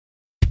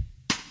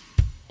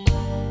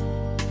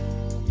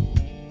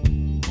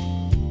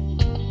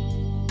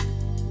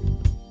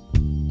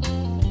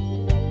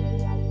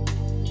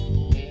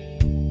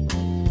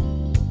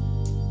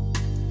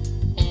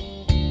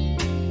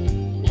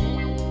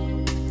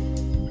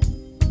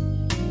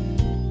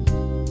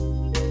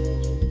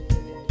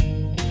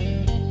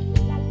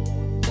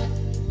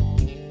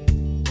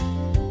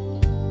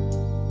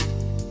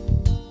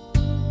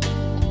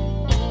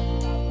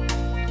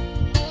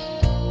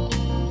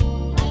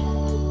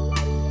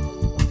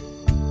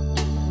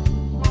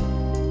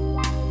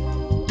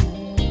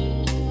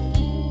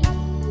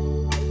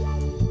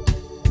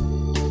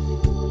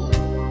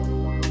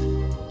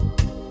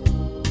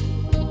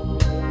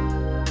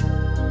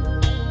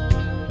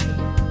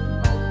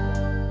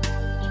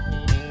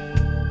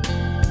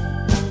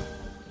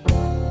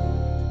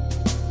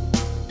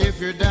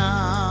her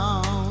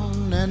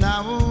down and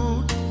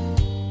out,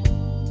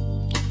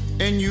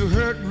 and you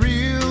hurt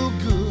real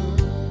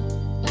good.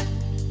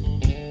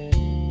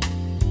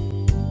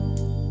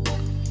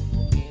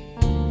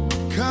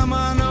 Come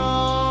on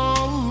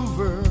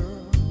over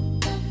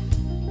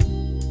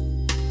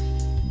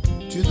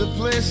to the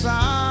place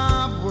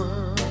I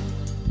work.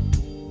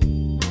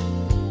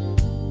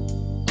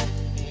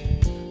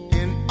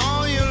 In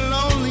all your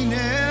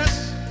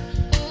loneliness,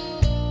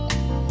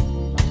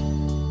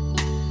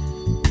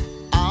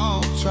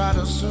 I'll try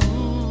to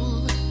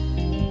soothe.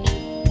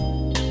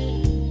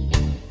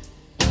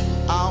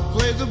 I'll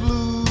play the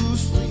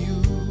blues for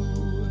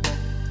you.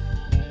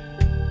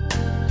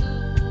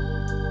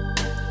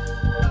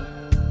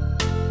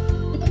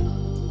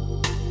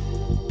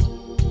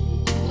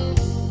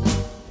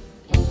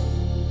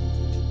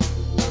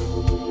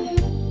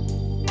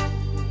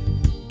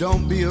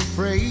 Don't be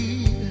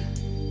afraid,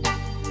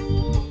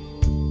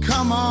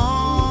 come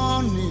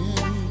on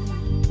in.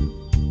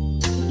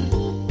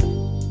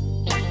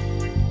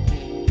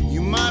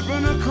 You might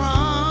run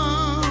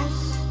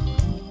across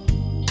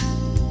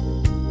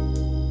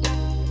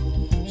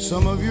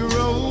some of your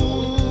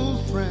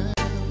old friends.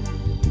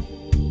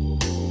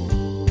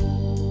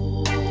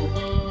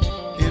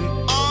 In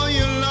all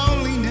your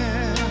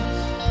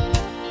loneliness,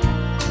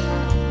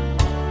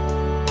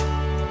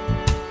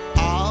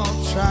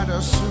 I'll try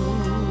to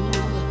soothe.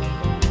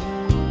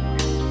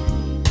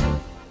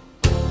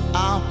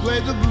 I'll play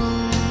the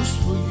blues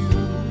for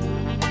you.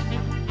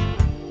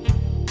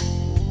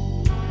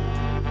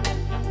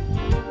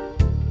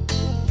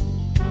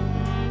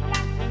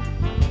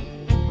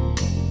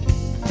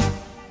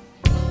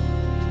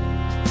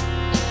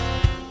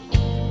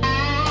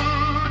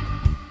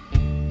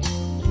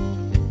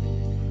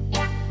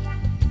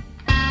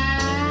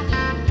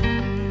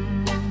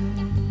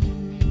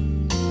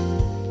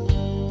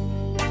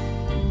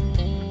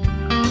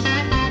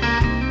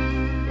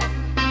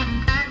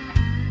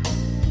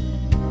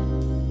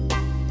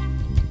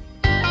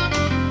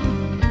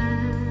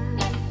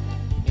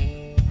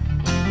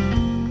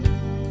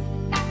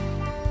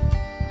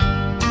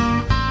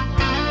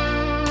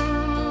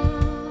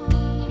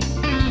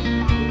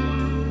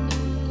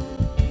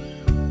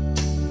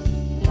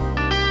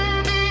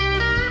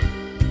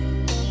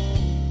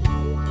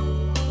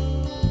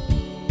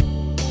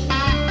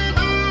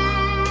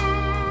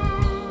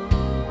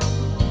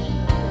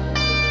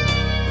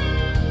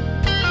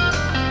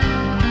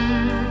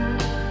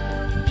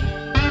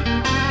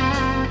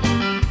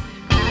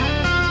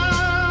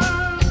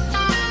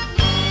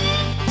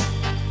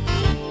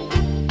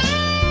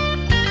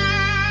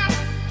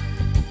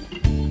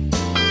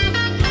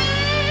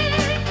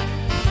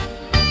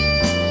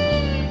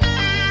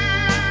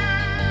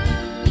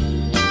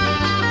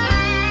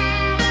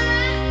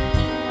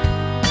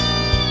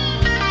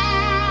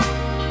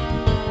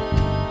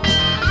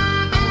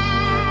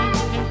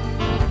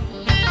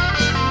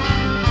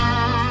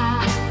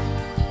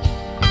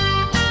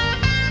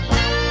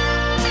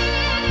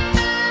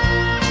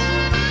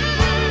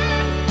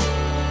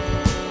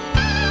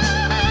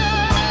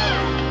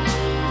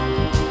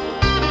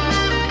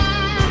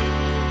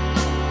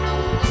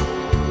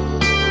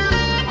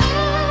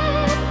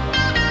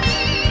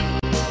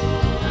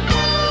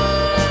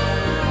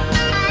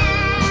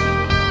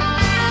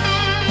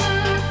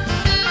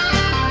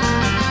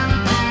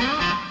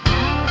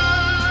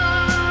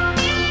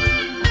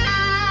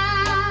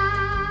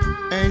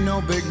 Ain't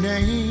no big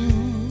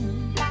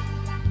name,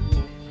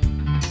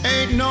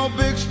 ain't no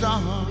big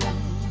star.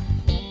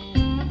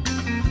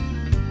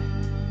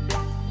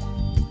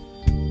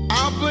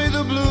 I'll play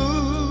the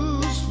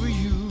blues for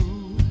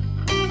you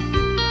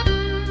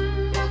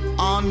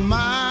on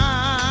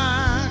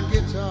my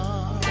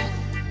guitar.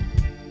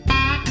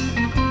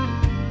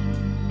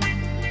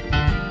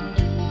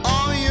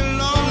 All your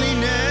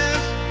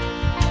loneliness,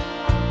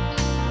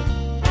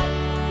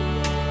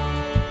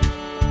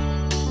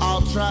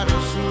 I'll try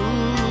to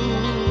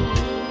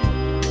soothe.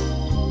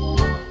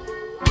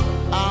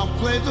 I'll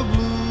play the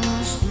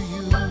blues for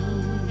you.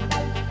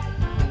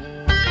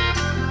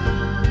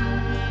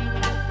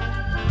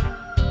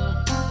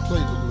 Play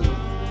the blues.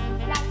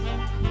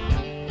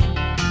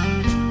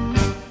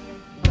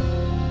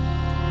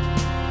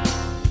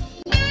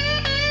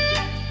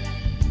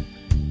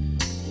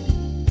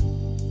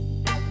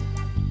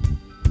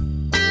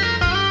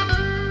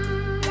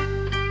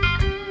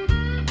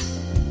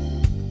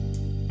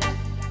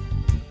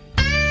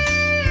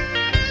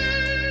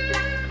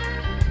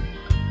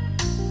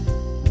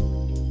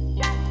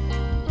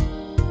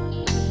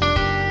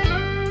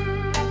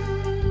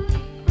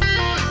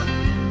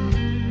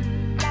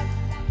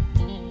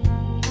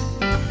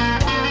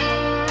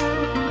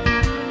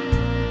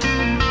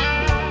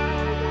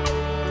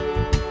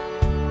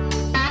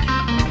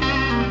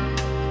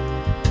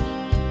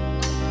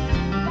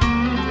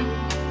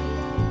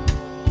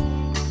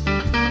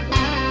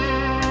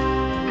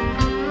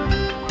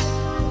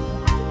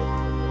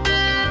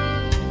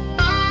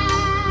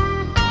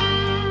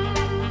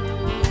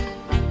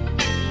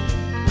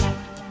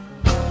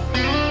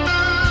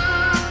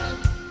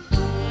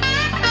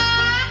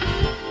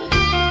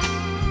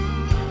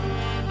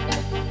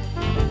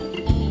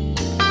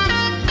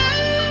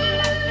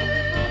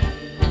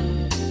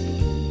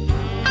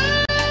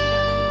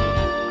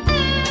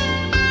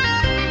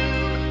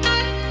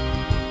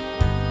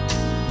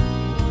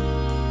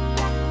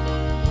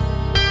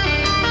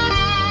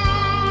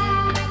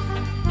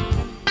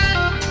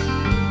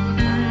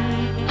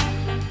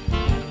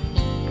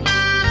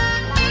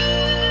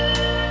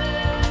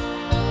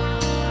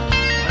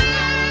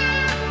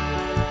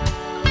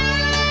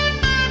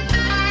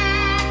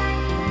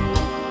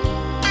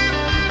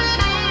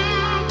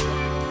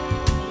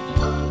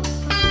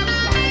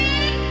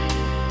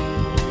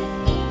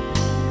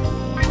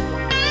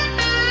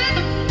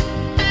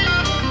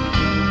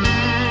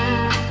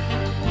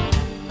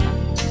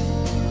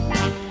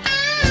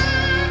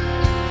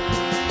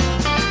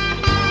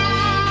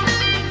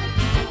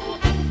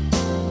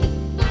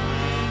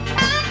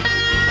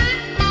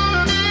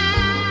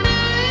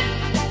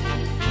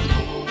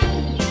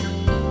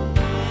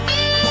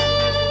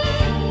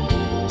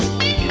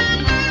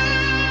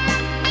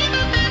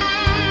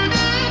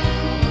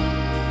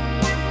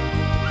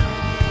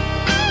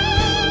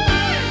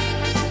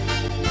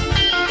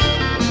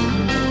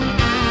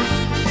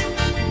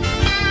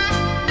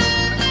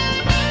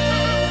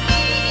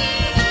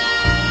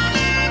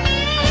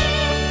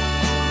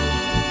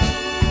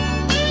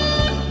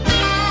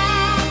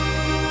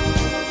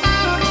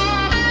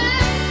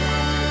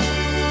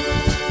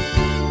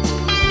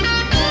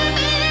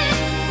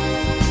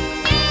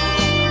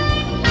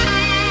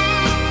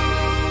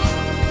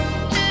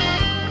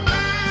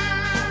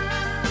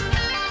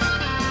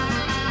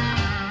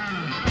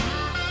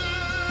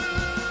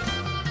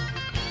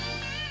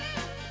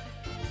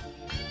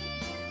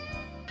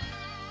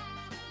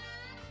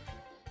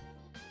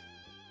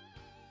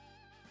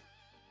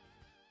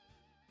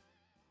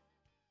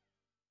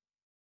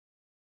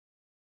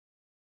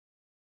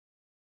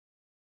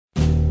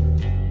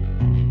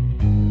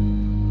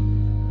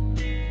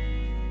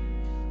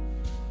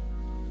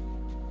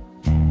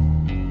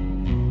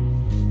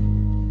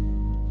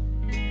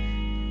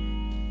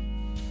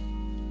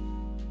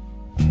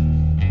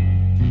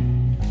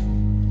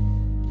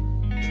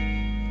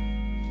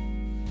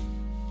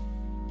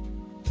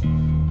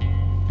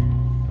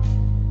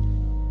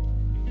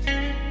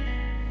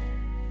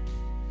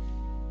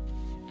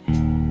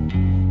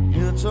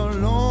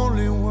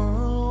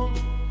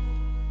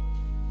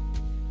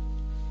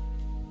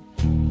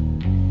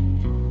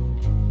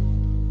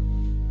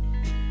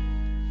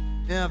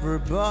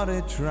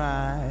 Everybody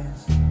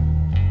tries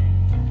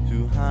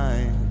to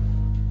hide.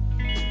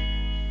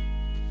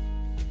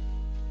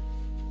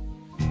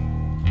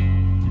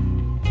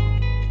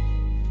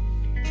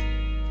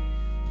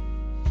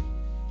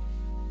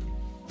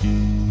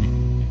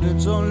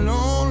 It's a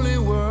lonely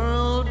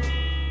world.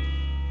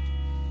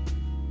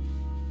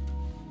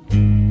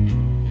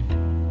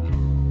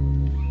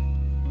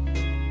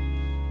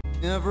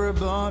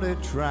 Everybody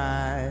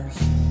tries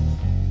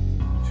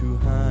to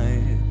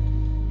hide.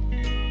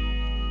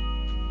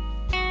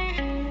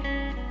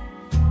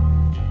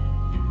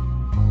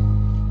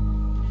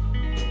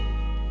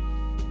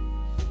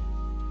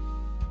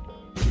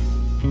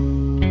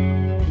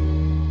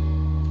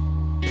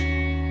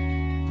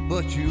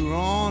 But you're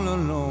all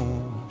alone.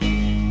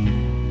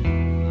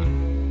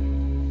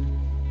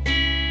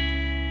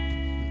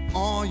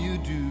 All you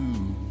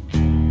do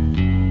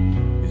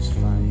is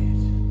fight.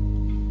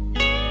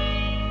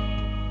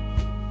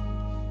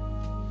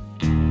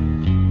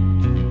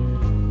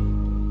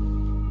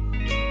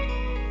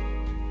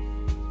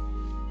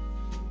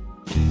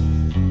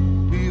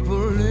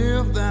 People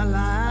live their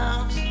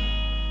lives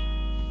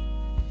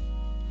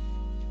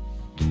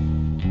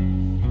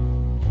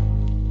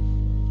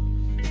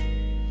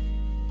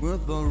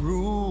with a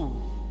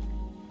rule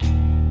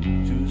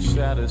to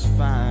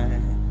satisfy.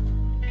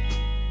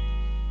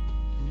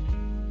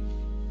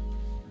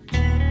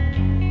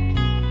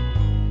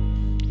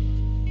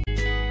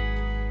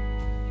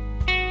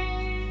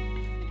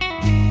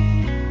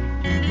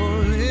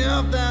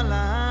 Their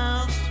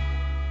lives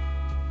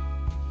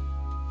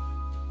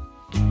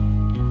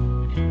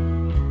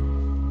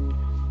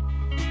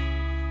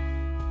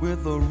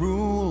with a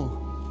rule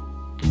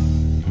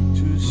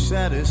to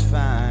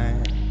satisfy.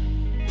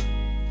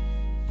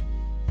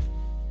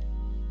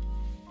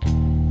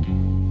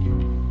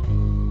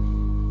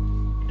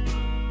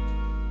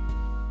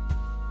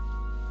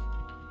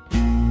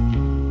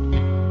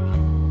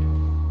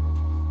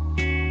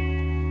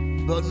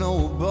 But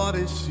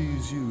nobody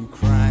sees you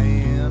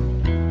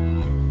crying.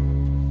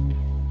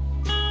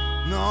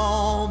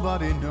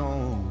 Nobody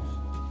knows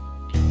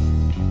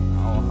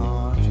how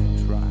hard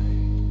you try.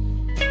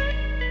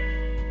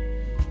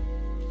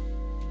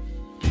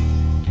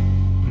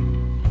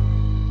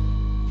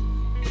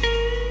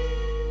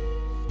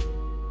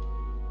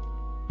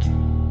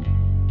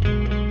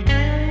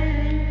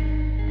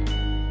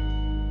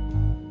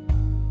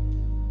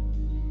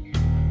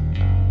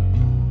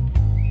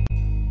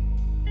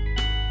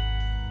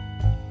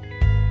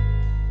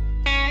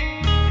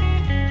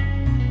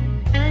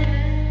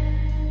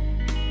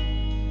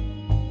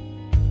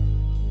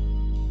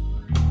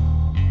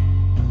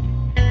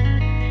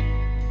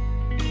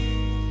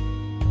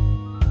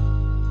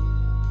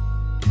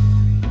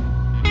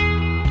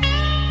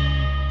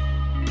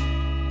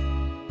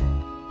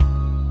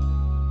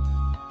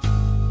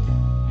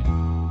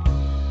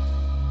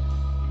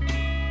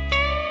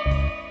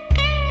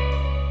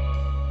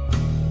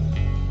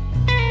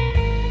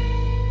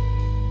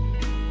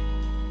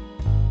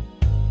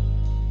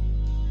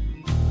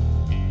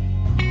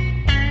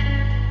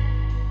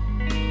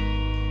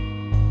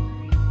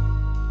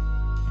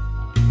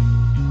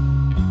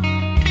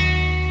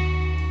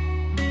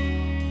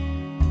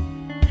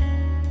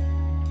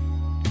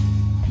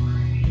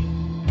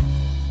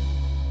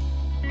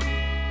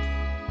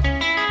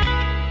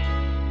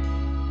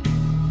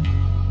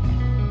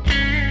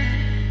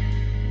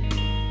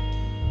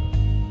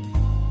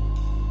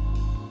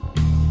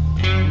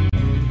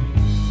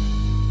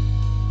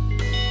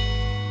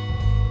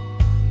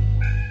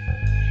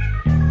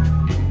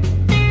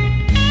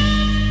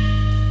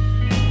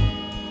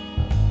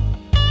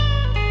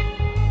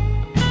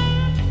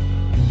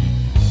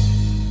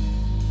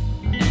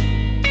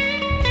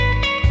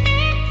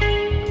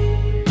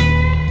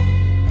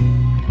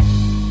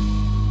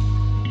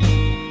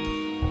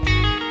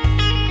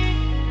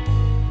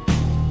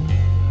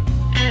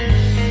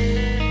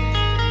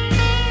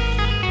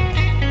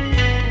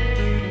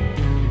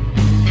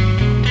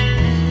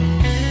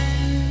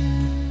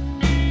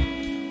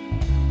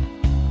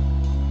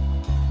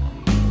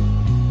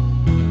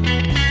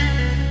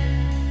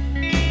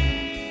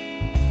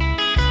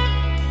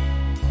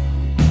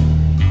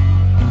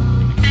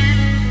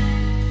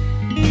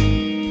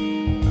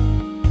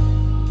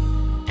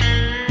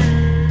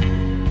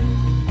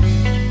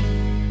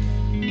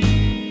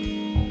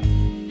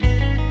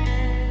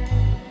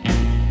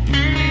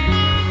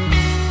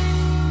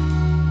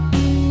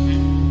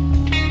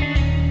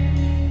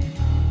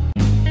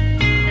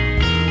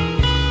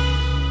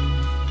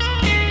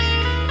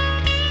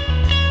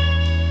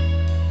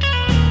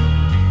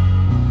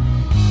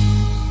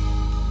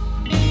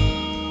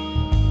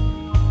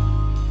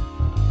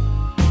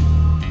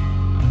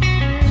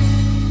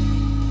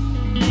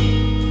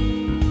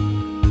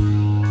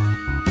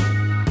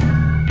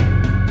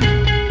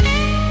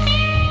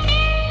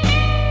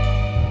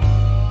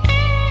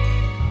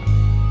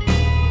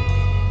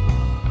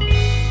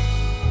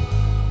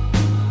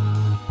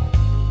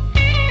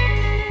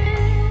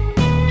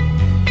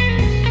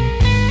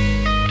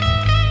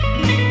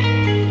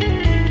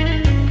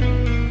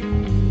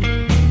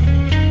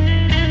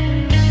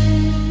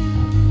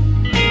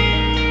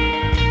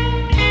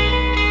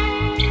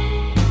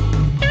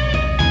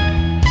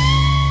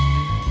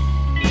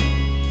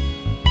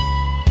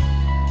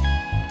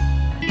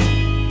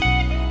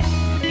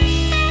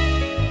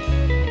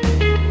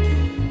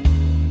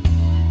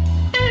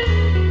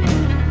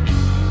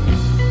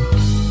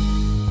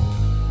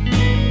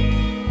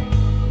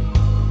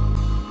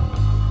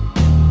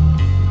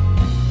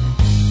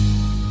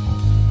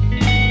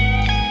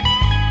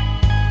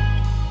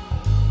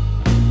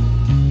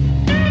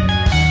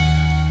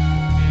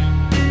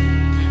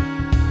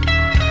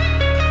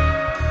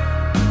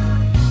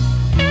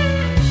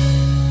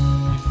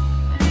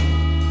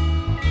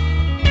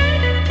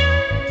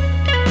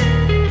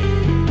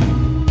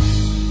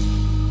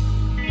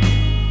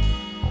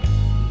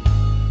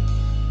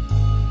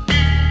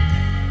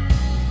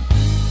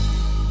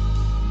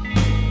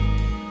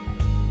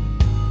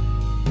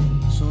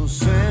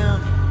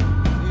 send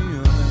me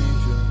an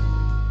angel.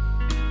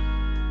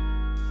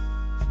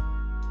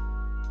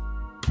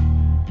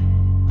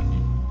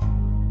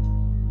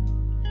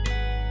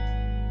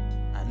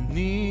 I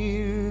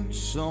need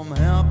some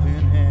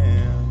helping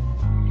hand.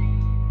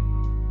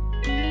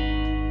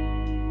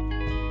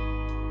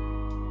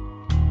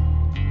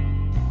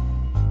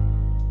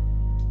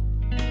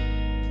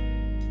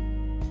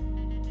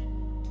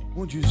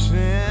 Would you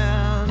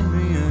send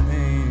me an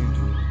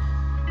angel?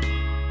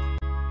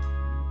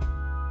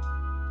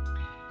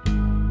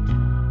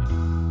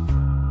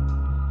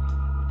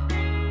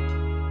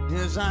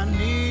 Yes, I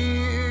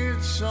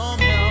need some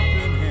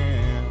helping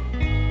hand.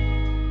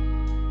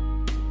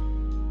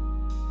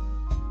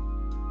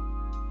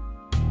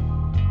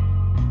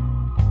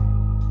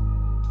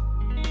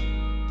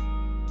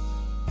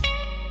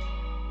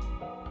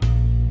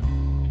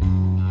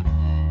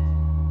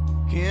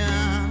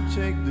 Can't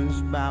take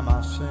this by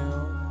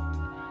myself.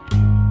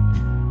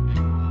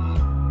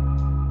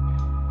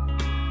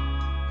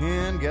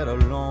 Can't get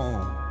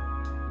along,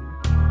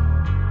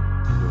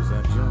 'cause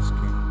I just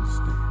can't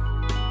stay.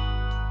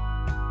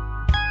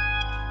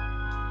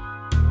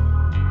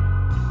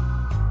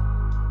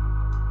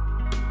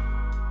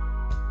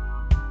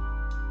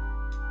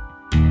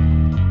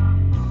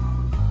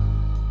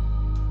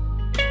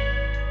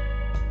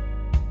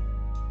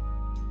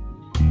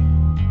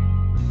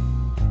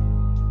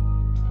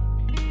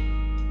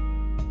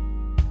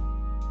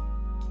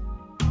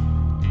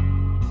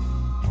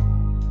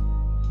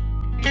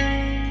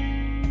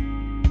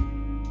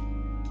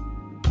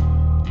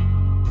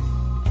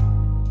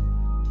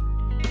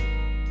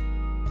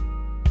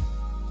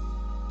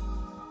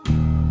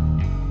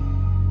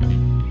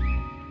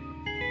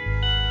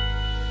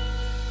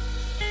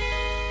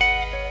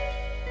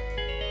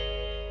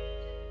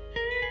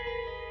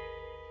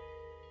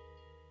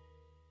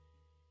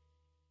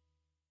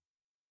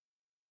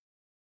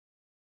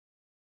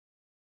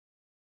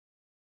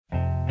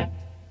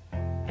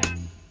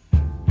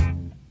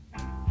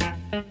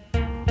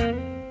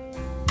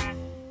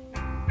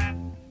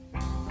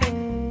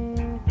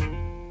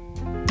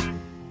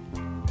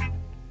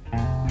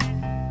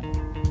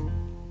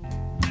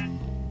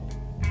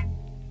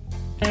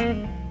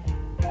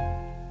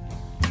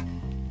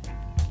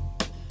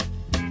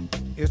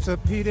 It's a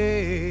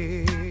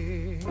pity,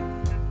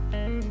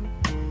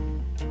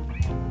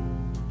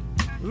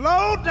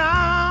 low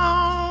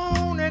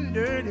down and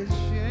dirty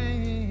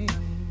shame.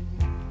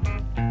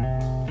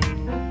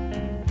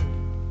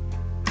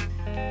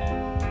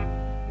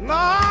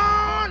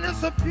 Lord,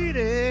 it's a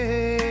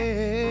pity,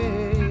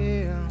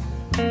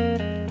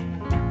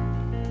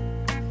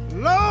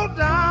 low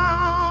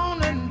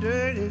down and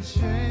dirty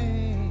shame.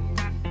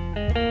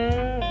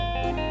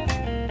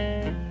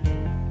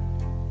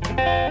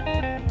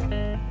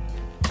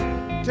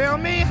 Tell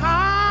me,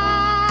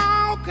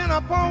 how can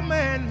a poor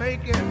man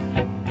make it?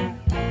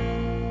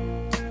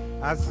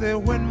 I said,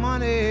 when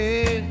money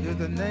is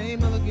the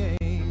name of the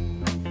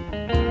game.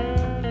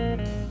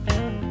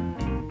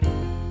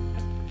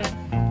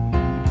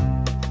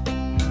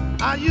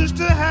 I used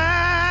to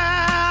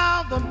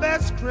have the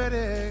best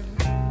credit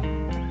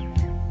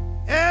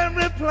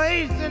every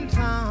place in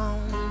town.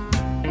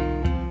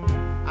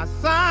 I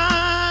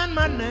signed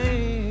my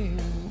name,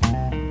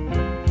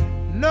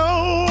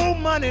 no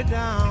money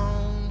down.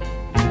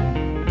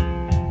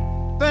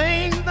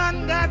 Things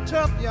done got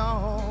tough,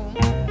 y'all,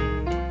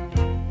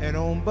 and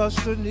old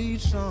Buster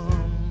needs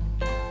some.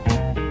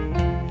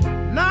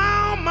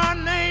 Now my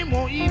name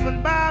won't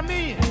even buy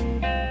me a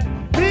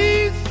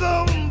piece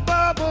of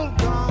bubble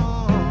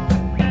gum.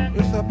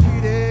 It's a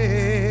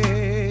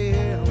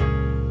pity,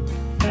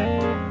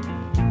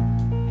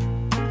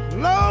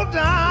 low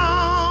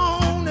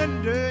down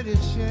and dirty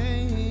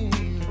shame.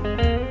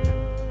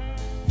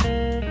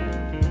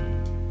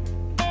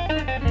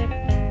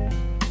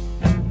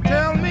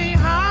 Tell me,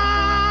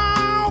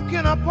 how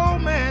can a poor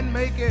man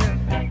make it?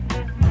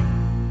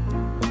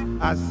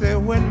 I said,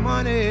 when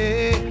money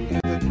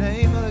is the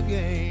name of the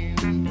game.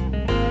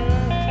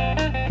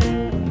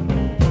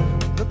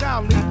 Look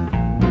out, Lee.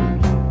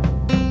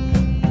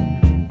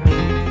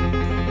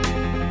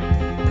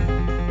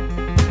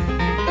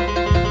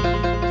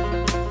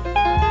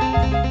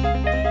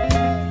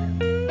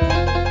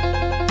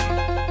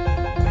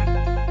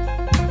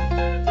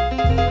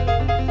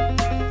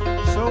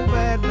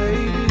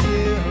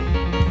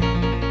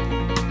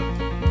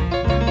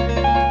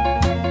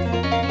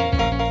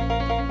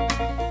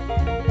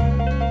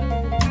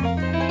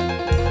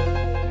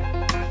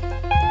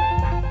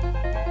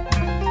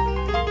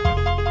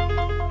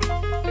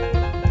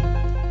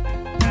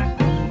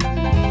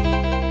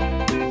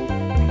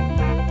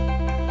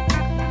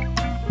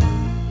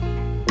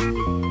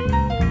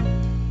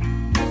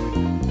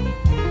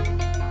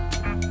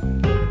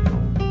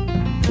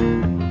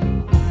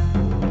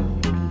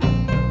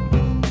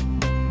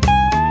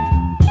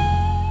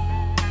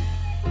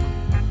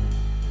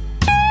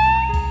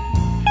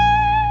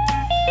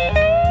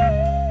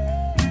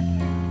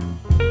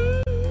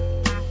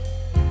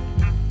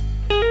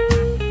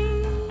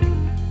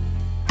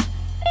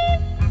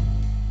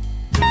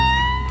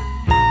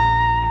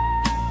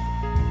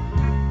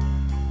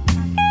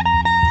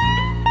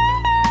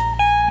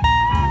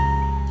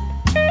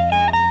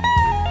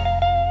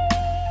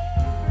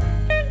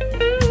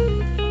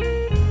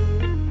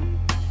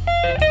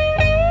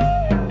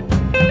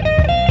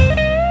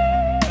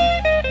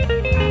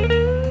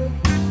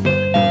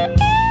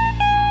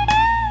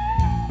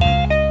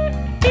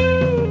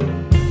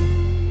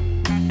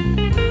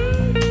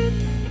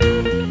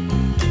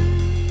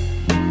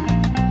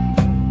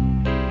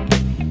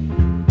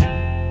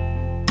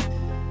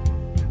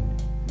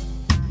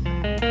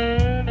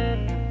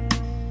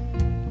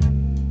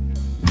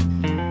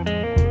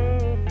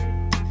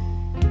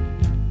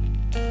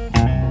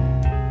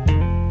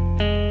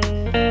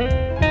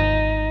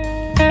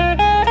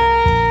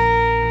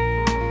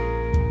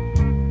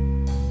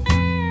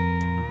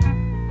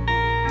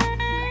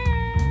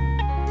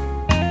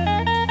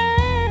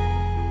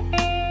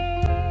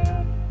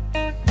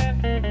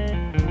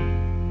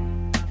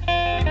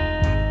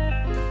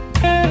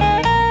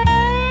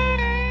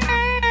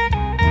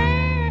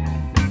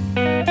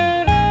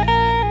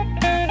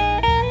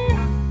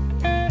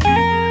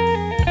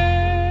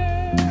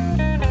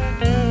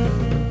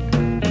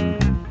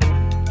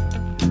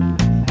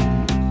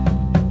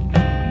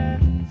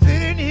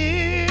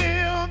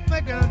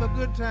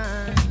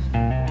 time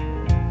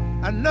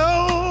I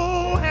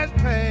know has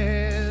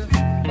passed.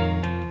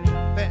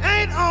 They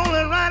ain't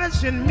only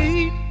riders in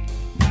me,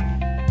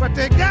 but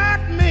they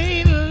got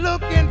me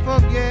looking for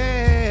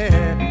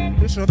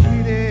gas. It's a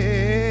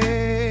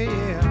pity,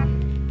 yeah.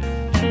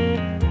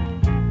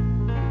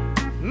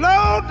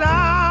 Low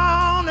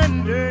down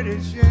and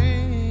dirty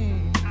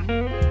shame.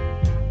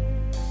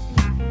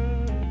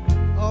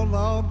 Oh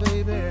Lord,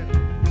 baby,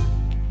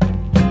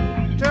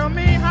 tell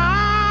me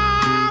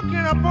how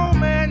can a poor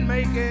man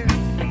make it?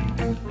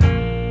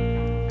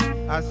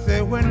 I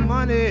say when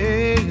money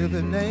is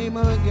the name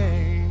of the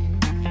game.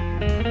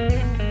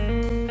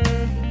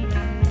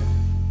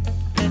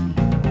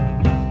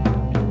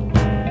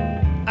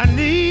 I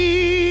need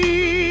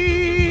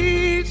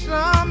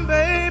some,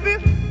 baby.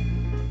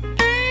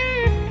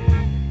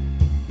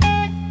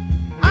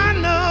 I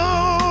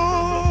know.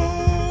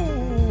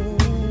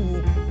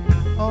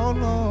 Oh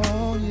no,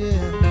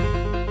 yeah.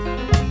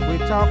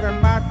 We're talking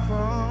about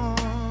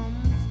crumbs.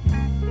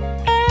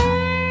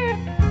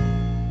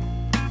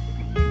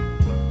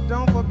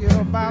 Don't forget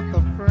about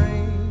the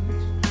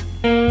frames.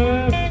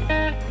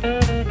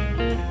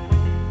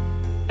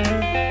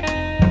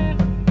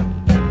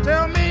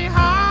 Tell me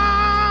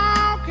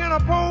how can a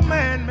poor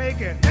man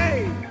make it?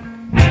 Hey,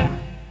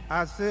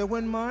 I said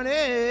when money,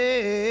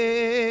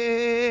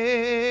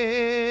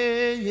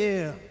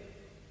 yeah,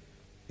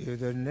 is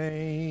the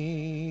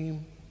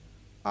name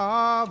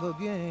of the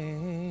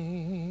game.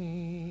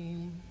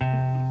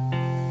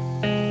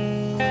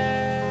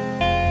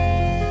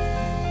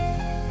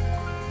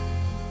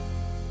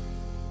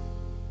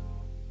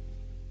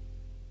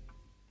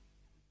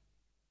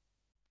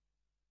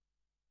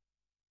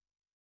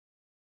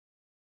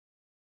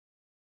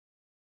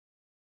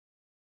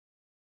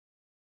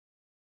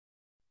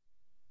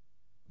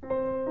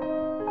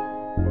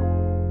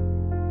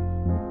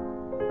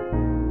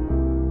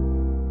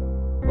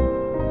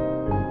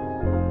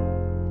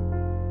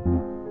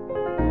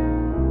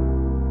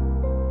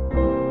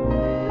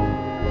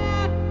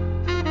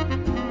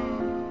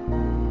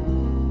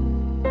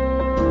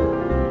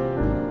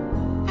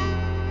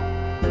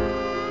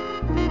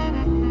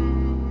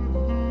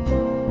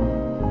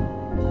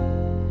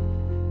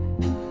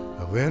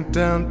 Went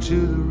down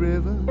to the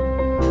river,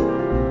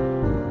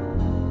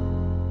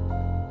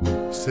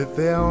 sit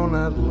there all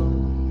night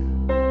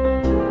long,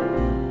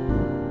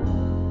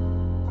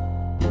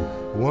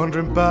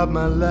 wondering about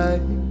my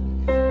life,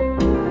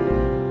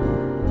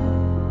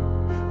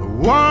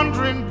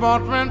 wondering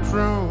what went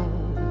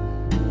wrong,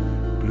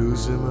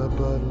 blues in my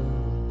bottle.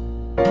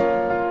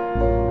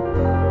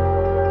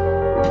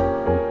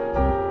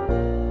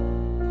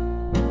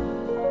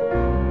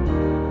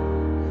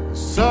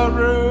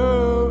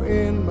 Sorrow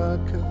in my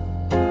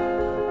cup.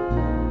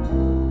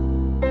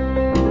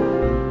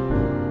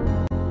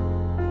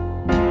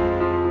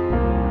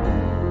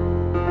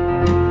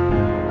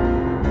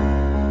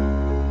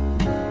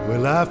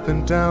 Well, I've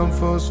been down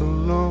for so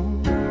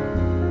long,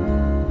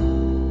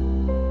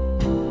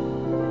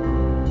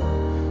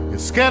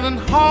 it's getting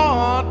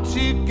hard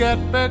to get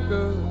back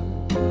up.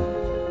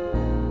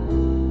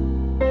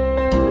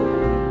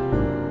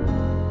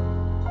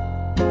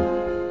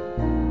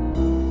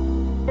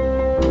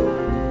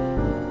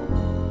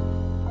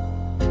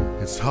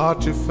 It's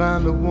hard to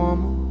find a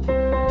woman,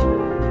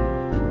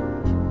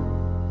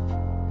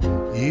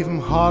 even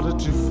harder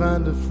to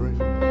find a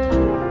friend.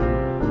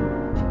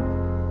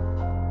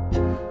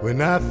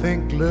 When I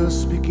think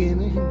love's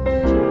beginning,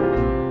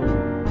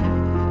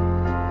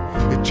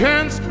 it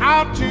turns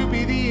out to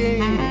be the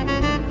end.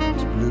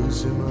 It's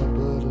blues in my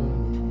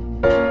bottle,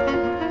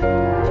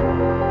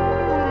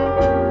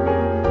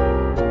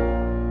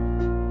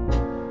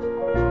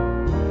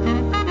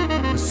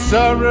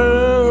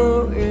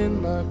 sorrow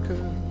in my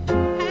cup.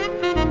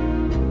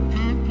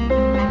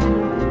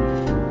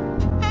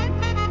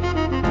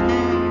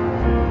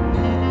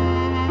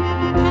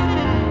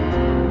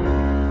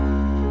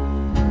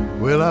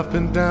 Well, I've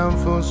been down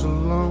for so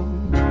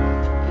long,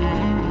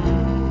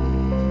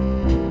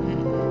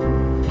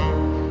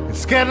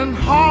 it's getting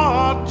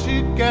hard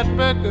to get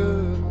back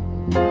up.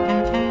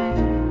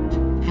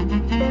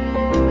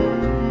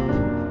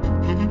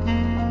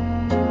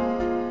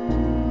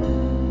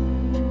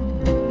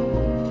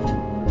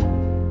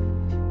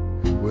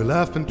 Well,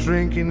 I've been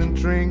drinking and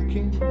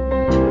drinking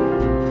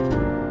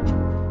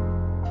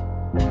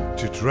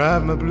to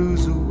drive my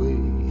blues away.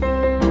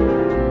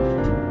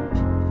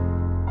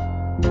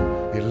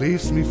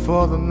 Leaves me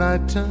for the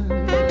night time,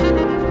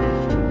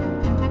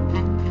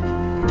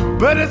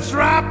 but it's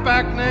right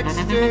back next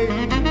day.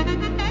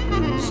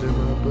 Blues in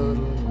my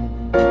bottle,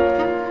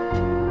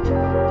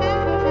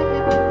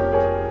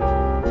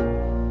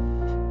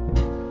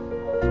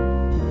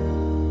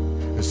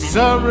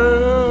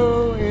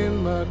 sorrow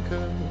in my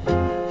cup.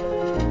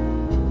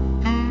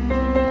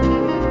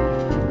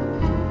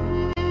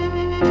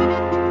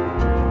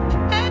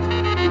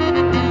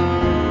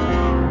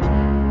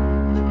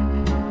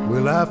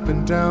 Well, I've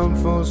been down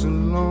for so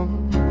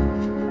long,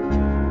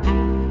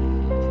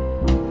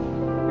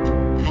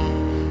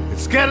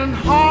 it's getting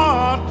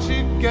hard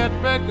to get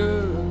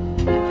better.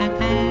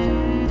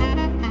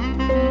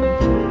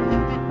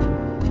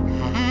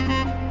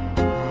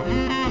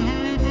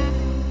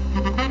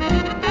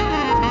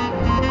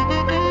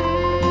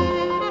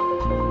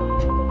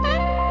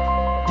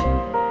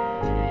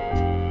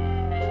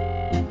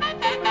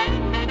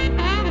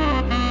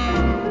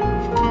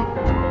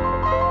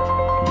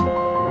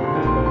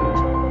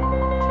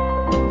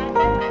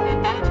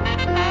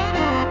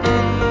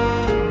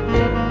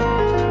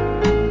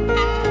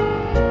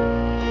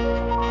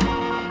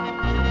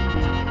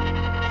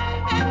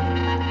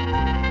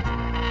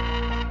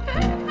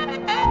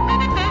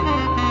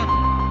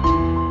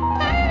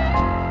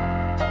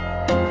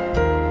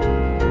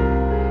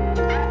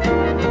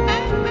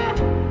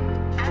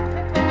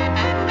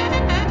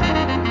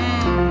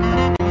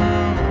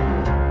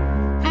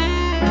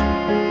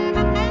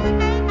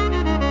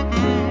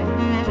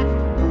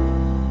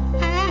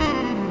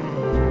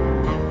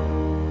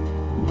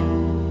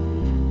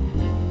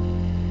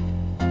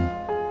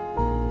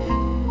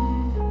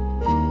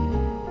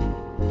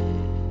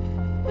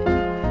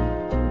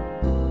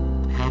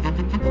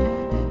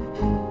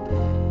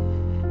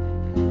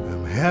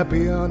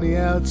 Happy on the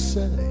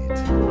outside,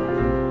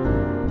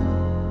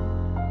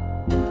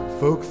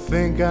 folk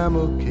think I'm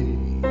okay,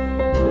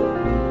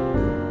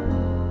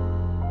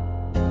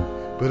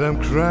 but I'm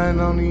crying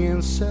on the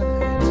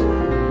inside.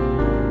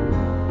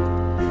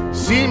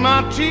 See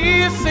my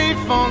tears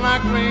safe on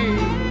like rain,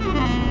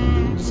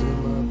 losing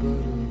my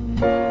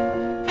brother.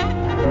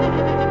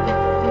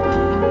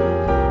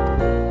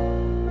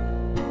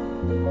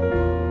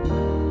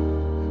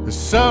 The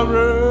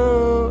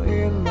sorrow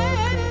in my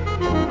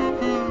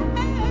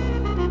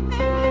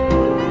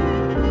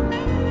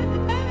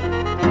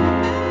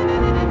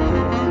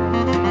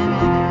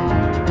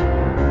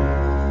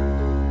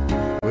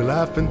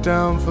I've been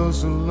down for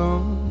so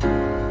long.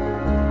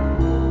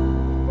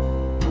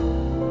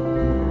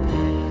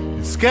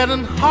 It's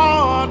getting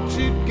hard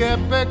to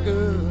get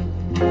better.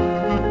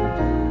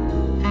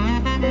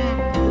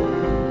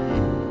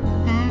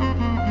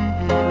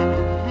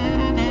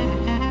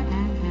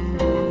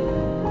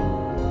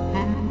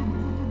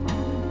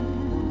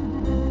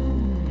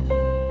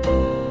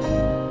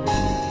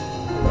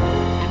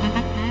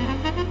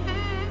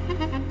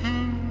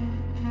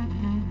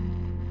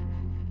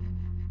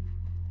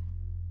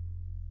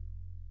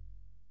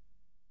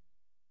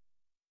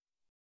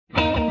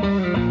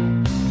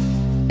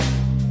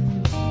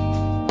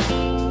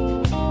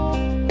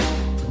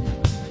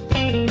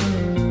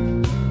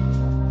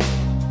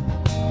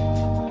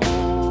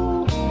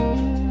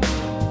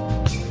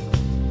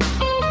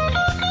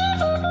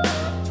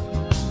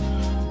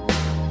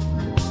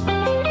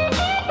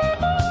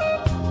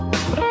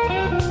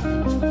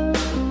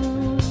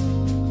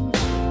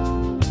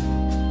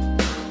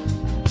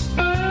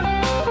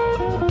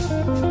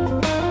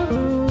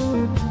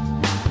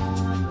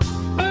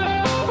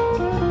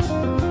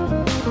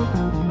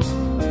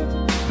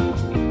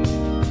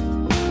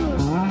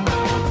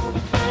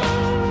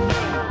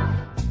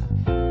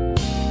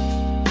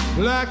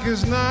 Black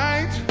as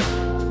night,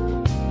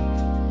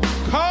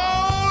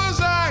 cold as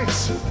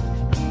ice.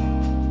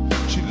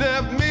 She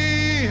left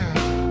me.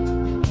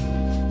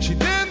 She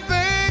didn't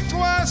think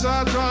twice.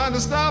 I tried to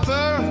stop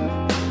her.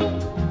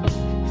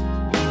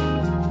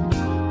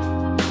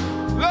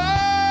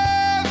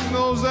 Lord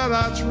knows that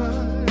I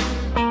tried.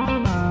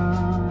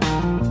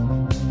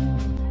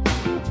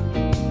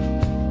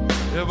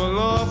 If a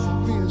love for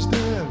me is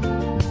dead,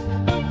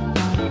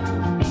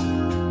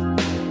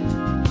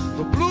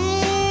 the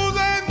blues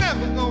ain't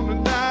never gonna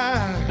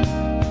die.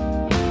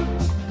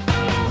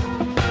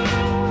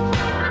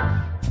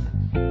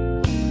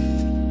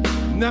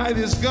 Night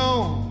is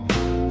gone,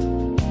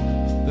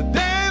 the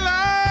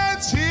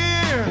daylight's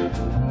here.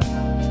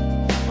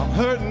 I'm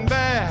hurting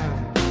bad,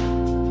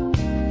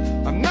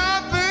 I'm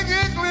not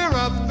thinking clear.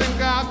 I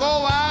think I'll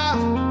go out.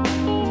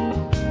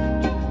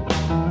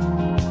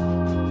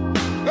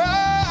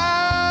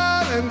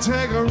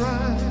 Take a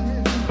ride.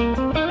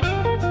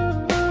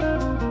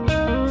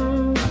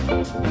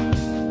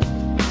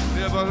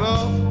 Never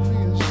love me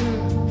is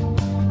dead.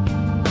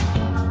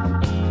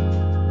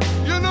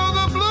 You know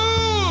the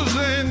blues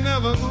ain't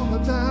never gonna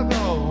die,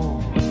 no.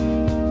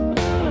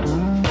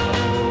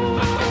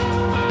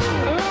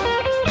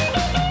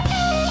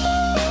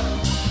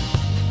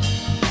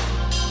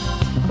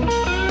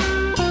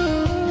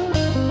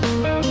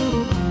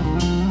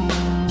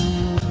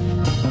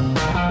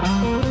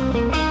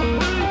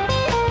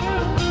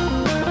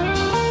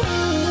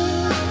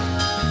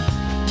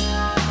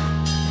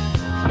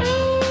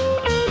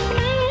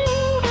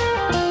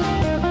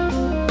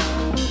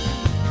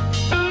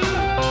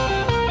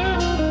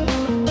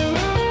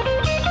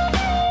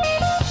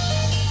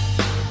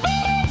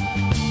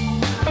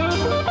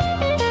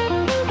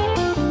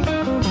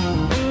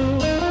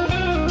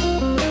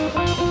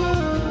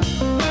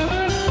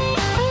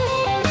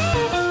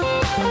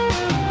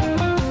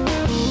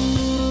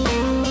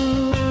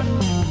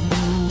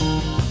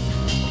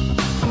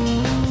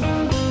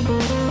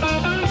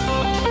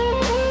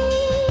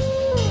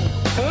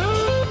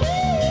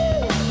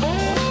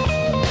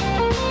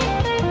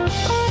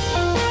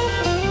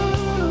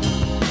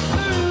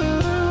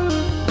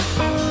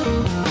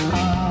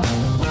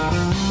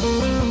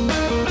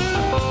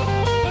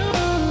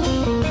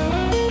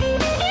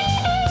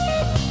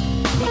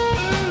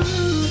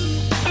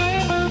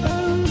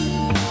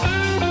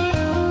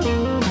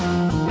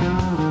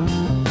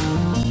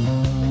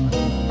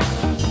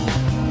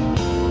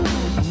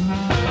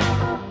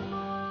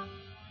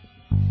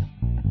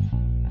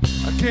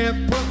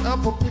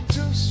 for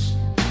pictures.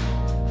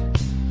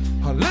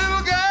 Her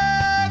little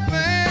girl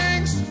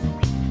thinks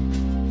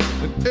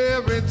that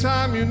every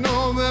time you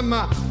know that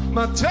my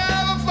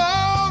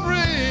telephone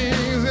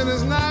rings and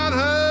it's not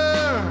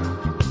her.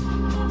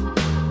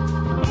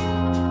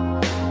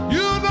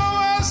 You know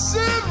I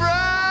sit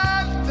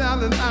right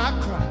down and I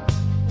cry.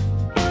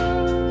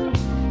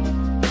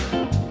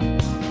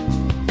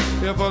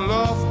 If a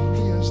love for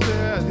me is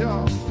dead,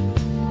 y'all,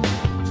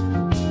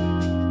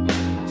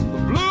 the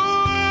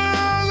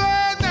blues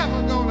ain't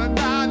never gonna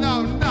die,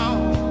 no, no.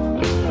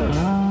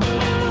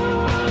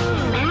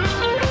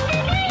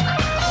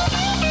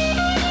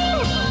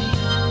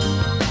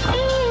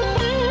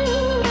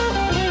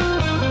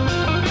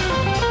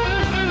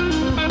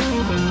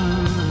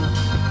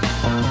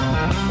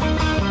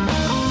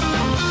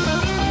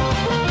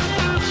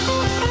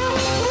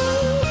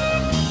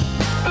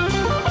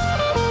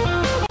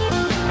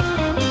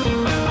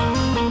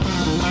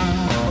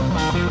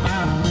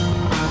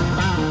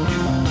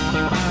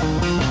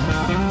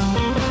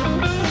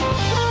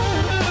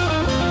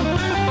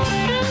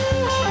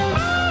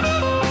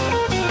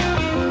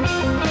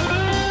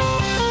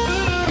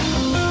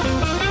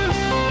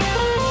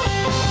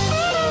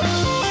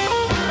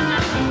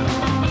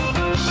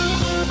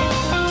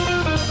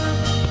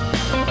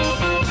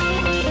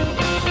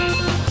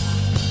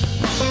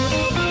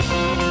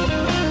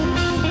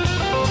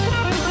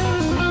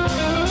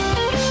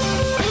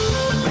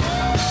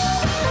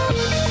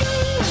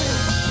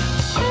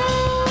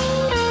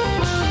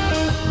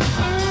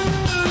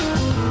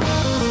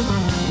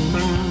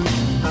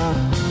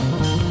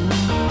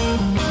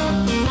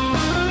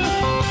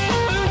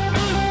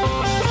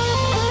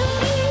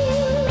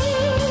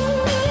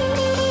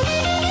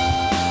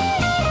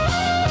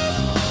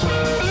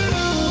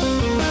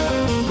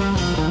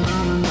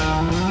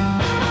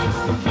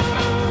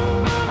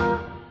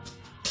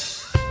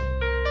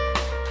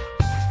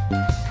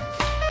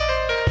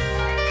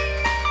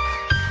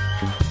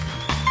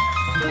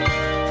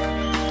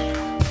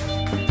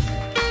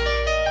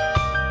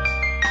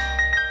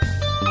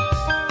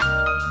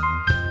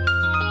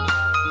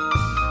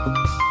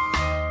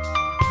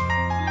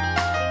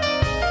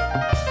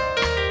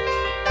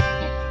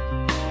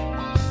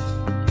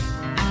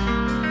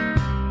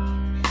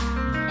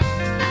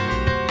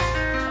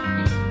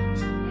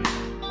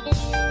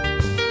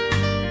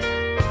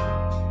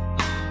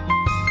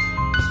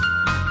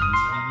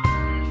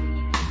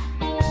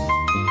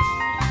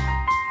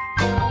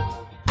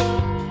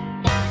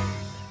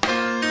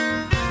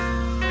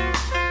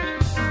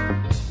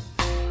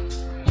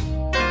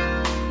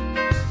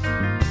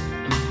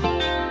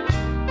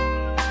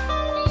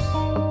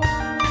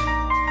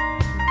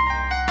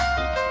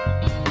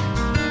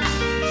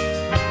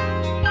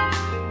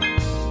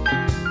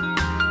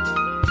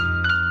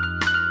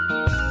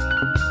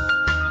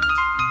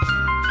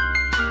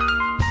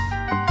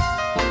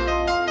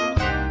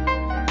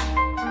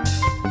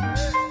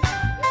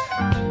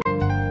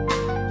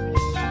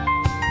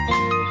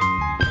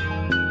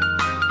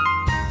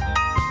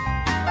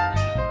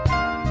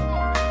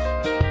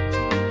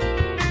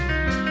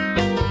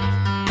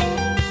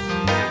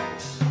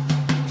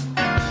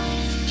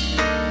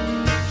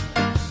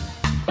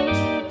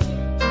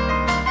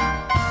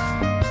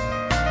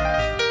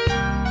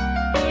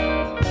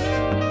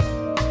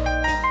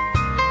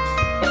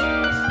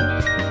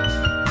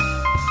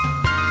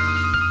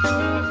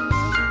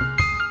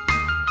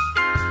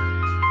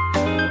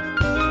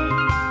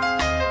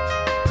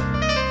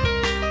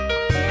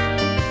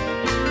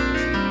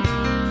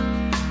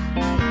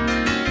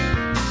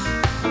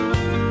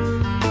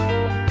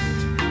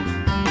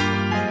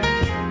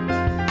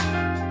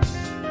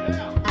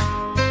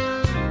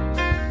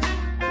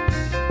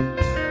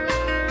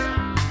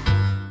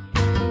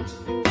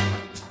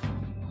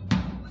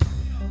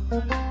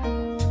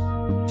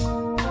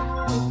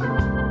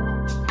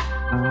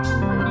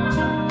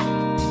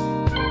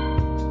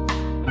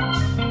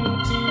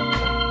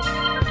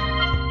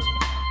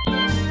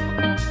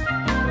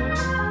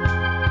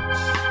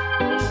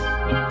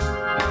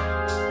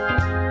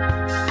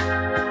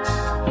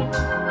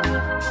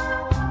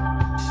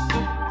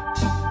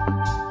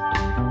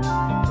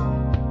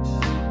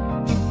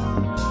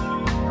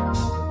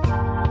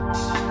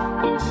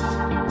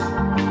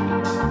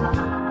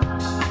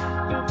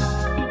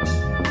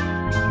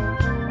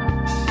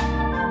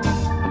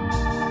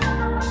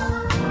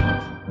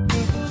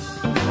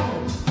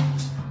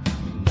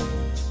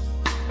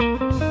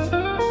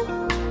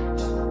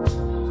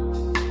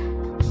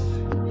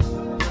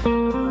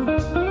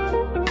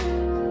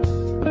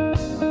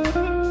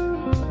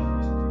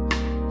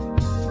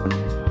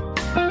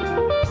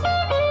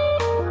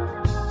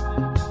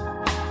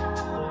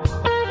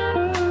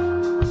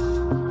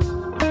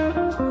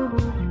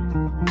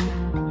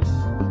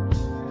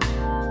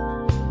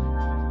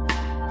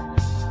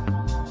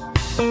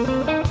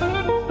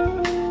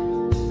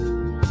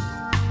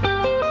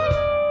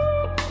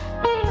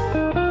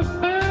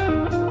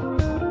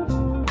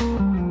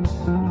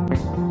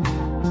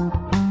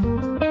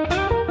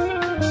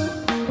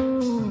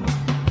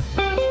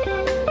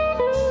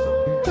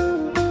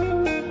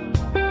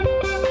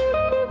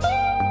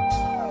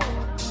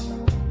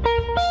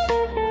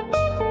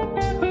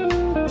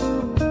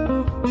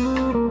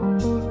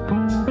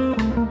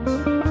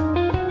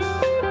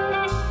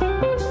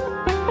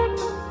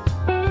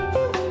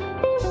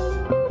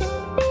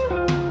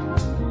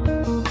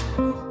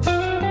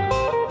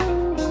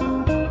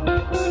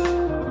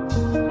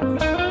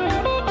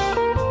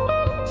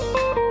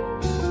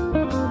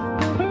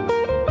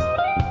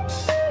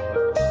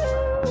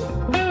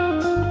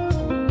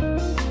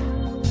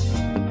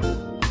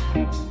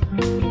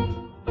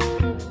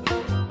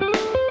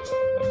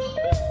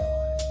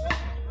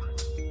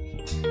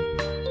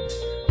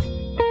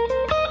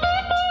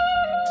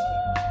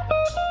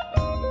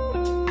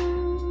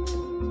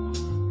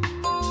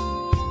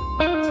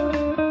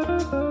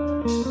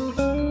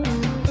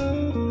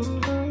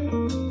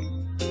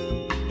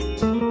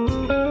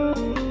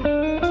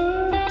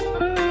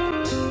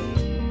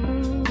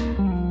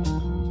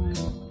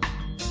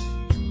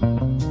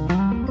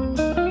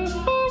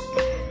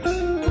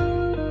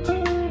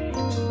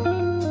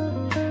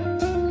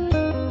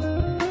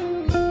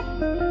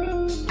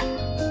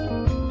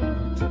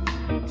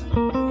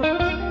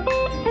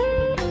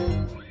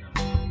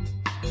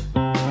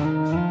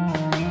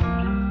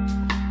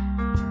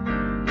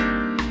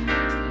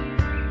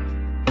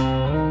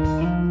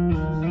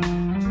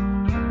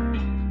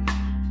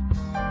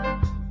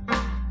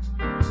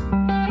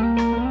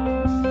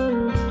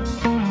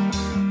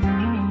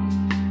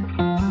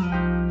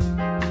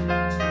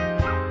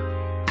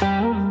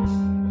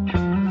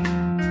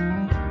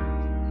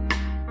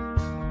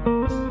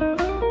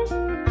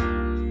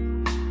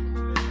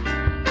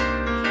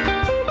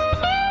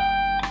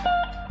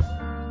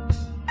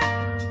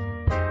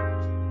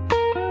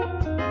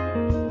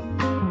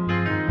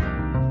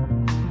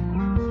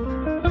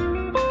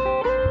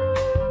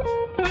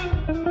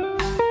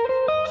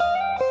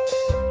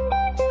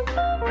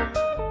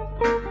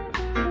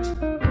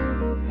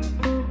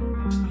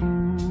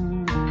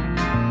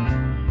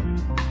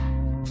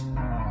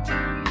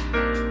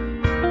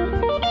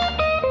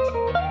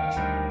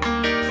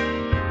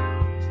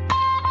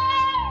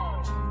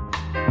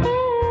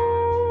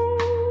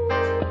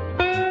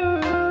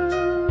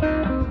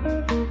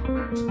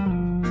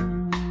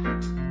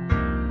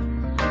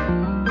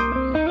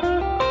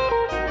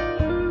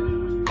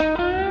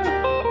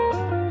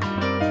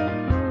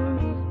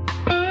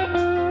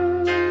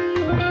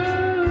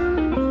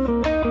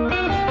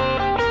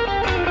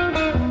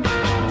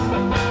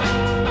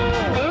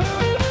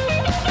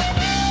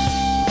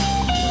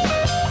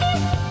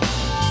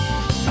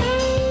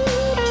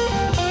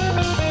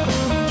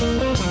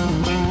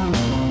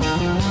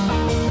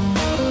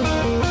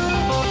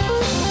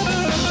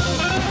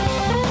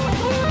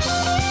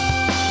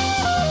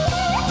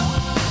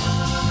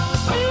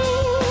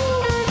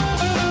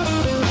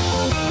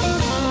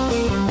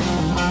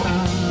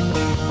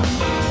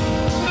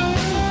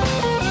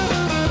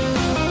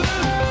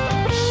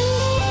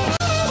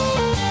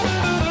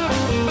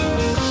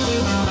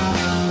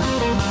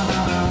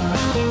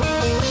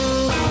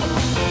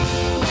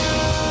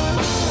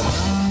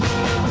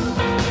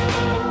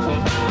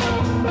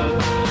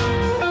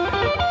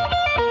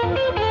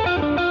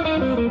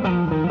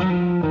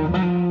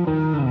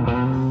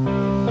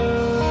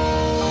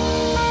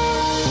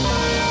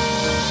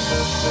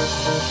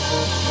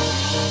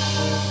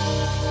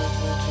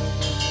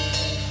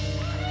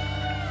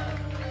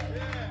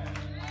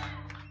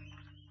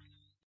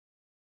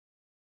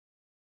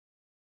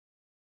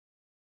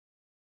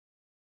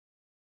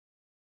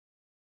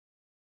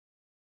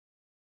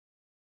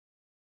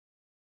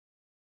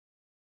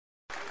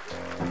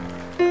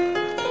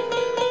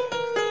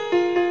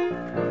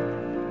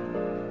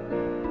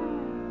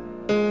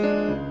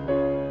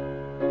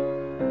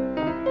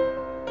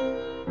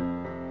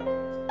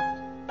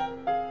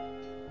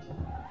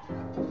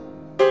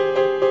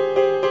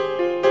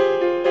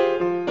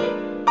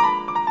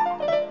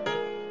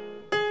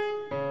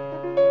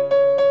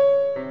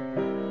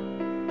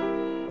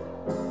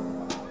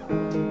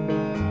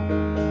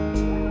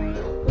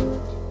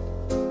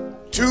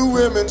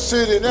 women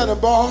sitting at a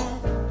bar.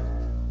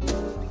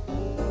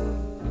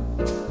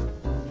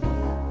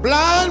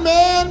 Blind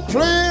man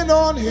playing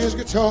on his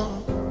guitar.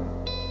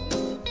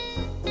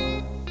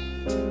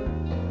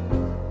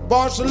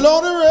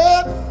 Barcelona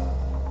red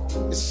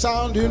is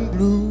sounding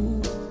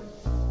blue.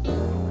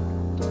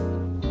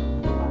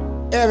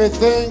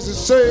 Everything's the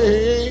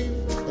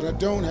same, but I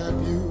don't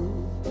have you.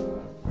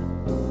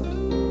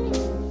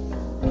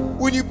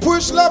 When you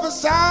push love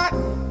aside,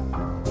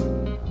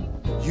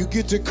 you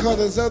get the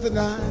colors of the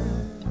night.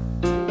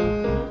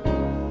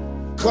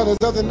 Colors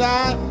of the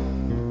night,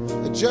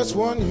 just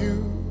one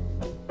hue.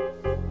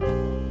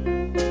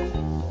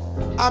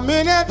 I'm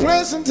in that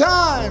place and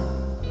time.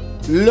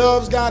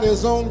 Love's got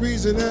its own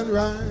reason and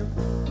rhyme.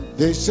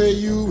 They say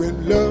you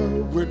in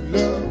love with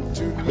love,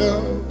 to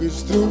love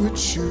is through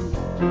with you.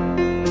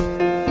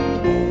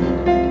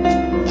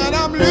 And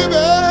I'm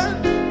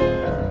living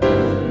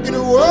in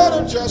a world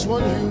of just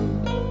one hue.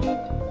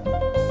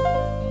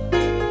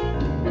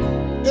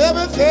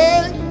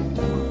 Everything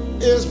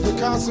is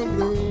Picasso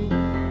blue.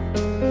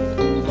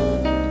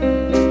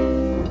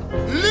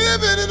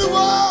 Living in the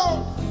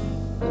world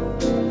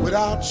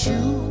without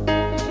you.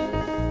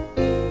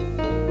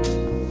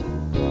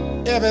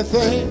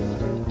 Everything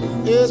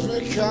is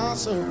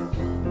Picasso.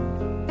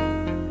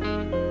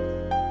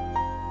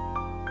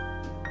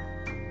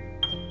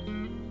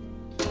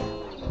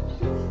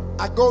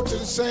 I go to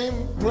the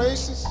same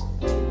places,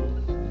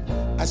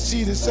 I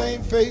see the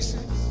same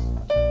faces.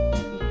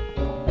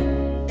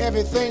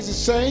 Everything's the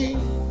same,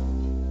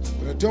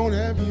 but I don't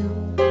have you.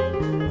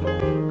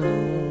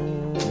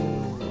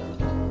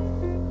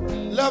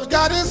 Love's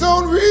got its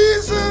own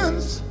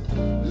reasons,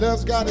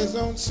 love's got its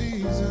own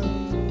seasons.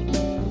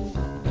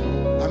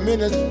 I'm in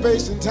this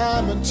space and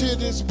time until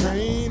this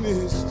pain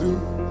is through.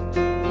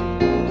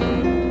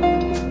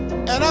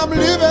 And I'm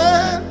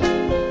living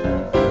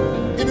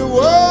in a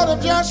world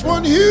of just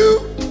one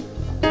hue.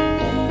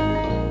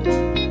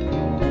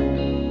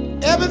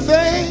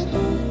 Everything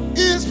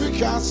is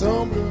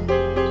Picasso blue.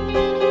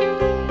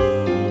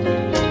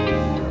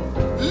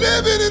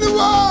 Living in a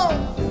world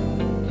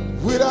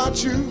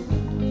without you.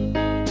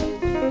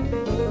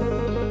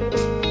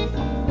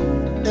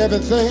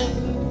 Everything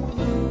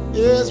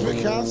is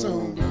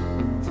Picasso.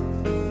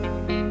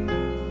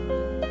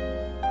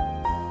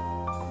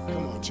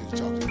 Come on, Chief,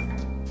 talk to me.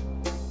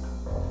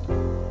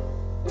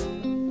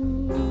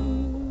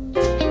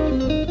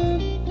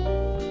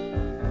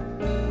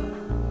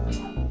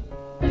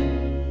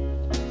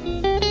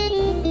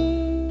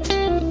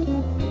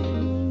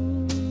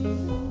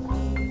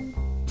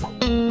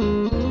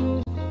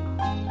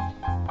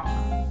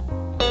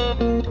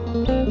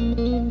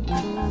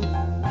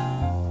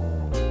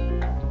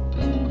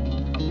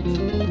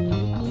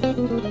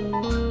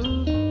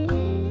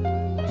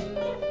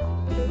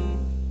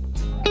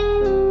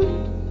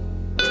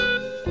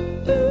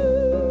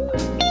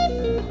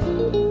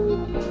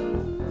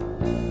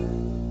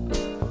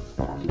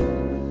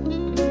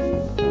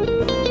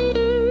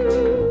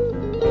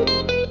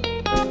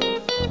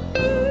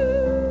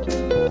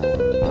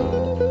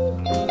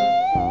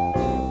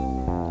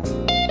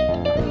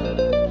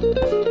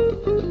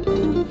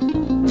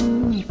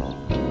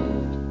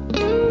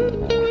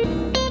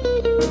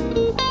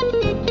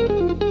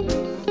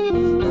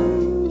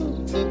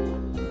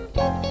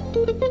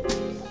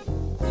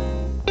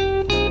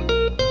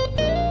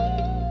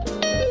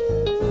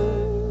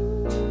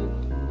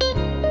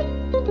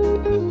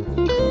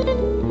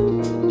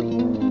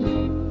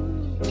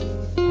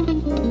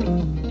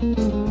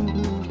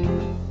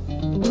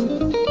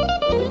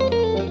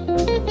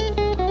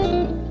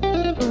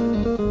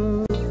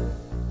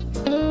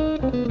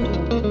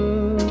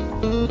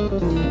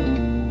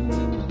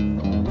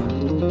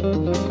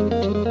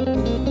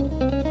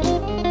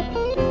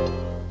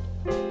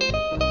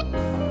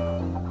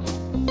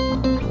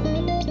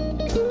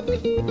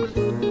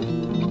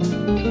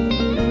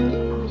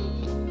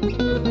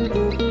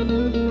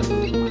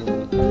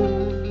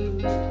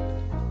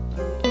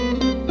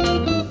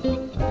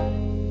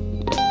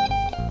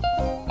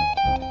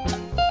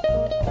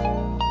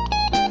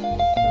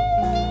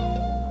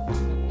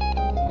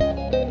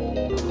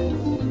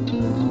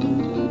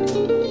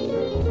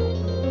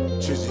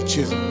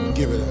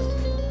 Give it up.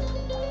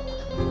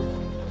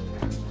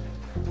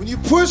 When you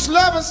push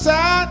love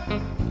aside,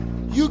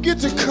 you get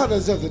the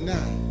colors of the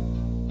night.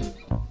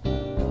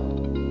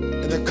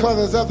 And the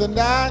colors of the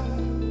night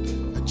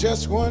are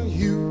just one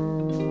hue.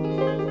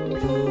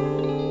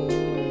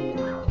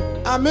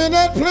 I'm in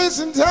that place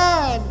and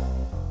time.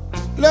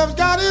 Love's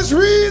got its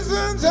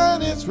reasons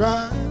and its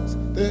rhymes.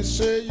 They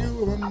say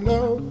you are in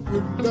love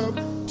with love,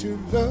 to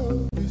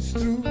love is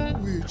through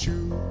with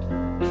you.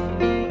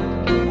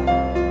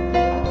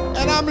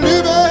 And I'm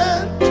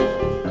living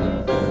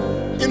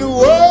in a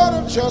world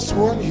of just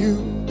one hue.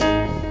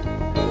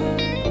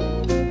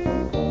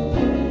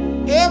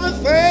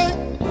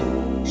 Everything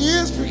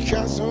is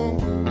Picasso.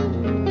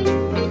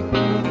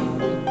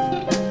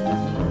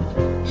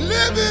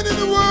 Living in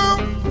a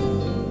world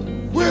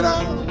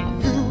without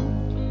you.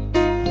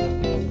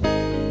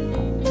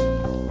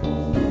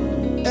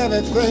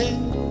 Everything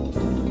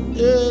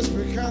is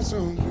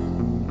Picasso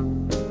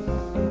blue.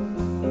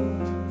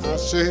 I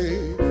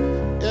say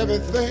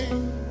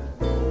everything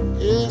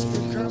is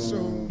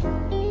Picasso.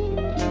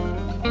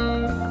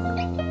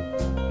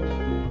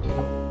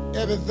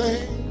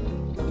 Everything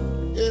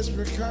is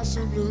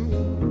Picasso blue.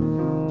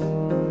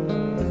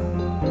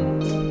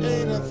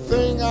 Ain't a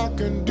thing I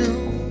can do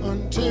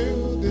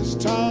until this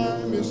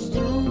time is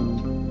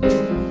through.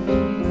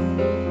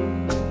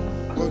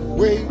 But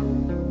wait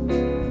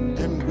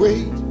and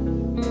wait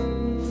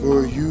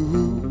for you.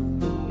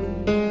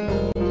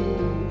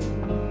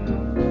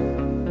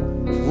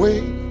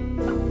 Wait,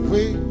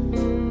 wait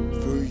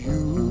for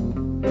you.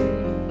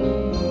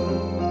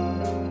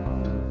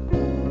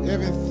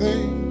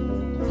 Everything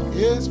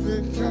is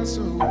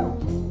Picasso.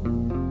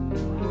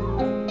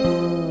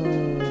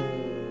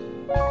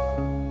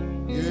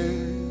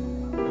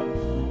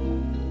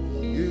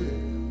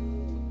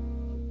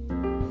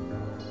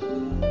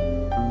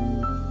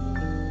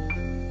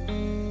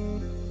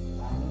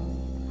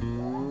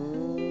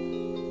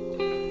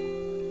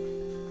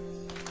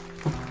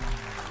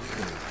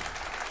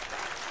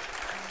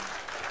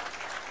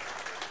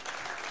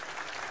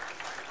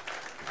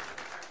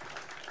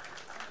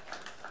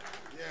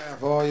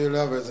 For all you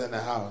lovers in the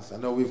house. I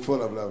know we're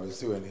full of lovers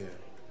too in here.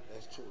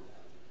 That's true.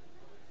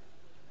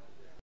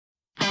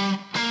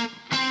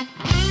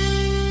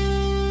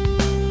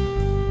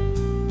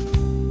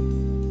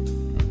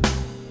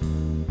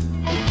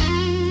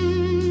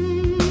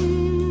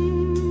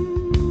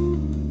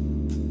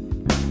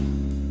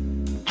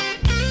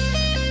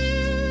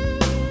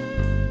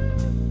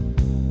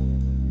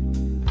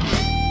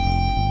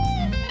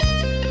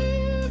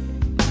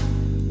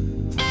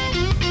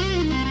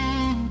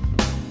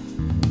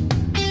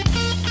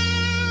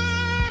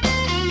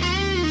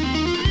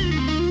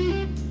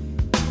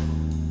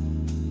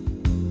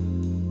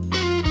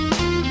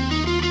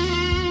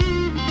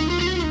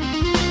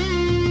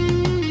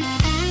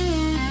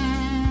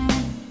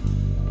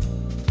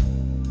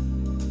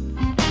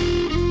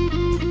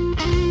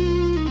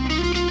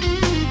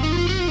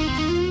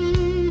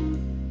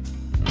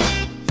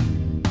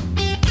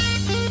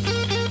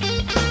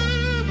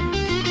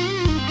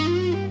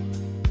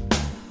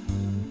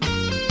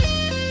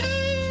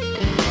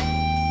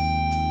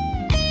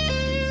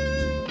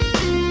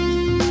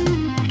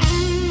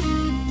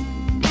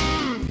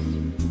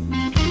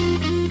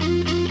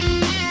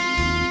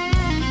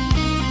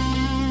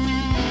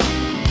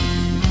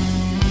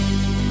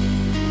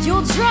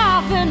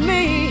 Driving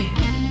me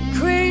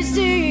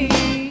crazy.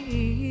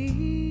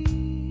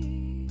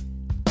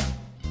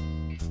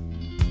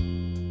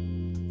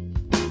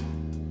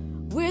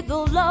 With the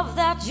love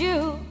that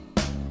you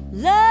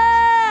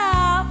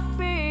left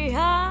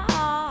behind.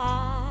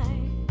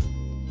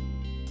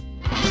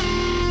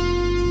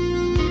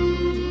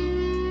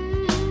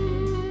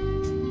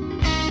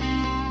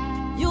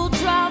 You're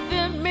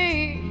driving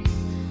me,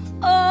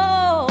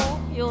 oh,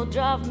 you'll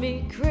drive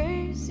me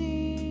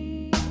crazy.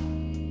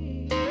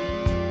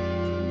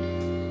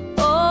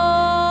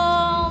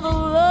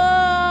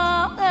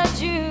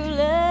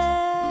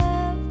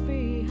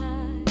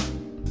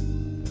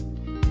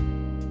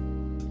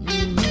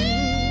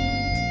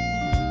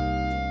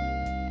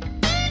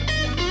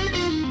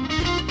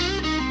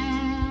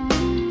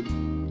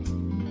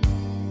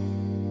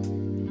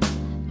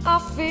 I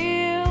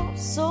feel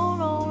so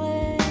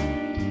lonely,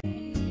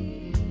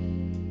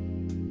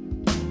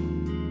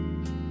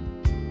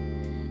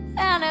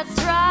 and it's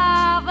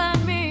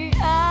driving me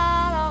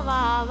out of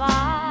my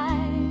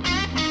mind.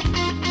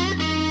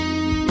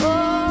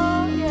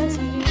 Oh, yes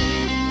it is.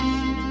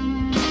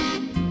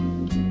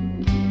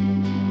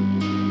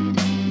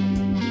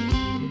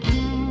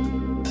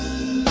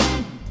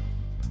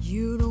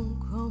 You don't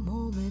come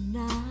home at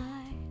night.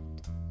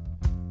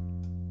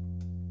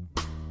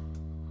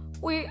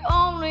 We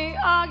only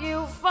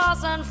argue,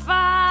 fuss, and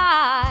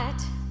fight.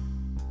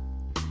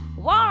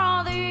 One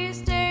of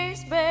these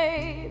days,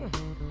 babe,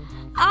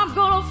 I'm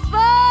gonna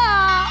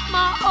fight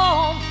my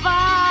own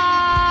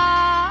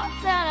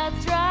fights. And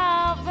it's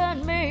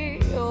driving me,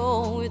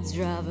 oh, it's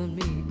driving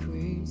me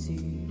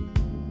crazy.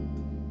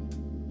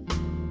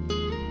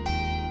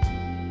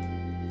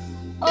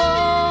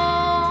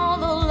 Oh,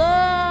 the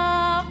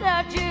love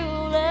that you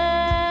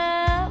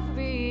left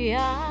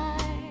behind.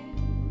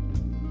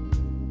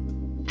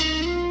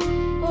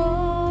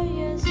 Oh,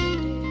 yes it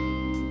is.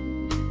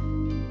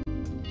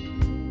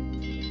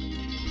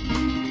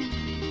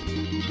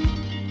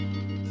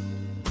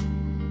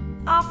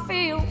 I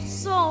feel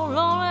so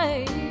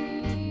lonely,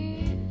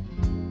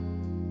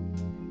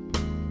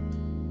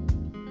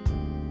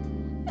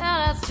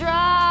 and it's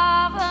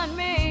driving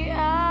me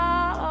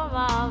out of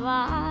my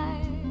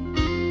mind.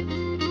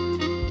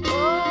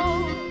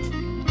 Oh,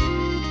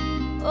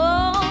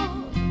 oh,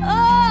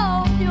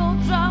 oh, you'll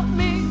drive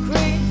me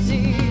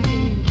crazy.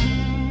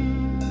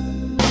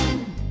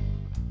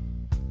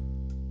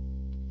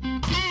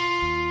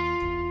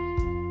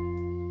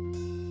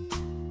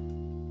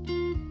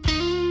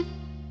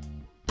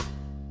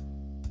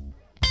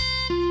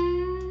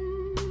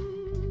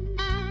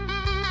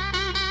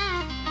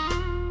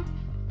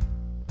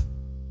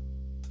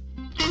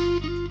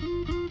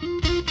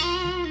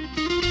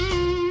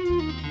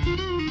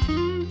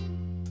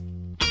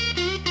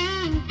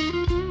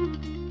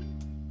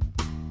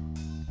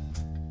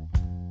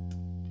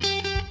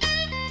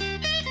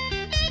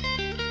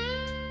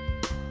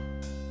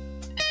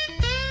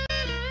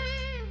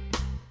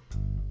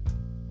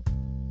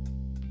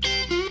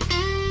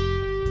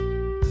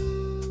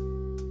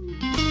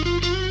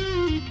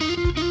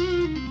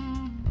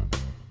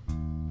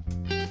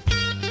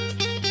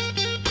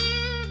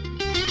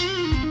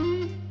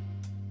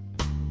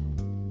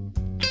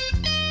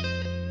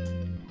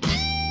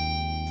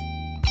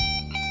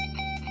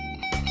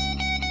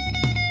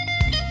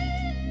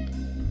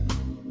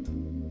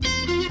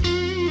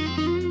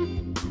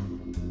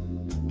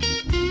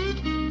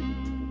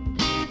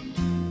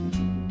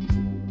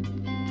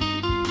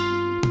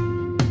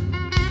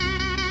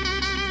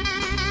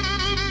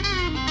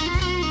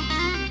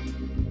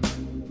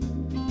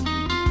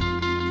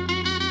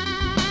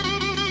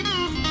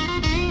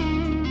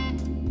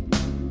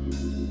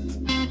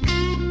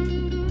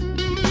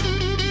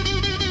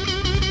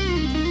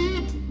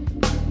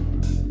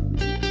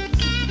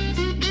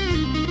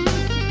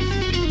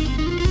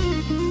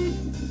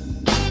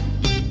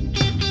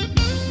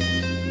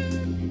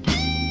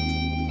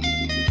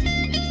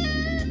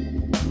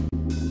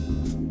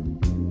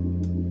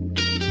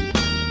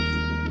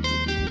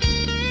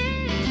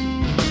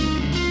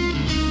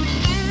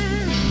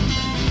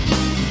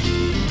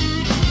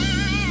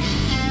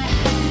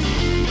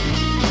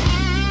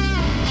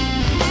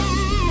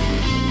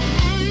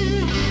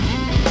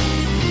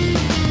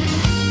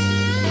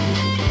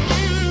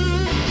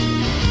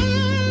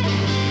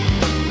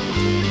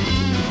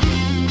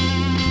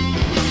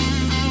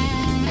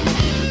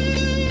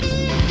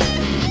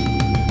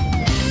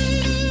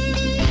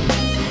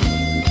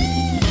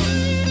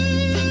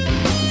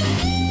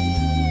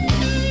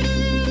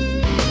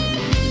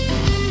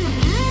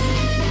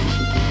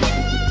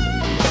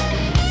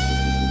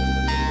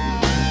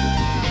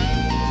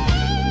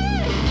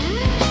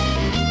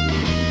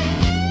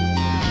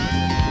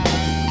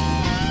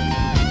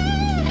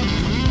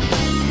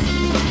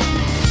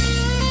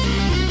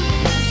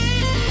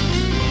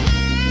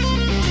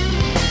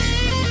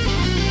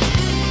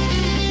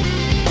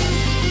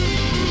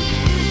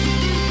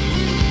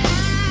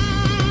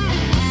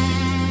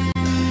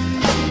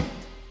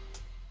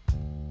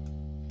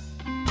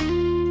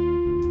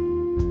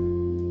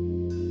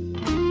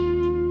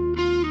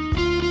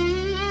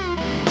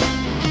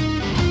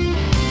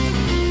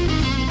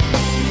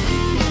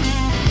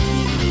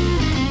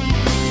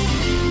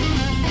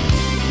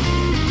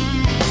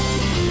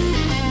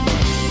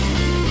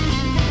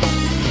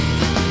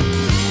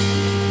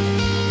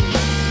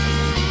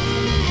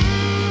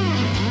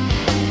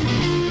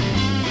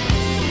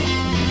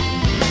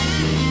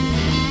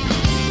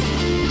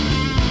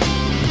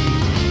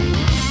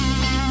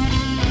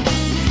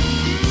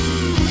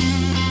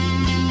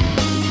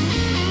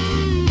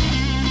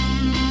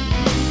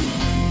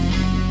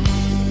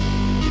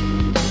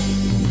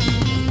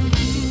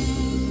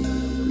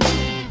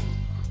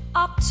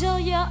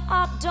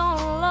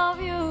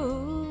 love you.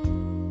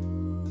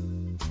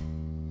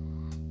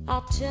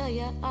 I'll tell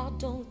you I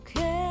don't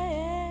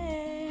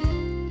care,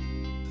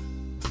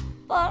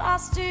 but I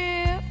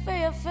still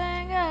feel your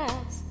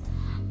fingers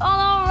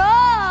all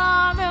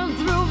running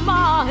through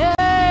my hair,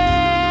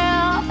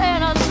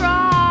 and it's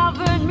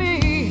driving me,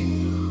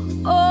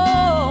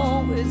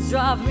 oh, it's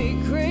driving me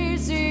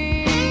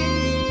crazy.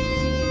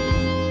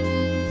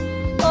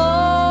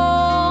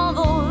 Oh,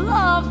 the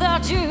love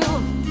that you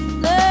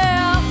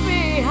left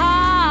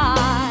behind.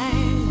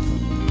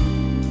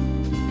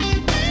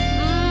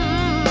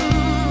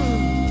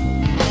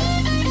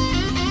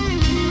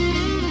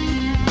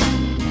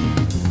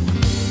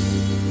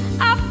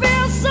 I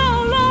feel so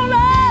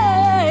lonely.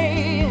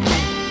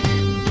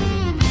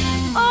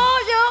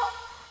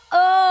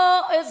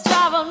 Oh, it's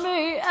driving me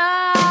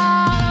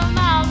out of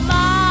my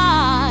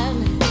mind.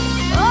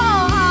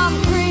 Oh, I'm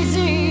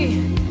crazy.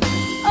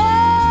 Oh,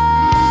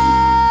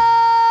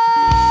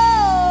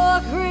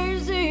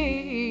 crazy.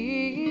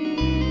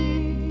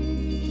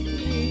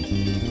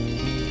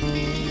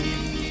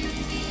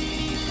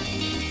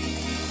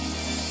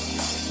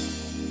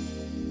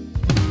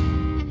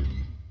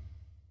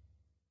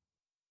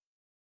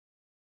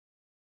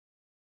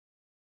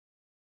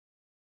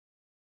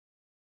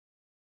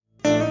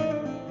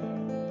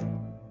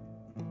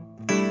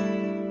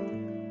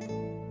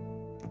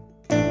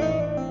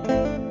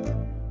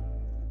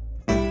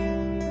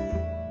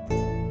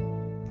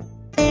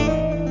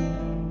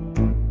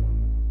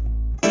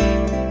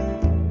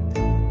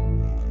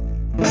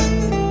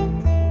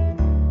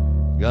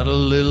 Got a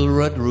little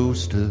red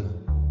rooster,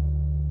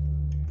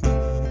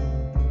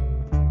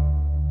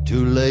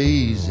 too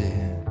lazy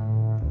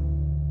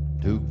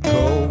to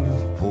crow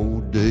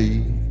for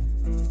day.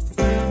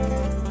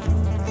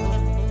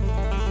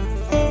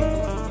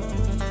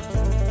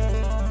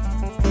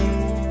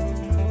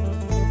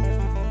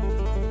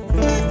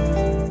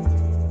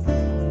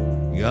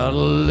 Got a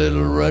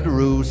little red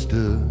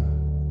rooster,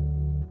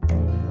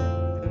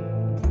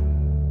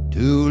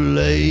 too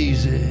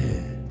lazy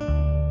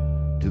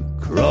to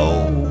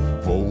crow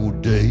for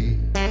day.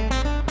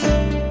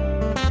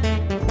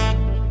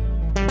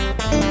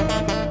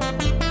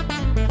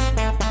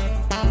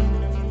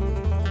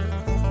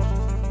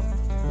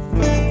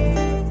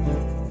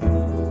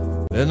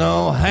 There's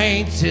no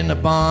haints in the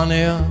barn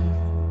here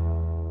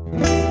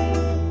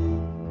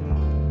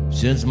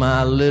since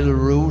my little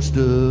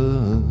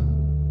rooster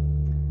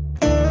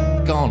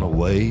gone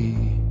away.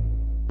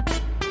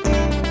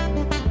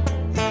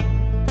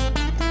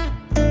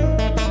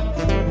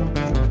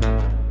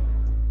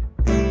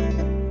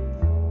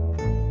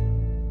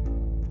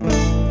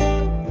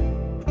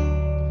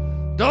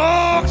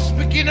 Dogs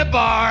begin to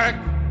bark,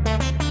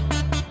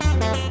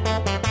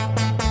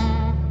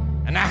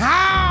 and the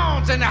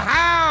hounds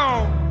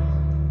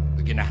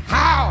begin to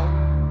howl.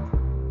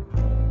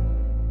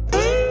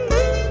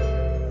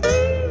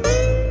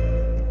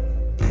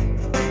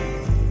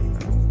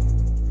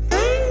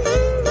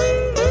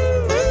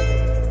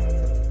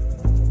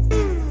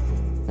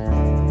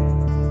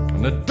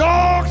 And the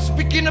dogs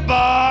begin to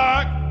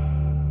bark,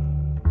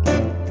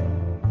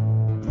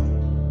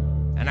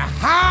 and the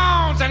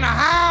hounds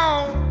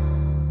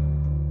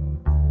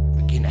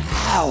begin to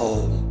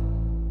howl.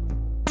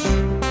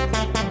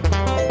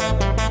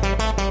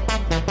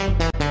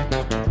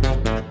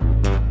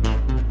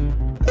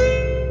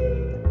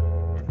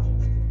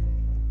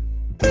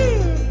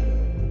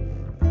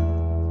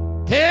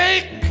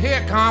 Take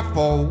care,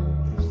 folks.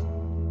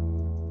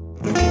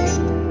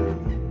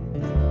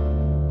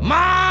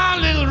 My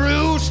little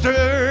roosters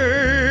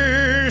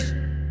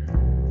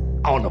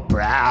on the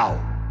prowl.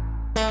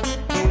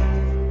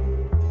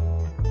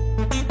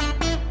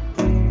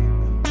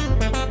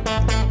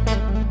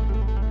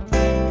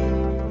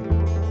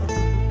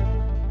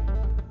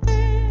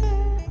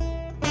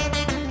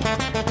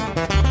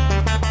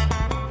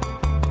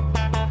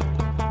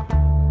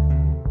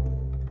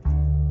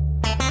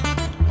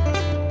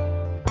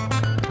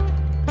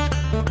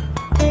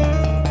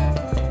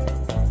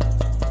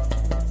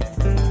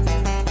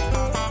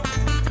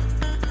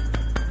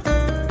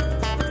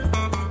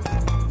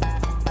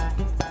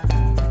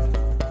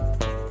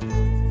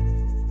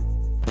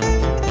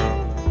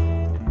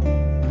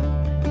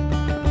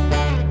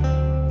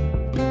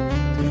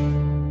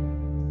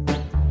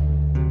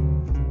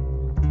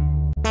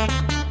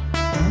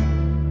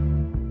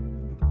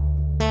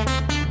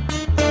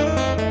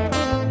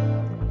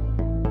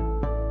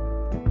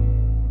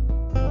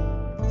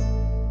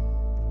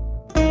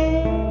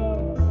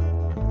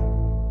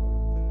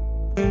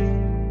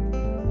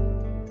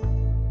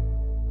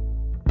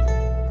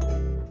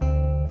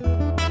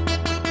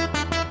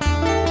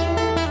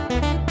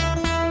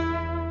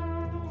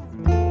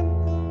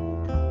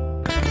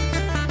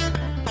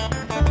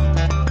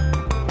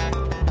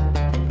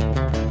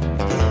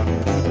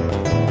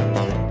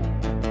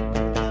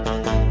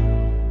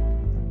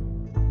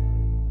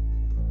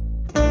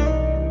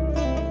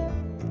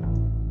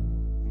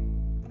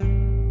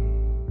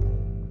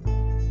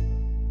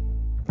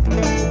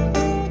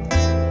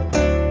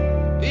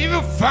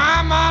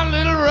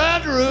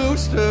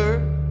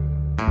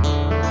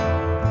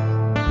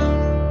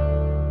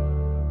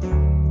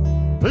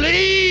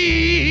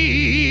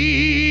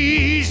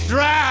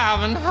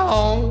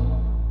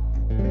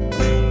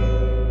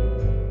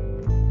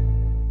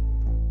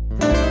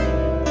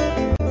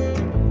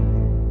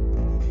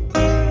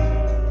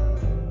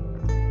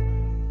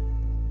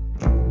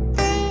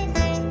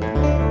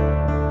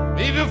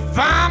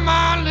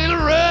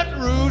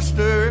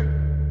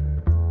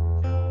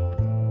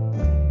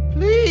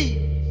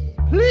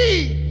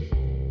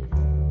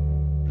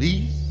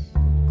 please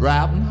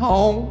driving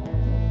home.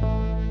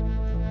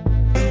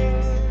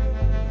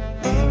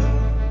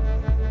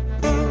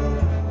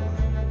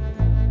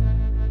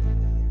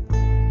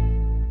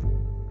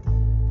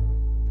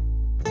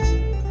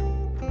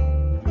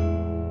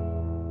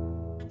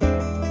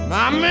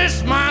 I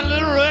miss my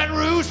little red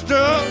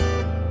rooster.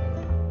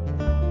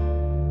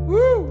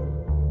 Woo!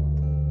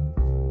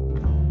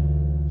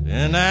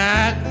 And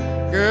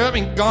that girl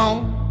been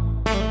gone.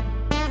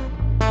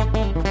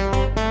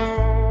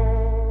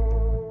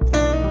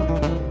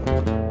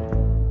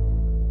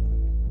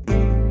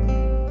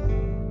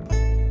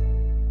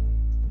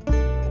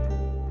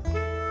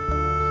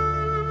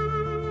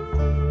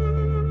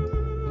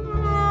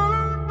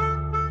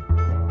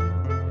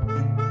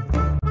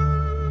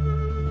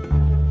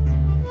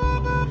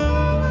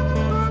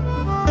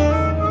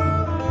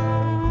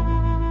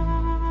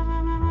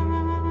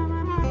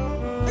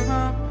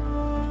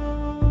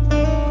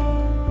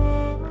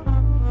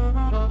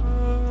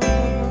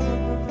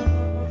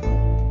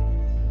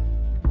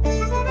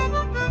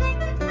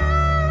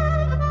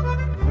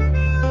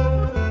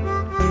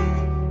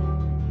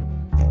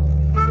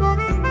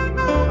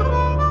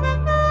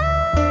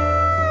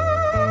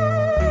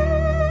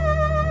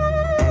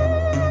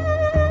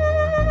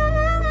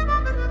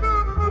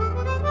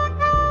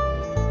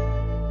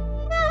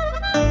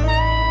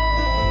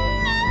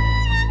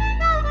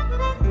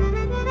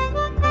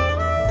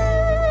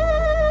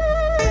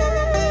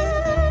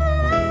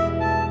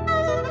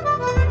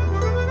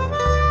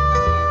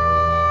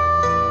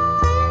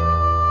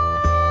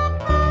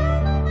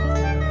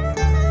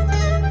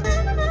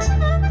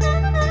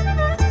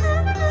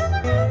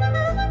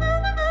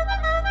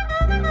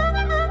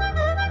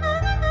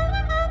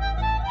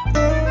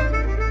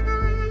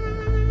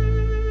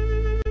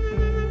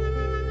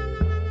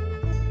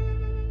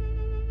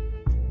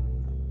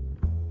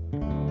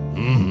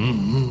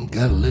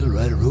 Got a little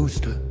red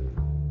rooster.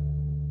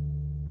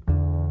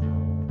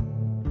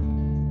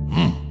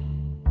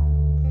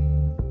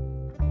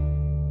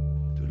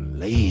 Too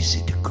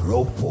lazy to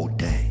crow for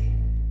day.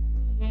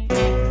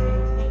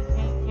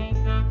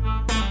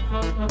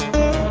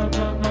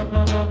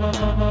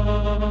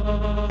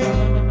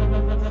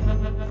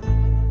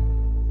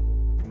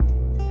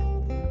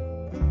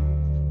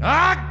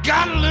 I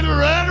got a little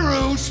red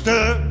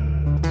rooster.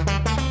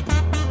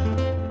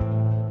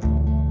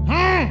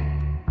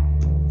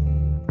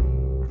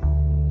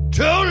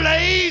 Too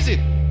lazy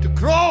to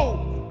crow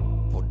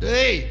for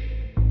day.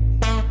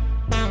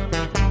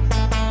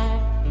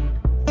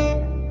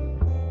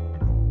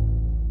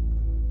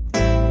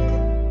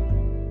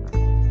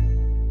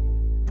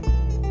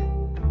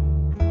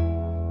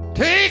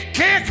 Take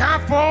care,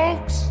 kind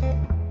folks.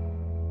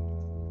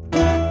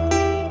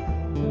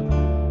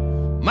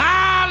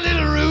 My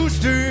little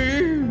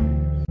rooster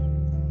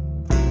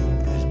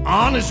is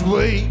on his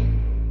way.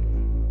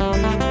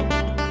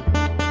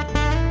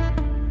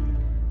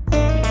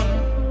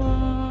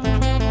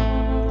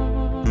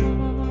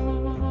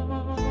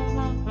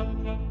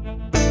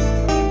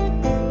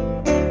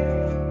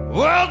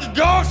 Well, the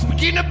dogs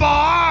begin to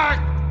bark.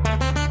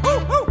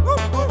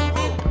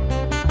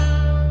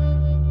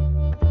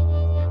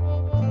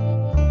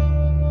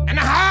 And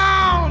the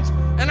hounds,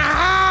 and the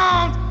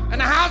hounds,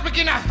 and the hounds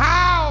begin to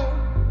howl.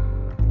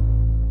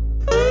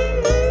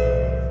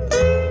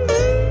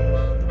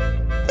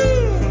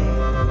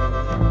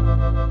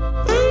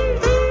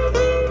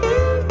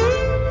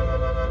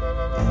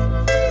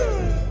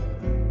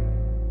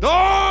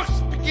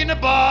 Dogs begin to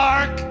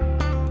bark.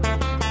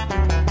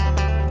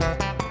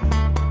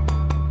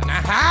 And the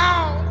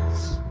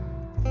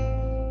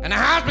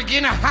hounds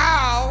begin to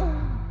howl.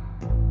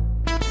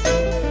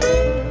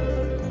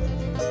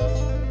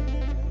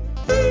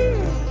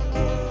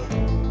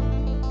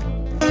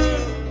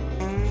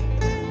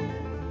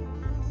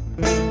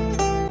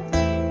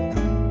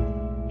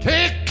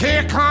 Take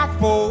care, kind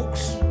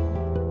folks.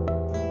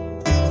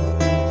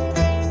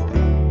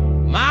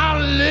 My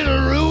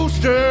little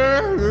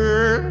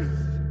rooster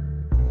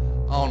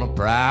on the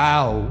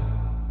prowl.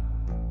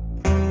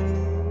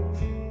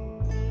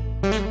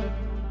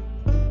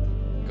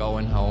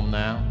 Going home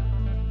now.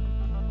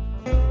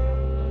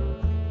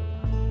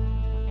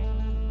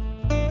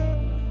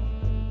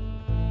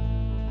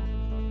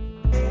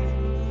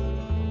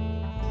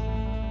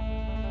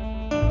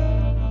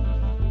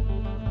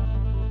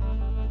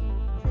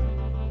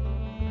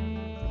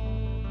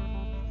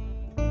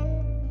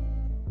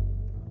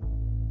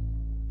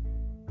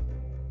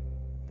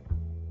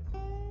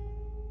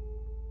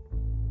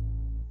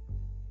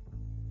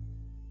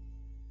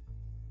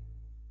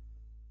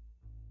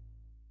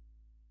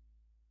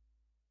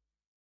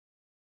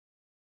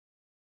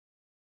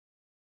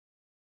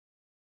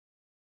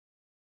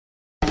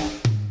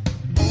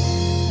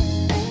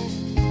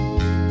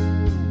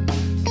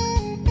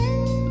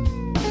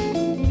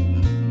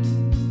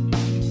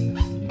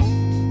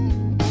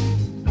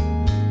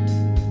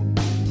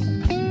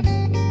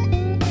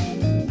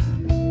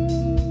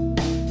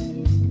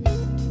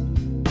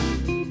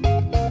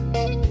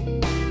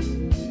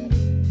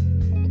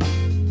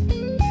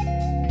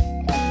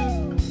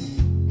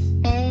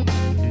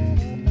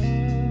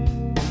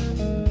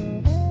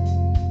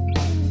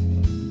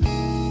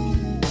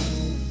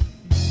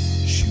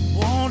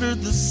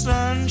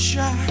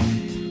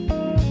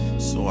 night,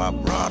 so I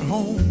brought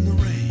home the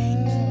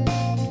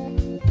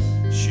rain.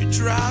 She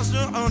tries to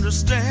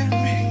understand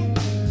me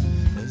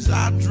as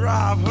I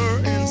drive her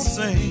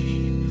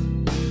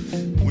insane.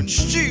 When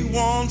she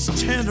wants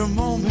tender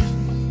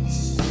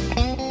moments,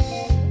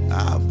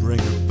 I bring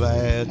her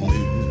bad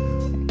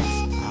news.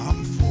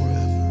 I'm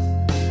forever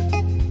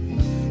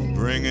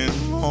bringing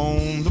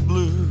home the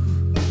blues.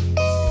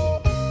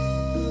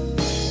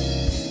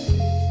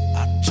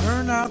 I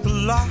turn out the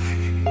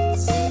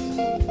lights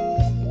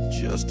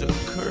just to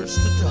curse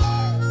the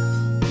dark.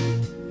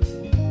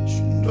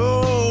 She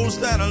knows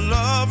that I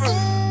love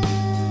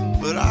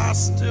her, but I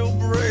still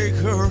break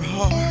her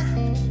heart.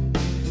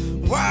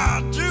 Why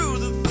I do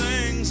the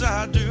things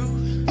I do?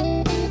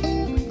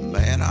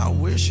 Man, I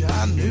wish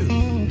I knew.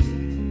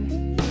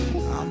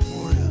 I'm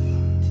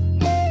forever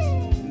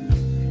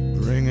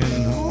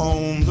bringing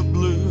home the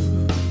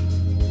blues.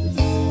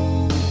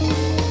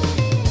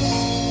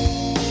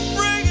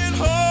 Bringing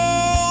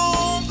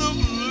home the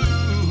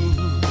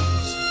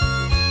blues.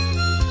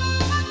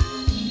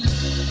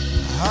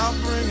 I'll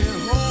bring it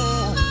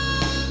home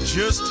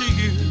just to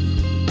you.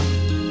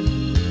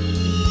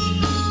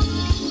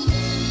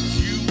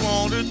 You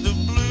wanted the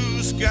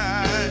blue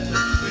skies,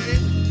 baby.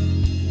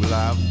 Well,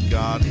 I've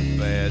got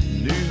bad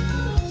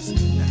news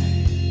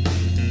tonight.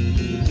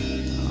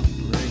 I'm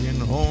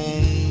bringing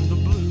home the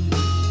blues.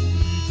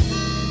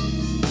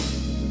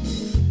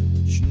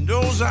 She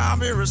knows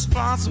I'm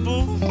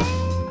irresponsible,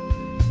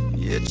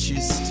 yet she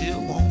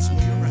still wants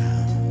me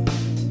around.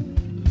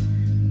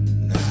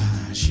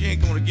 Nah, she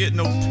ain't gonna get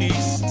no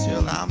peace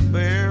until I'm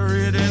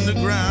buried in the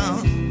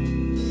ground.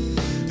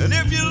 And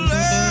if you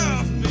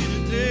left me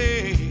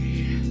today,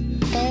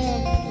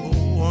 no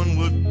one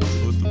would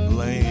put the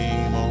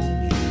blame on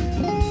you.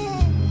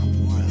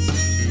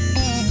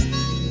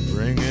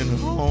 Bringing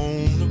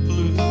home the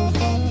blues.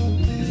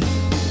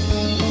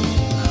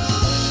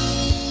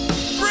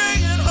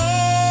 Bringing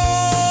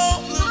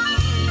home the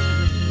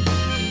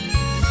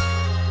blues.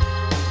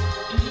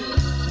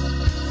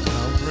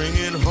 I'll bring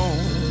it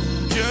home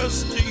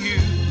just to you.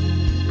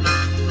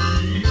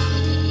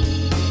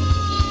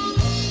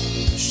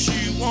 She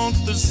wants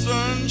the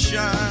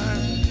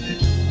sunshine,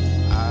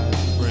 I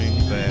bring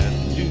bad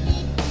news.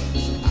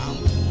 I'm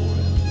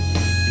forever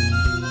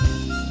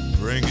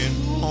bringing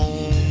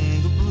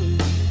home the blues.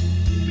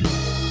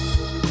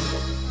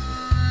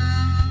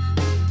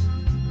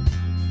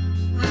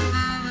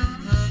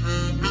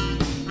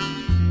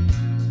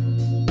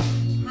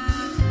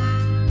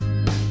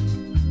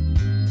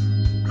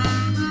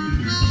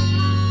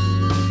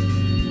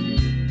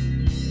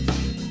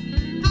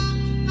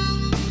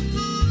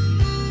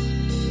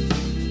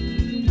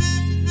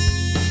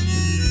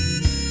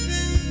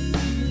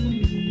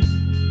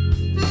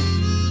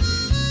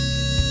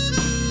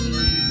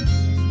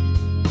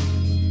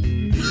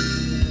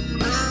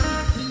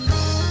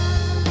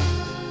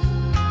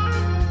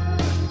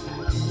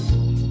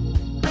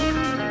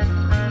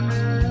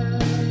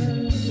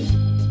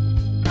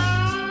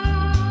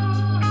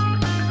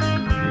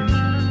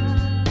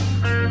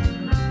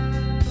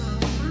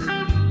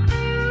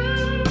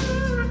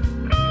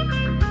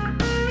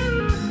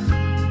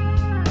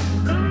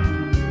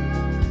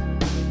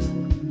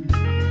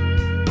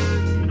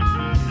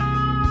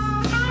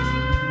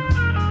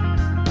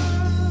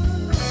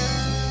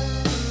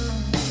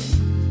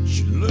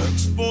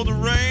 For the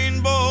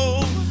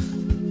rainbow,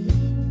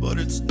 but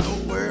it's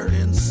nowhere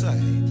in sight.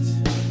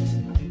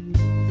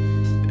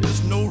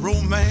 There's no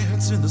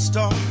romance in the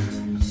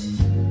stars,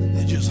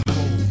 they're just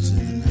holes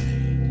in the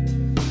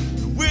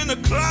night. When the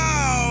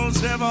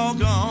clouds have all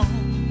gone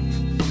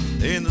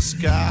and the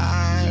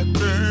sky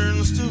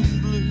turns to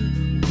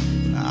blue,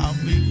 I'll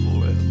be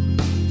forever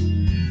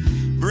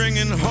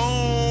bringing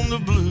home the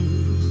blues.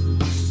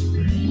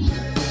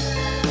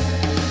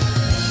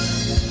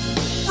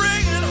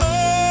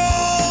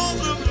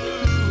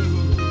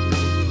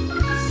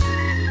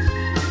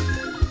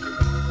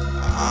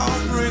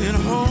 Bring it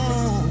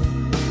home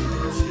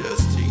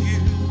just to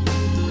you.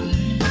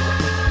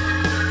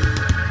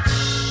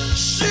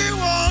 She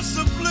wants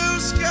the blue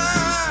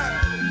sky,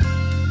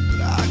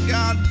 but I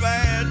got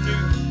bad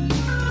news.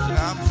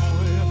 I'm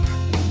forever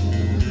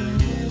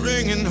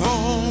bringing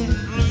home the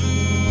blues.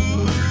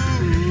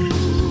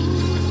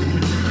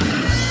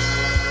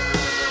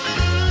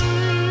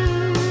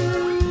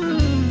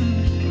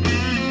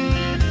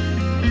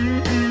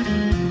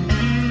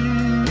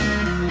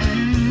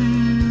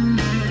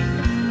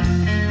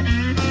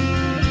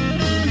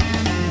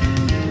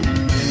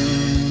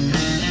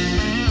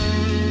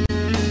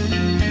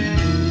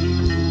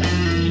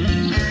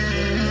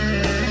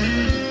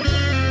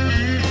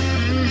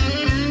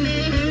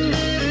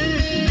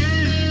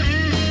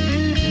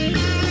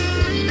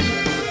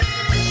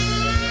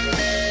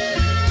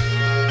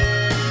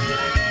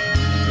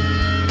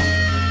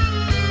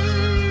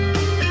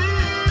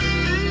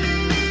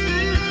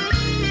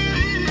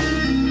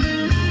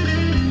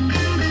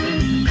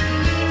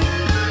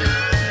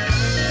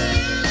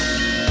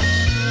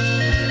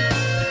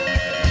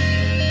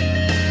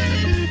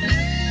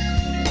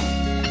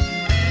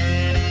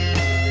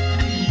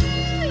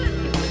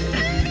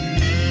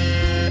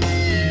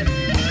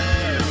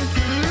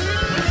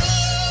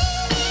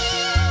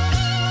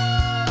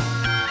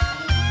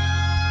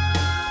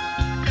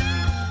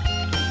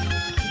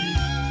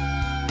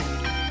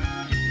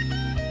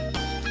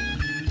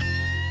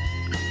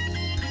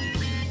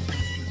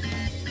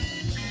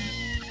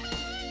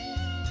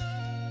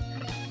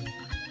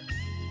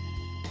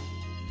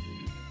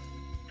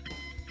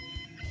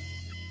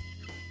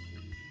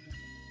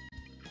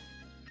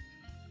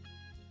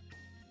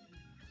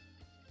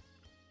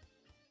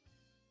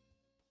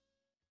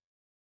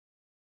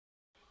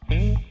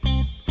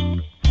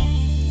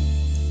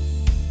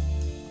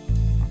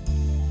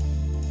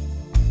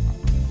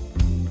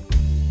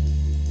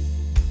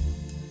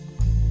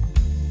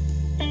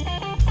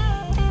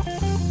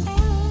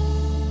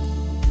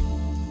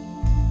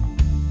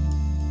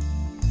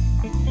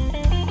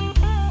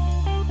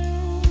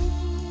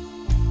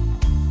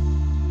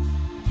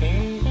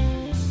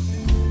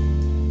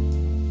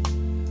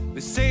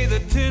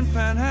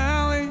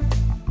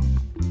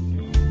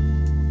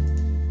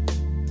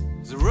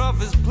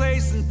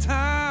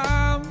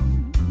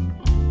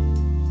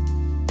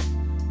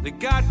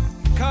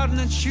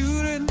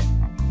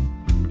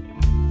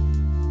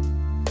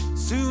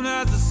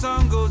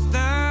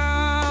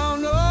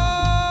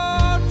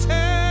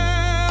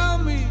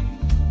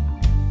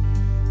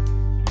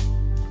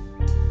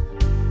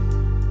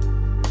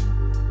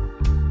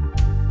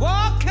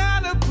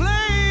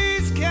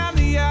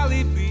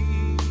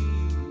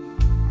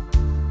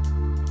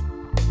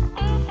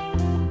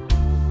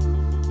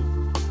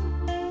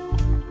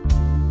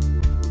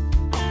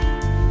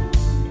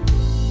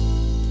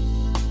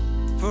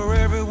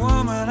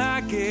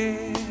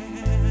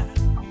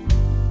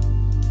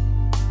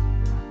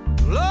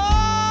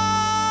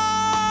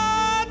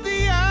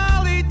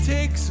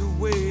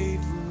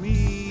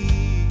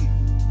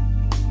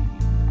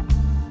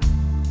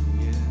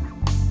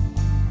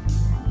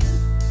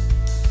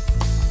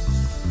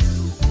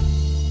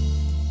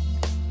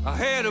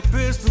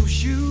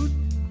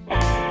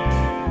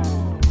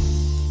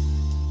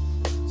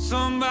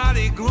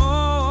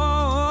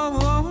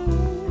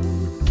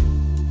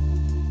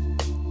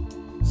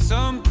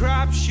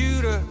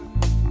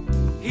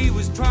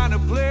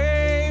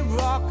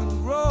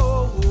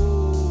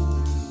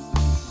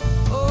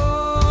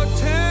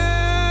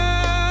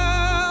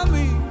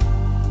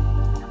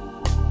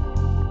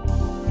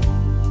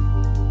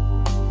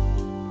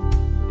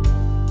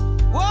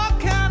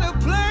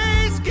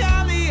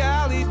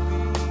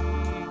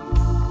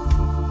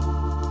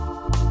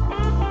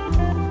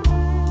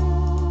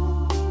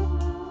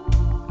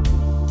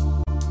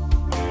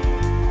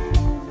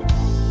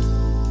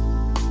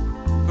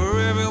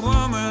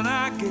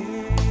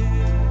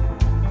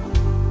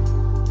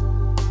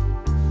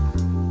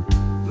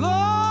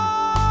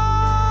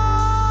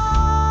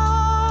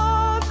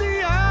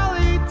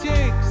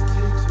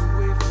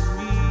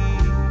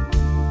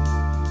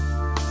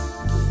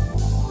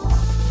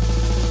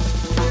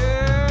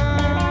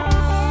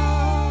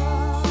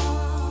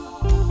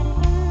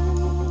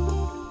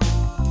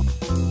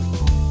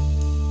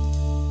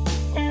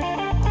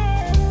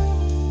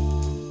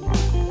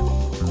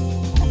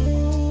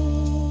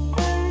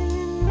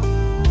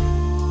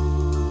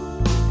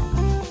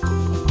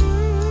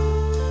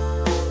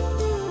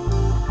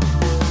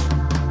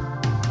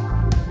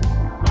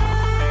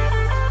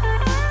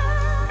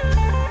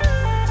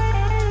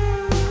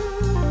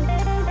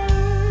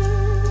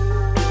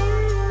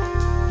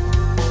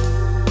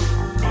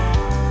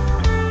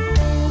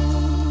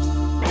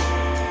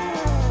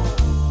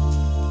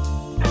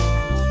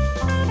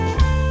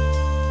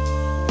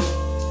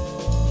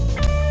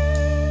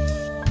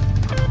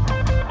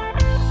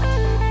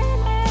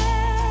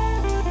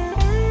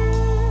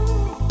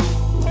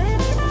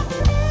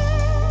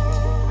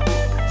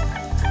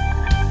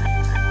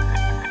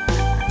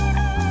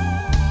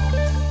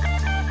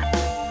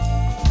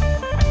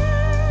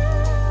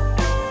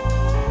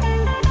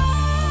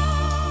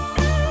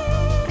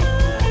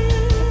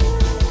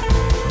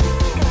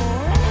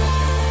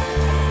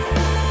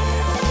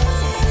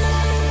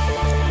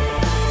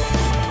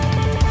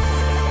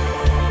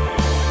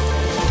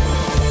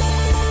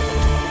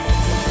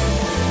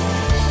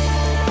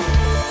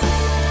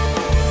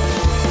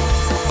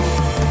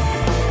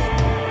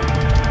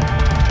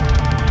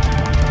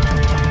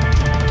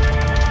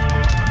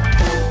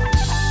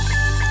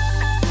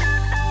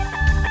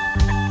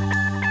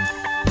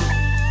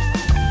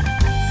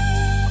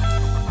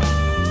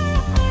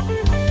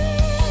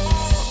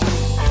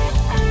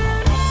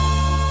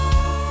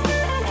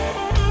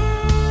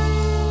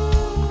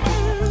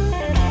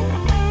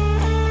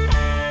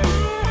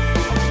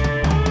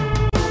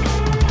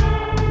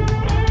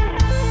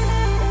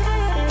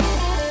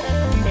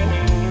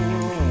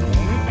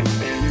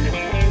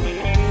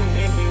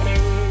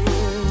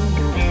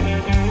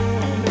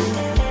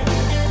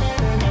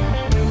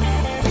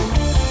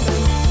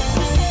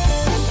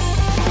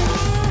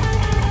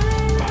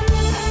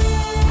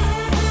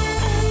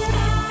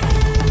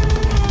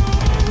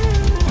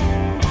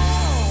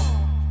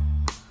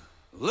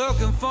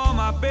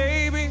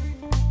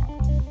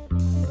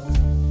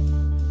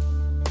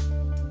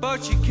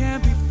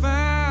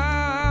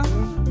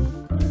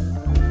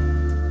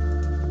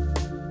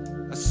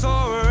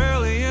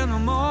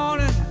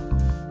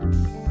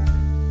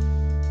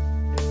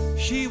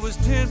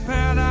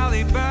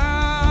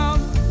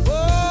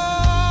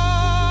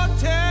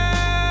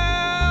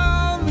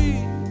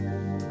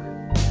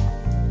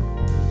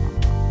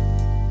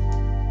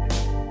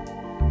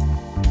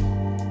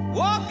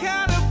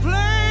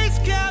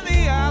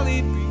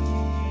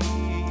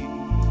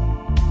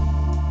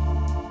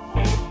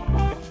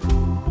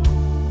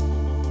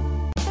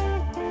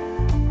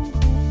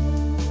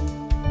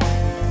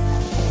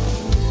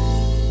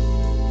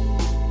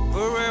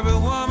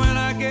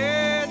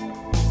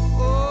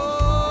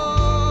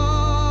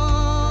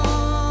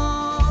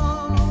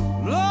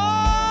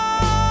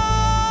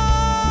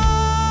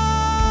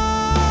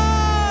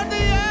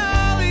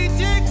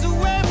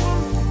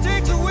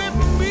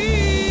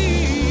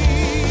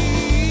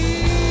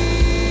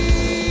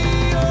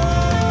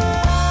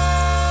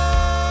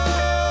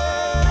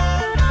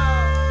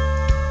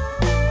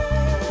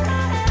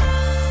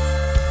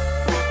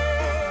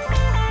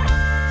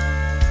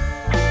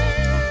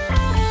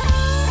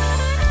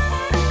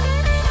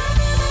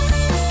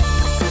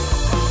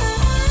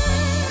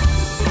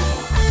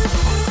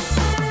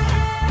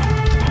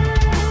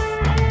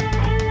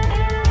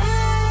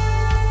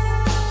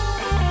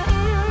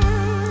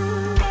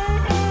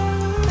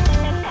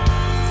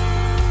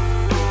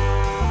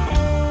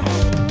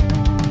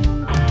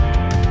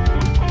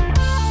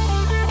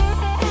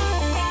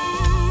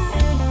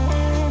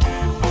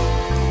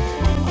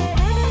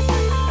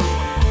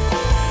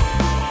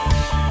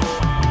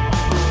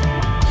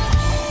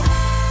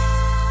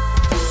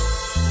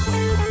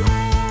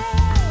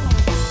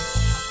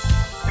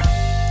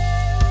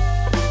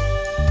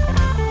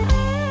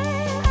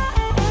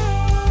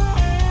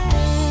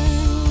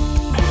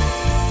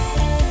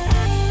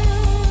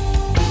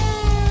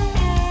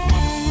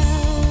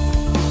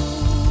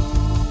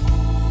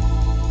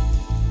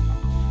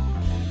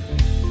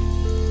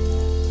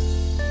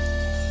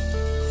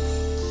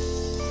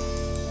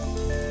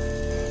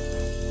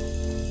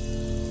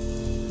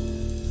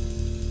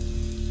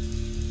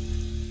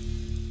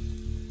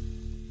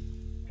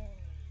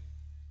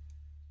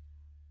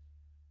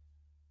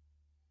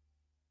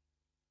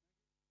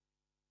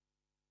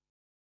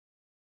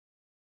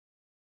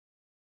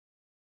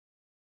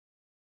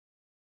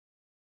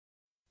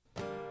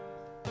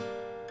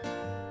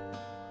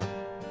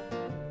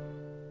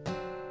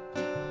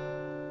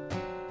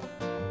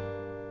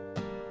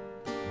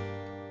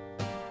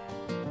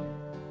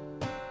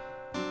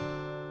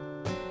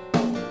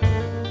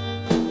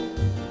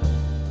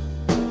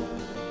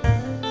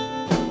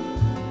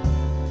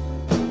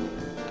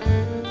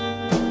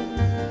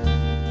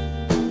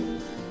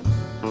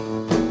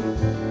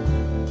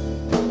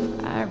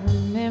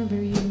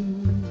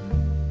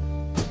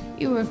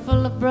 You were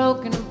full of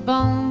broken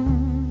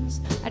bones.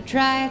 I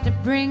tried to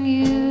bring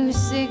you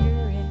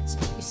cigarettes.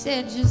 You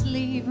said just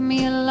leave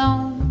me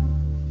alone.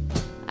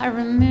 I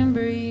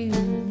remember you.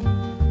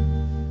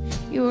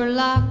 You were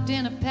locked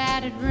in a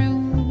padded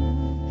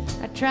room.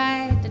 I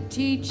tried to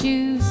teach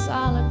you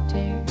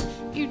solitaire.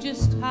 You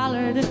just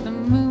hollered at the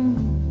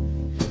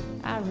moon.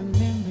 I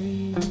remember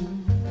you.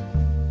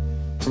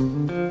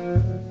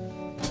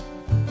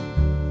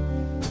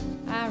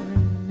 I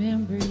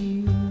remember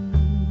you.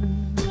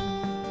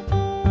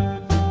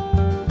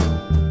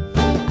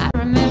 I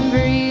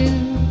remember you.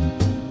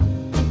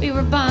 We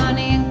were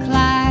Bonnie and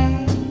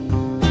Clyde.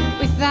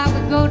 We thought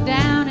we'd go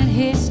down in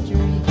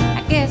history.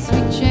 I guess we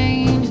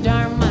changed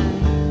our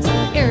minds.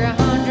 You're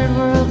 100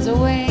 worlds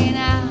away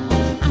now.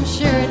 I'm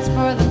sure it's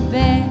for the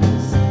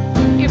best.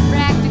 You're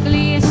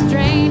practically a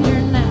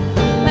stranger now,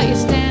 but you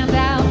stand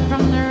out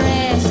from the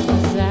rest.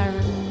 'Cause I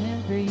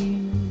remember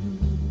you.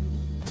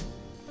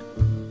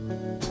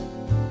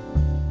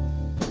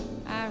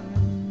 I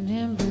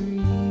remember you.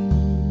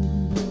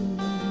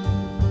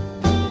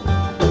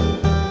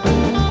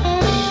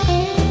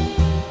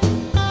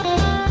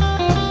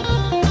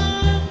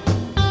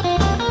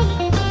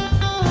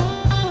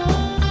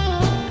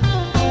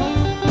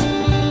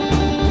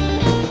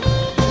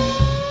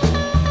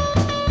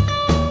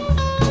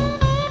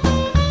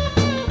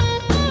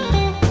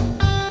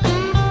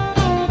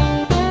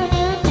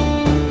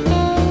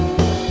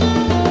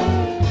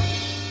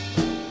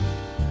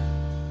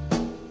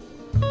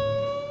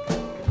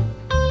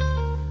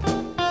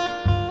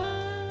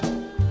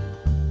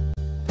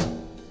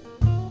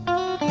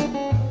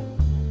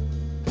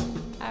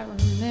 I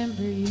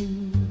remember you.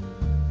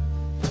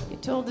 You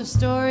told the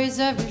stories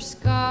of your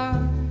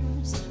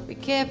scars. We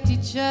kept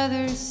each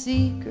other's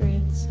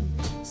secrets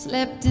and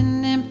slept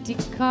in empty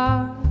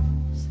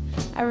cars.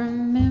 I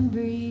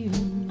remember you.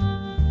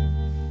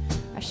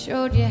 I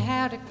showed you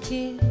how to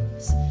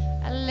kiss.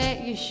 I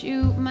let you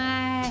shoot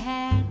my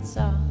hats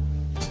off,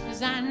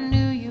 'cause I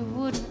knew you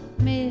wouldn't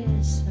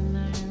miss. And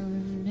I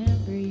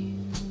remember you.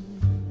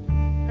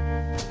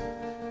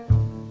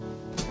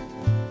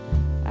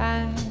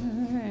 I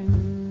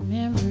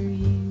remember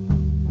you.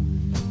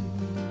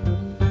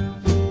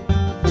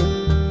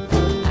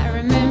 I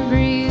remember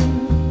you.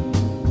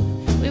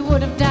 We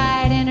would have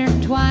died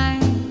intertwined.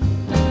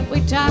 We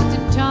talked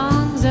in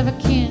tongues of a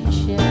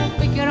kinship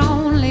we could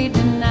only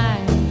deny.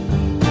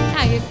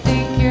 Now you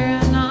think you're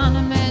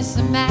anonymous,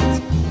 a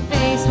masked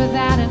face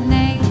without a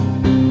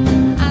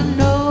name. I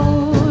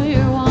know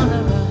you're one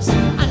of us.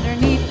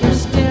 Underneath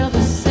you're still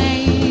the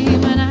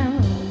same. And I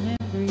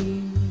remember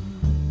you.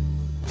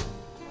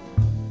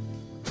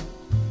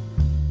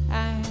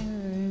 I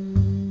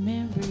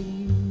remember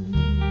you.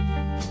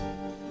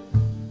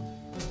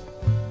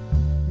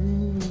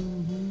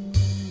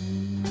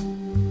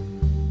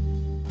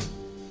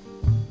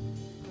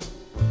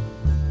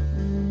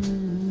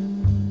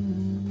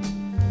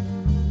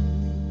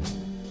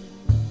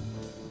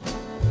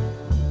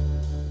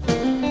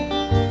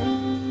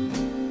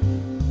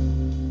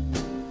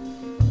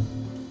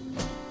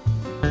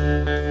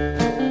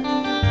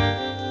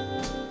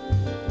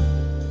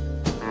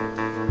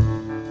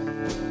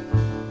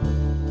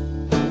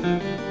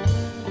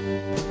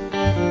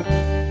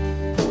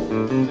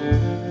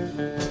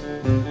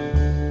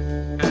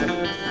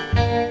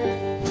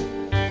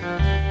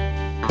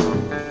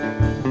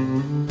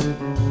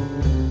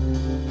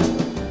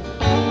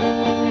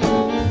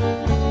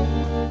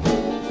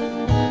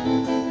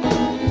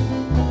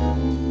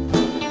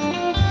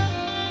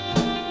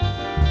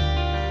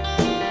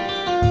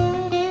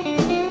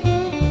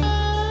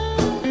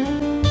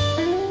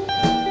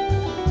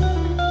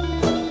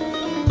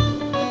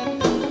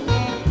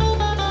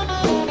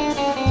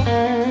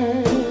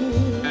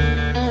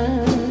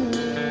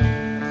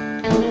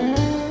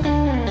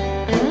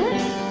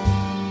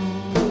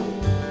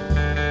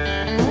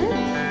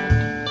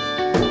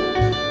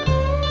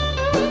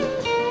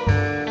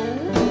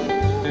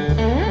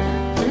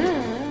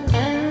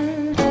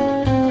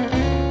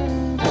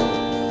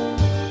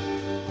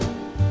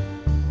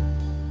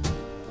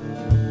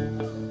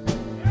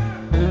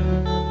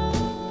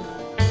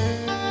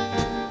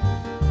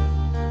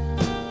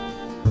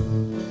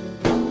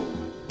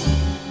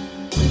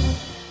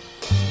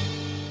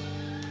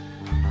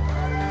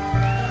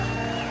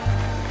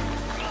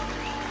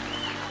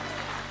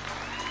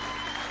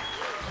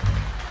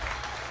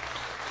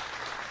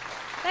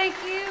 Thank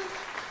you.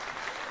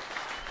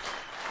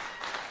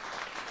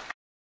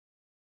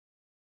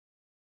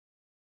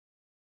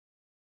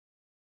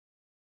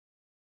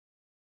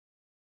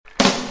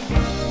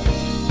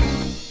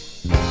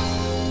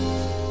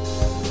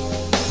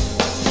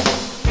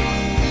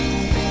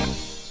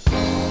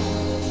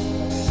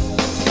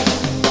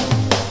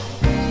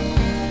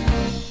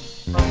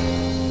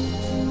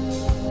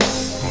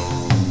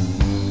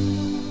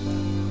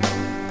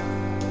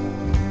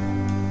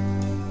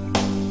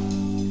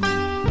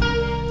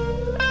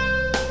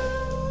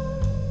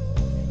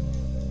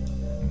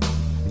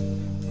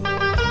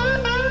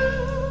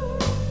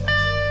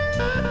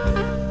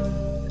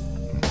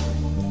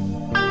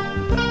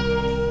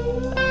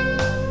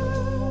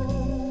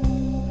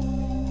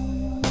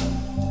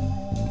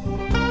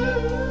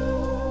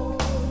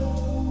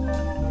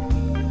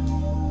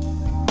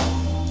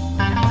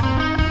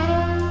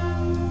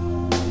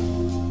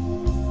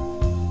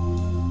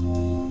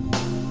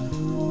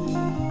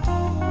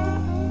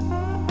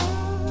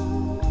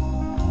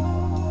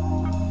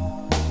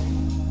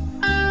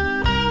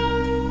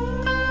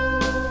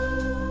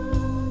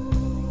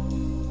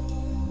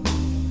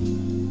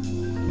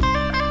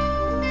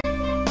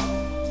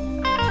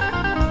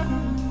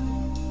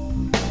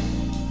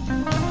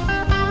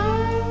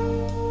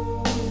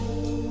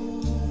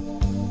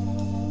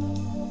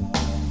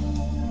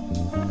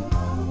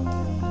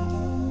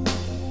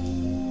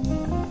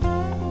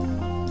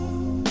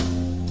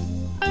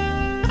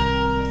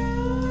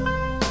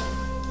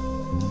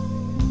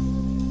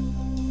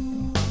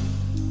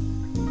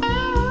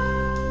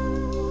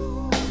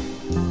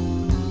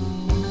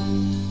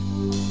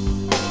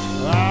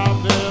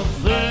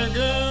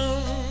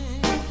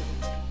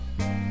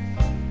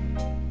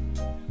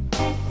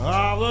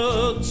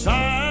 the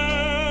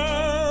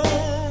time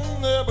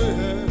that we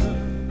had.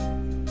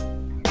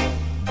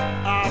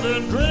 I've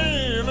been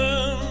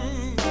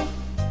dreaming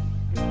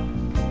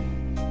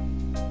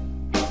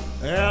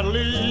at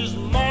least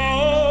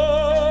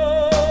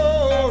more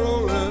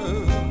or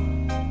less.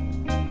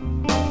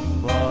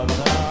 But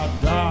now,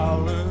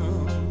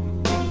 darling,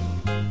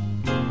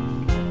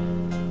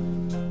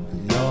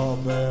 your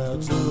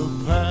bags are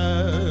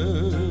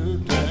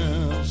packed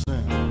and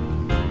sent.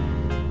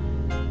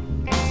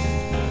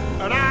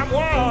 And I'm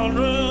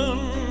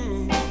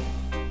wondering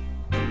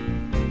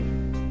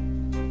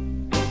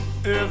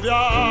if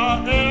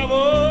you're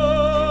ever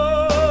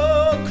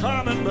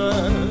coming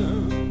back,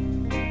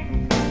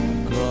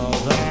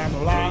 'cause I'm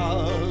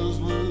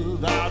lost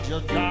without you,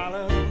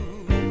 darling.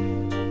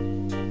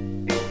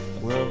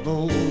 Well,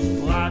 those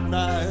black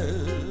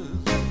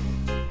nights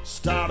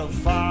started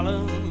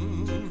falling,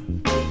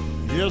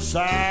 yes,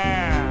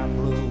 I'm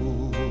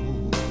blue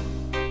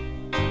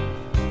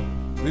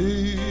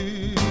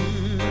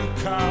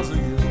because of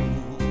you.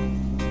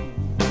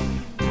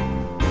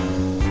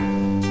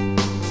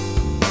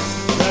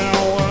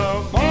 There were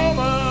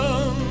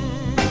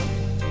moments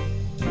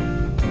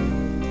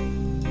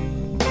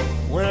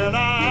when I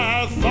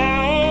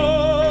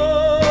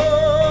thought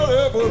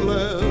it would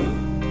last.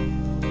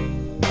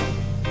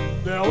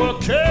 There were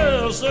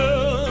kisses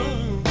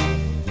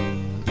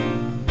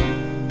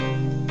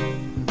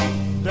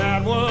that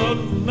would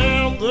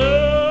melt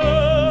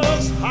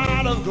this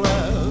heart of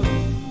glass.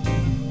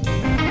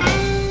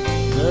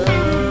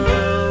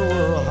 There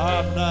were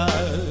hot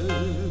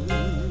nights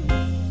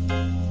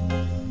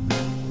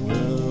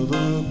with a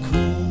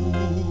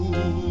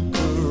cool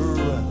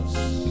caress.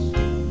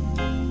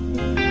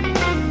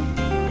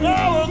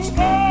 Now it's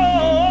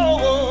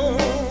over,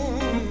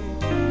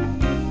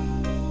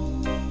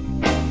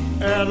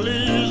 at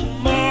least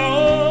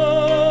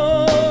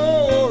more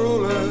or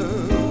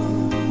less.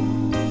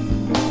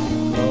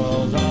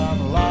 'Cause I'm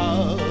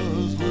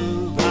lost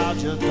without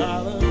you,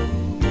 darling.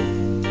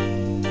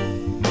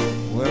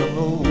 When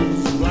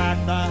those black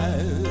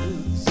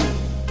nights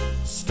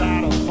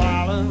started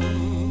falling,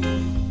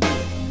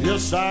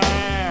 yes,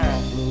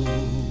 I'm blue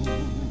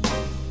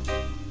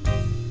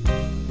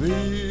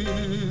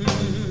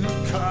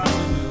because of you.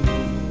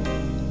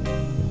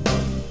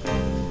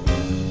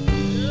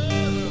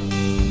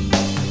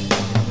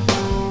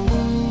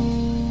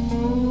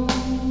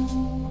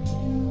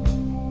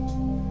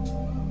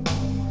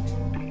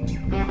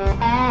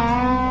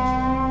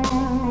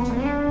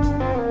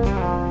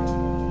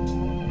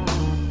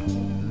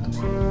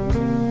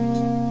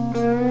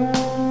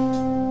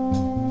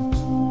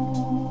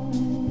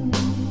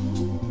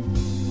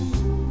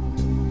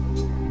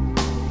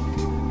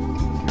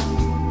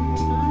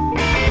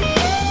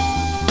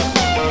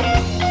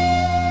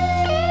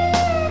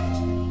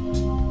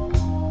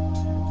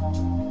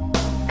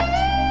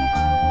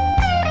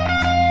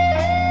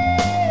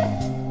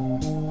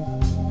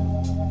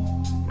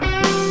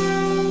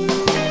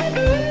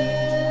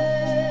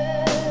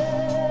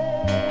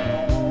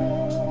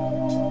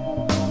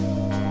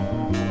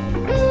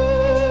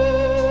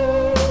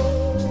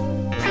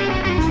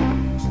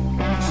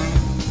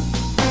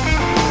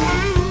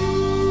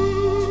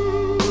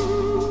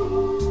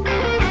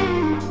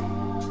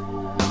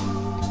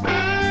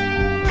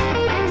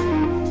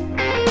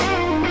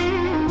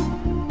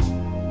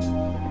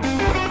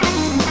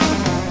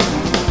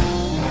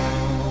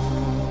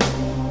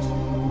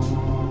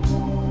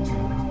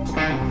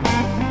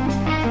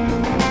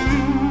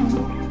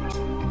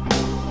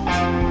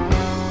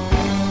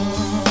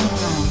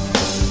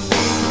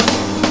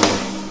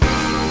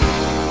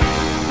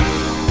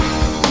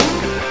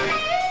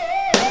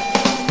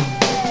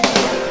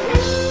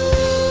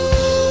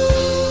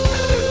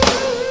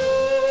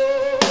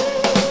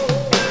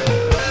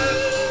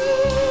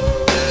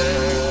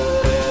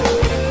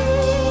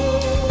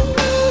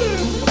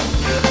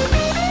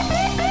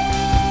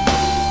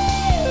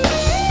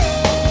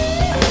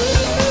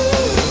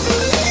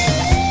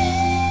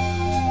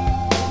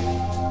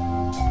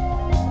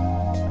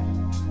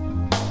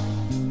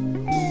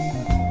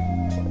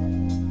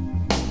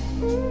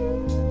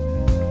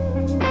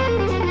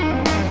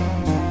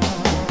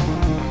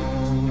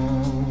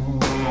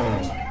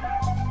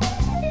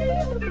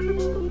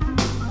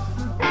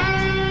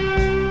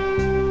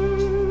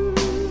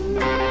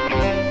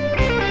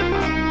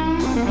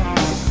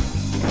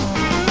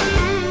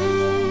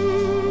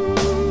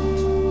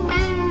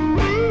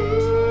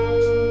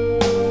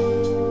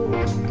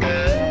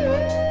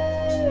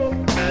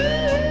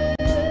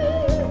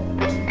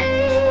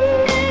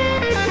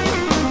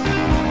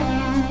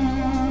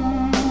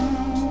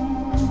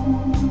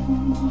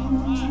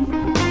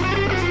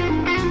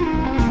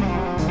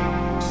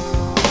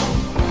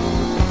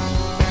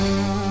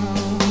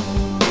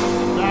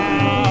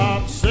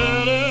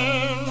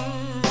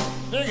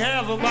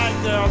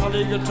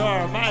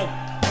 Guitar, Mike.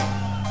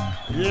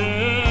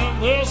 Yeah,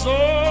 this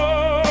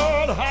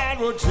old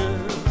hardwood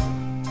chair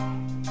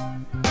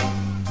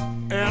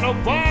and a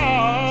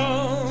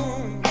bar.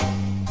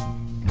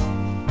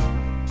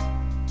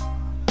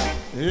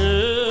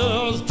 Yeah.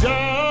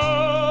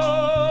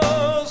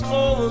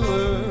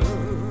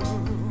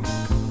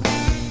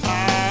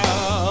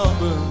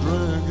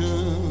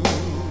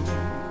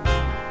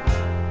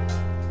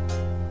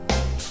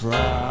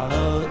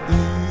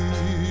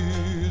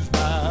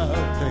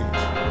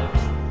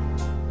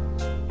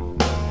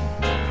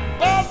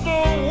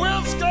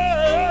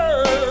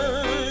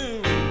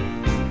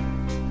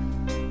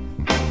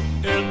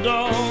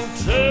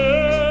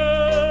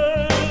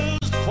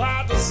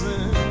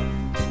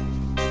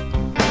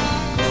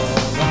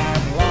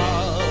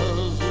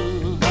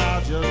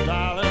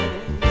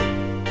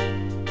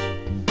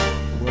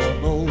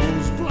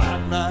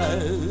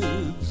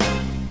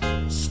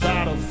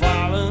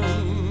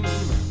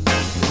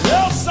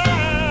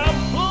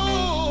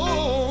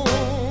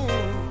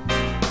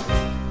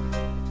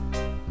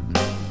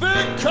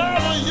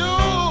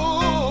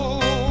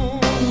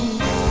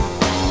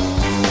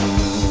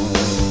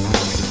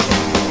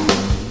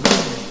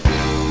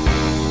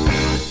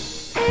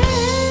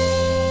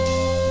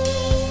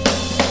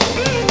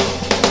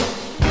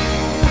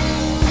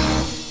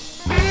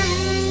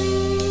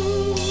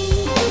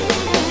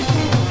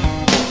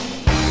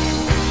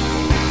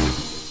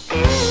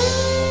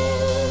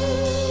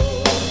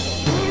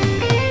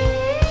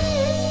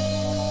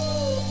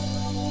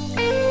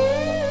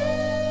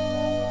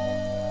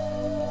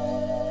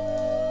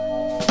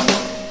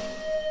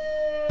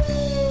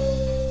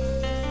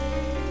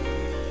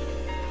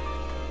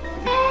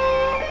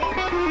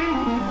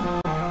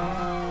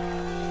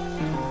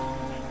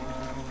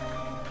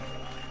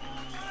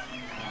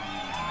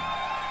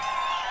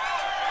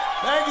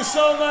 Thank you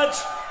so much.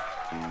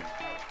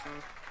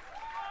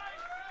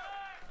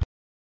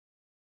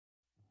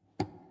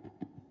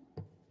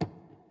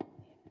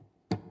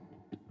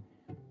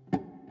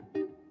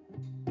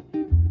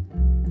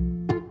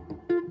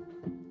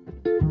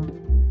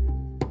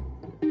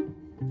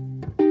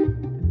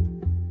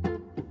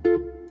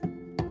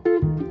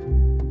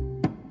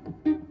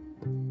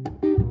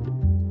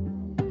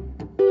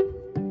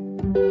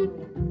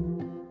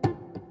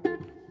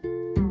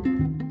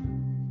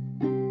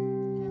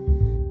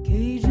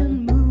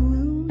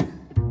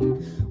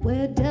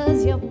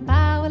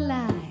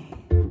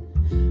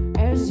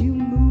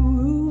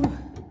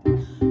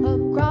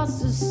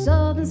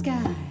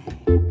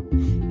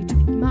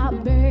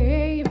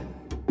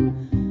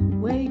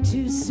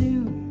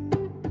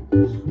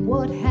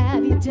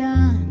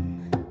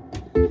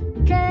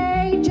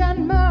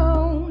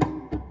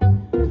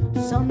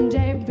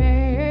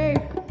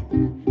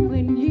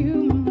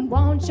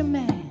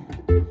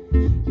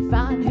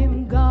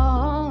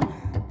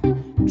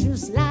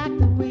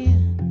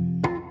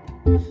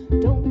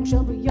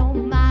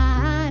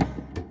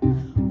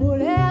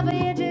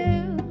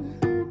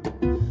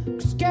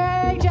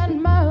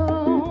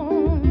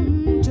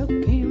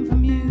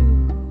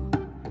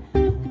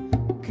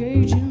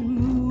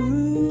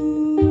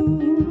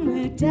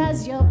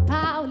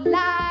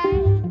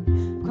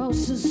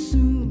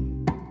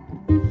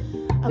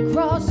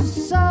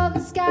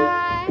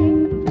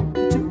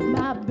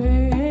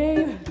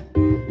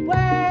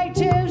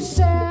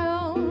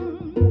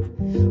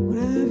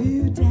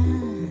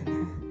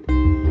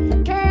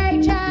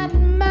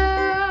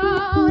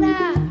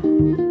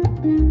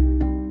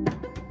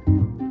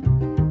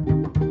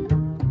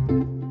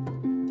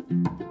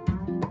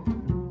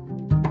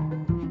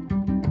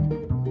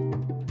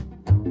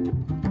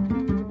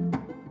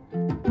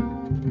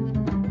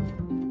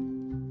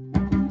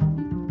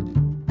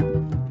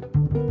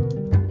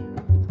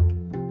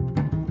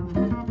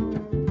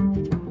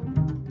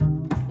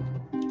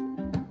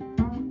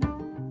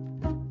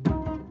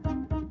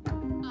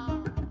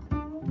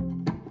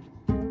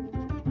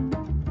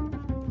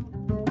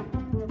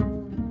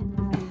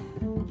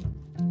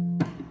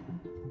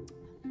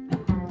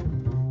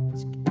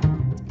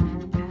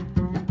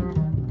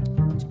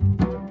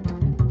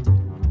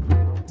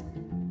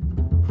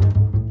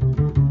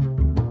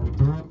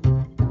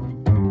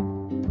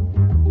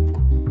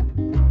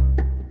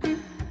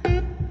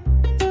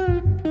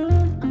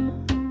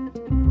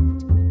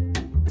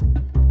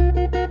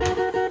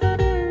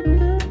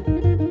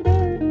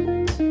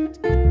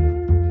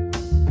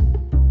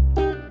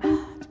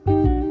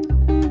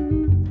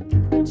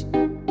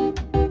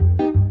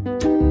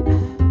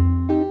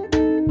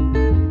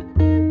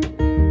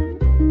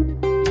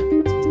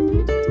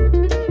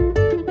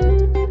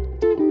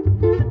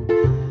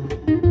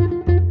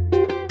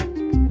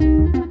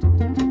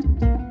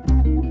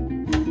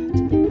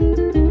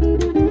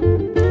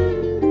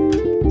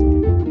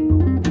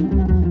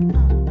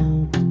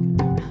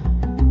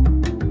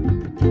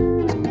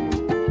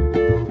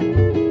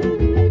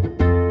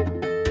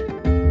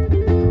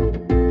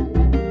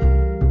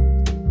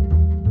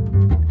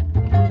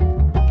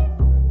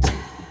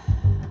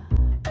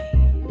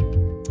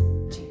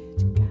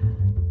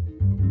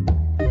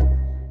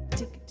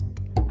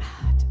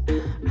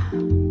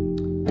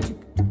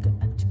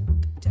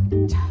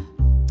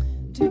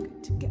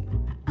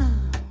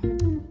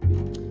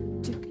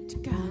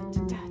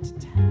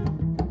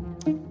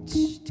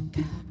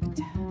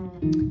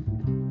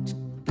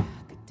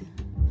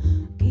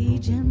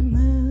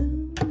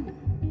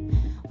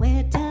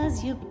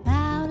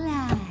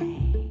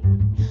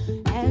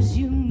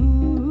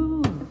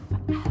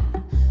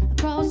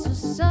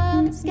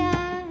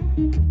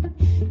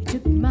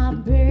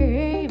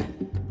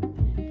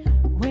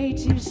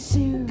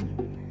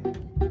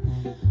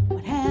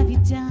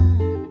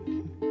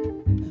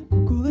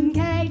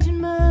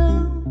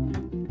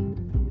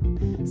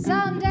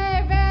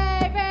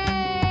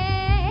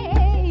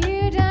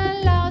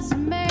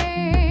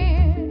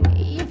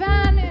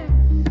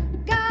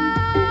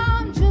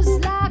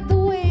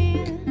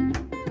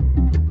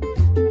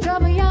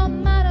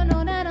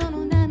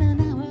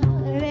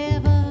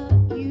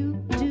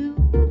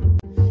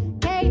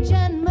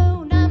 Cajun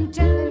moon, I'm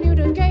telling you,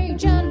 the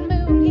Cajun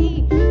moon,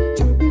 he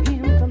took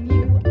him from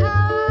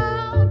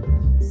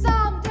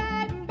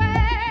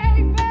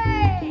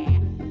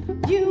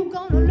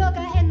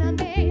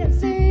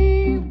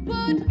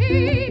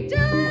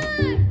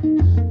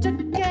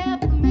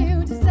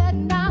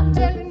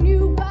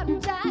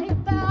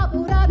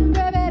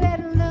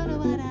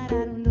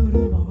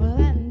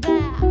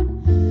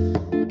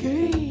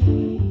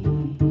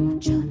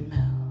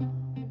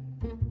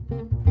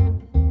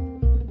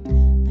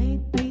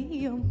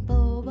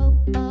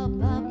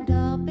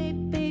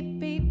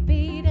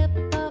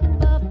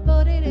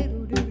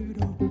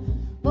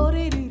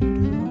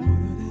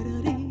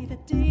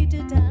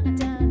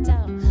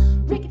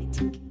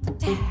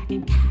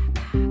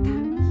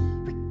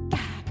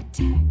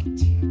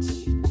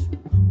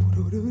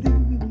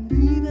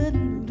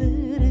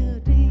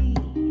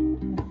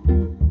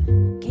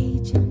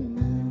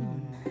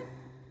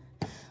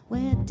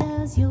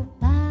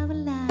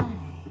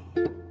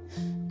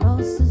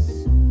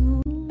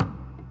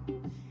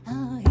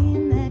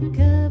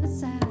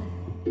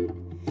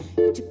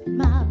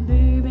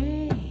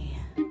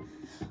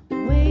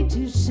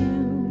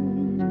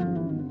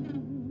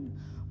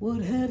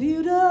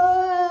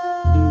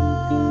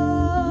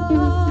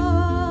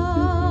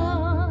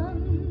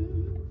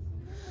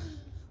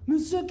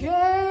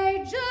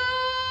Cajun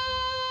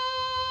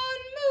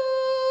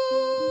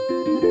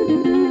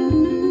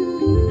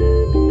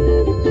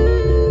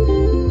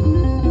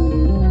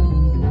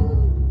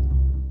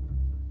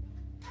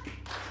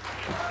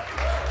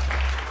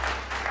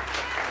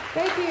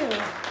Thank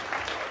you.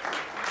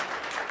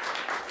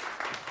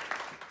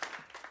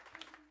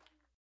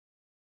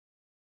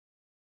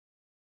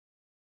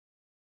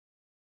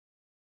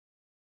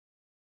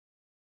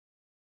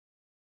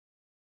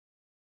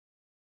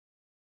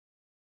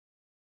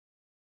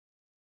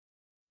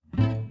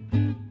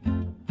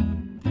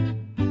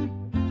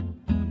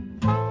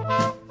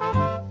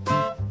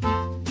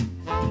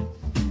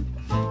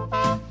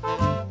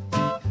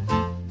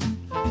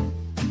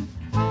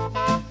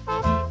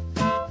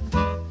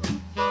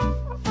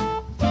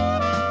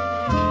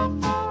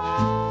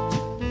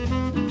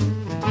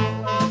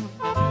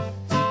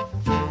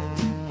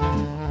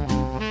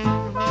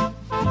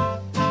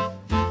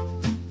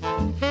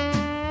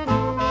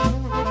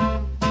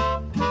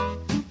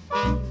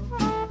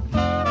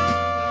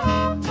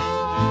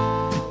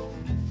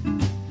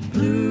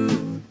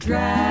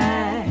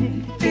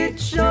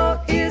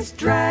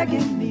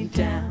 Dragging me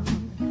down,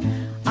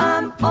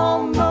 I'm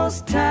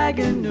almost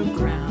tagging the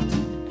ground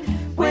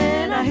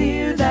when I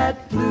hear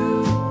that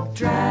blue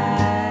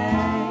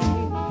drag,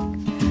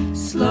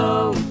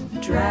 slow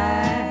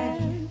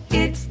drag.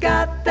 It's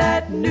got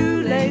that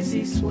new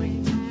lazy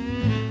swing.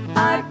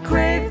 I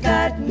crave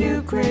that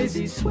new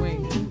crazy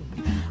swing.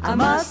 I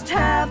must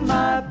have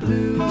my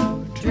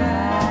blue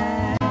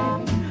drag.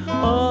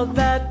 Oh,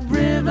 that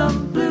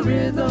rhythm, blue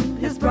rhythm,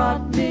 has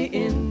brought me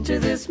into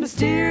this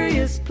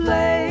mysterious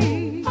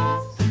place.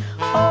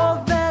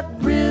 Oh, that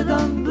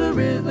rhythm, blue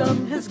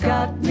rhythm, has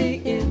got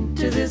me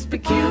into this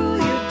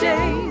peculiar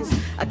daze.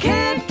 I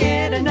can't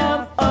get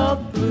enough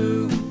of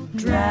blue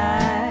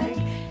drag.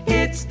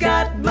 It's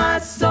got my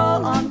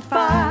soul on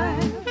fire.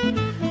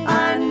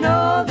 I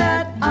know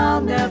that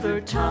I'll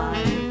never tire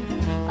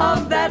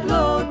of that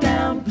low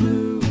down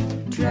blue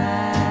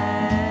drag.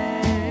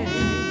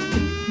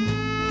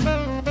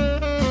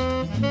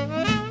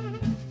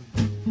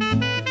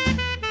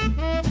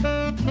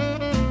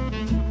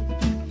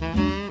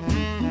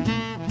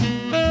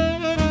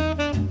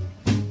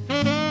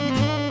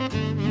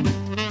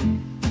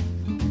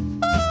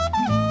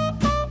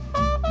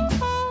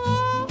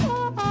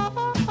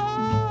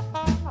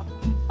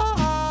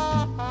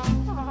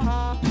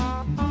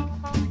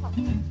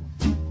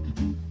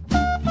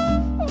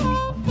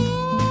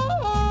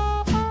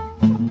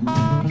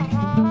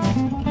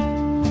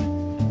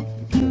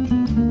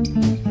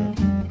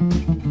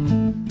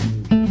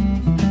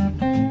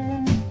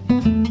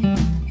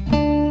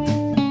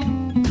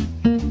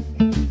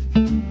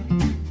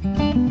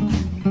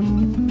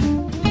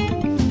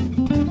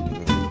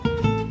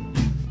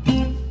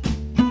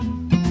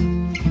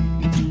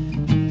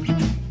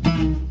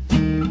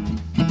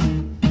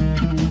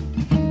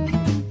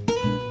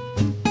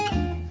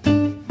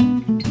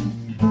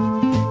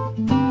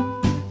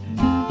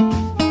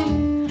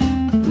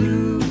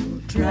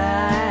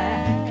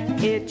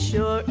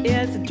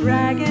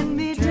 Dragging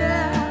me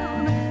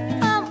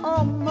down, I'm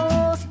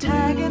almost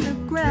tagging the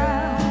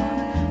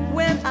ground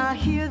when I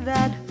hear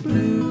that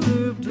blue,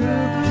 blue, blue,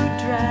 blue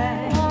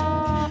drag,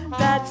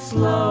 that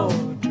slow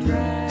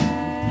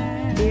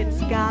drag.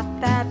 It's got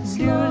that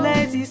new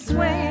lazy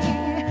swing.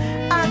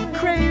 I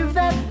crave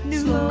that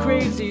new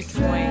crazy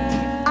swing.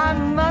 I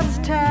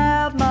must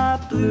have my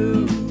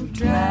blue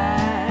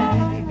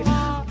drag.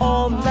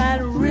 All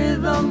that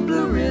rhythm,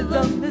 blue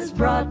rhythm, has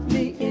brought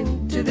me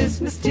into this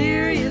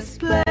mysterious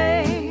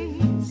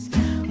place.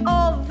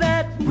 All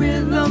that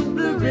rhythm,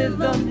 blue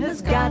rhythm,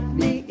 has got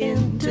me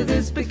into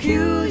this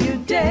peculiar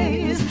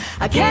daze.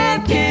 I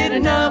can't get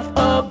enough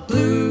of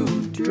blue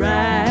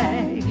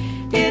drag.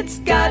 It's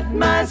got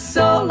my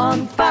soul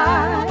on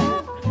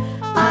fire.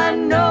 I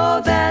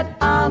know that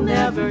I'll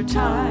never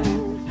tire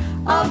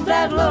of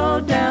that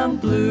low down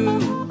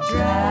blue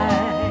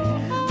drag.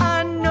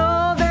 I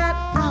know that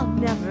I'll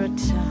never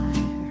tire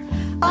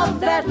of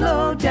that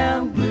low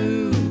down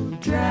blue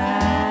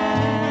drag.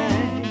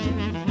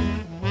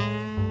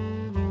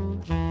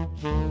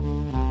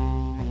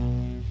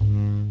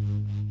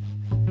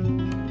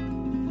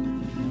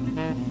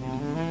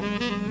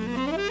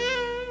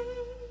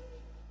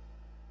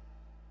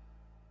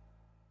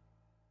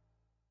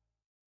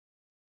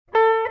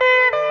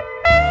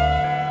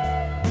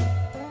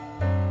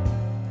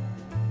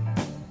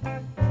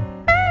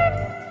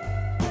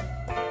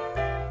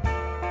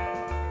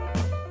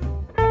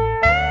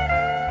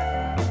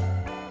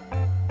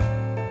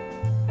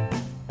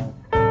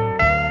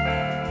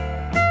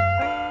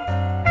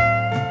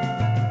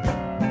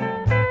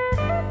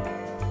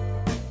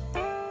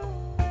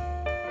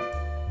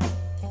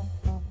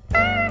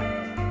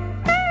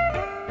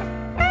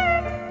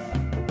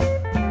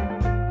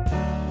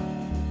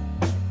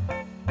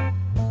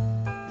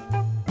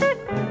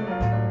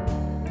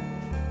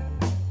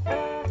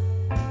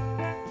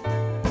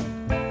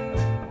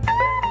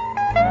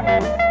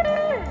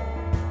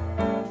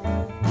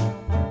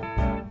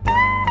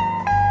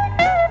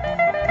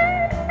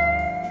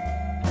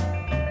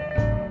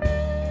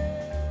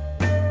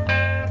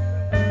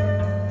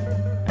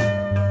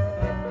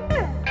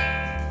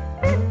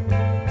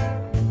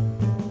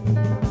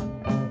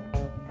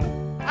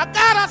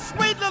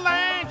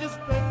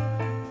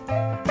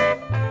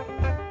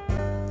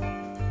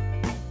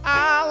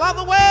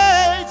 love the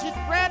way she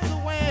spreads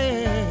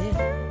away.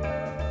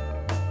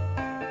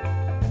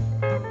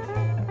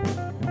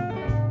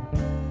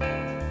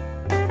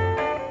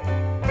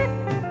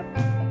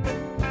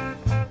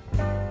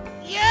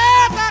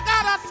 Yes, I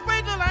got a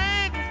sweet little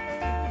angel.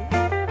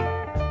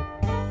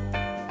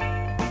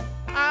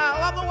 I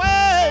love the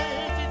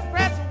way she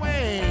spreads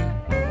away.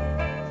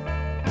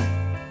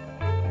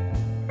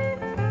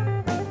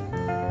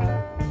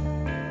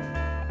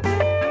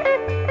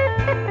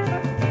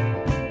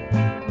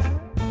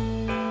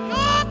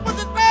 Put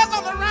this glass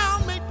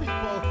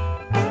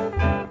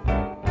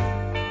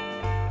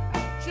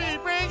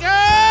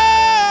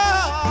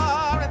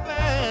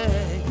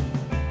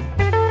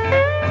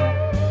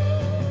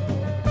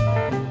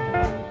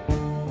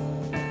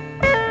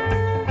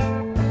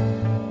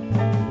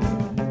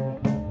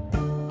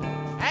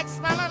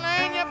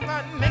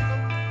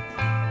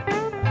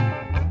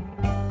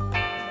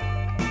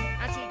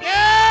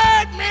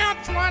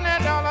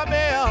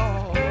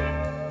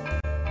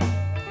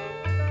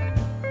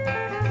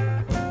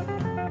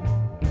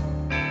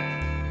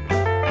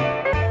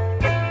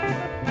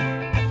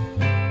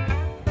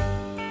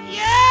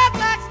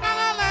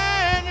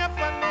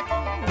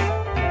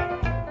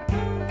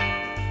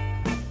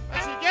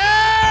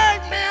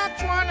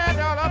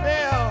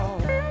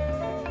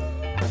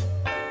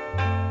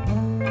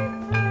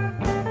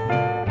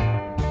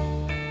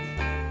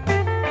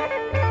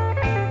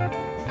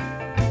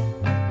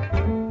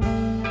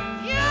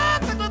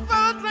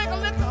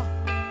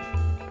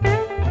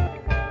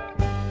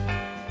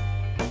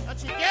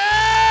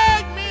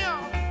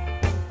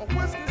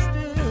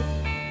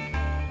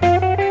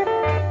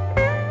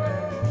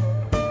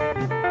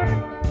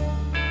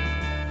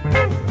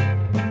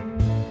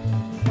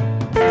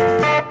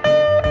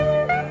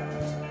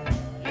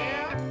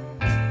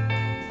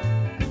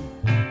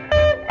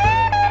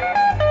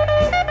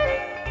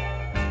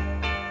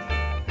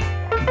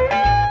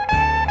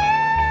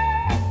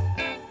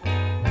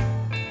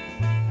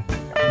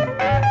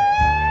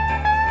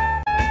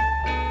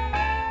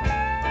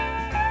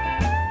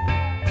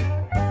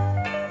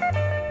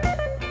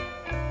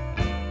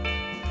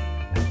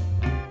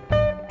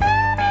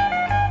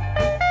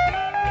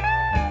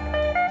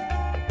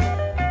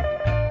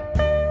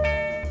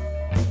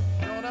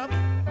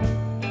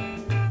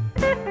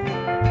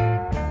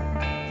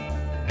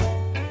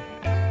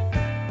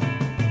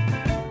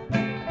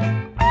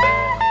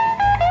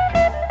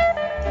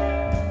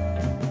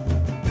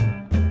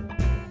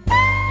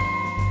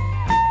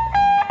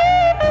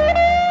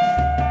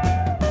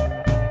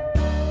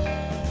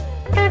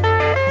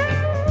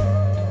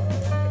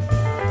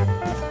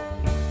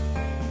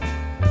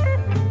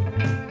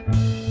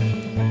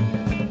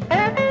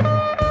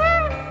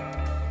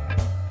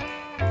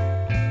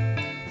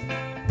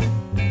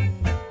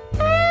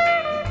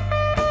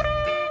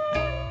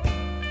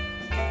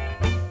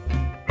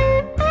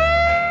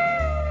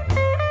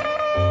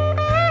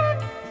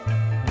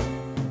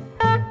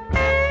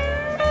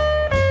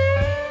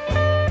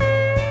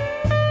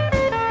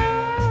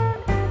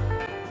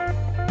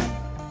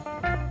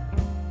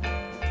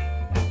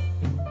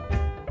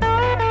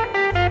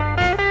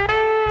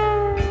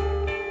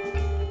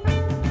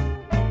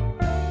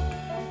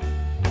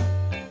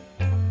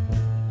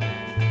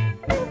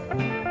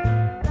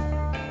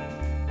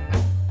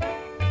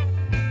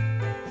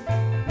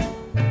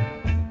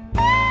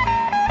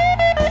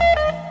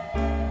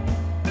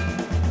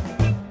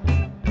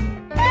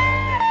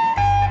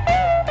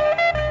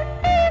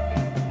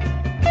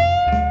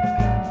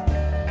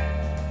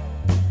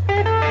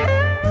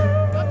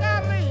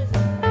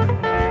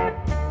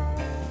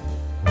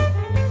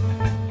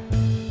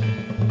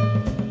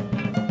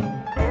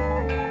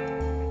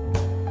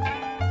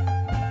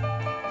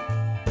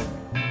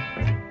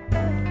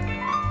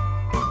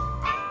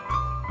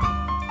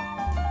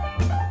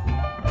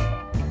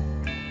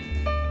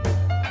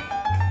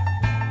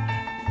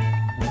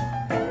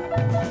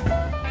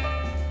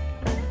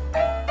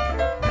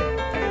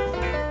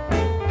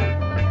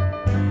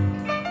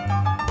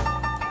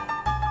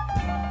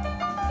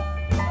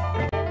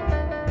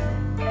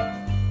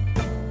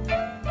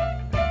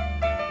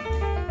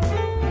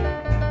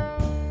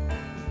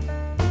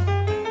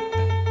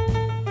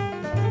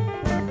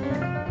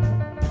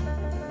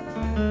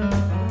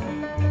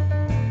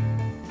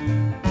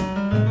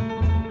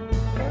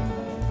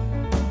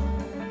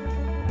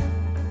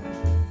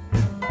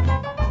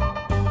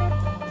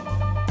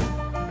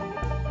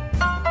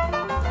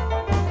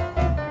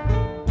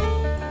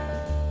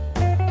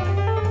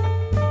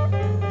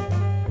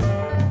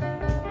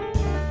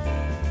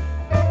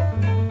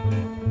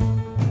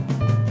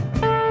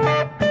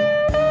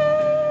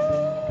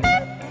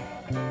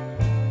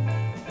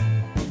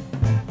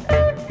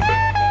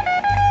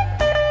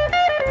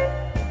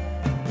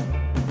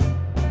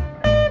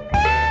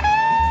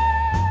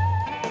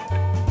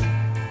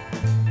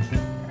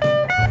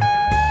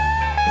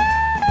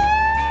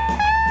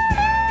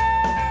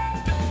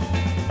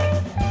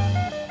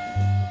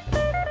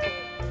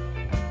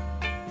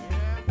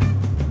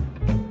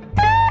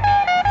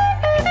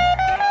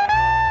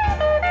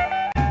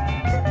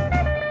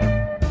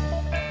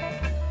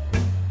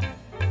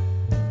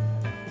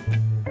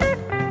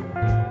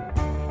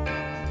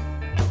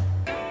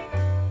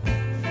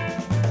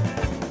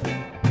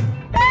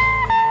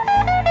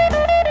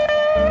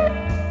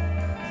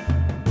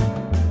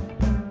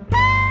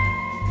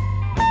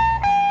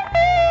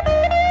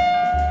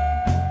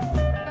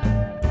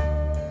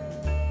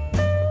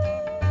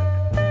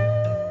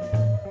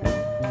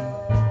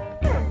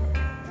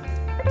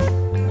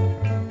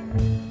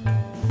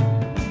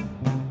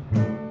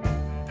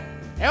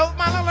Help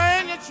my little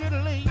angel should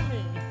leave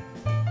me.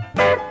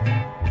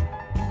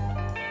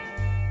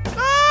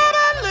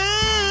 Gonna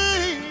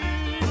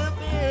leave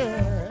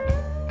again.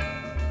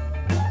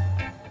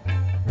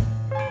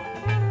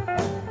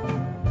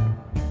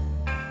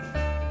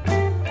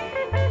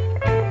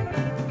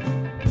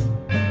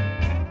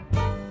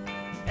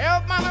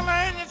 Help my little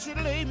angel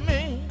should leave me.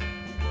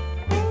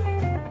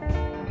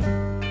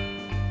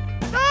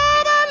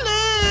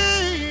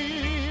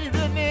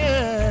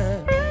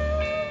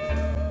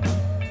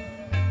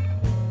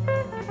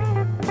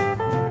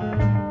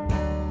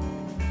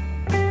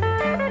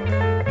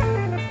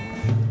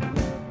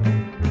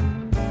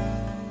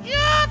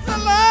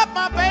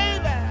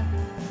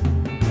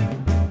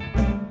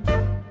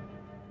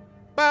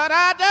 But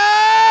I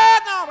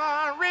don't know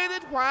the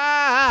reason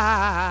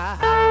why.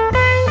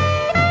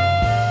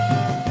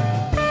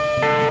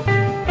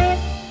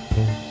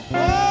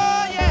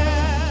 Oh, yeah.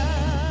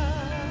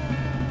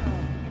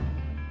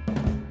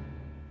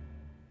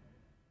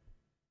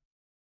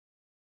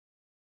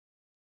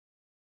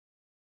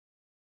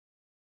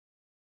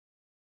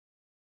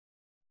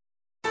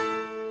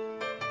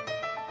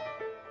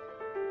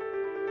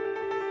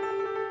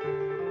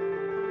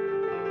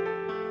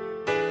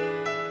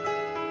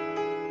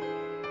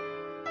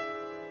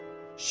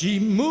 She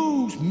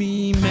moves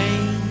me,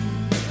 man.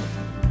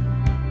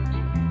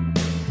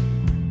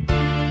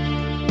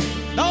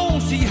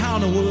 Don't see how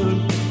in the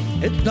world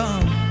it's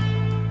done.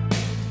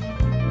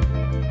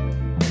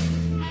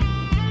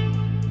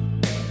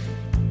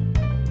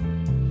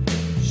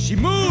 She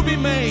moves me,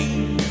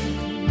 man.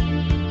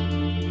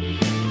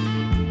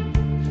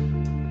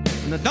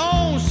 And I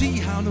don't see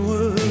how in the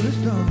world it's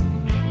done.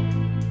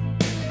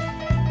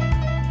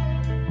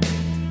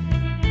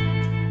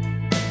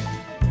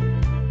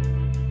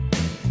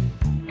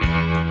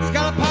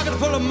 Pocket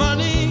full of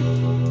money,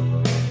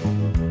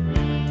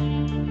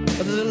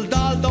 but the little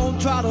doll don't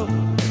try to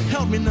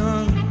help me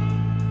none.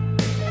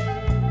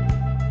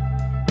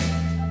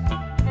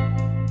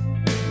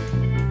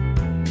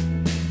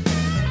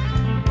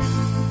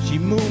 She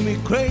moved me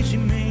crazy,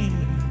 man,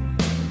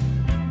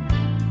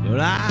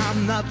 but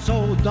I'm not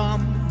so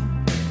dumb.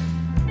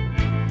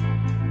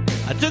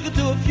 I took her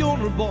to a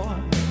funeral, boy.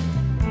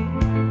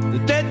 The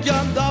dead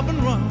jumped up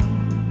and run.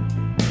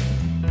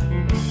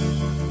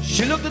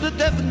 She looked at the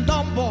deaf and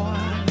dumb boy.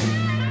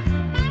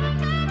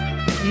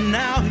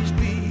 Now he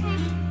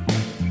speaks.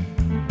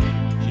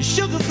 She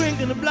shook a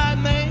drink in the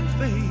blind man's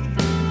face.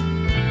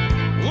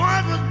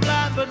 One was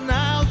blind but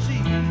now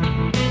sees.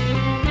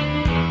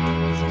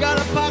 She got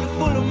a pocket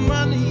full of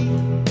money.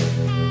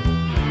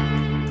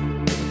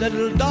 That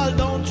little doll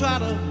don't try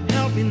to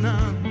help me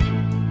none.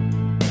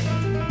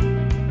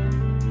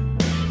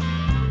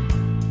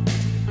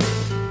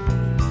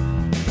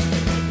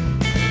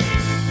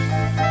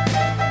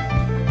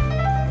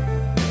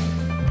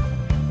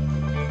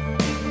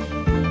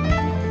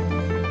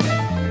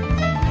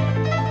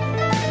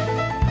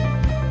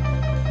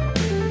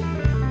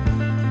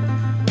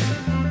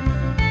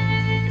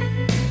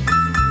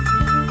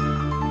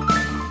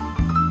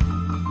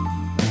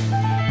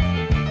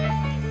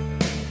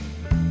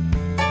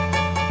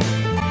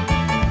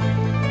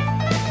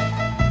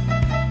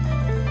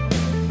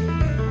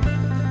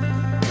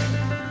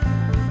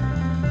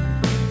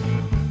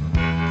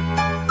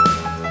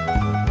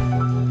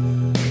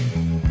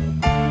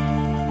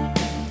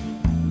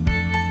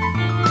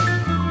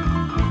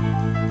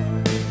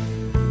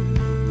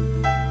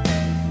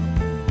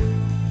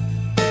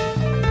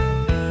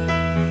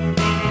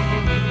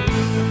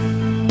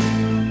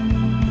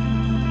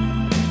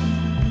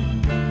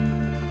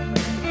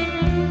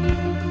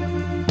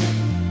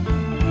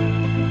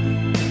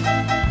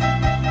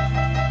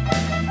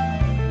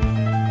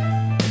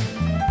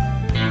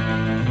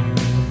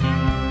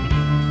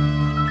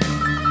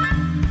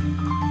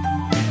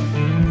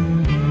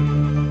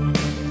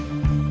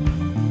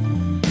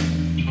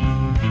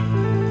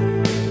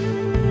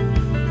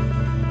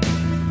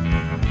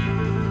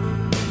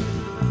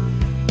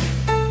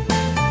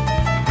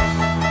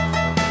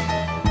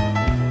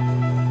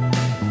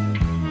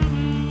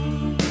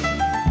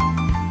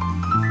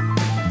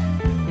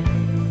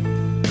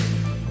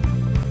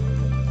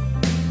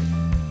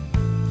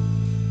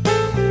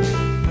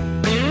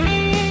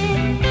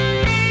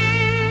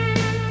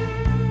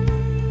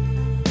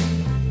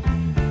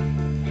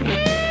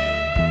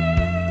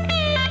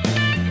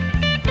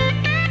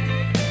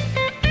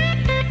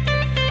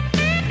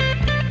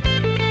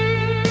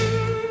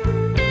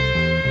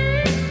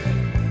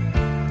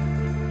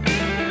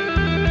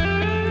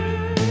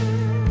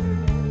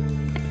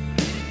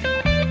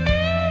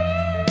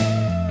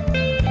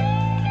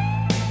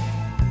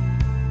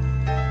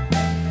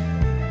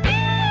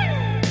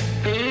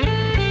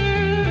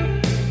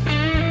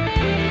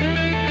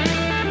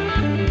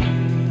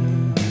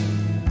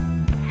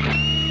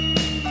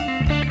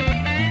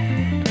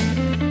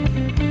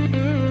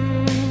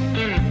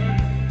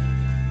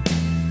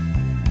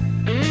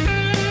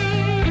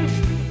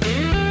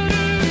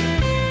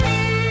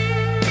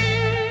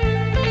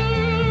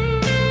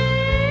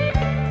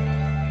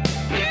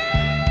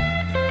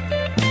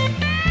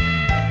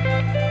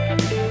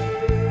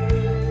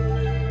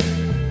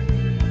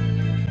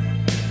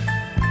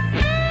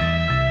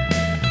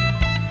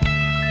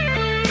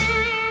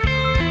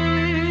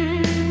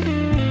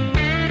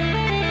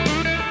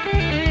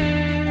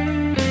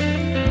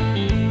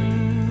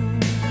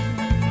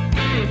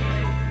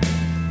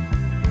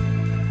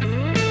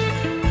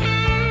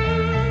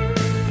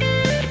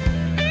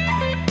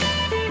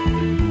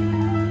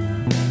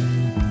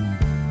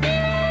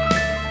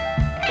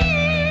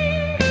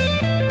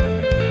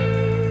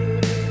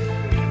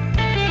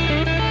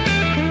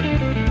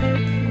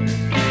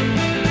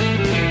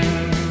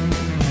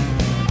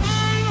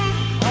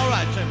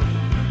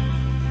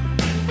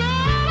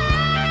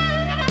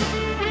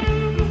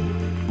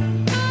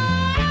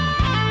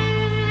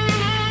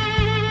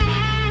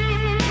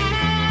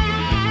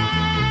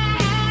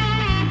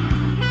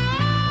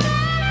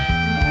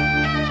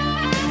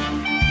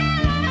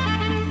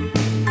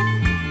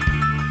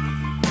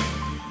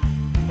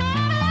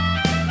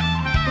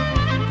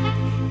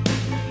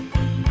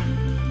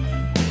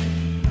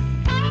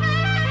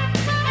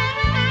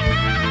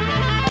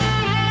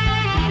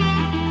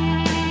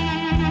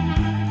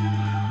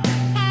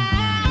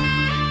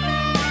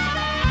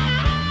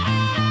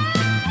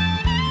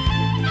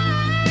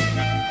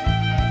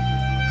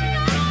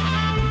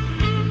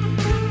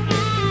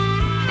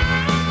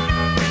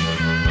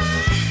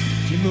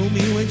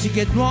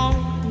 get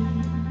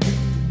wrong,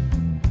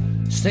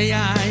 say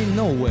I ain't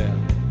nowhere.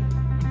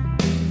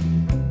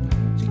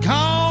 She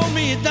called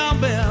me a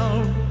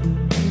dumbbell,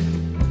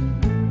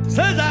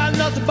 says I'm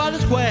nothing but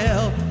a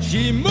square.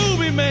 She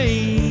movie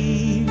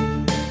made,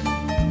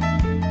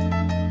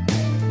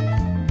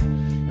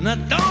 and I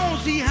don't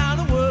see how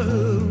the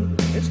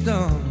world is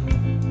done.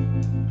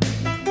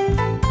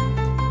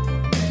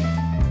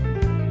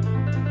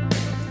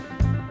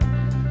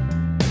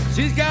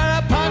 She's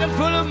got a pocket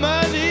full of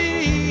money,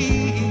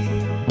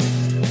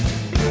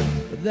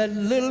 but that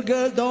little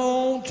girl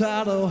don't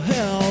try to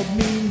help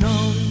me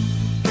none.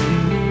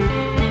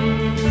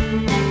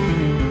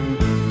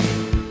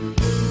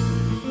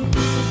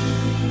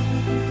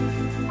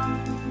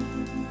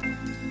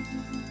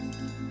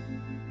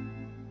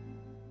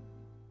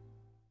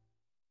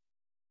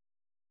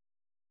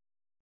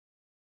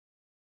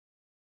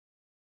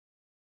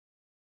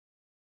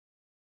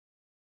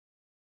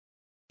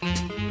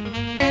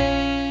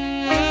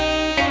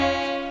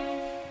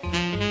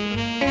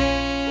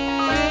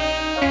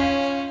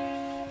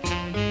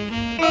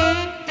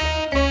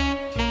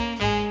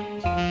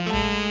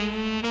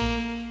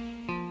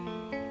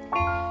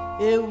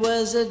 It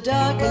was a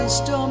dark and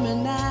stormy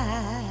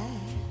night,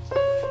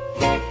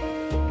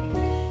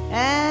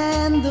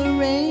 and the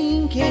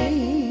rain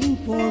came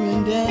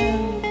pouring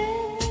down.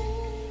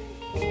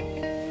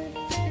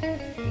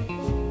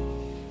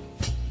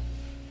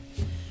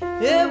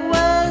 It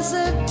was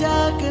a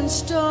dark and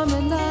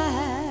stormy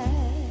night,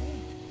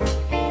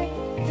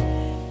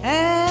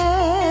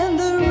 and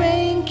the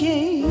rain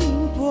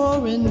came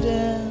pouring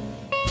down.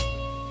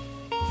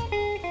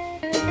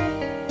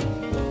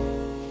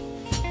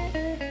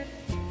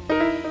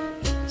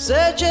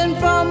 Searching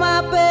for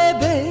my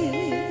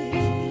baby,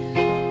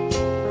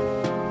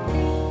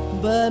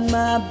 but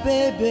my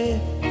baby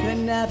could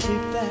not be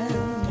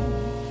found.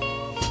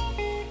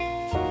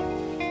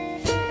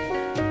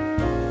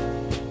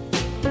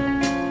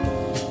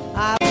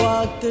 I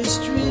walked the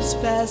streets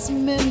past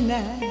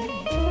midnight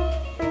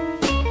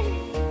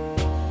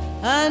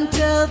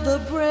until the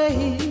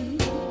break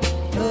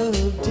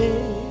of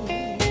day.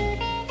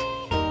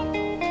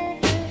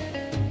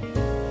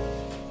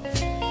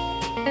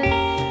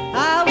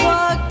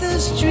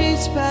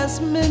 Streets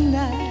past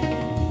midnight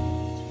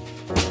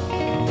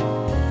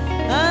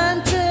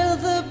until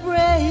the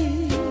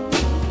break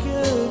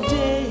of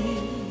day.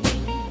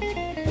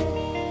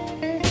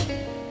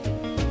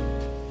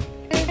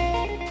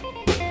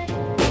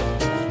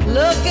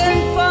 Looking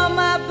for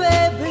my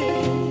baby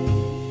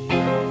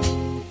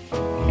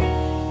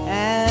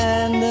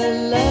and the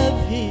love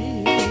he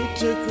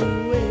took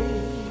away.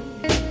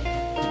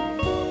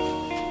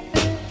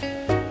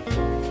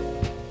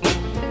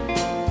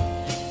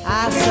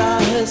 I saw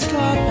his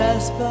car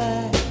pass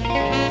by,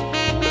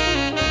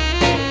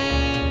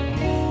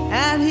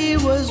 and he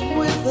was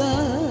with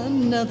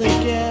another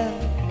gal.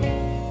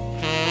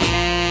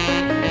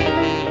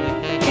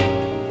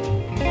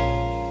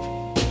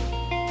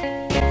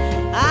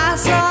 I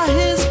saw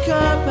his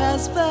car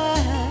pass by,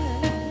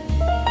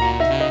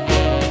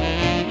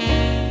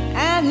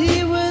 and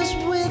he was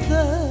with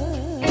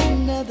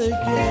another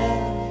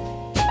gal.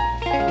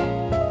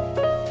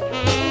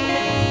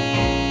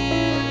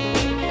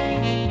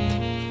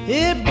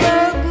 It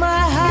broke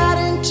my heart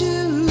in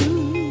two.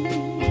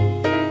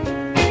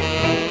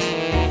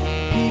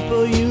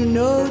 People, you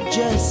know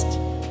just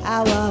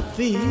how I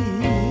feel.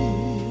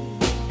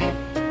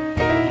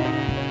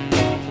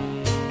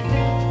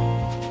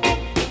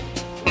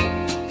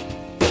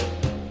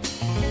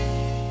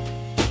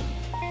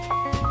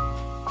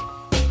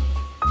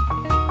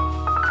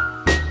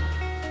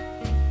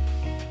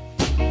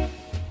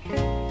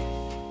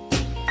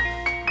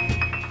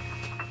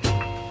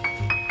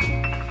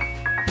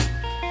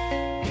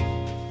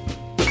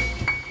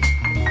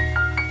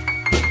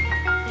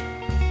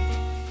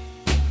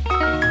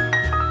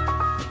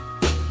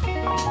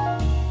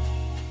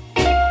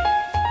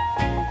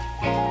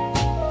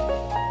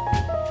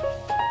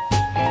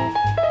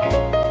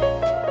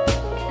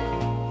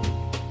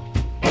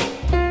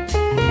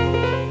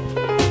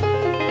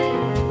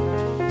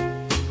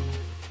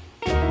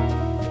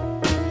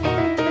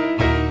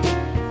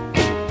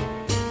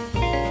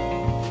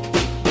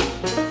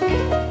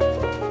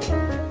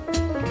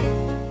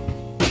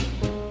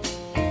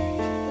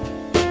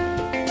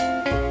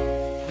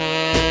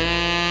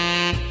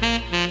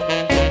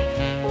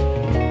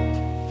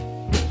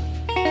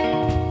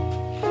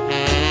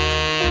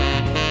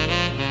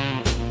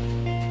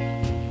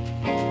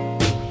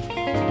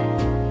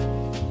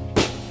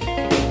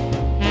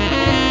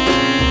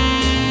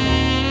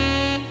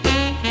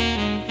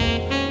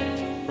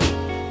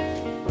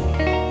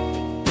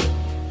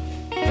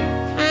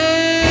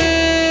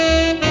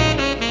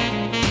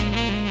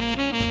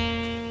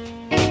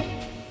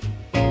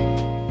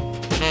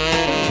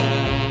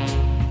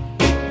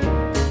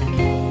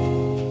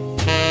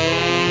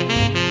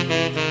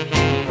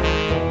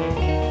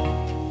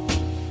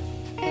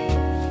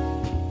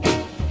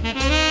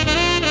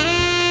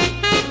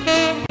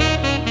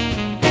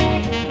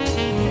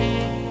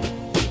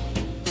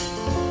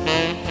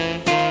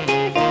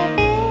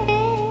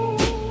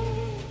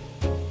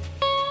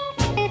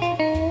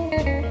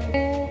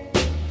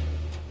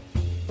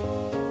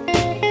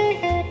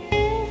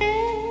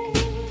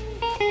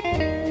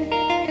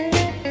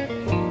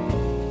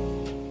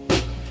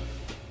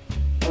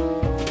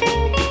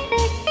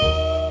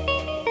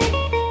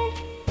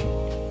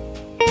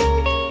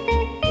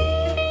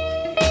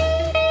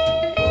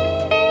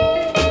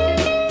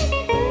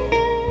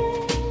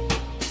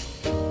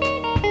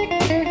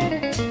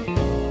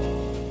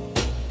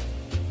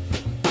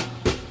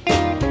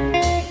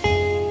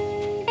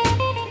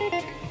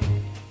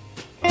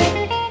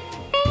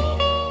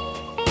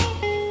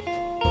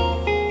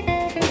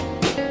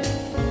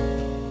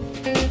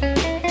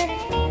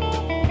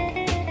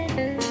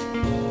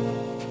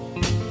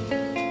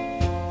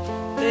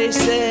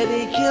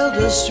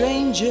 killed a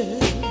stranger,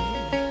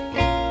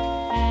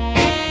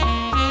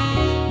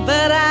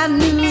 but I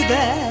knew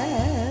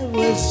that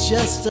was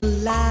just a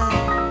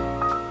lie.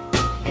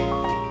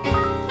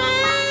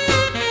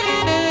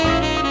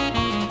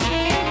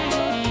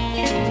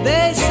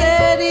 They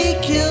said he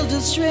killed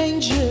a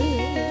stranger,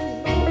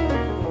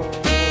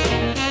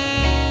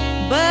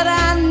 but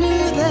I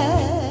knew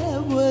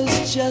that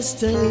was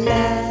just a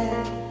lie.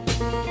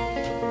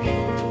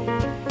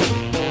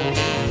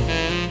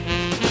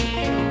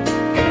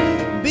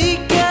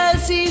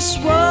 Because he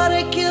swore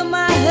to kill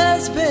my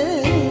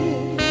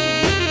husband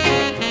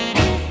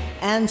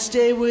and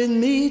stay with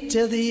me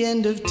till the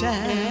end of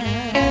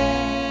time.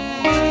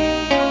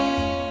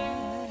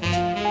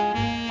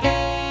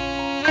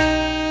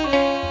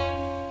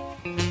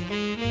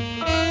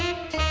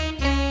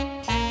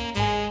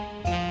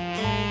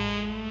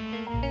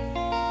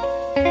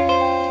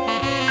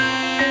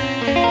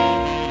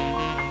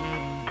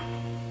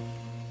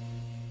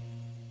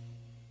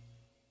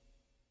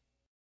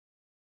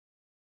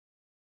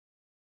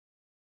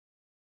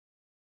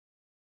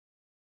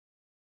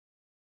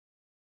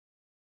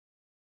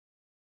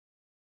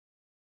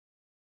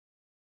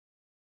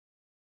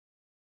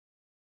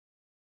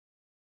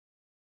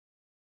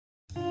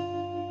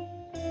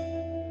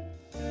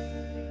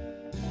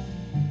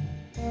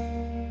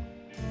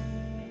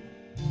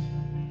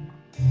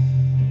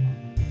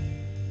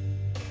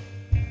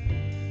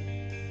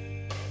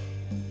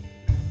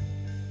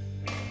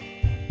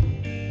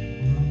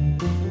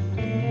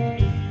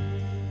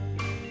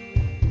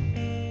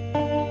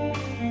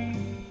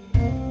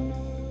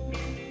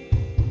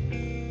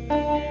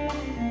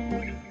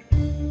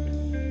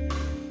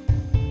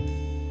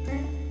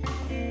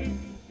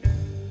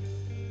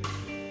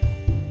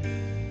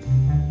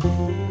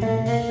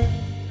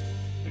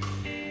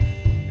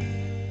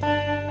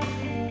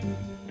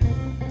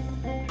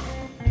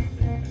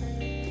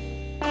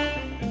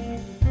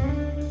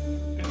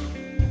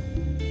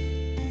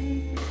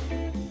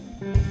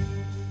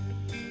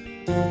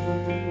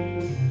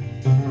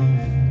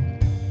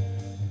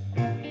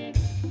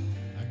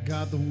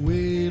 The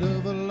weight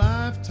of a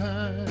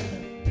lifetime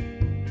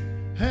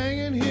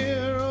hanging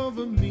here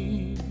over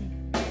me,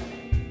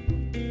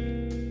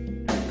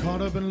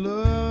 caught up in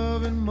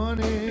love and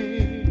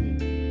money,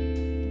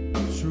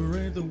 sure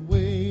ain't the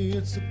way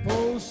it's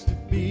supposed to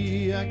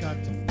be. I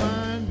got to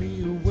find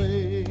me a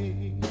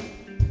way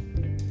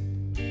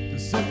to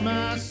set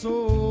my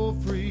soul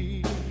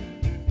free.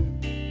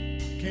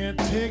 Can't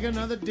take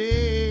another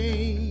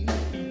day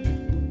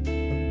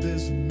of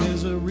this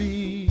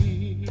misery.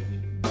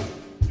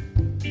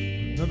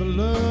 Another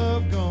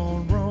love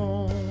gone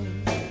wrong,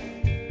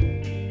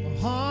 a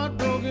heart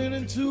broken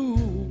in two,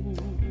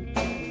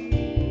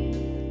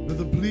 with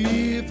a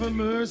plea for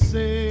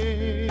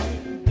mercy,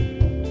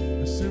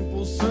 a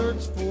simple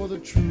search for the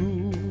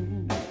truth.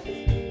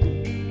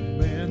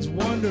 Man's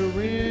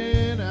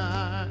wondering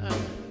eye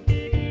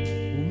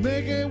will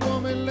make a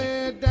woman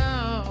lay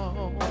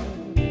down,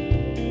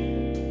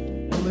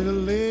 only to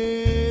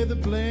lay the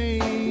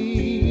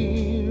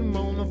blame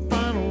on the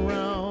final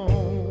round.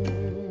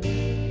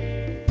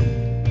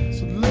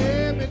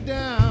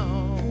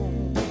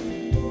 Down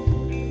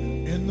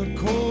in the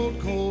cold,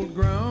 cold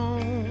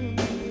ground,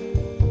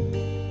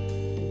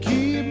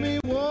 keep me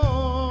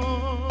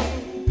warm,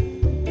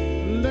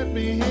 let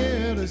me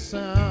hear the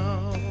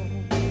sound,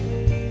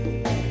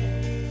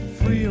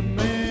 free a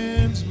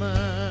man's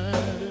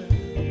mind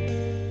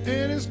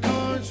and his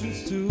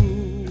conscience too.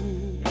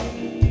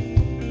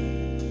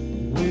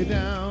 Way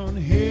down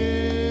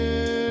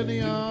here in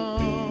the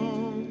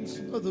arms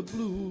of the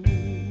blue.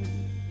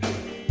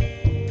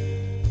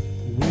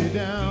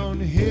 Down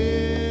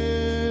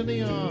here in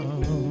the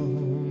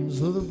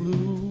arms of the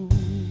blue.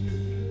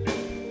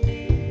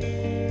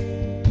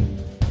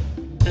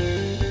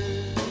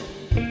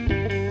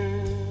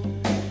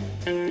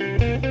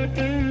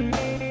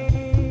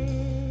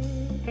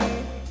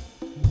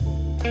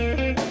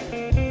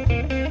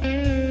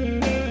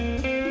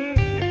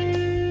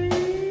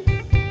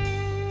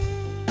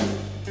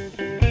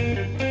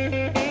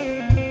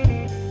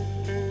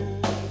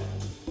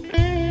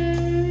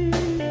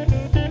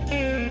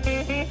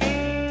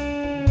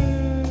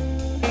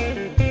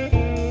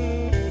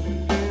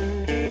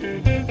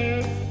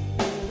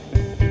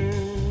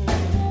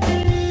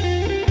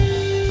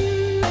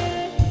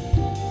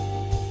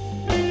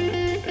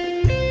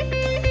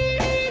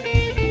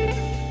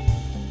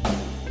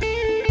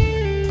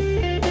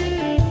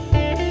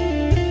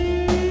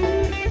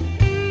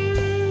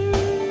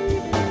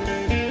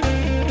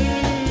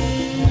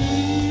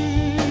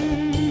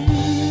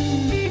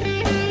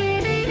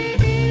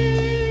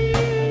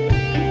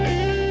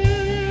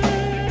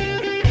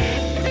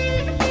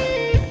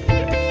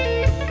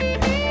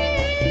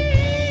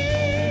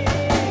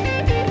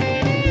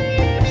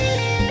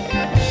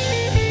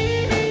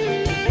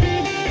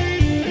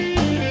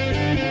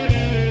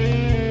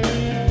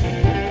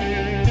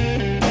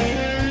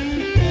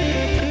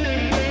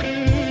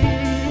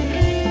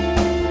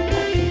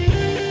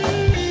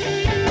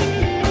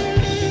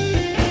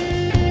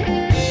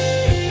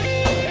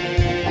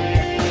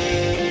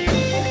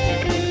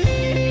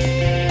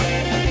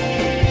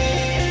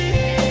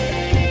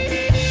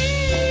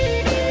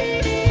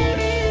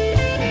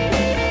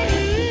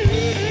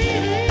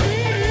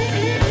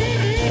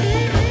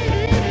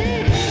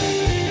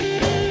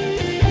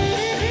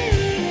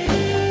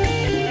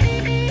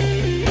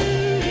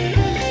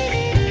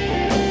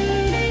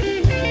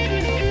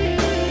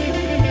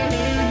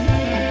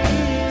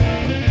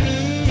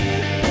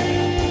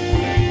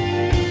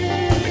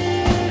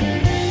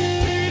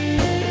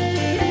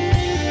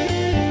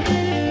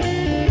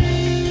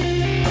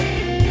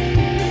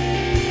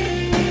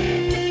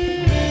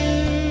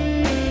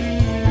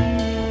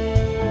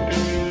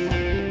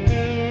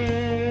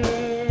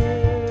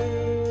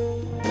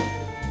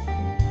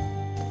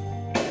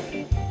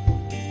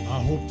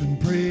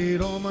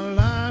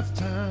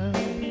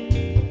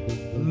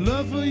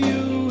 love for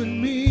you and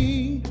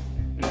me,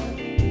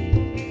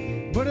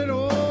 but it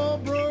all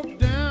broke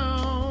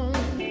down.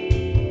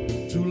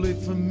 Too late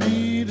for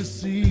me to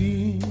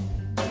see.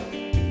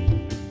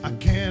 I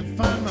can't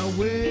find my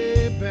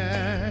way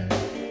back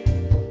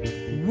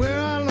where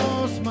I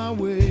lost my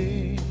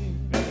way,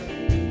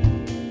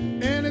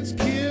 and it's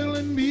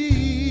killing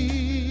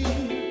me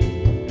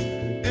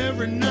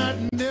every night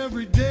and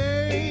every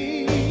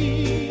day.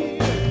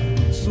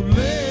 So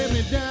lay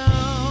me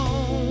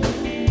down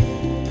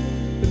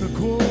in the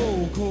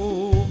cold,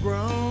 cold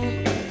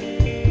ground.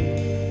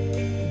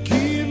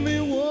 Keep me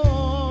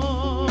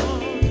warm,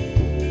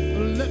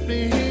 let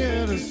me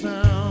hear the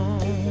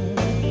sound.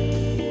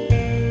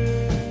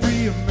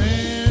 Free a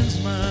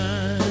man's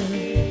mind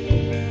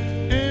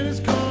and his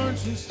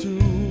conscience too.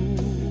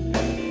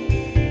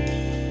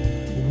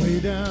 Way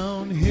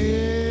down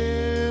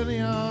here in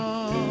the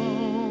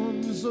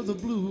arms of the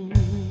blues.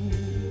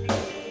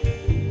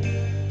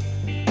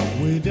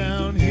 Way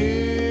down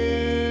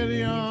here in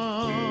the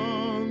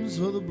arms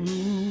of the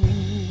blues.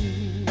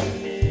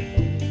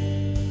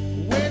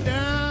 Way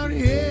down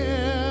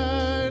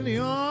here in the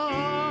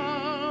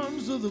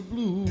arms of the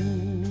blues.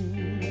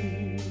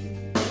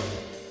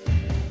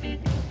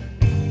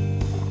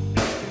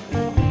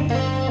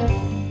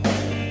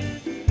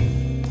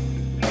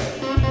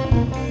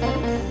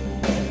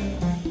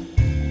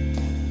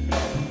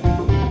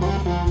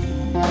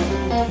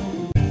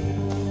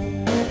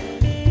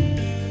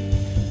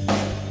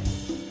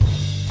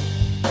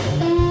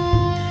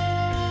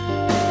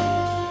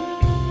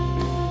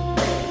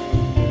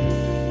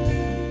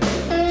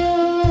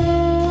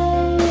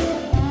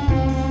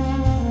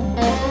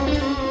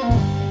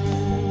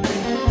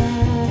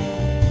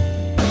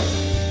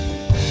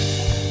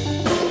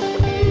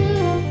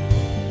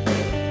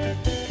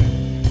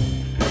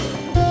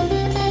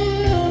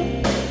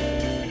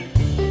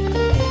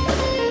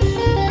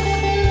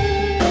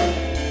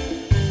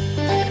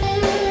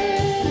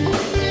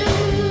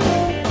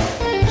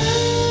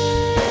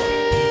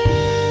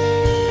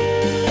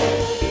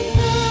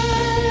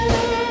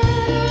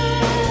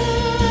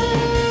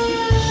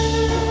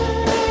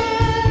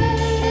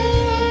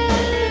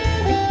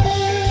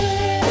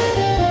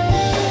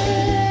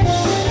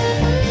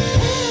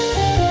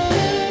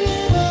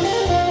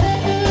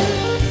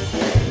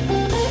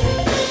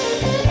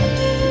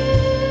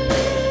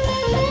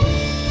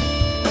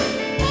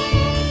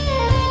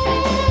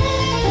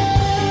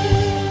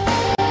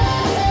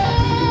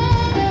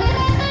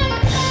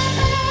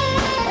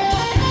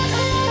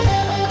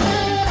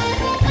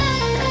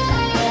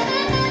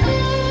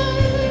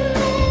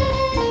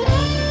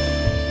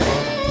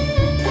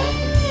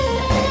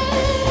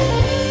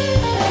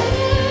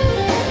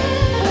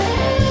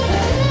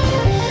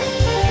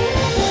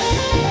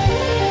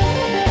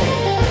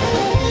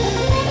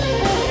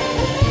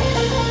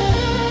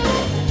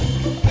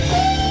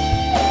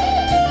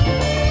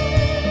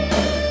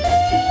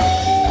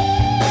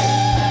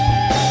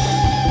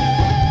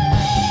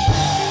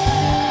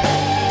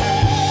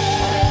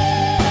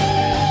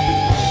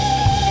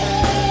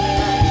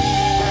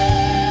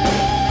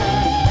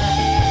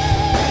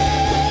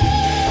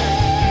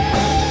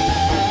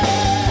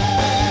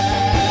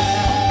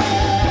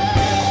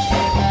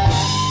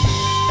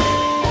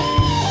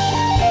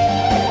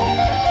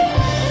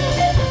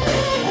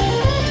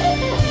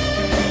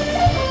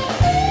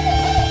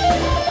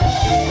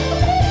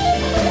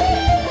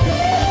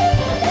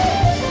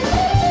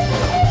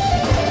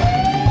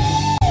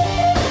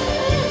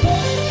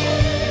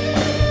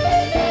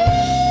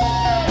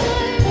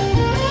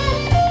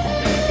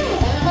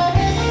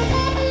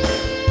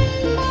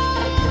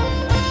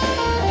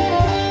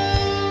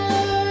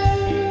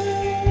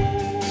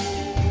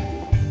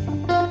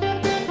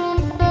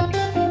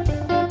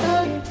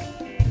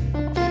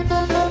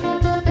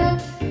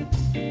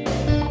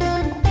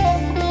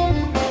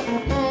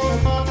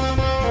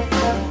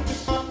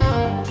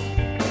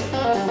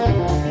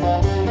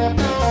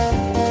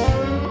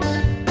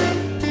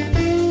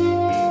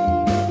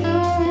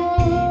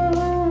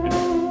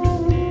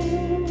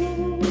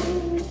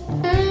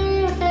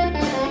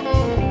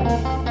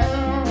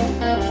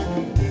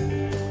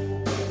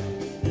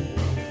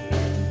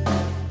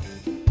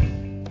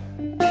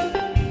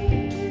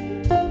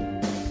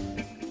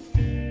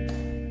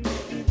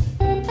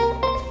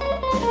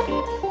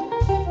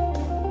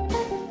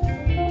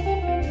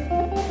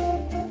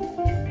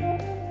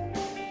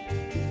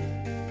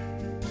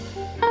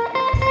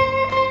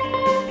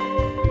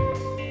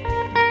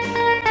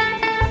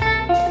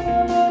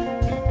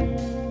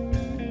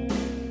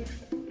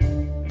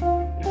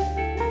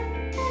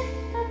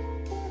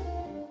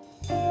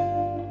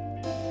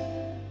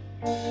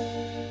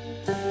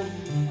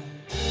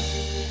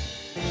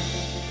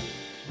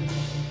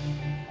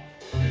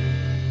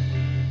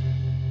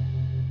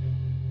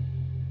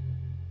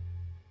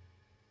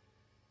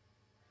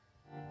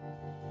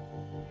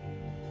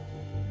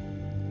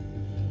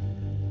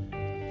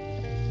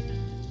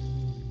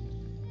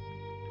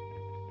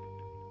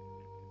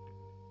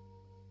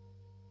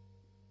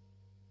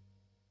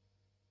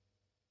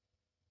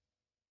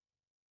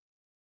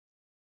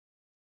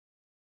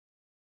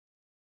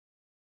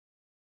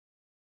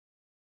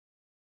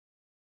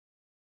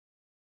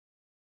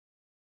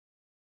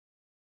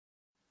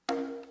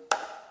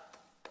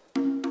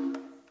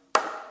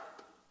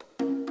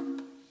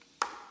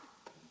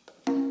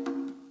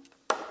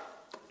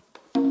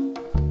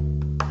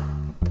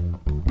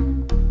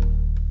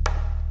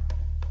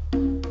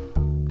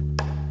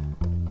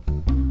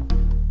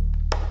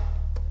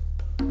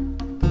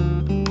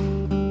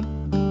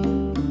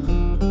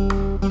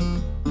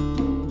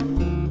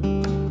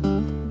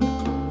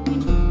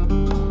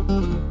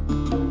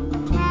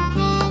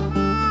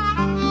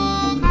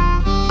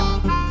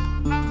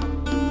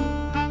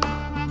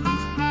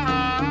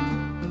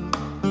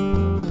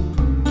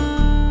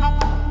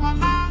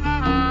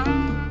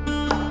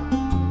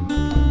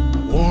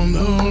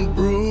 One heart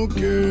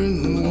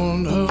broken,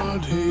 one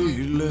heart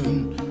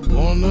healing,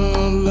 one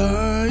heart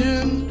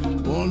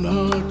lying, one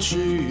heart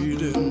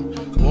cheating,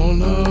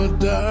 one heart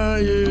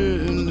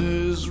dying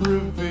is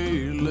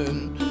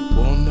revealing,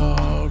 one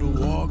heart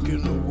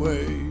walking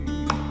away,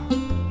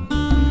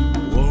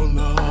 one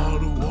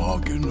heart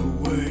walking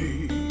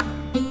away.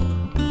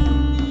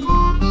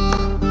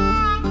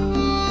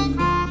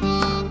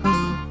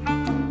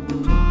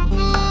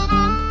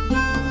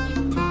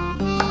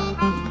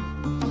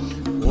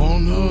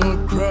 One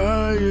heart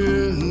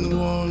crying,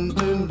 one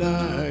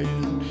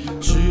denying,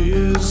 she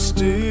is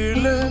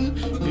stealing,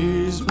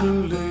 he's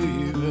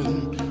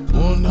believing,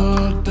 one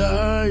heart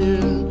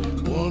dying,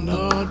 one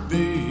heart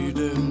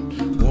beating,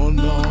 one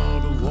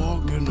heart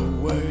walking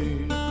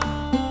away,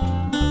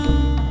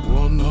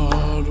 one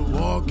heart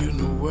walking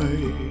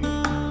away.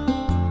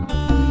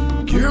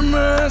 Give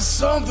me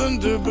something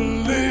to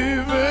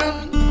believe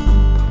in,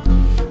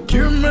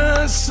 give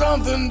me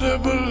something to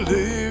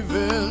believe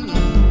in,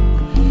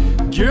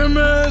 give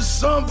me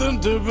something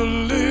to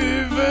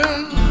believe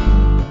in.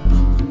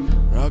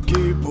 I'll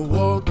keep a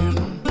walking,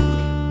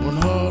 one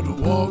heart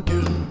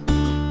walking,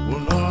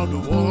 one heart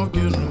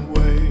walking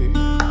away,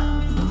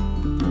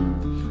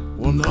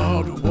 one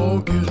heart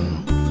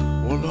walking,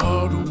 one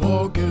heart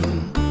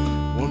walking,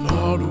 one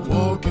heart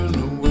walking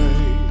away.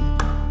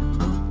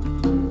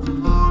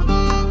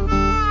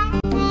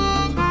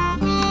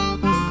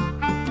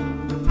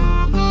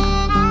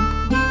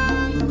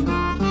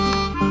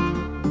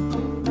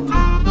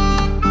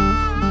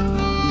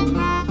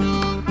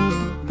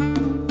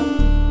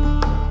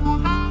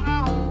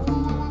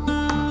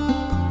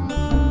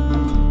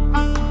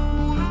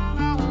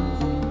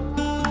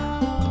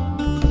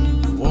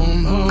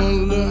 One heart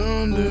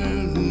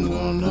learning,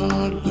 one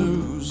heart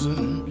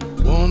losing,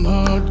 one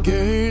heart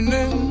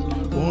gaining,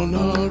 one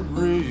heart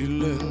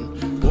reeling,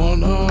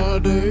 one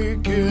heart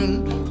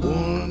aching,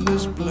 one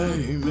is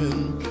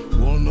blaming,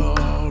 one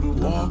heart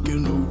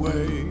walking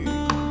away,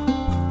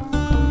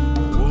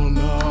 one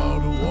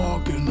heart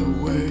walking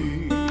away.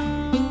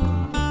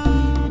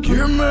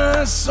 Give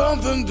me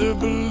something to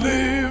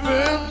believe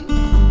in,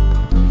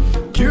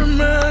 give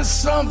me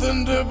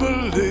something to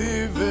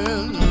believe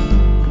in,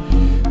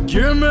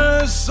 give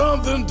me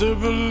something to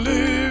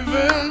believe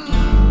in.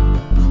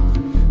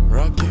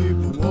 I'll keep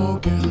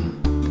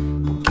walking,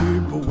 we'll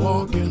keep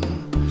walking,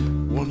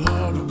 one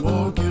heart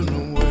walking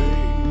away,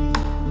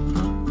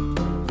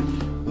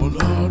 one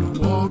heart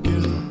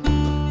walking,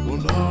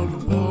 one heart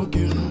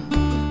walking,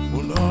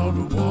 one heart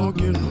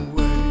walking away.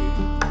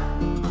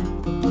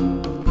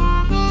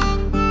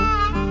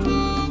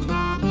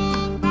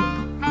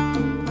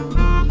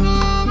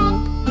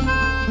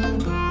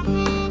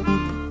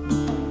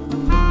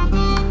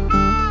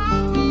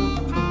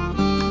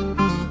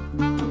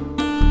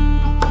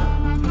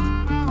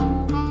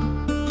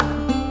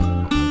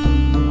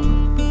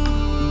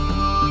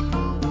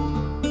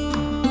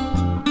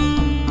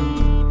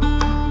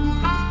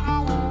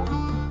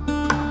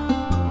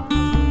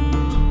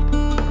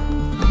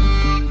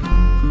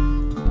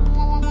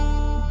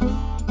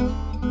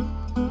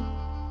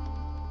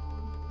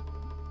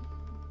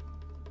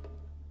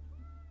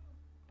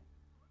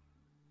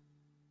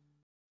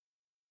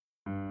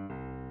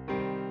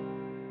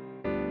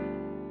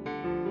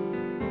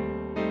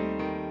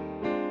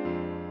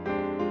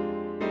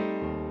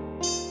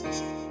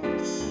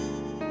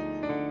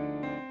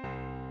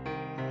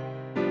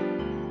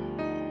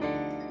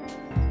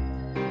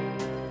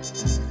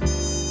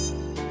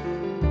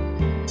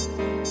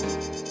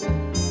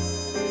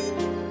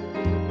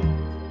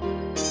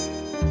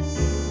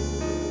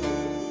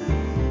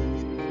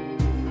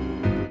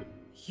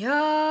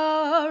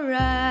 Your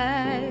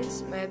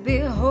eyes may be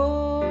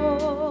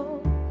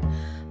whole,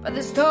 but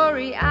the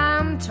story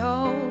I'm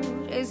told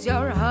is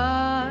your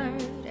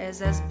heart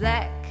is as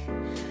black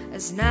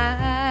as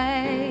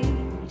night.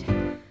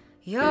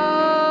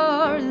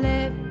 Your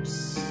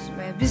lips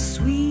may be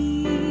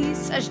sweet,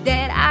 such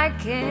that I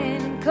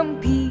can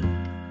compete,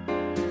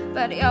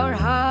 but your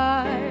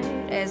heart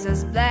is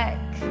as black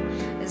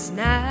as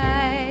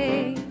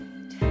night.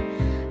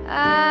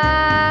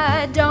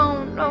 I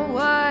don't know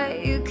why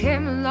you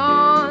came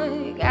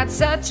along at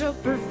such a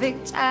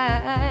perfect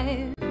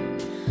time,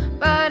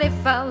 but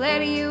if I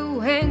let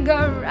you hang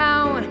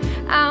around,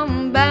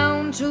 I'm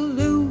bound to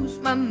lose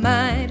my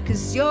mind.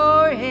 'Cause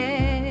your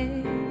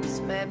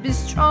hands may be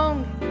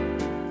strong,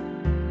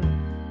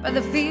 but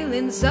the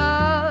feelings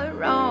are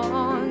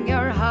wrong.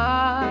 Your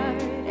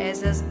heart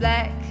is as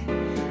black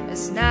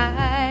as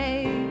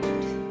night.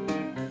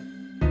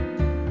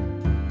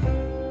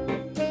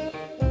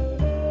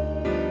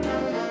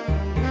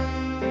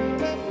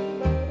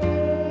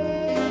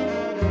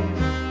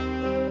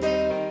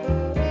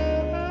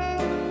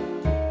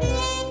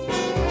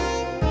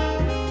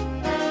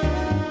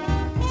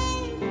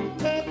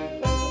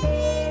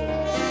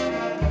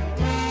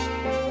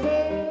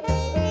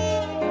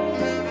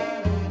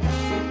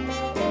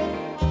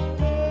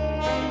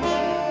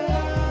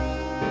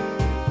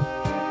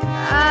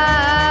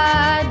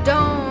 I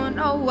don't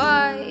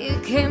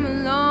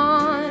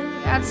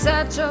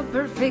such a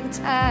perfect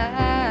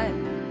time.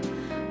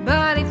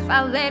 But if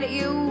I let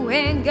you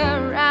hang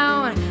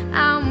around,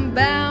 I'm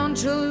bound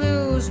to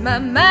lose my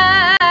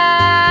mind.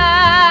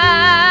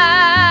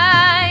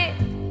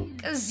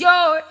 'Cause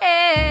your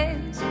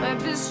hands might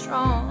be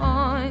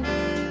strong,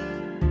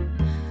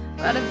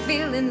 but the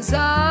feelings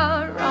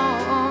are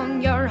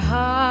wrong. Your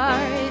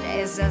heart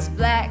is as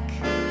black,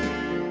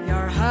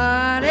 your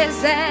heart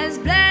is as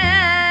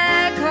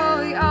black,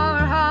 oh, your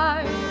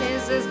heart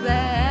is as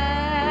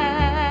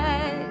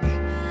black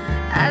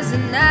as the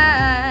night.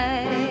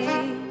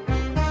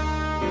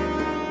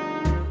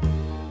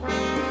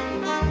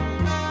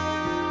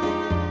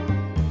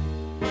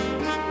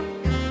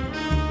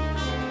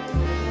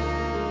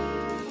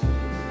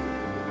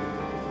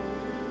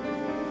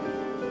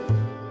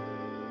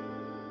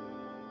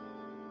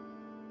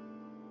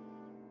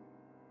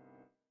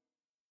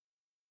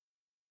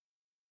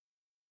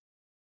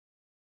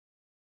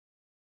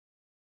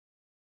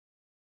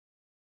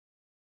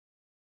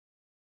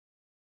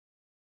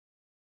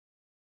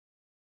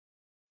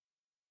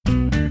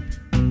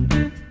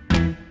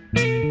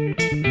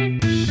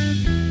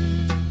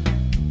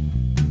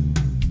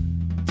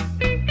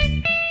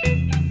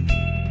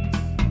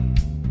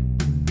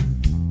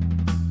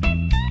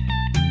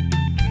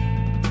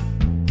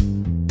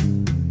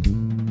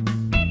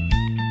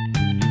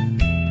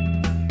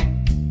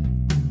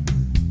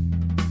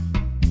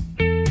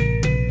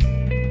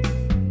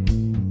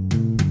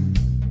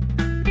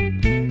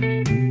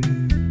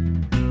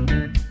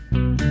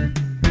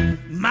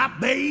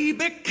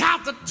 Baby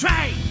caught the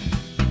train,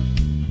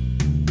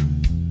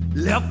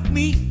 left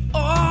me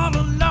all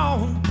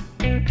alone.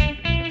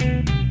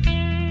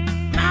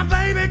 My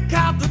baby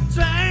caught the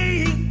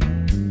train,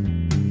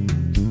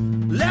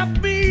 left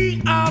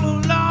me all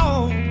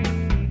alone.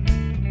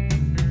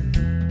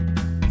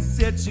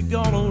 Said she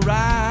gonna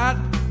ride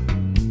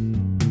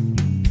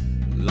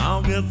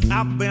long as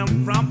I've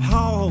been from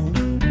home.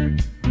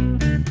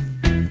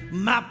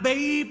 My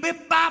baby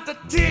about to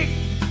tick,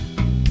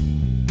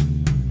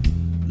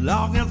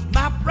 long as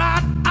my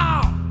ride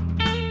on.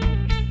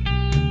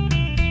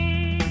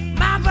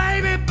 My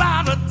baby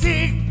bout to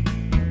tick,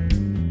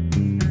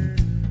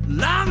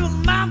 long as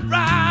my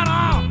ride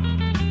on.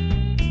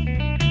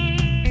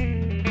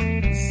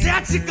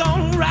 Said she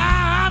gon'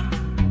 ride,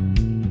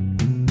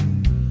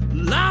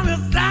 long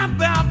as I've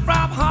been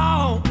from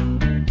home.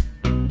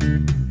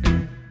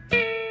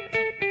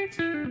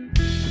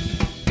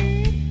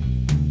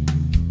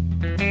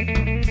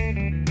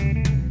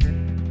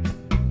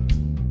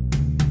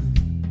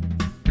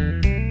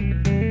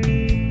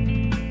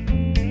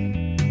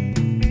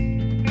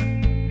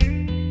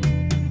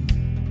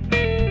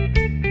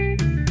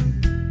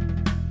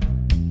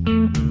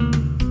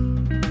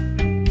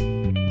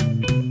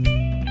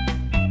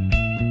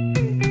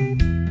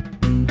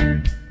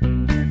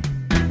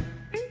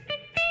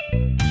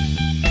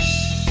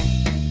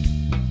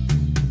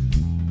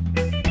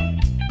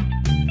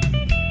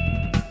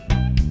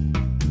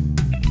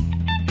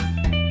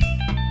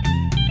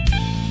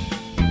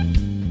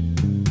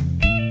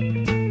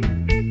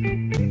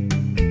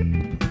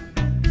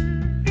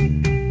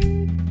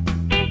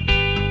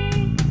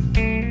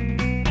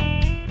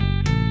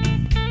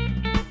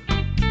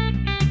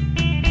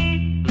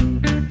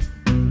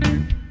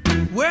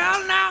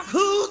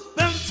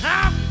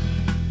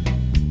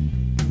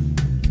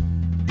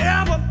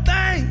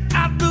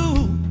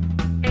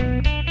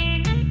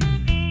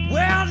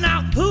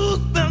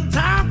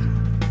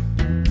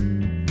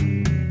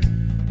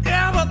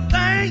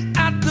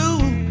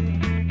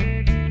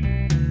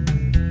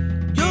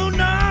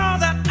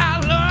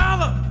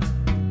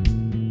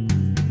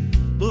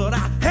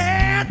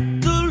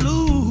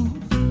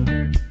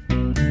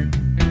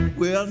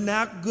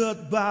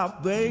 Goodbye,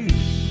 baby.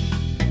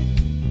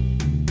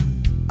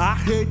 I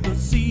hate to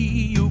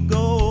see you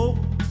go.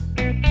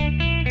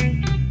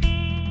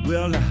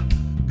 Well, now,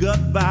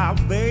 goodbye,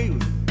 baby.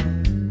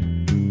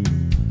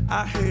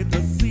 I hate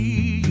to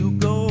see you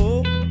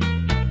go.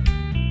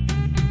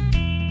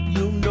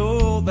 You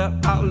know that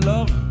I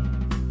love you,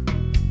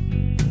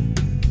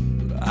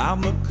 but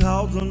I'm the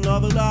cause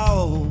of it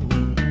all.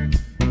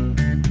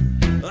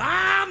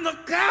 I'm the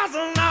cause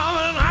of it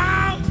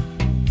all.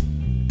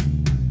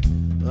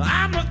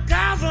 I'm the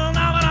cousin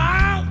of it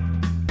all.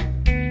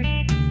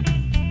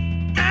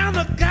 I'm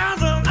the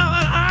cousin of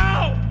it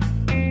all.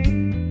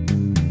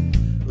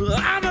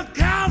 I'm the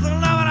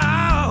cousin of it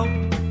all.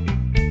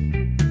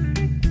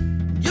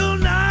 You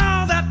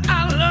know that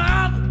I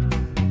love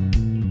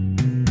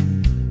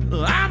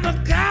you. I'm the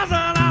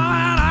cousin of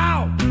it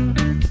all.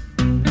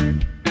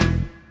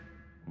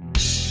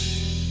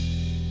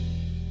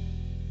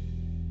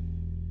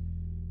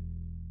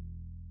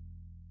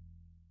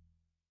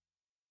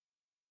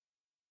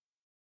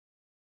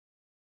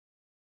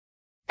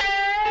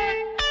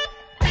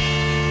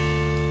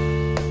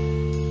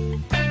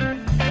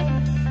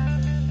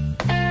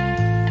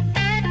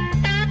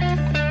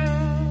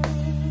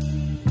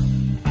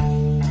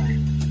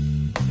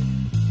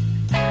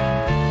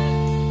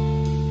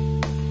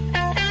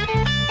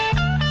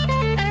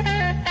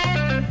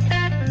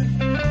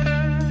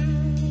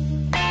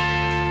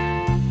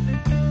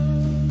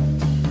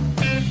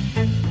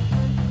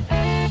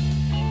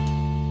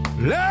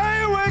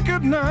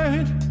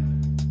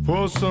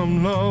 for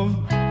some love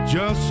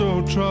just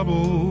so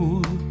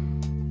troubled.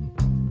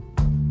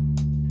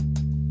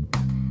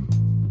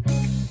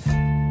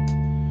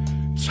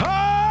 It's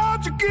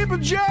hard to keep a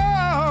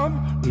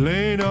job,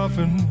 laid off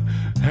and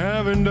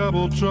having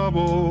double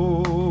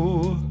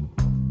trouble.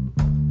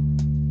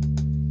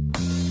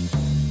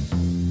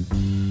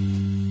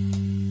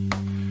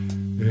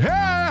 Hey,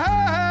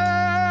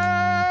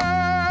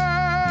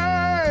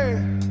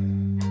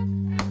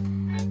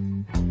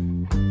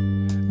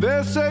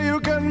 they say you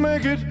can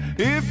make it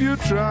if you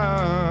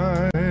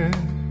try.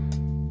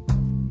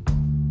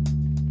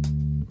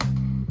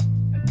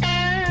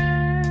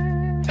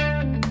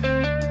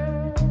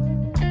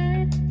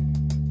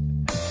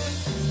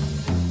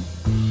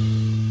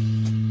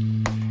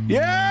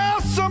 Yeah,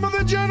 some of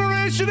the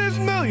generation is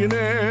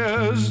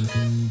millionaires.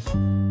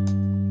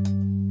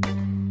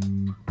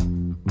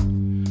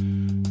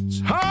 It's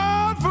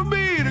hard for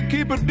me to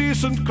keep a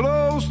decent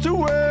clothes to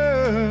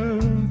wear.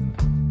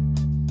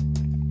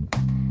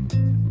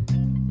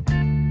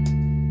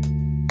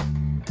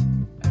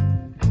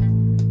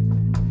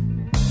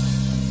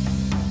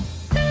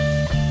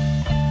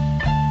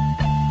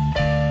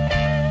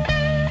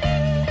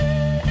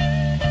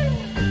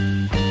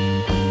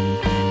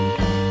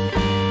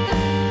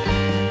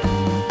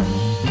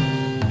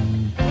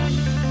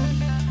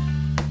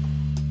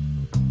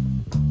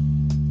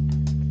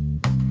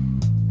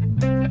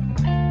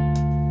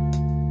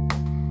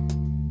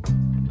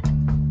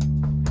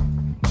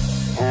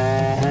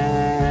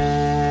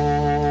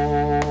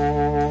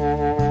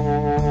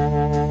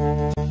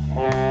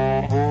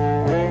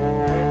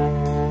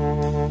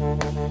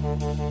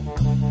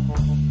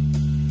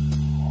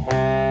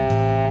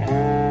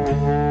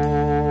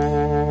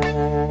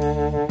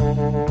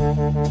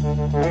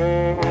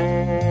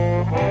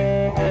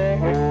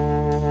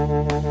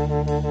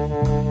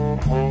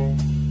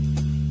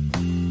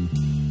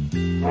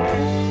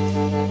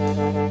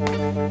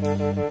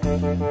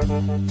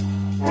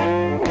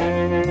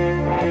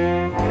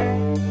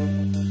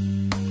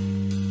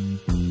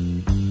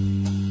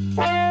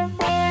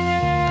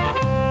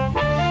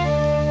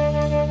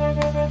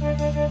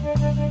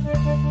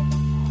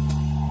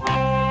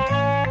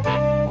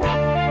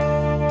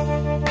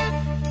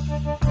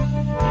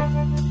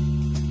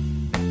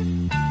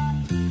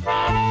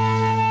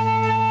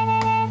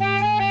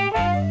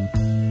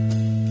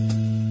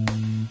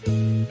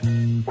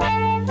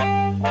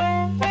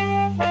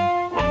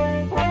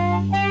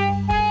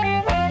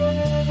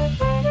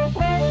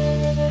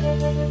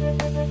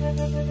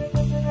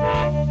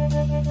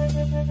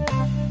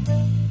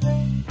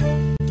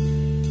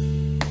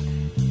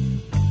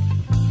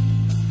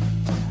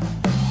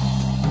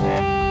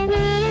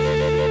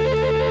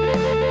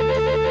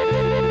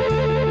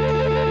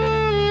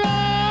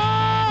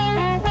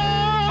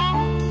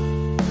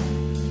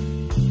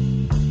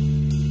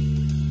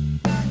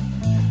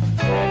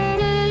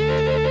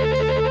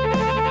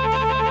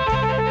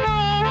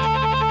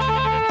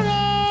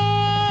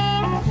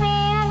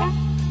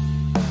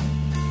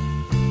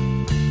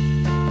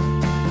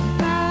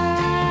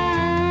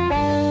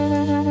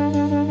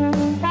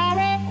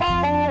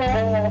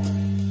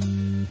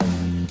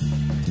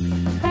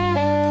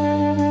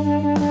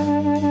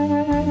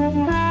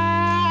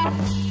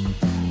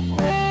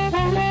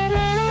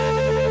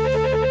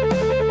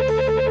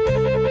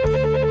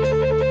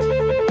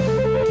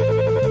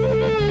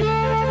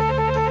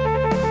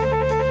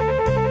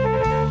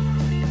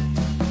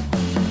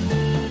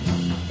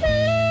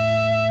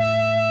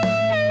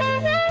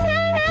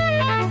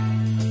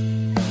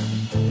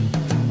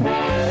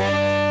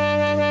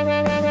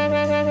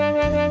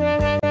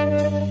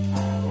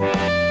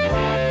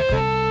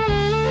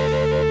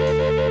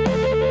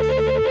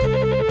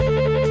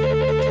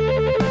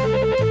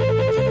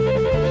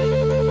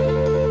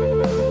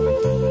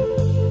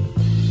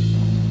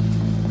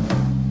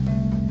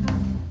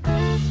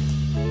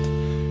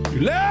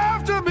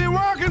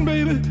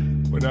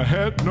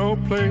 No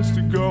place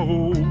to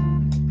go.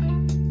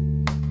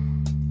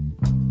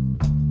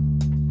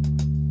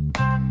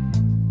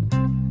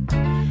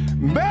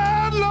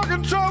 Bad luck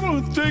and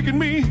trouble have taken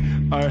me.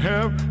 I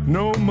have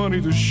no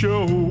money to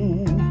show.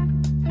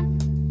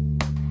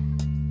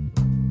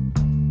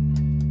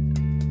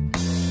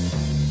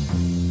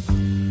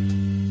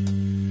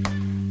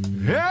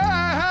 Hey,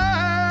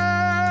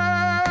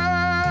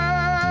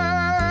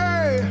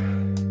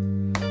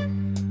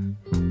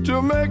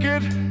 to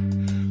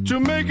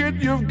make it,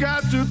 you've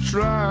got to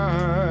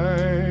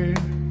try.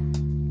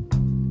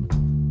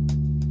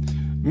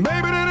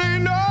 Maybe that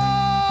ain't no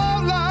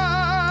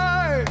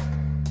lie.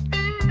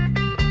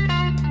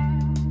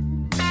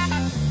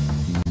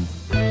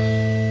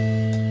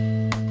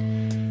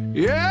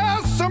 Yeah,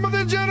 some of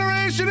the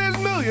generation is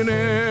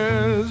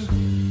millionaires.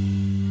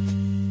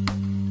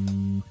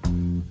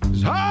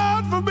 It's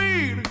hard for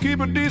me to keep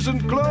a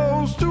decent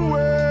clothes to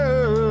wear.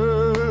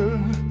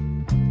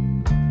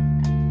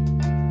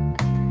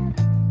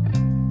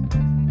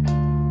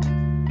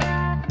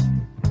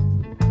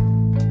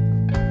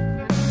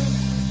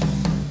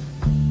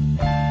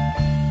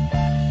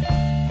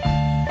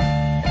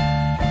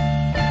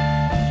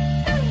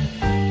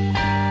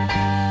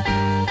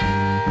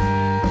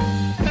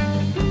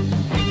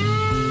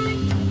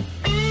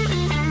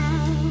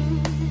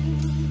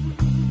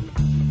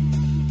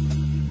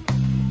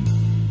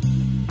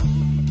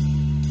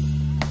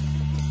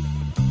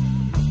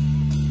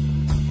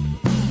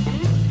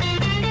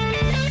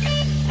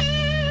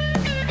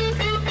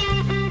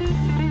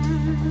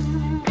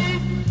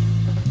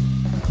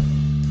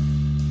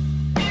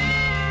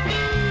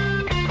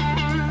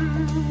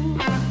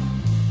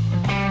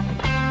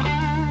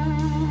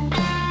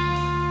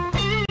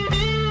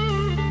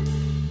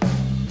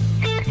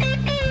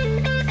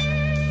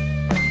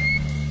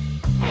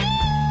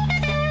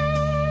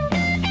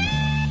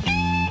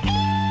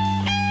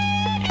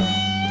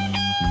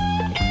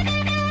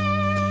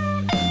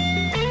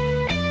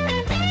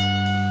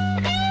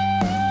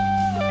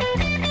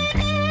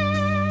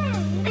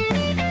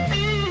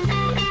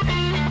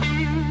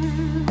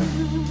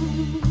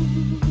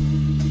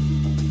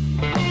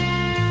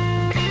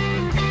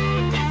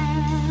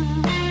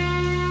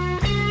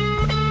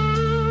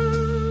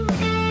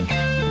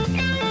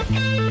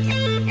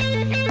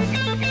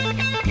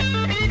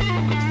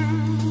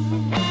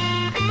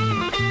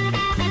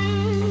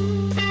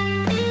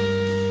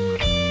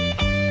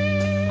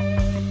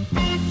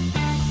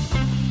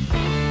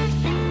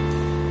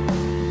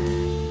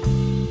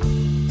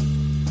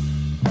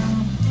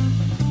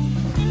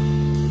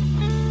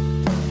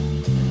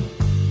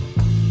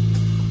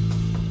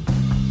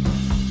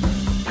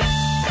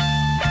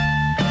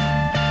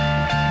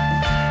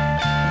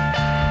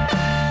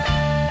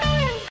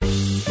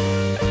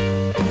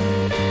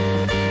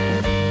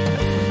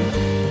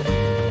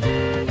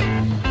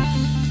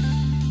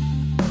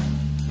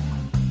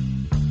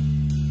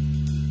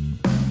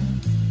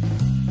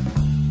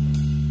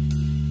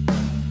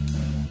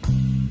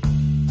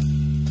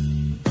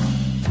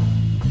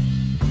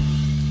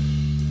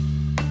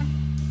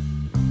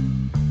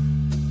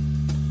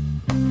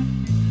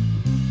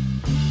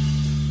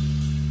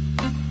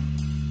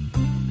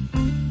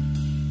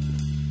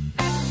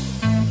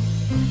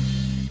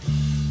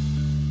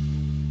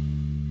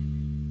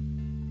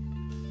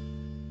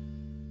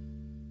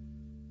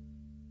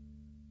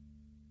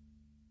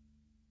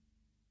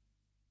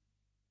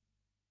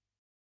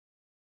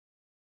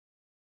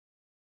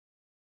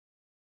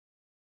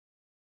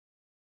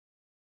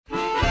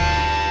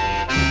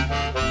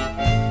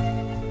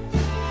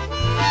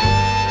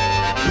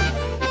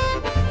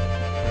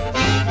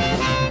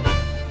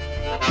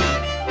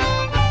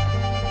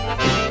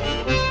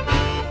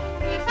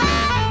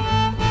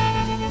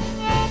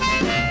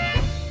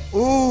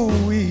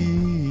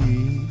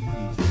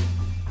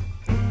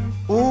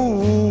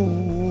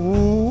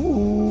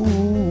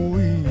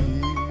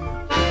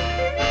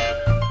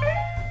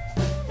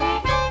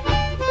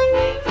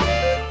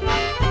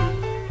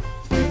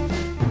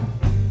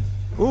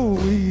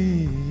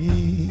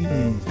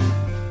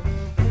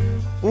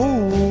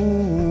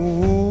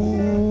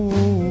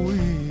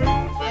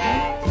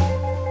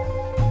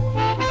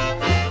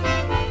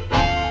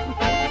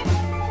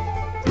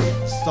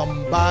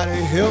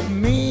 help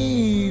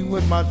me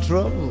with my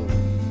trouble.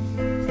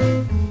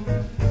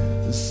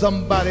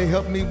 Somebody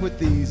help me with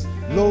these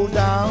low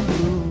down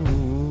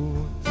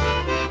blues.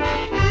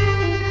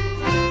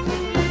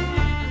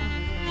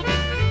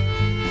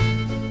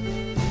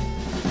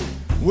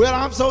 Well,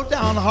 I'm so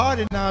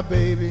downhearted now,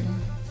 baby.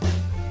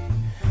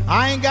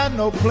 I ain't got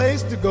no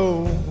place to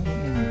go.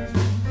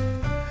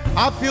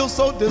 I feel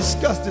so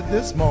disgusted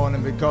this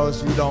morning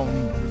because you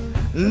don't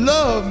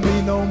love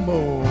me no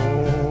more.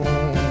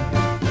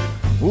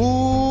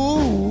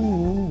 Ooh-wee.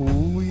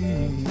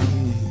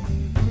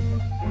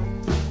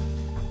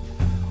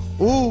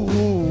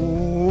 Ooh-wee.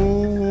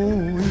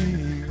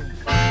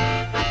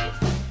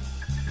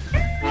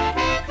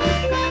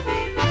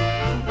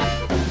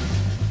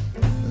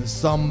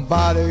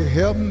 Somebody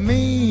help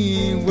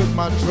me with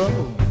my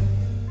trouble.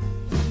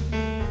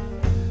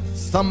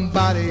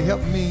 Somebody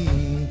help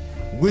me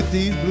with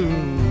these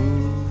blues.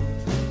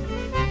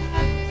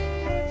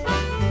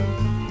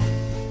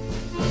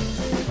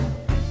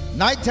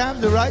 Nighttime's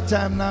the right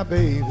time now,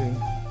 baby,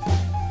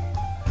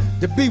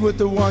 to be with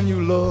the one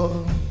you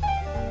love.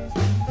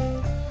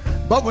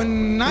 But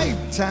when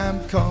nighttime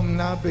come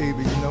now,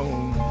 baby, you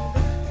know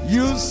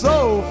you're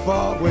so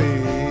far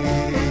away.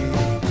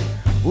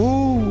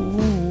 Ooh,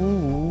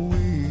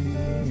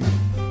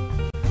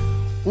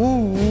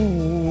 ooh.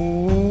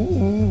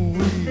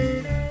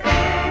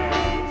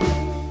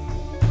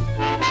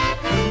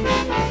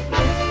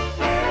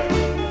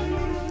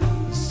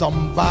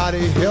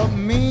 Somebody help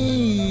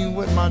me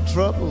with my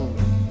trouble.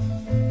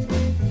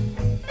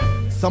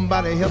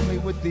 Somebody help me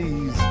with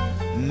these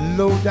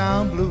low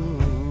down blues.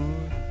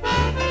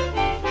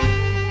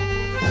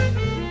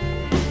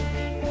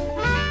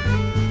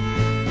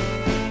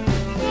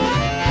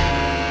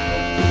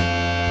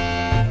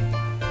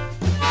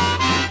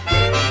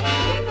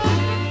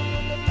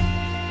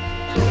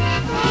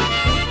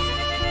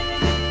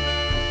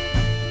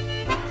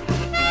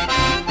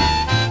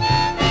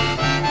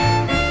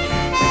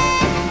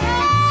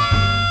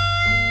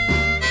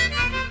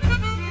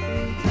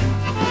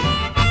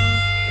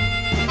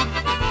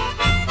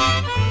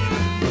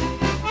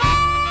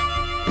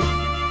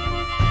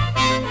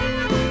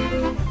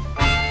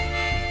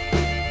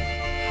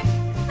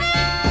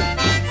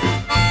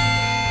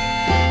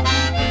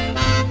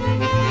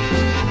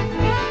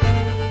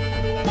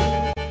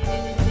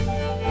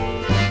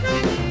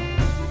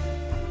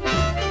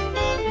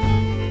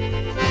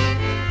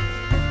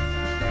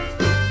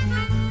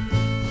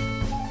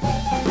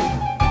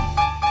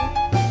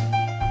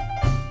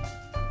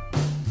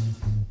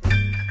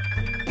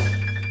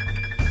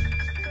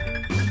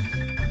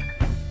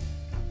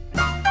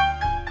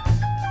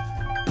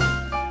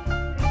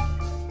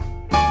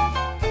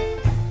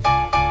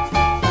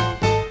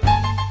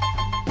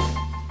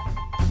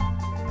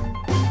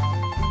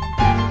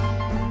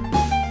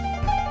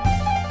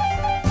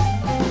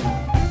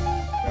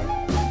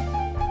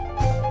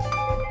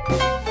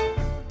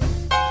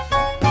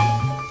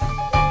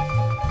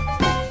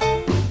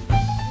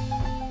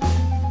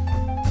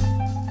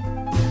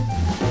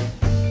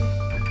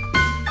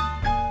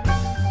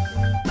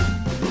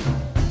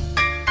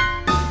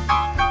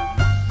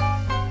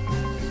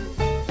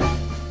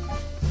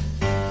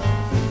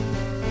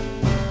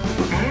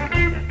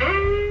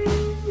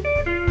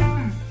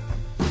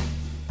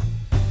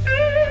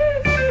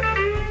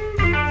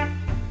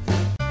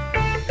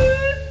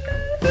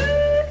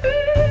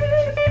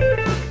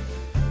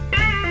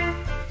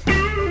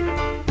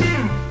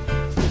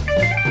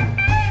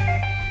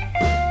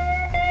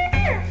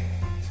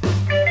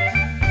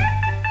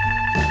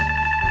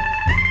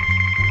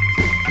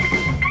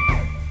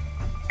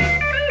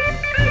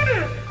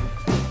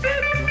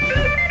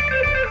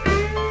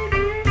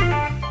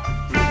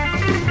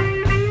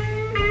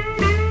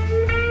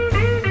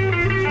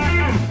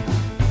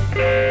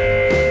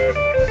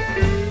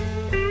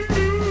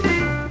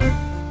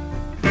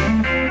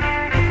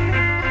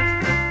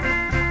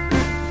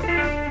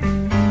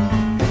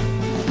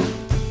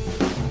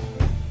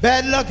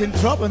 Bad luck and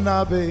trouble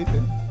now,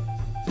 baby,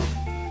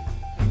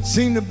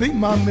 seem to be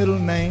my middle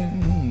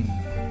name.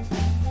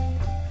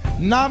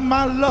 Now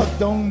my luck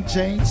don't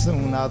change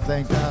soon, I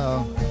think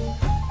I'll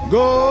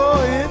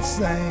go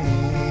insane.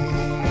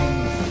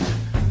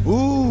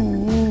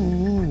 Ooh,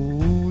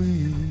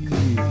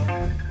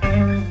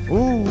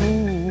 ooh,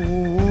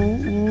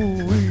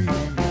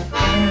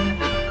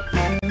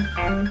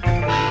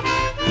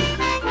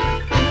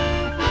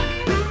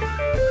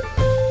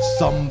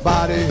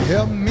 somebody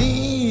help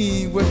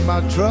me with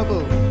my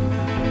trouble.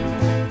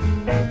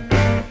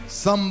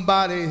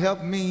 Somebody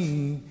help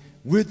me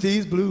with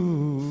these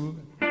blues.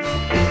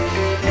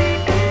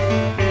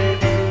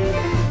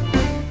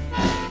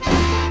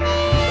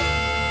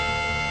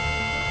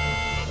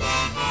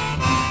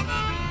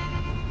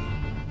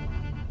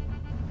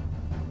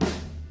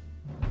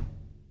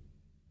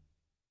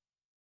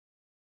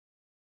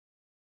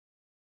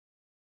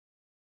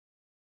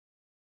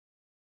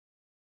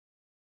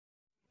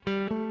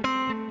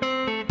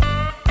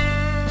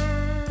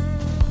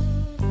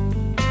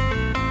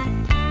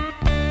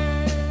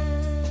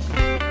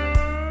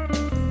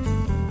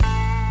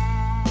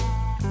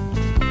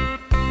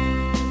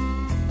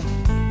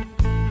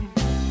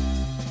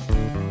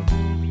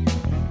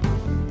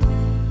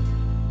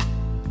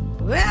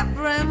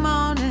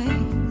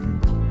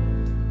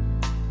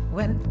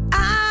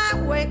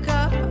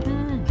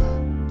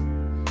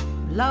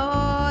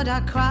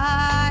 I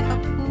cry a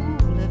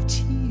pool of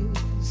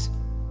tears.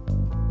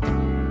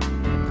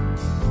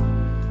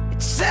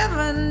 It's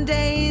 7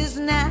 days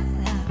now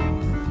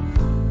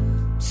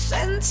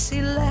since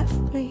he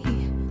left me.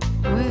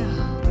 Well,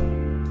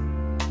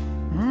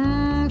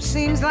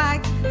 seems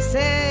like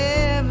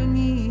 7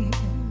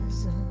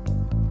 years.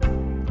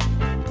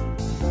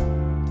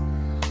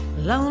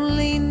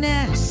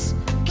 Loneliness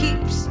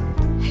keeps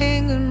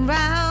hanging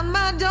round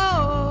my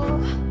door.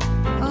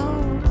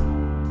 Oh,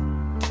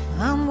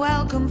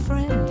 unwelcome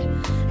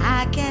friend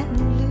I can't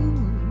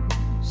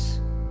lose.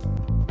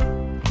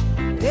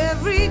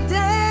 Every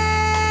day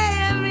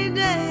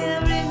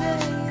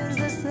is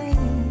the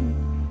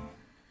same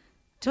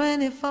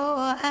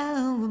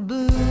 24-hour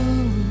blues.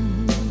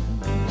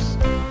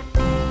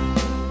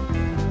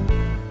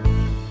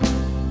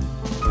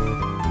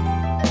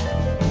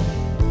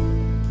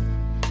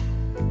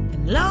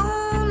 And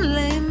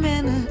lonely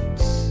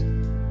minutes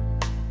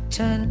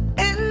turn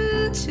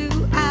into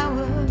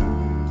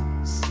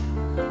hours.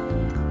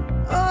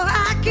 Oh,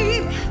 I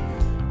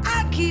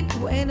keep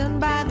waiting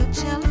by the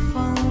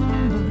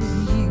telephone, but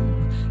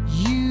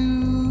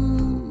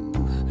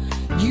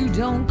you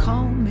don't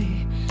call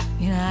me,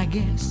 and I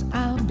guess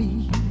I'll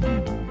be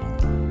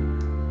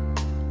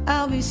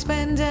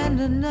spending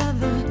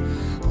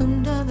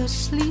another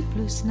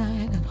sleepless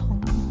night at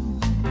home.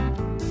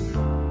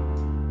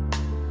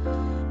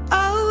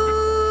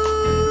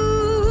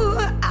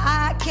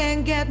 I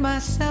can't get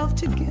myself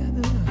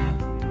together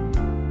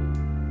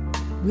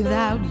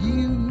without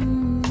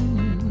you.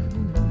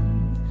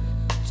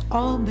 It's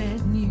all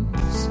bad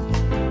news.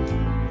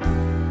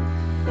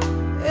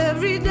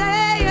 Every day,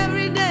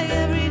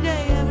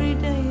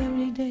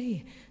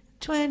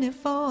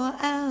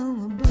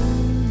 24-hour blues.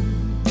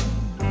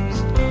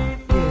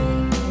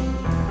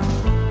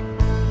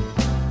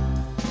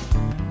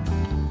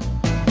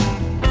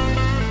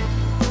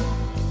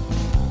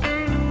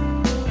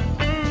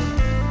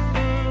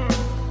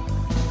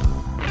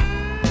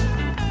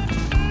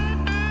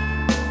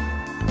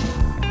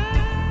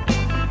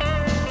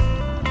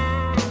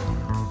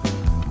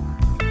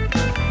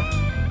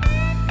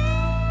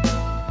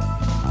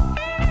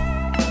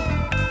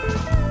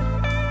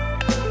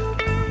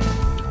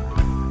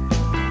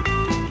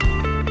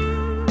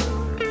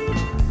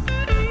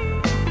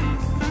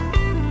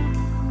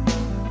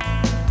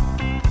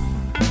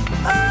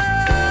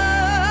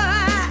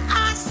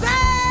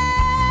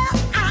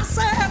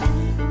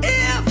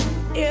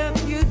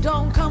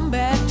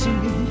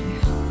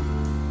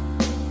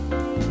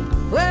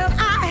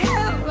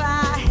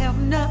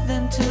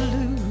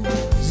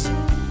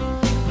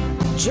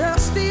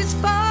 Just these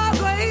far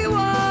away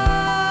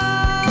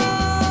walls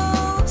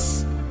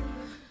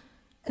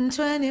and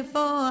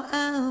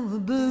 24-hour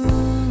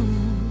blues.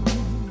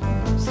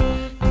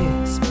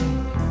 Yes,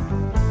 baby.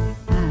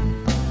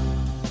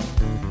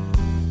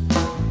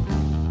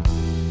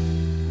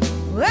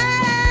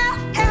 Well,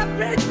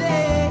 every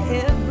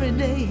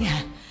day,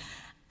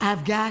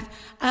 I've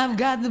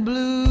got the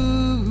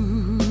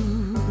blues.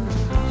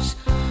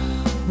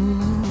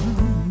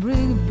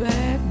 Bring it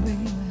back, baby.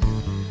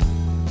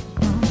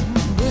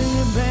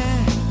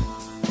 Back.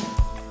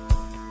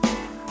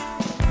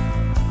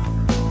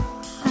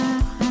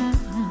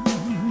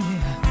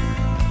 Yeah.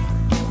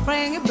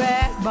 Bring it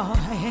back, boy.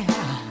 Yeah.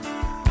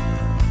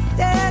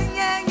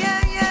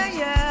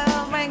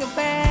 Bring it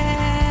back,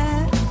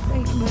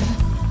 baby.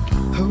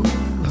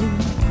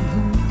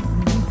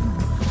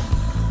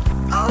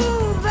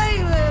 Oh,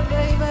 baby,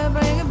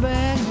 bring it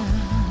back.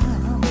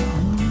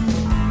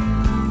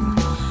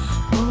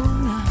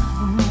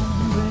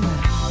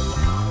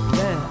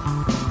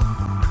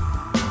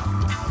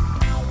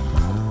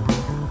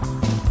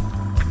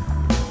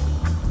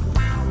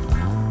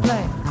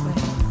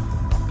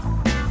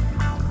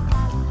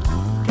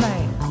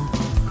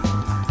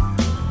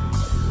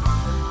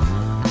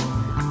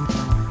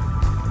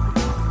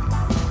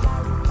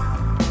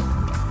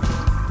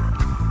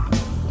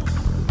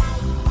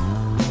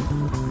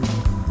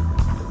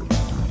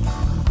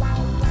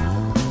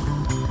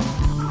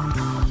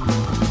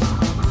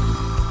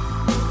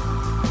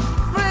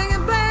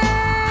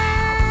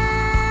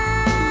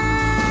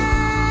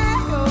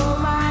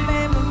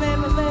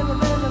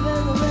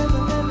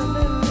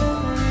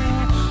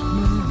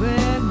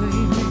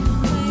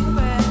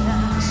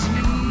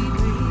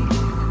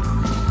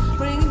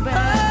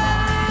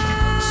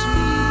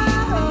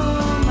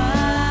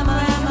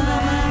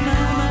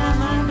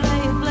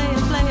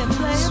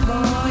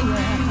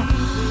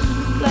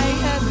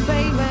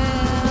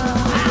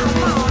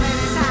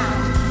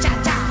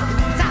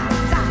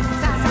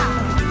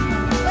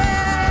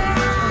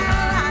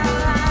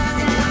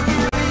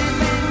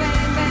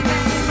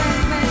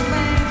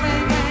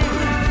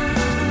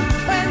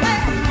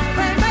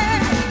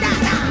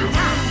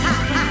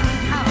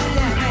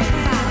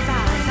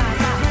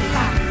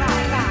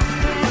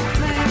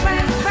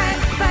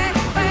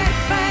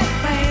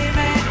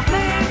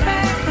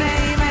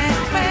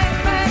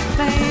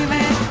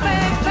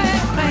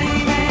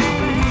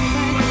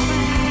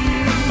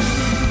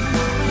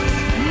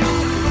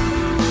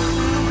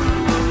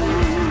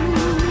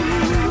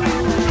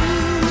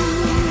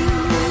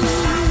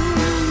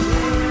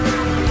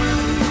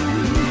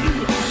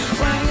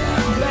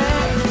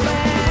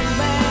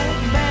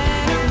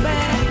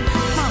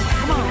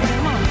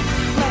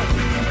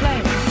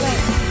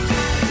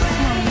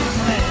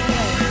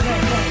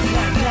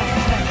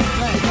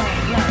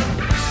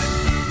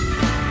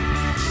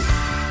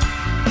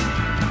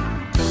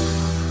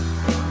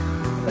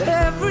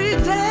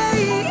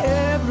 day,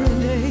 every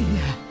day.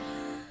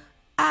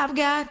 I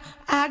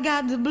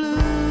got the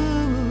blues.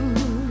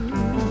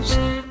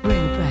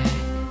 Bring it back.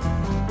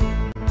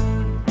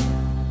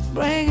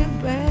 Bring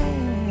it back.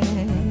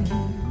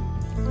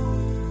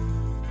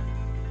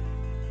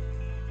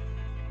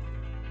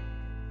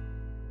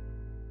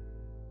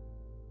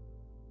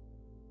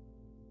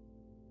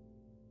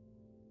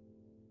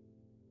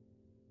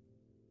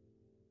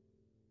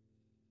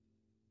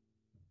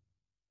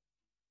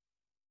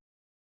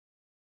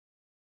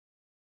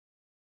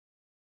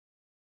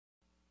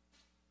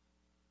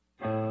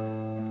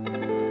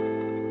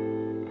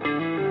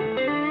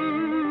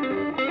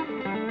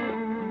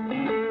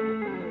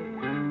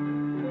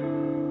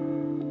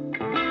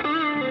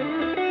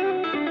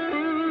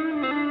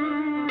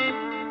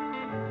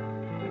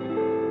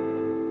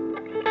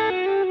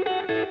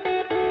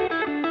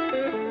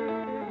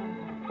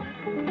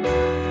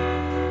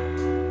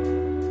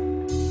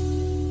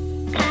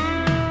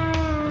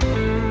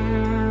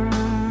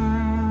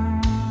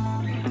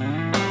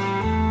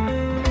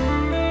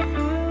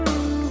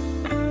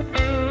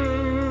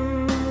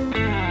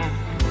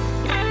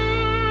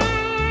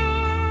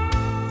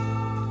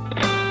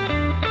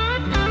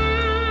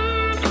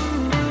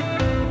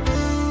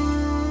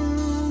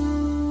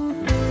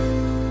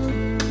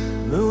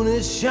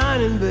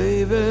 Shining,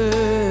 baby,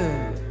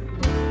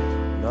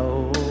 and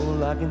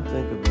all I can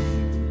think of is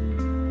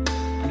you.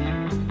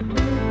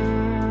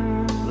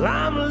 Well,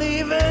 I'm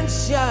leaving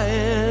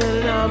Cheyenne,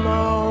 and I'm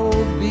all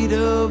beat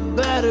up,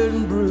 battered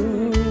and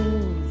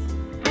bruised.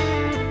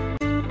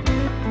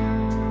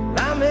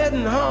 I'm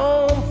heading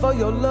home for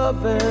your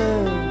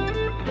loving.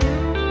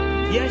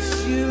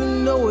 Yes, you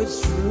know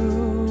it's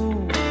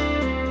true.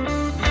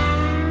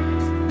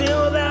 Been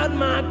without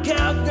my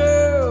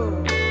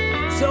cowgirl,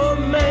 so it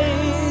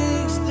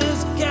makes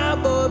this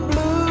cowboy blue.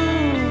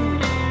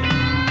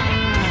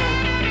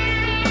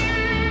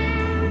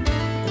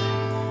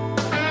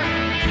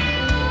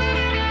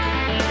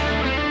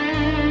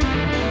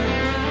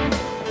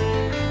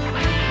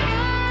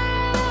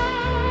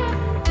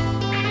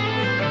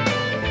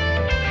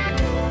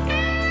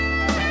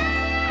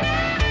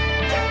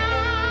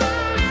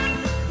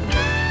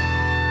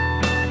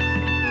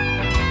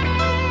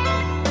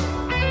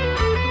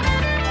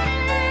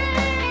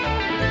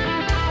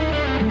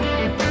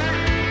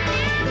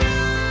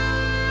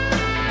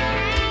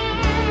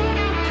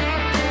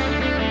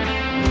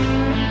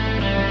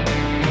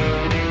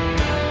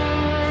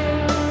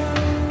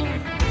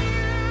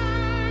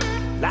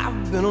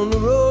 Been on the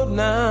road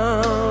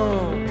now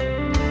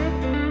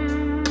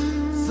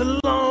so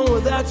long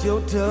without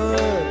your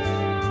touch.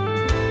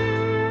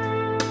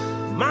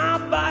 My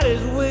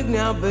body's weak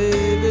now,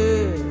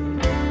 baby,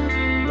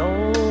 and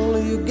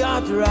only you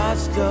got the right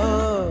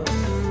stuff.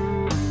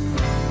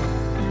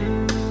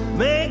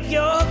 Make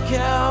your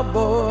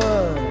cowboy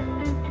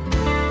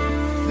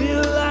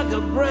feel like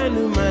a brand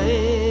new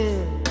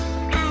man.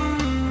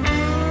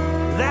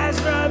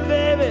 That's right,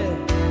 baby,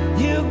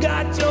 you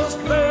got your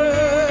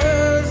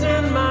spurs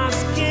in my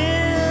skin.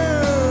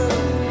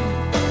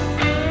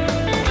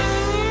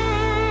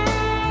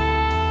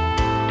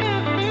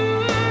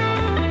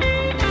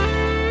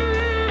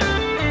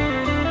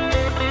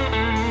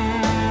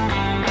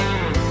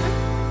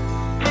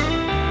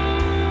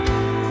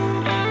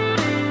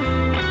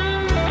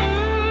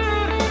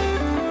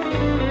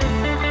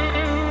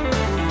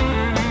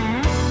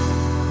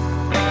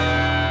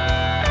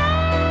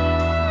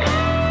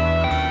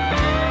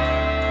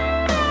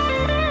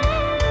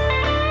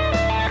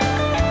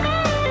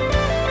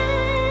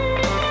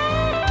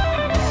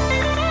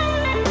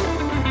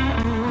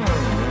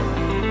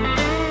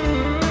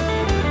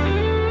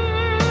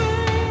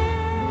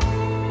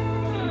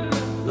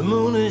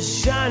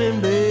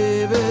 Shining,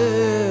 baby,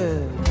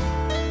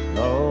 and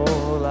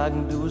all I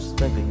can do is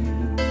think of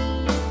you.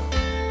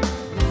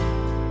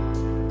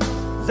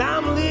 'Cause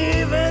I'm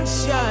leaving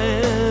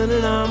Cheyenne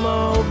and I'm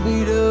all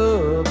beat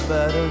up,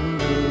 battered and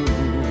blue.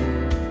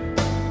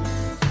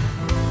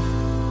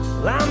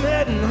 Well, I'm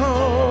heading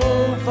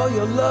home for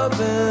your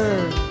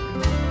loving.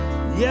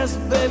 Yes,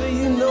 baby,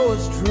 you know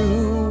it's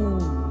true.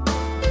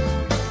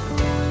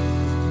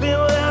 Been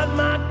without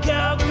my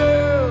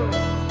cowgirl,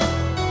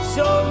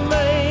 so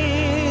amazing.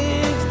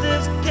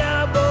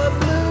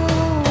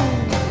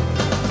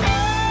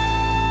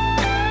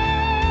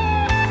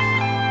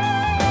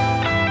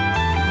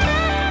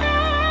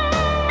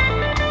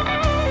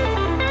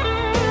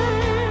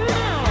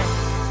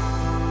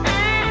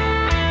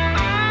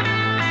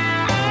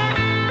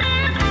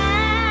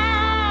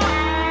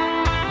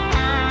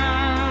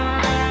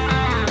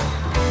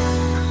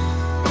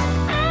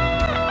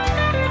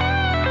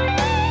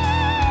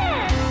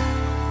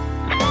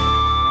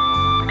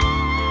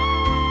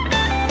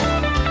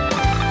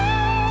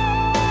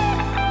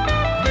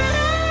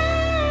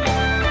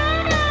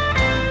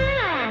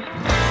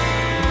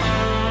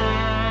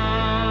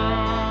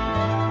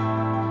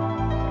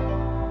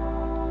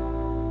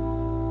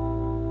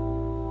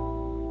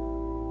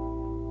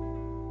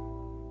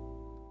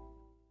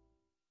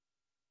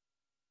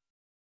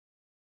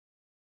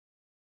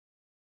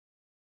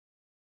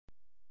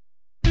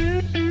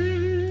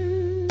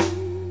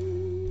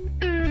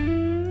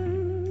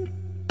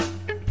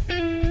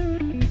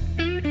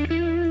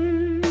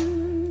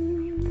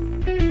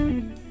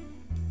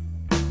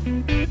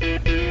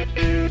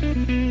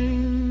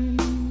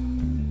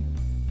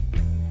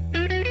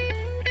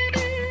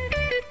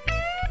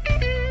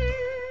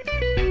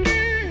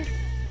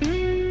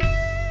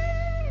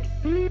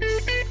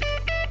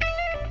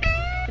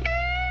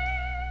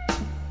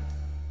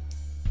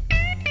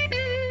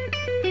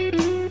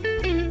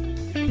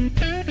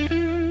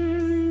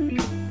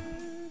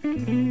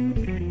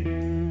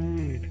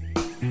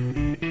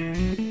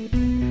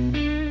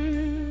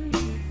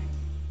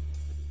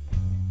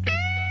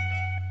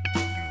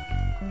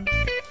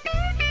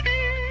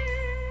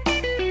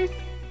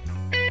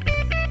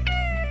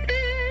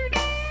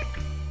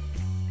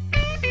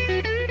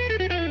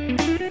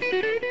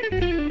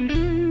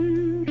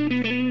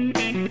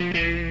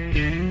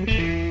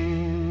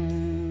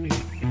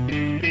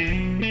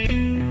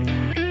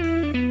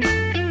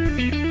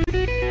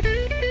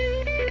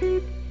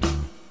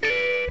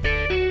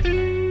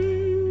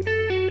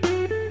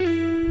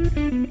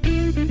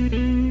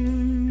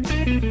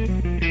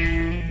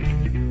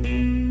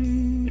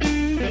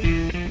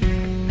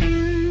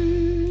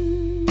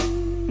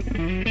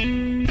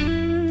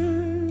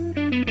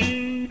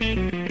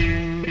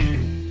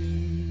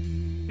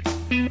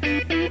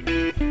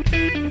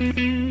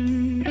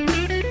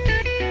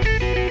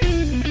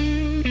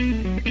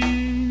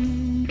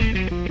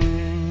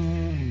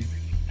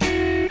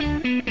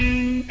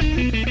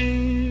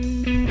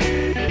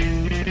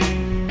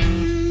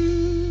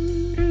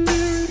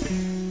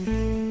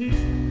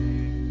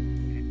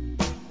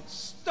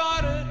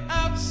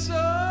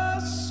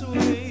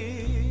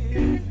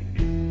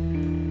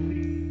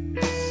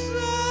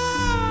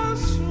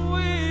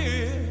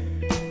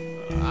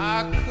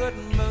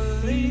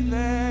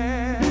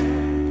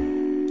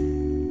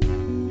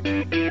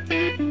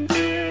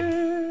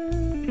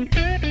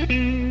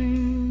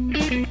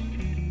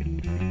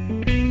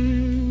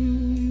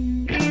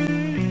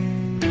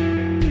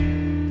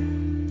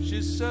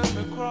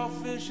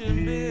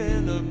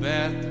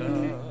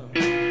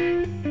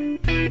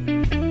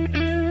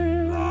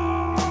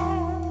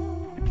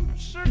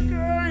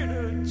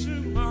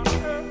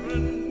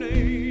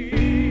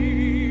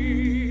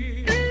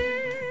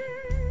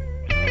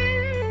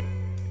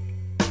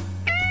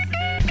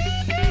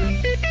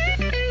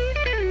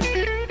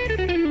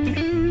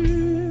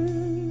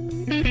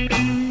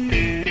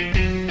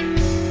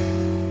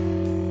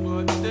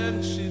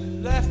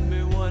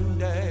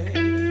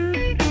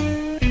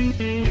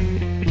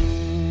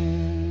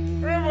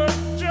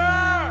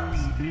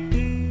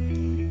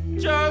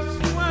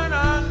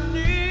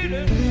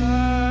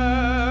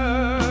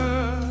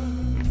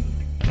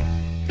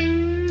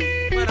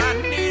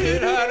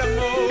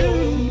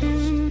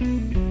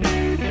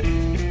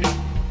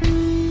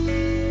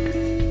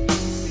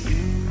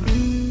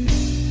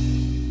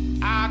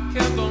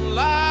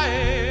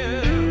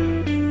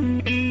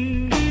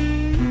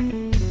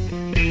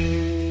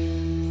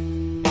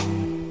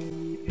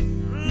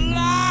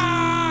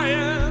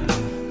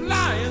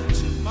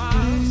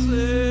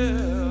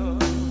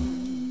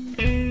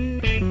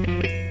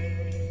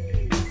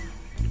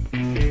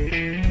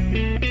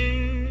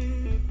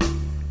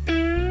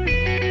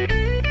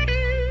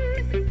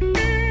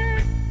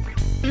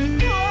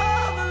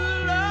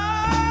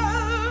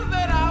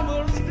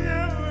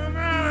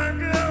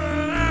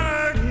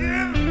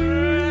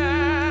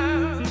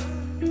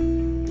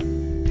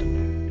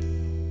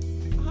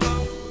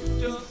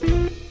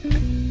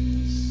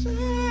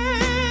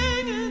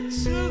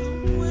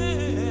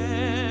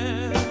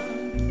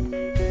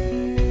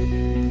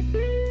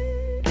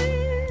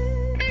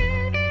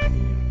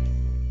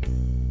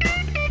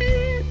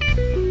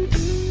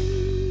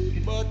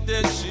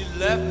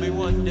 left me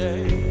one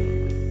day.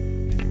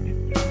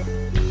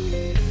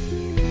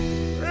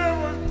 It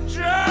was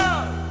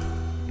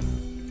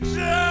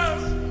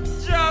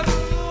just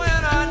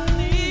when I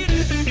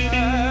needed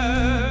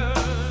her.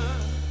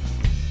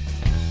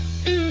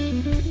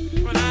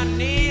 When I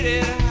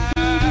needed her.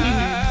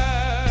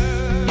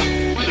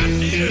 When I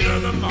needed her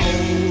the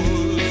most.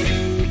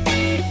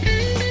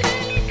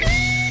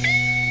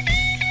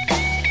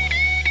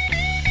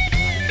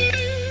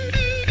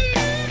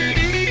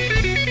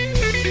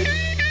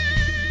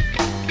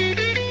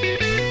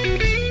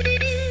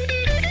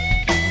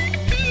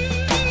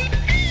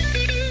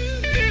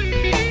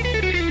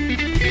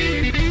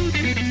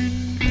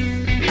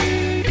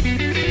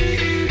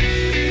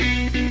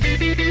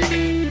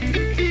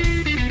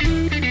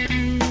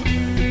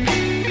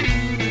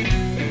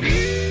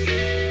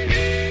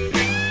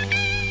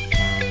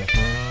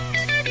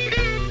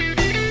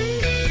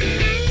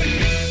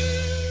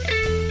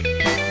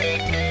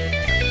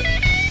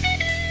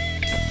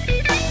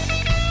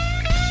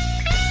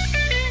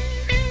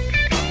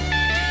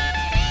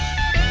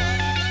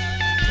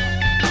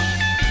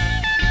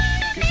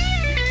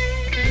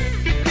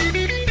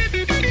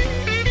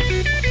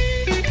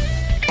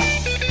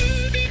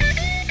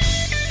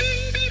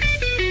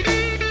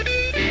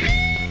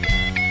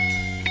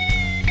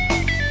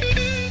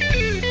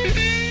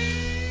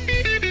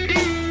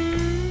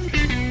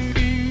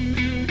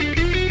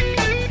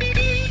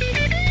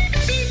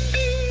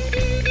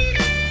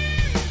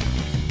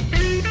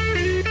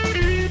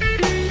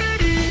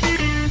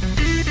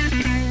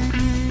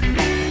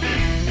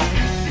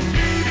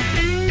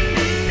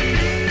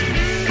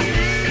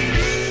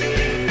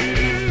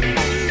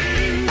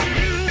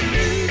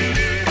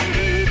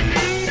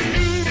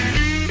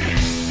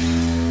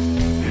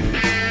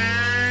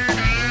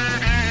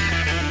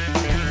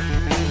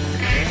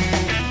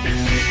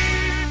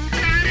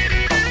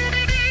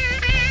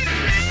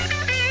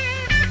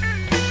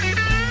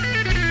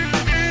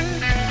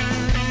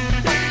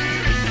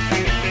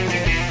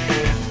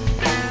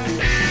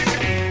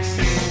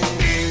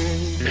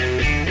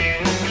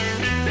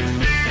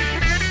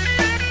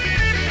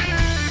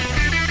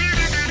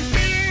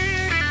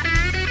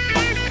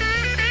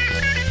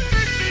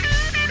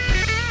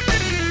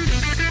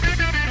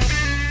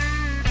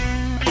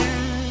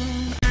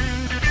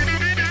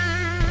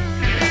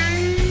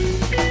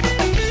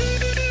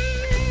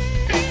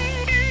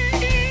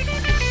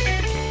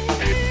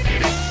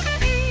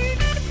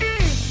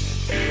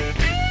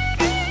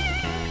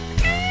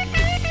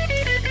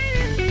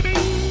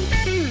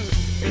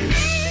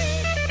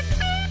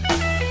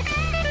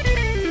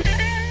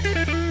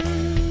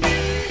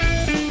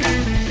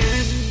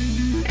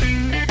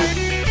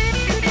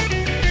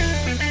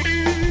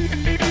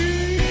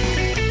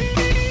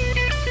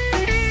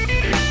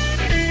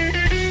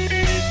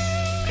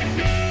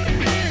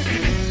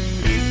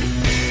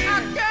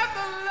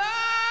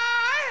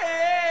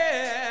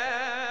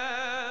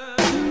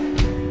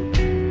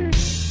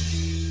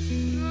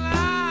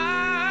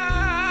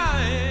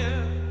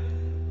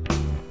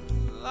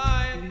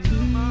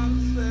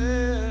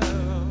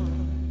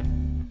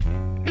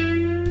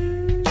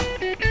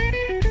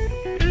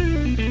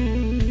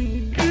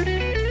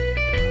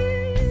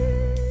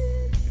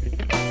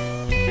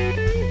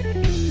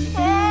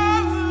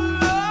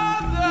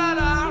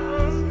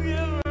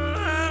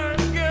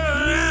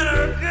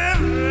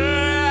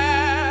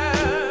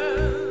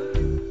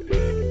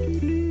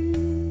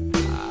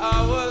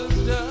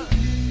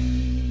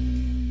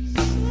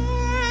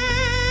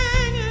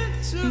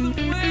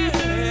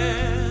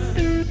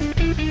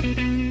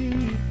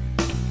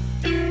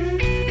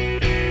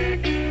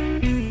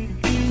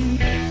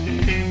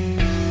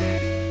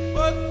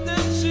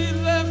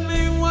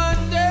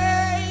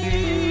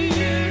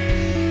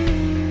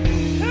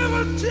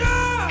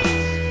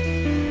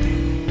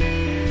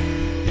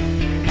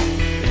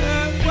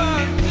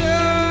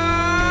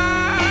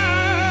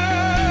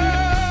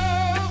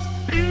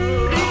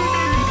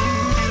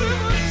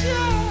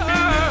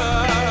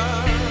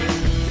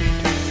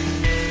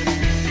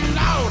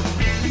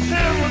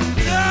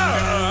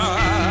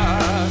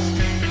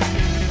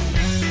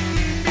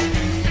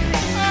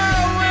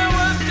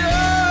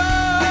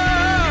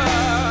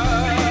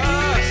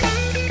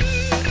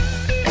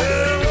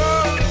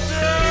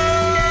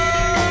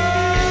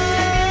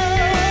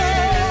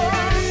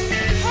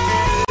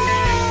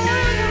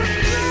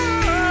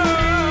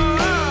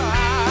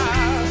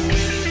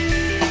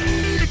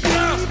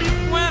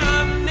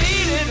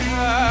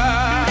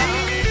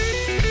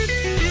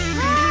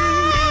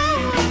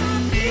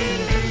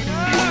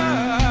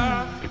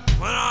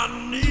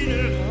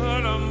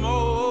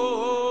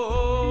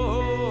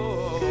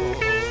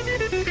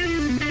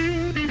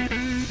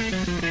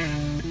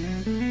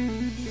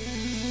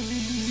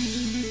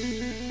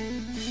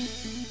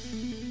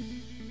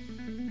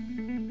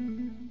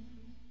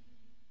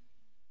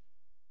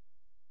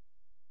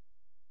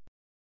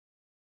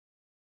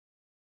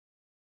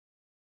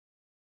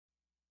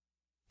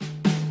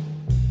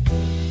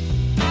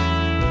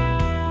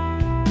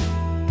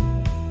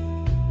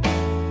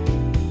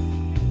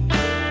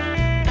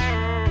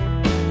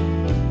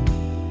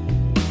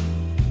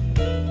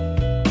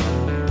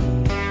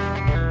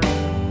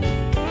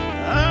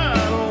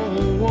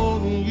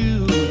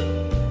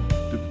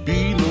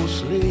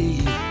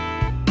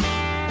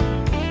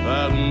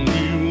 don't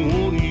even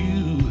want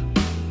you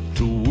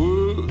to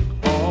work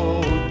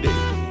all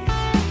day.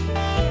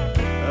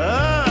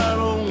 I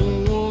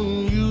don't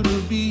want you to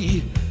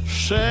be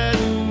sad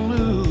and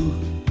blue.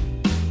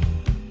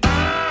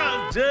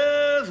 I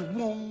just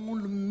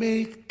want to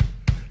make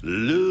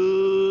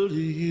love to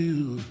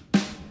you.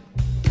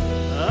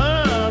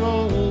 I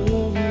don't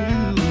want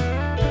you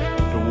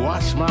to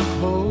wash my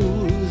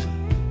clothes.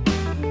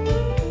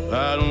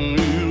 I don't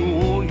even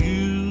want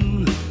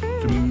you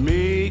to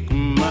make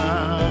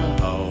my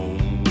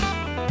home.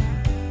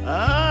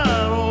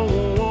 I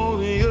don't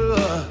want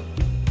your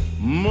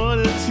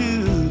money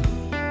too.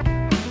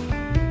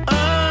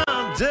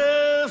 I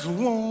just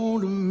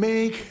want to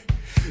make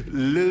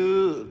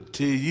love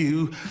to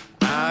you.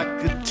 I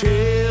could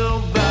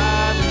tell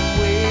by the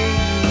way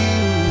you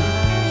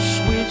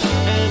switch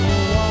and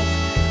walk.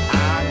 I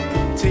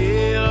could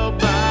tell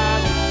by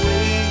the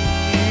way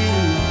you,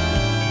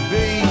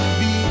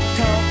 baby,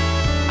 talk.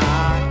 I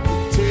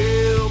could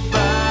tell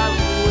by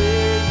the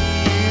way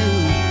you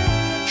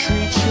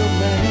treat your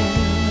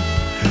man.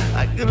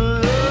 I could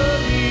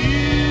love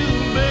you,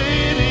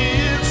 baby,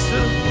 it's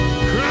a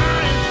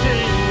crying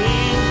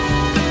shame.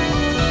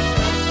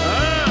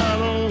 I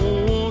don't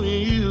want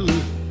you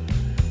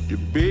to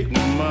bake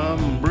my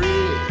bread.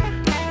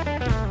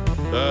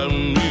 I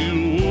don't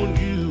even want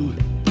you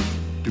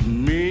to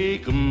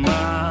make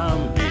my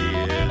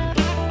bed.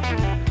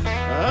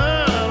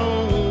 I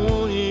don't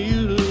want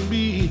you to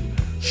be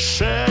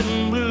sad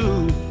and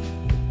blue.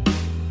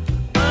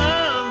 I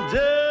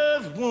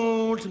just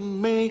want to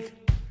make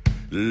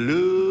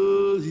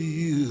love to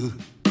you.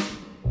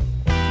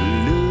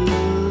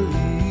 Love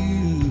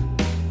you.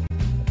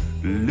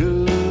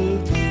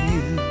 Love to you.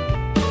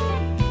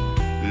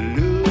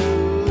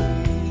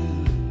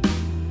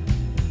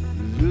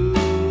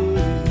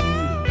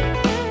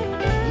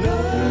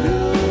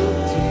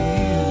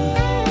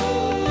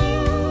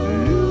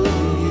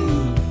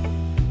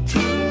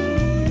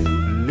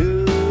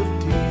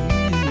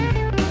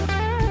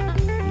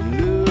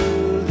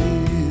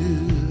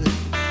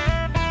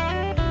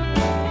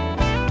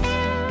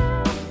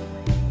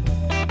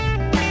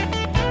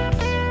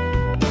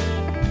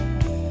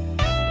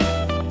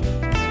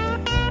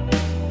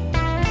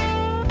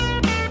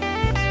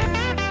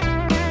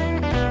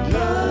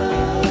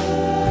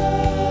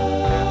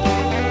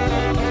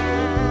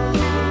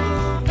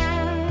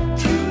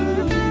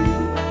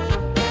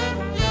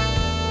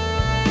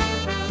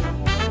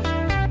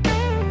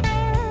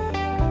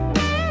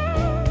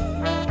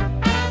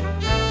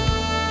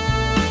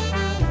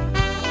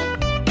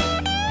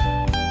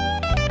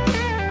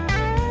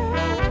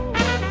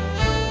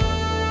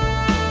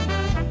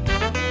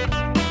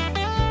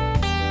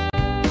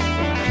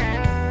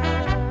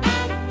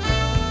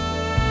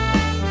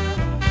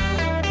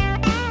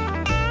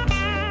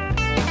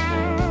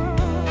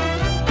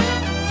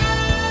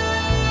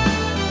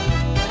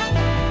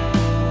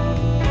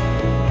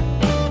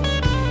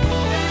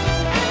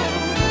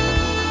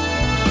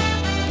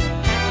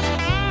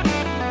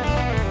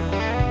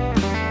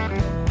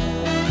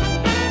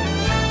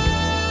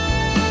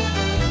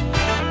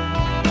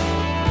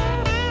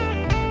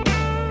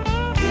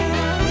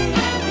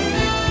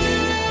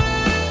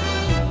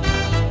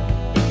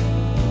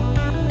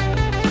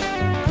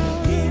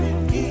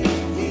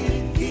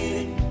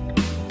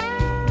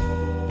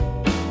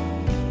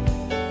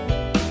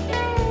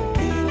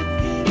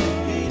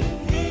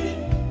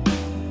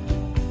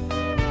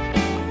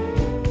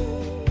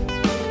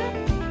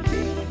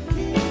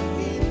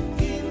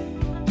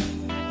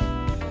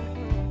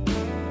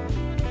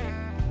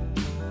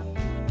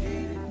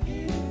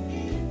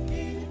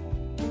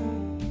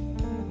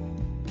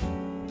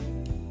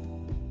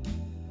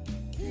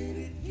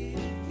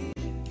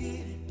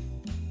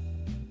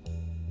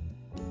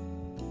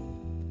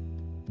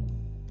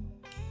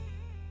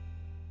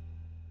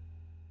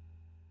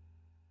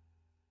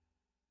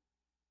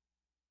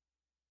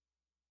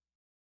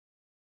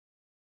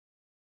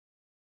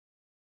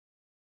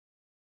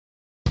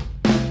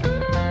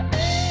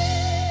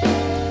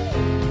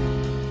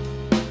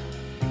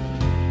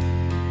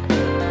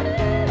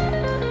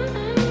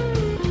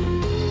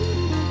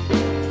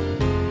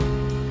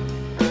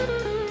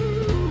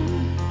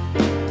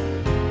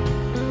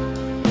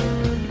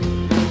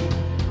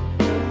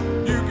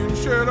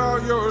 shut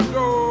out your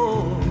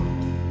door,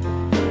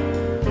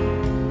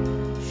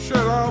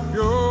 shut off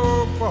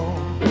your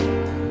phone.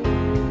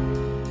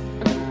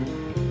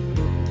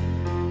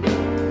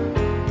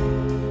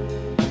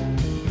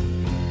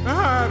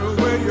 Hide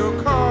away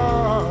your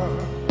car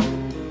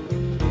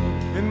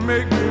and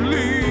make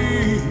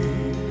believe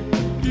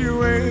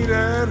you ain't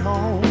at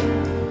home.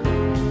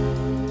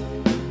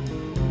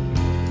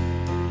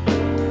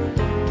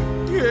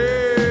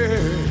 Yeah,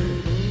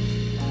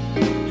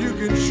 you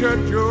can shut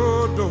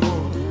your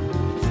doors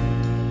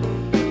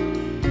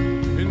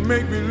and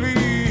make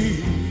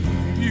believe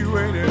you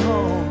ain't at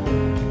home.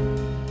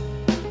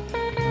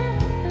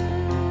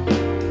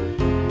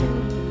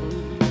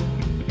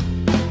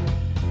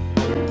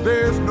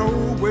 There's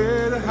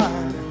nowhere to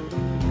hide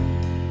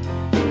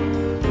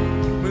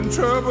when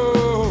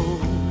trouble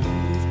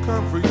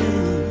come for you.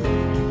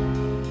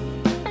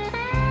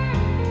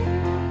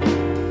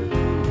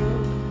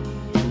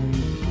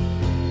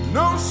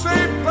 No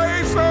safe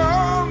place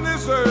on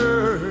this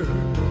earth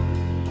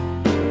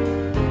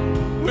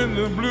when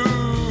the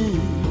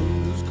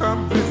blues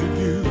come visit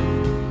you.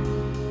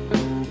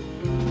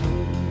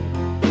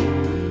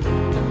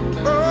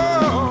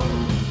 Oh,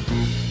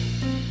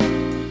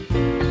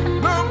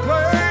 no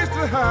place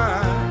to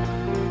hide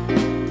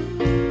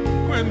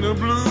when the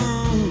blues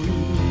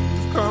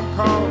come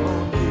call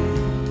on you.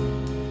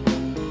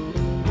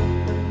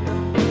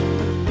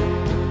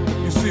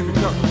 You see me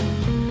coming.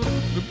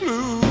 The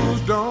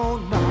blues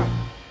don't knock,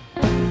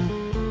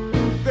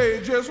 they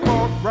just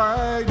walk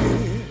right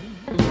in.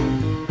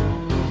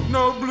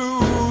 No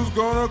blues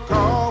gonna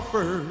call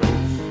first,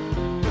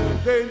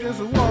 they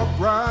just walk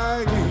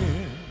right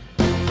in.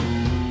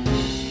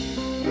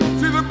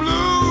 See, the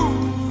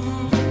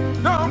blues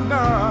don't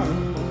knock,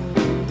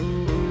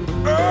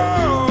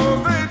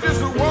 oh, they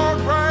just walk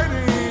right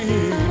in.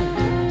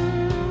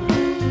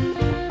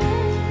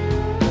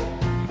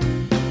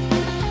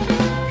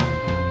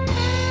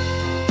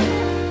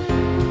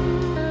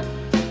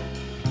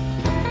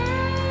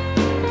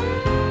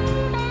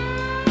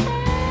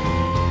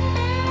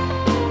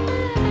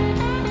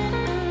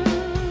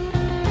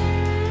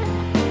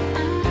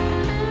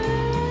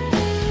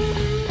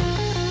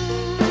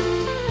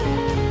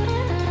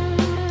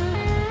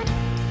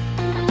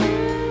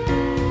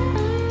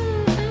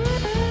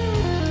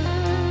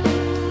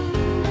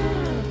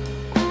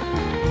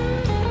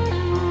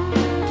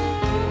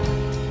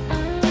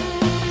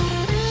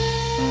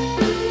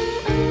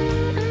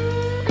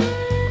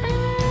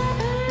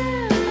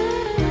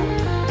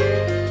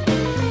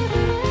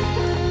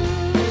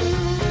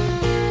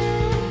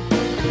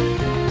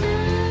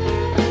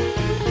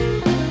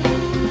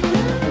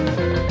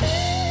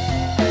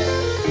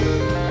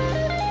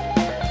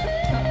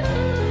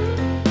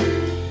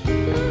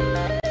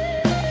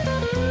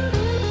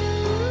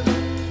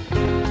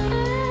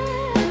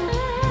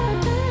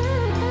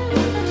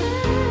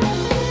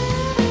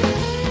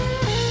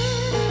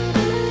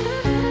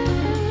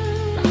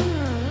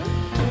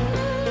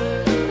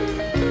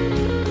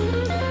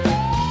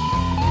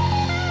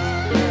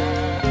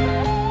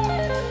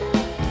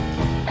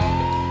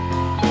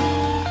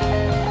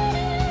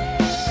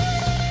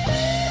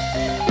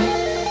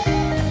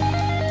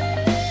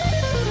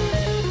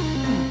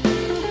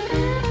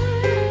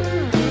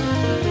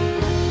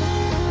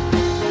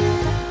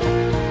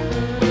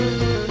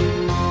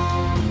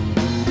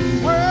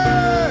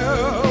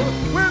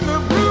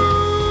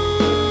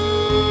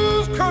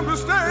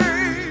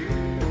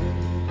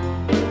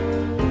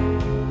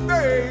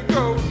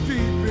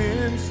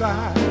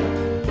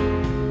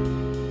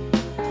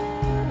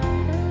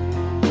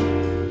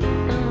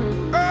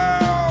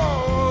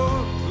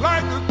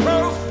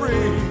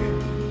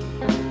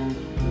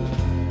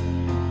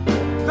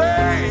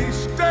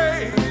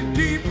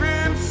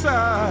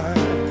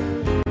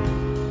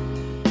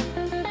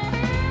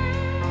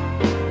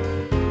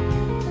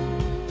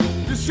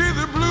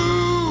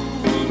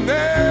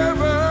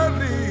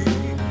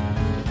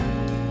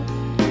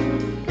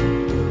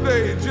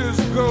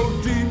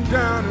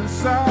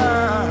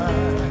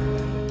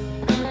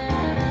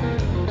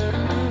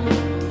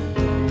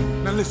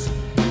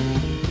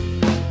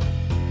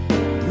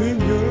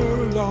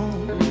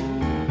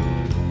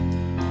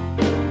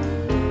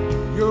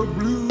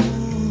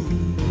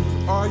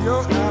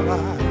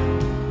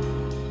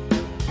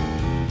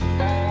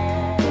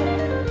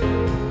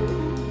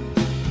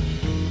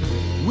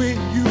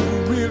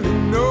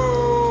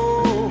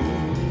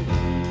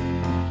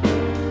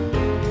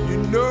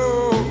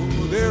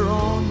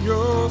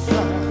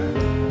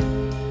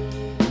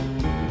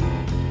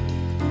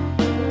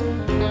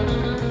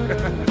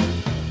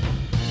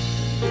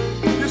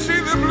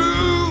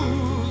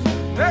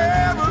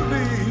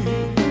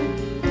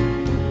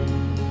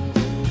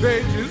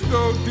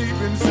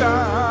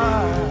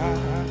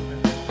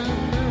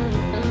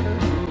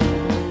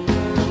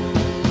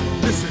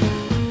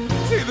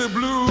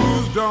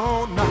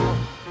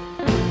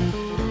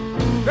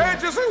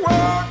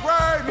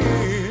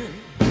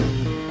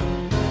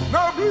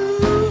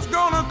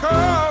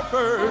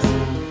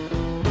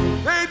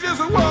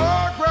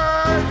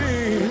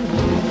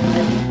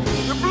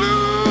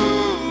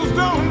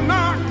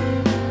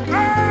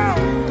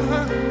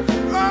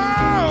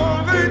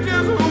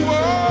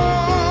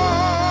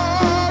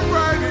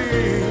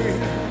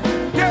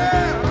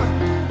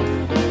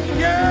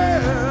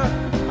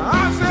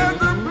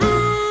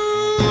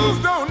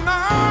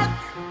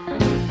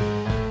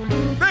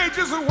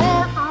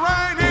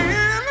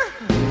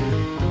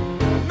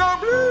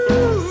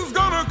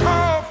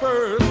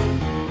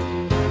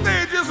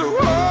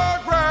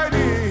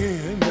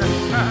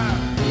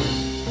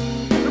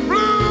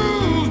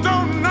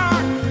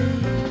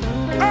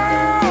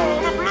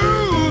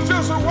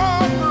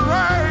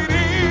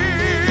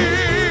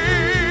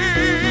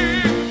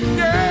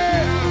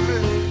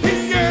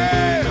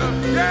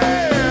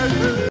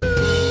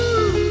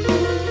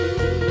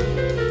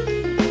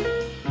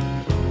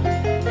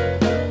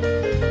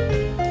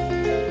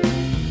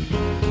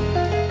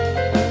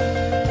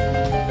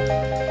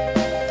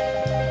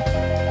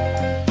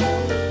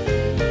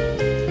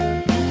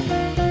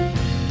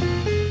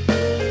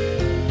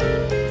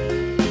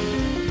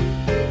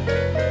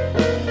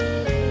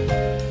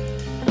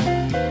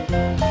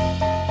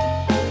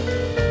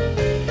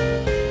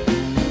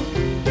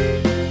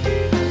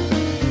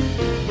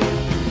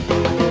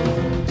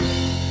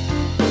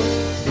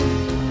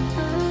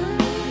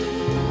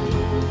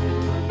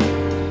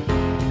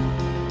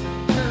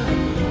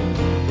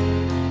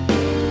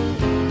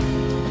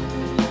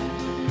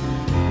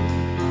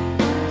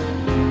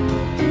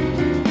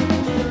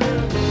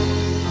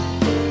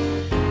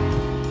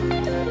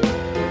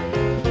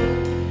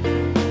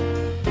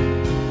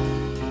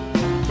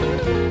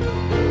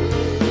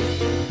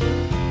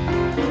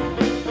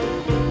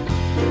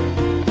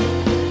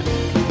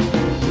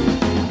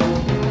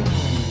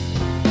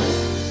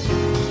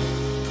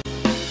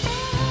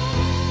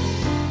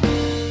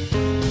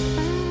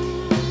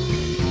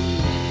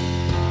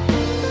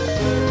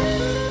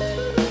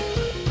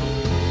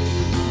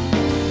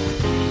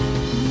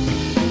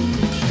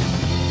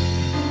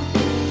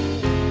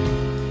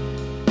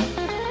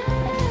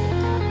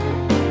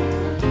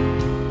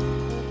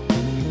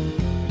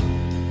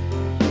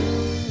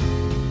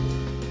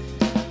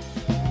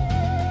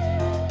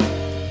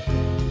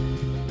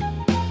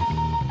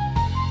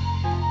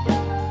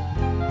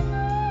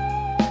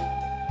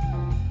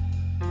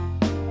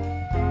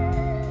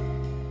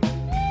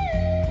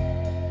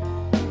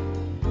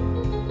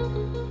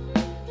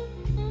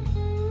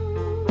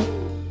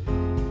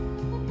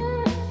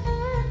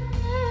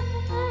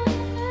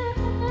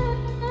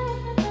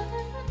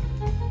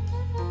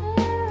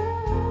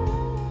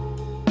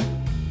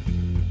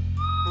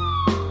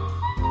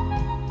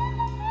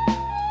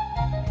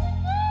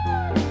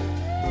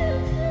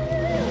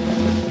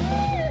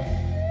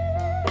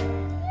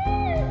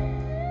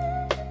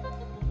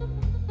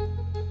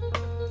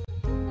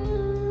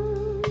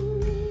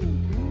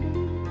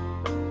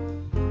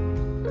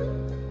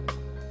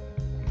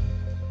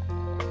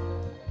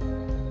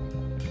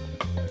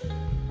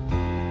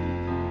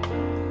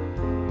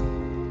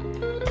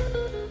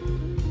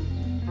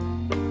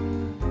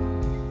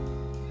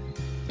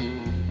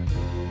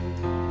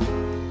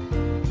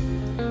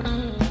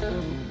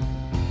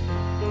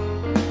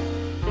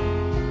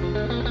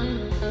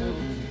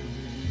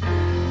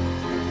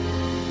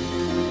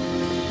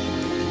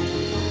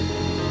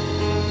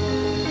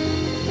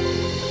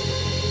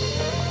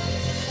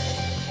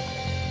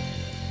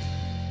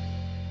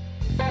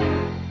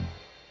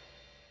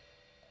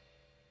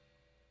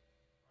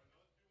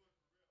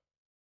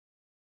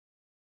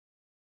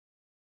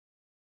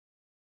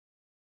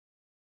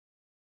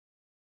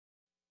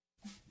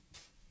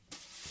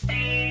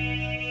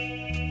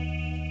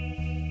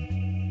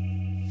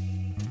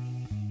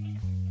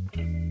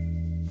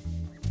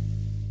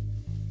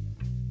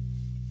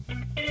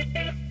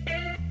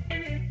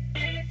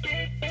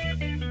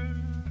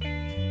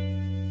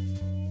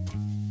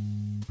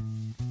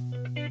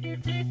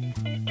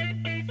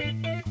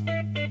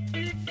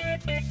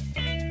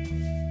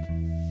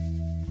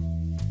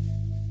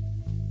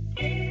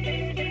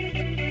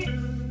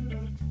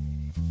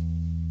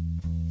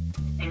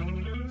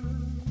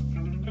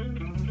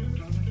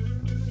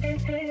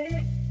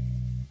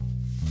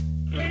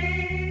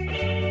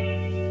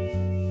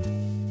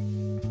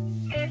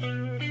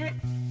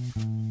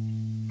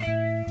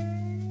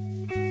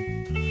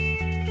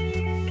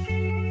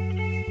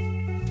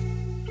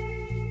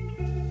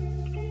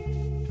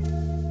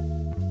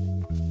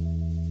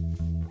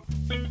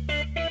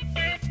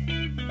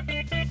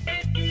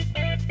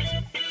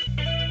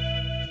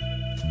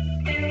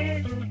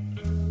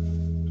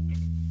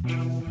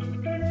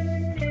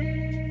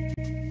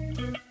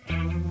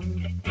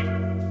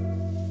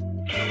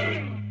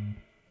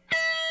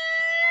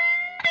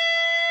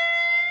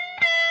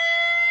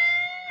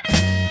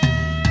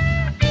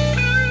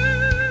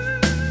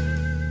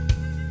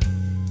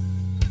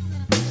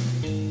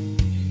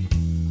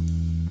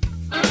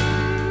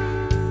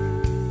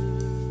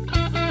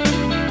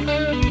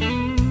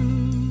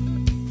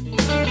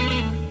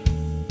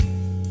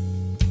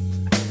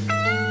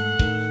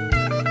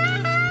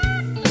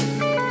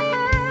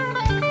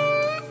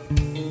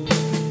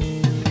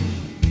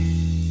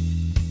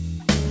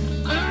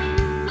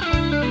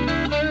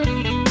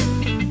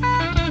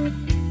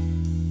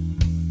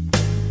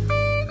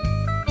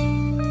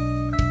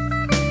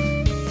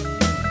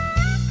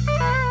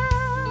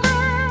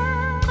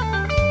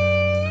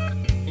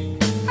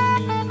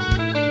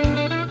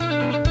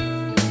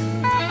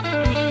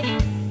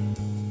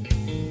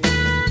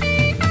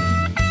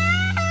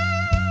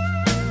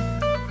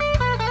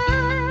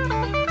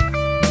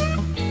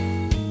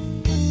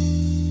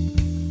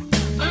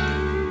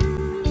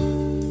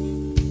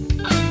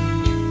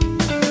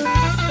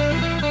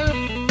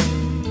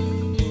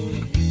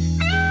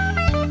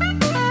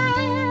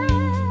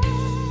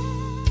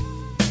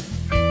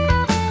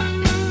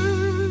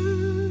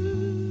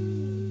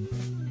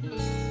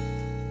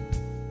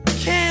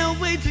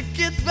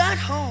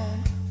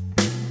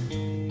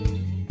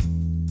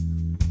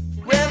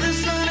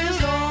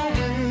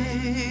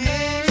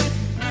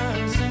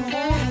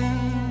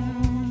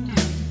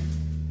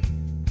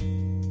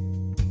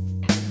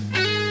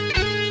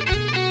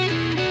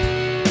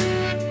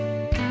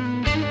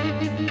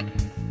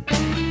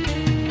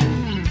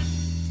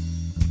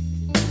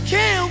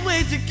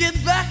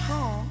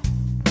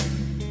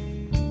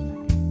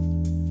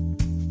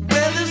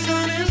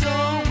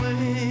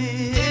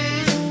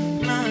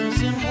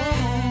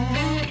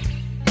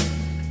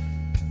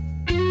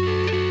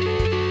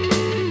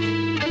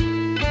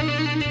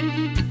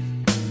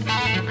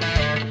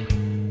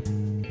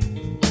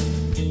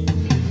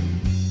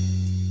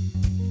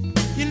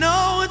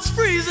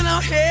 freezing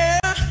out here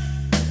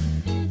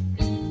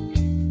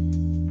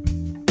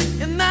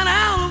in that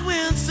Halloween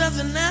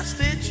sends a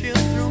nasty chill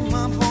through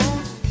my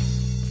bones.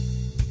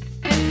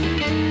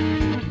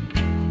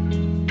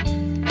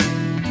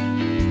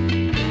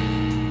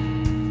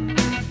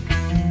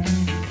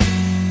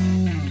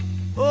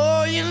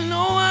 Oh, you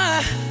know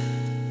I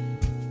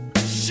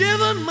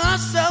shivered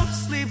myself to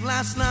sleep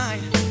last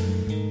night.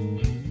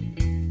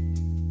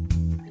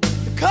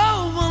 The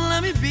cold won't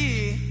let me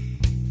be.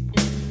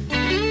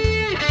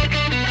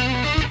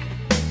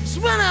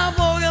 So when I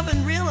woke up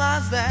and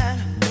realized that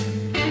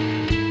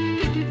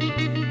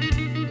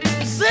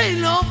this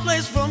ain't no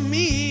place for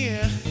me,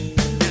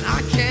 and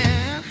I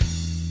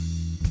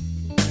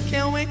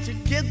can't wait to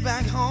get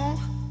back home,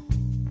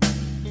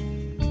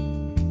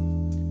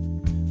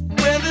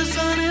 where the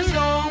sun is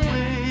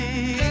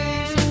always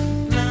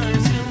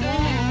nice and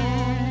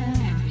warm.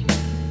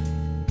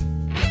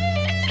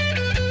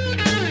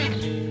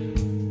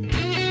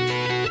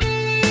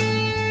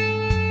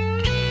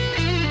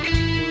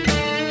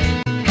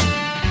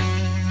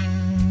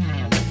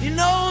 You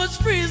know it's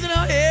freezing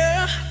out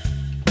here,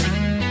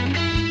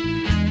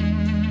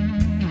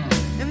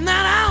 and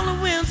that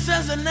howling wind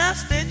sends a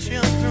nasty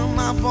chill through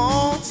my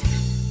bones.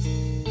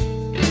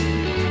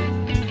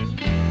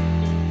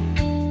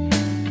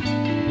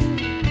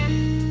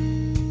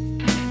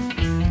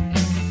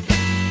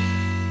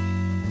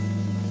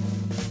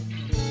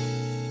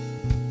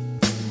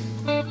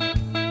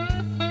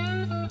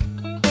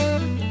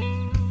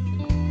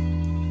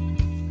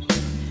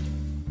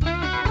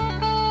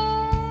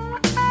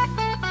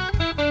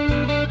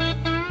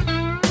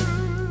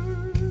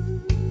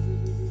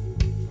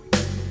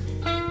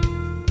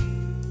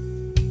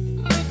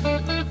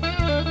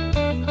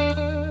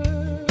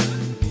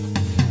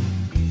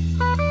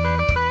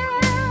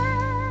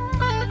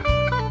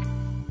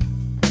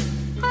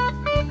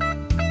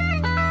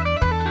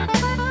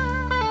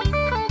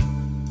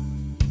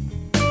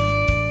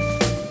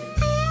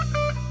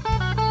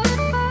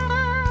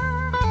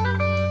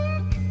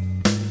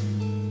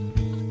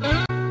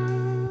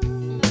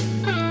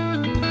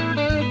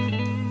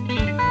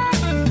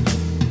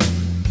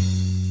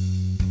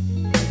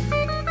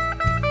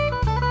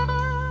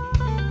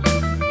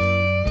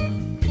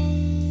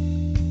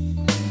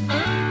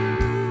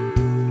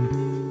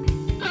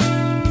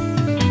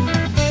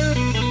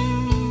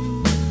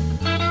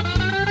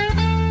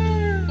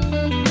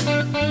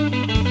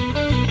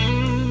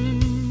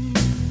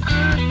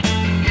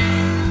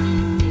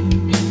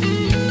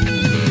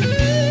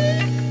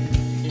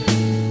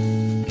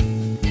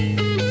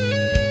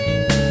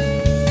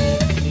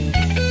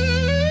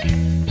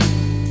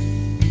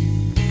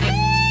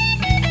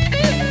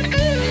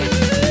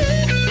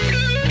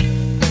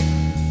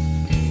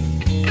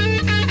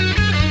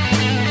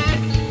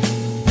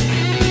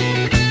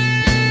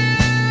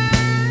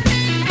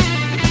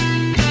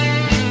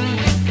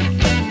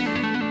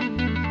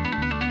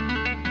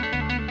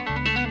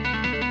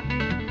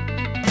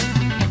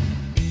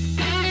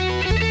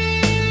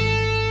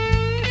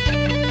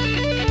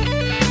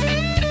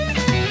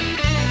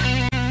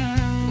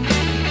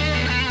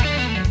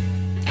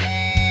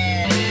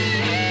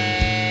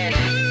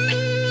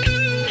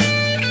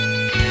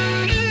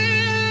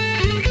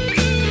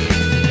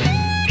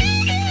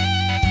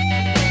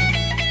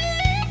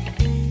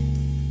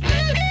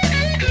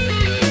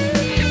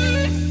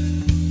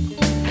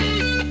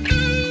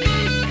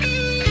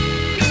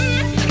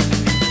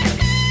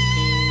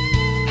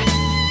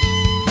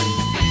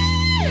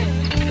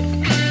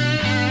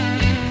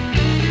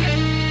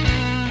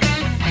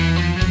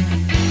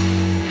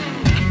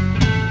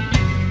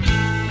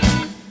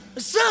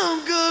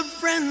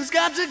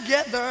 Got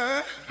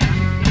together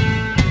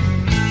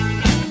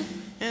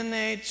and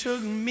they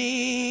took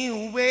me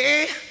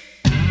away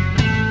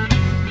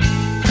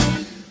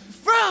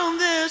from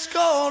this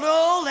cold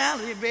old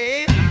alley,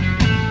 babe,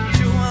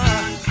 to a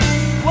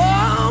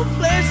warm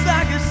place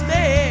I could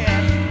stay.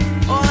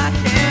 Oh, I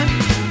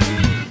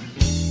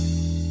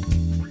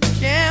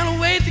can't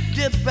wait to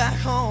get back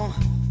home,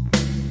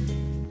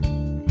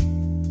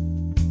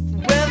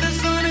 where the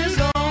sun is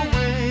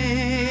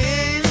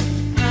always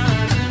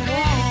nice and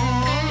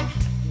warm.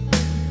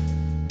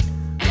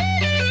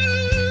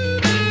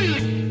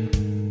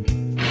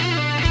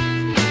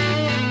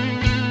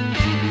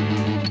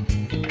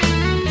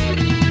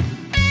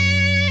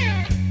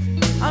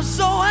 I'm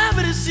so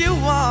happy to see you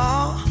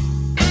all,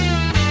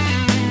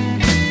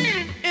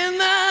 and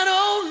that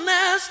old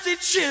nasty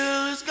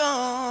chill is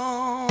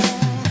gone.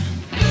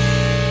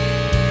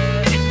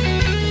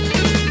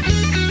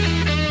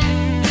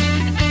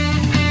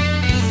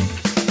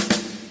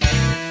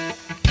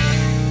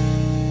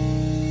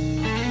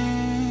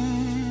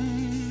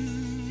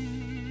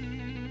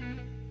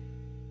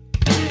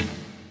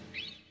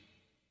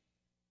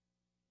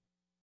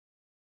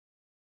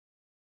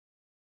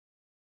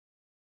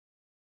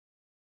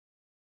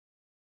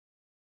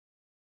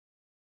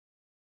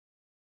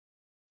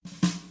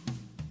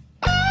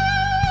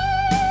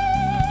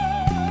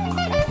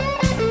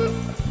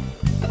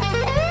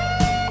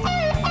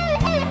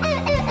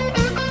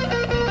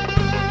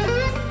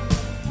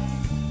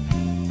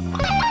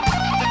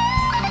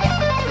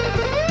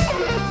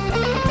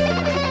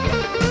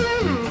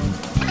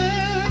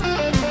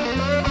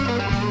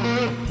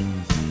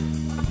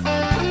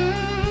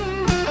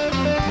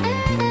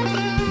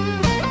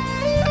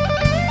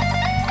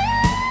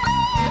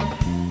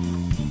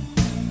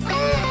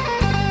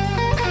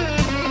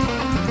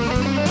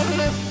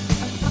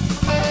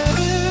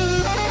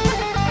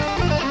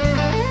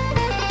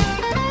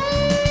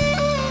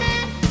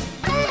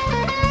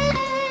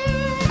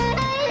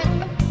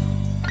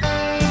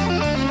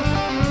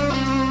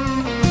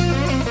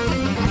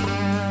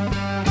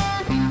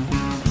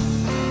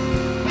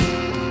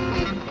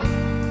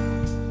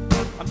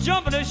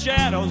 the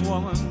shadows,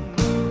 woman.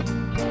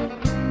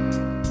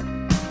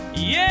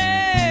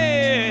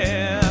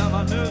 Yeah,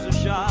 my nerves are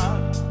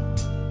shot.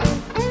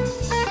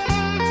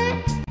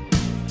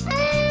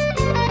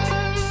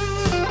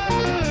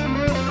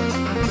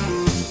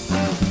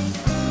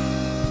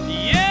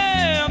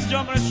 Yeah, I'm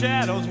jumping the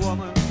shadows,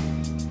 woman.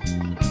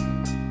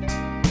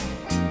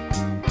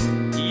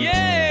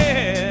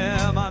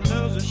 Yeah, my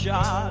nerves are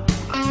shot.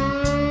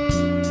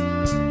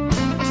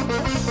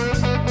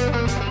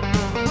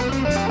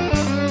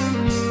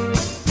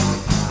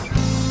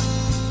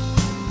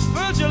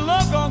 Your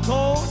love gone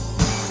cold,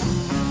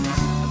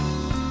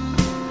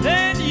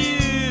 then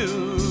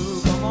you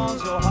come on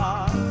so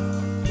hot.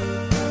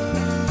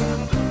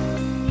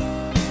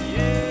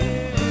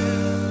 Yeah,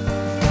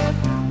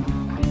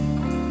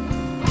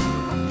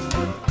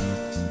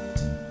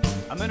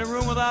 I'm in a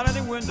room without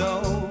any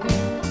window,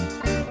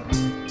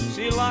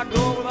 see a locked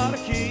door without a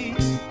key.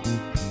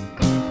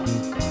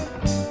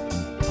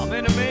 I'm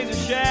in a maze of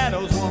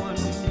shadows, woman.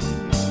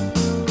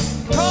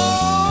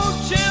 Cold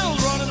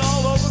chills running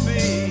all over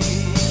me.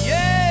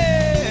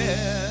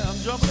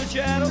 Jumping the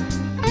shadow.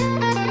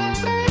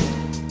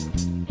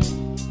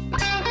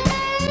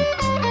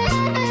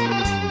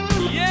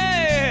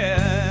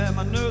 Yeah,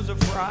 my nerves are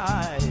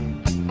fried.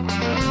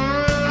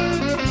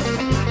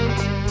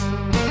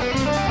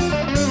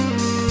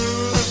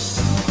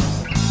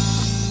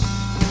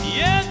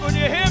 Yes, when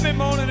you hear me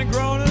moaning and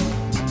groaning,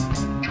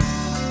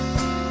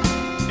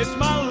 it's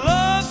my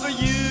love for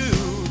you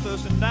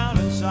thirsting down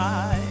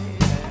inside.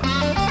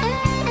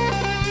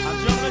 I'm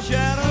jumping the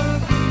shadow.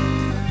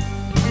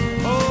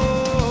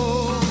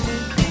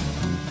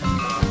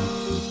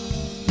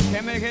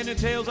 Can't make any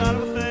tales out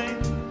of a thing.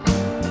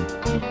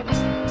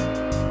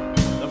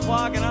 The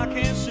fog and I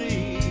can't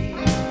see.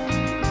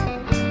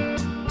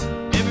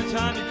 Every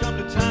time you come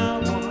to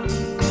town, woman,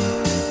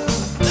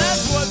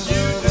 that's what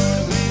you do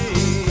to me.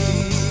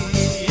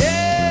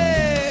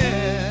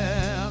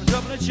 Yeah, I'm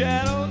jumping the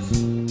shadows.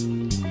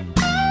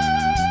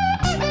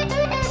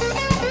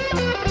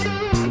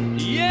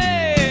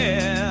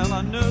 Yeah,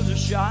 my nerves are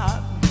shot.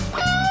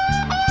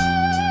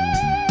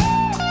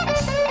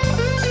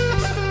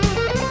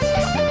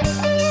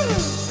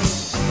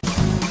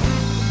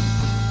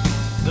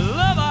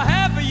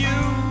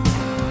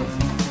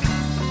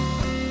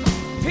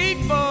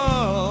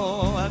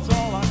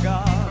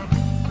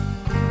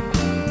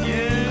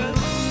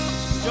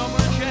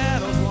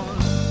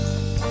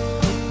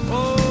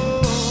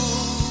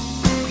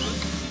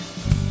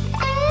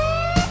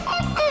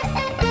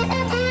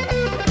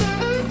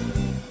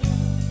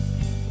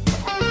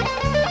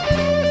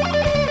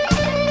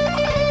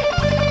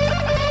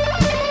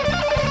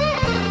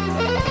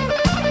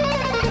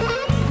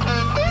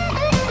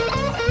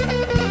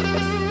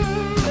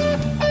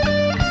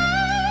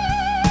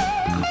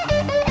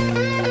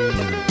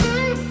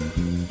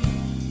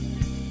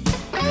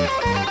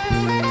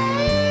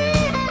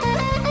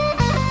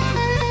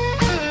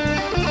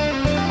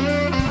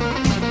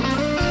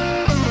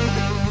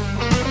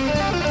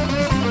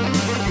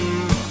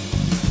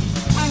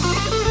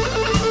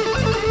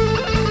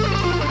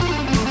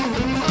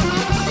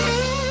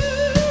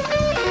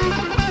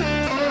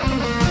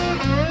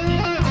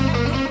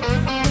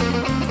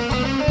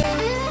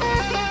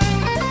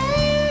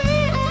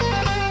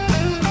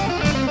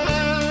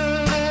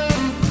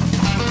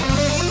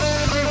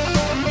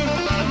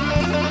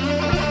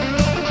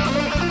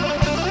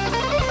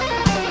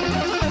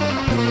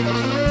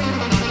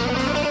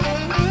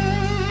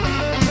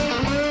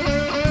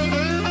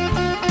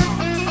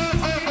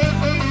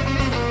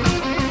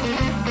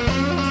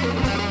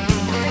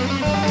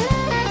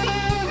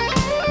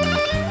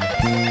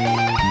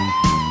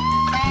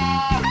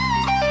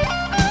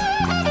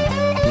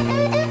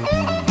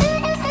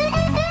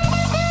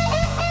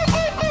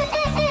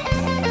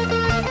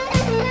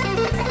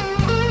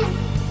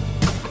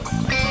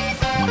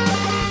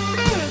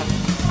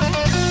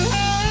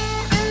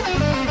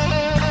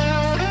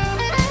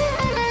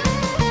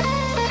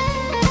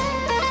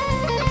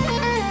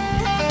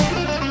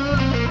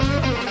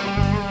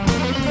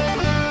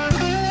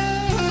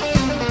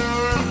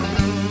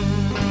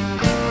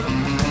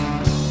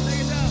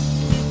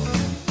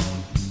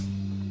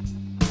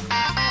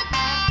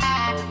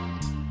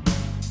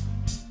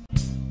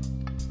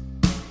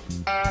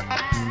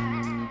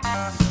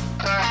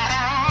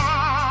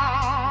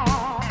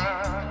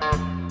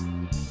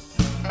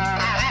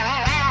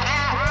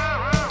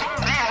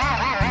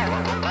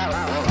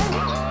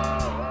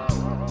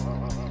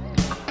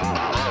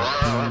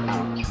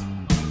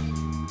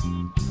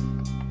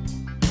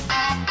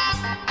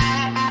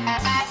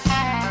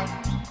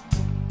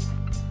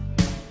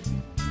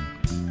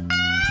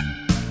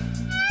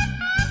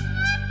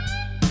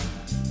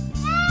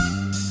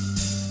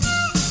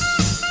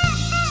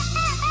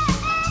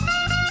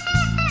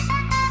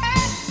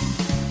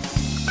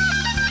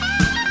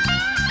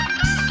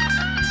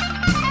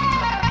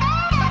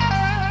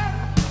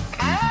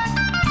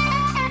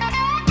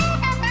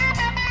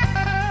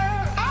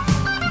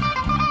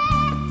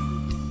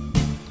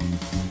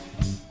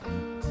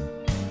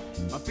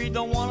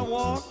 don't wanna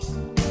walk,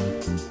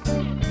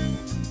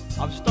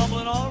 I'm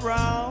stumbling all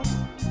around.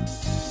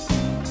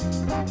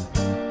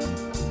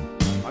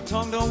 My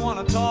tongue don't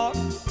want to talk.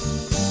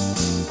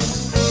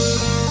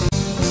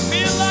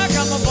 Feel like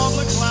I'm a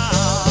bubbling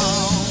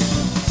clown.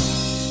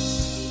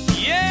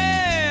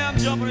 Yeah, I'm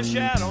jumping in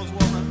shadows,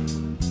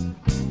 woman.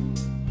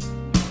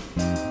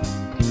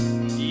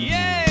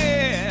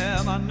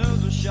 Yeah, my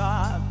nerves are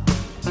shot.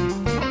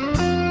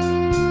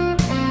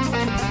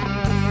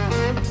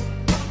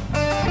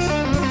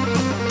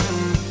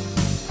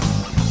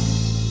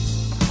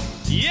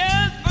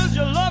 Yeah, first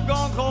your love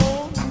gone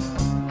cold,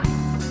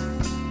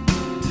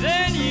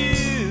 then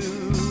you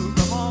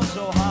come on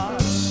so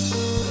hot.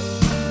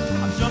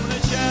 I'm jumping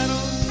in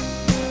shadows.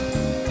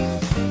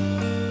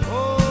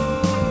 Oh,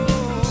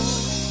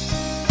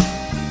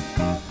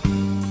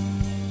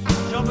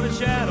 jumping in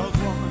shadows,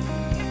 woman.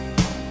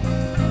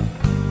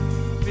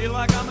 Feel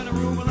like I'm in a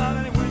room without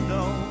any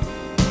window.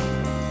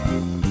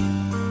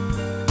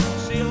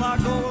 See a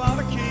locked door without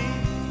a key.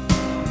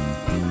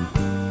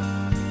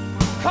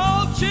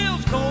 Cold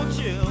chills,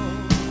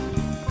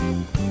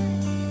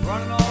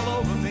 running all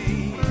over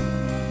me.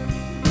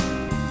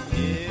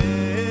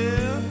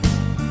 Yeah,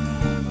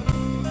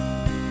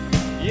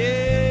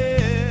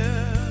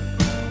 yeah.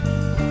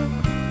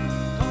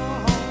 Come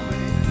on home,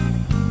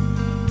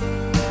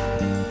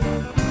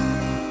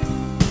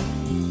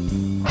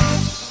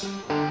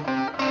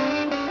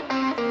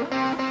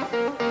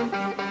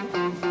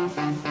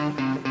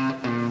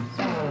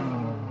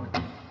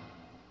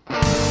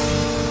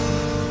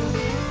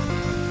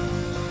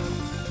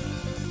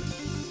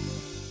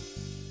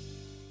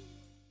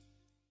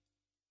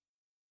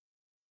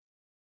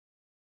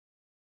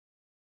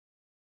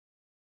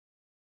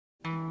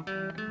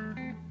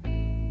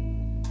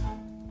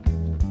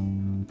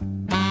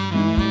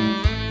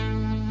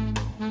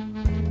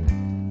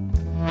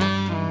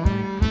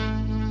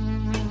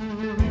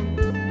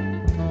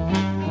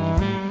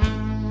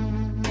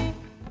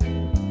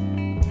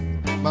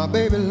 My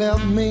baby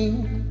left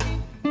me,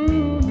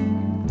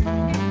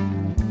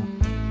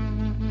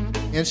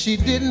 and she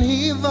didn't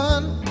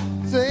even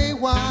say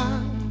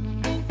why.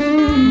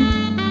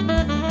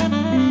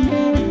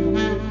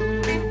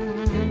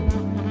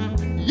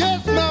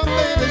 Yes, my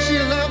baby, she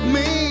left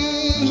me,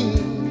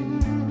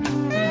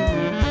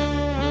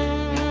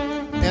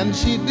 and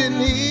she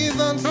didn't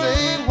even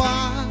say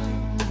why.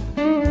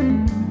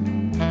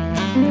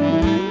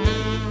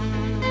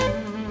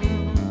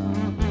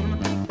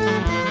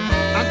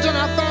 Until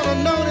I found a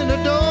note in the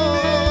door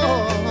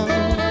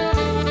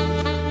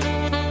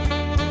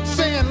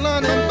saying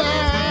London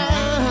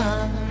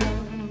bye.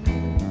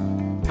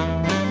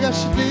 Yes,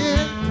 she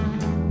did.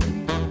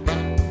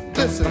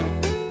 Listen,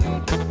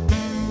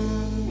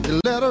 the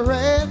letter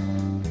read,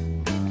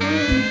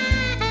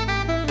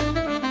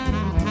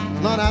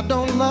 Lord, I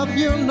don't love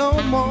you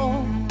no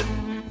more.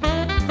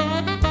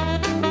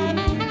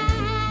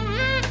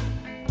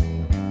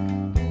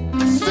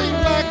 Seems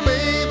like,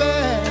 baby,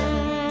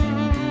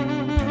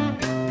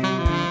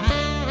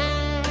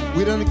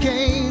 we done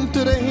came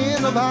to the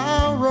end of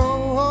our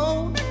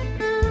road.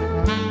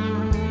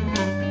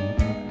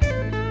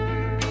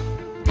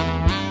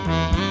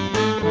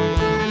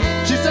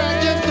 She said,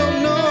 I just don't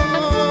know.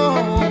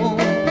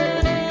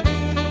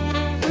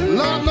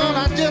 Lord, Lord,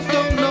 I just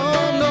don't know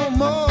no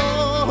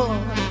more.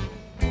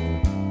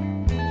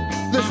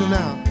 Listen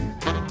now.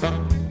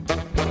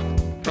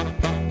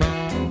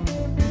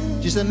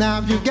 She said, now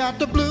if you got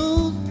the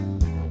blues,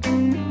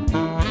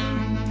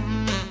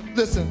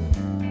 listen,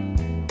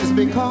 it's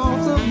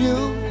because of you.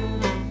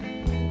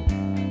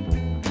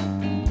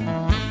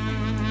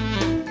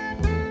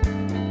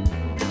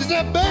 She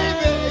said,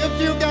 baby,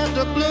 if you got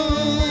the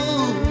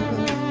blues,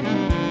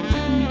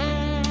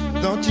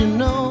 don't you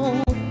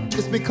know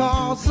it's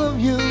because of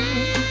you.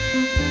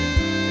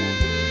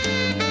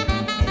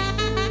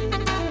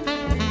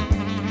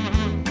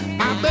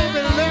 My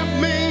baby left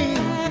me,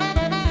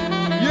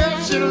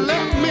 yes, she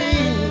left me,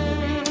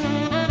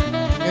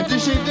 and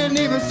she didn't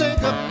even say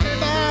goodbye.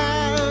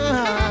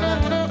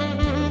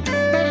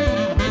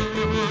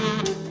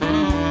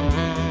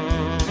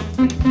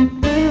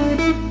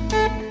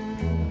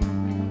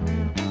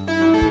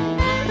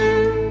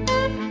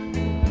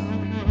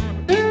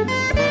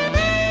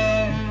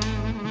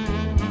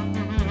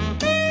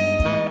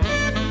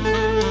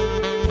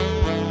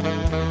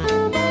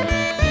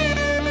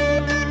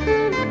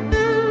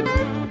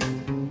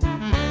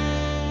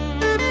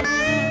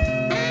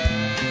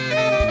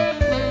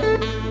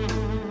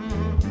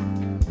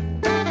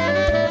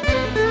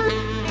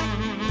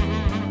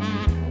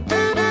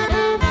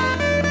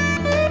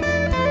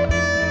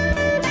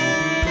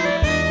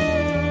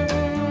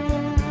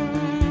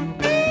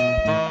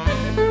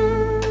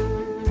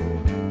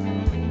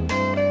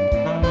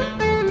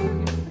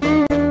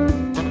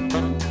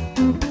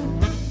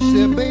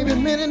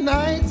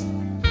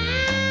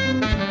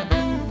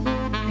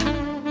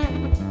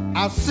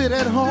 I sit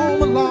at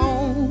home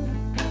alone,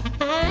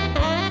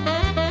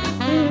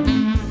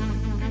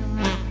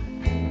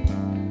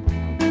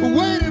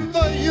 waiting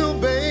for you,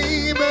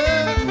 baby.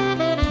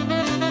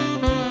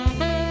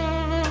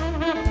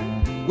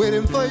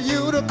 for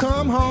you to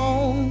come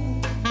home.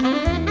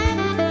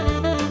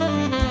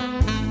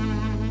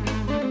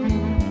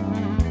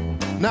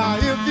 Now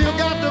if you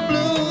got the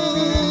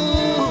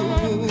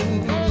blues,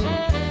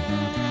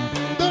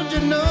 don't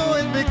you know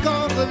it's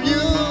because of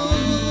you?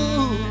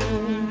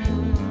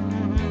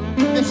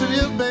 Yes it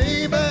is,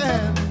 baby.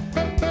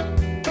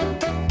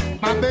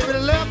 My baby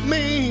left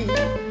me,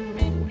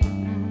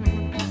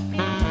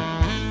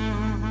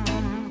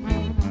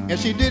 and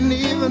she didn't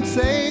even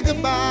say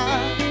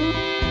goodbye.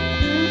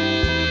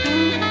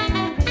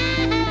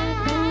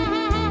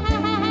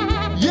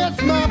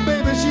 Yes, my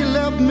baby, she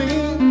left me,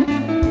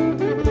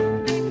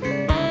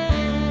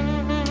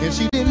 and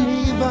she didn't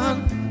even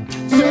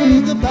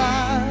say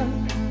goodbye.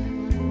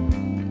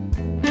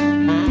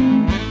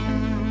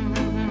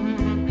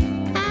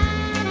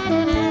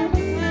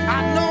 I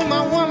know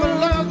my woman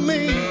loves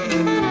me,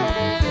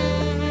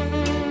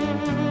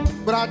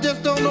 but I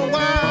just don't know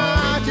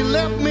why she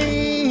left me.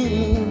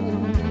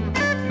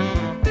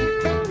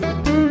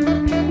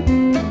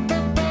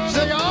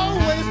 Say you're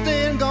always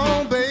staying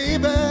gone,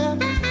 baby,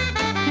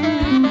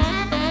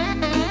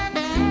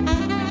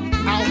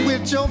 out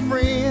with your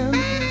friends.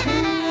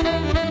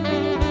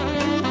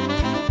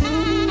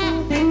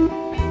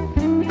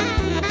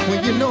 When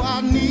you know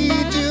I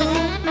need you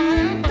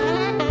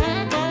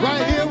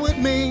right here with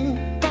me.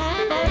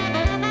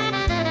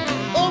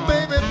 Oh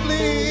baby,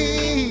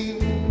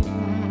 please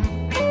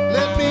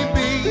let me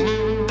be.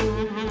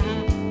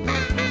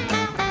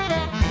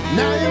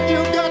 Now if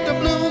you got the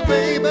blues,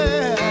 baby,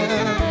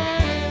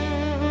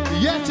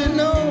 yes you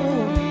know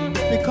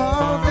it's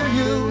because of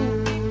you.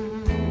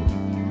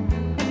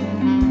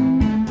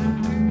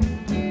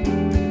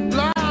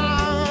 Lord,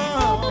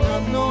 I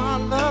know I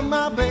love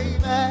my baby.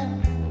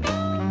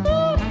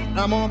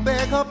 I'm gonna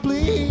beg her,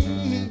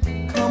 please,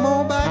 come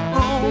on back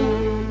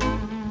home.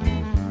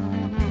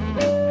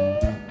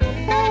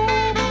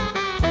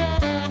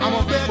 I'm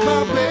gonna beg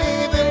my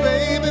baby,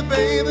 baby,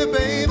 baby,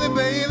 baby,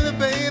 baby,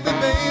 baby,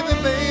 baby,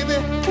 baby,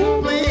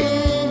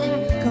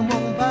 please, come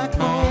on back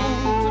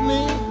home to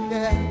me,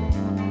 yeah.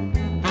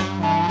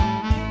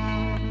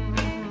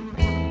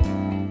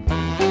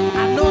 I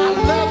know I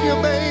love you,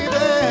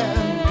 baby,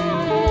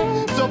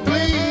 so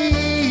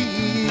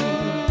please,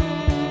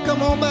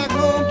 come on back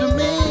home to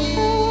me.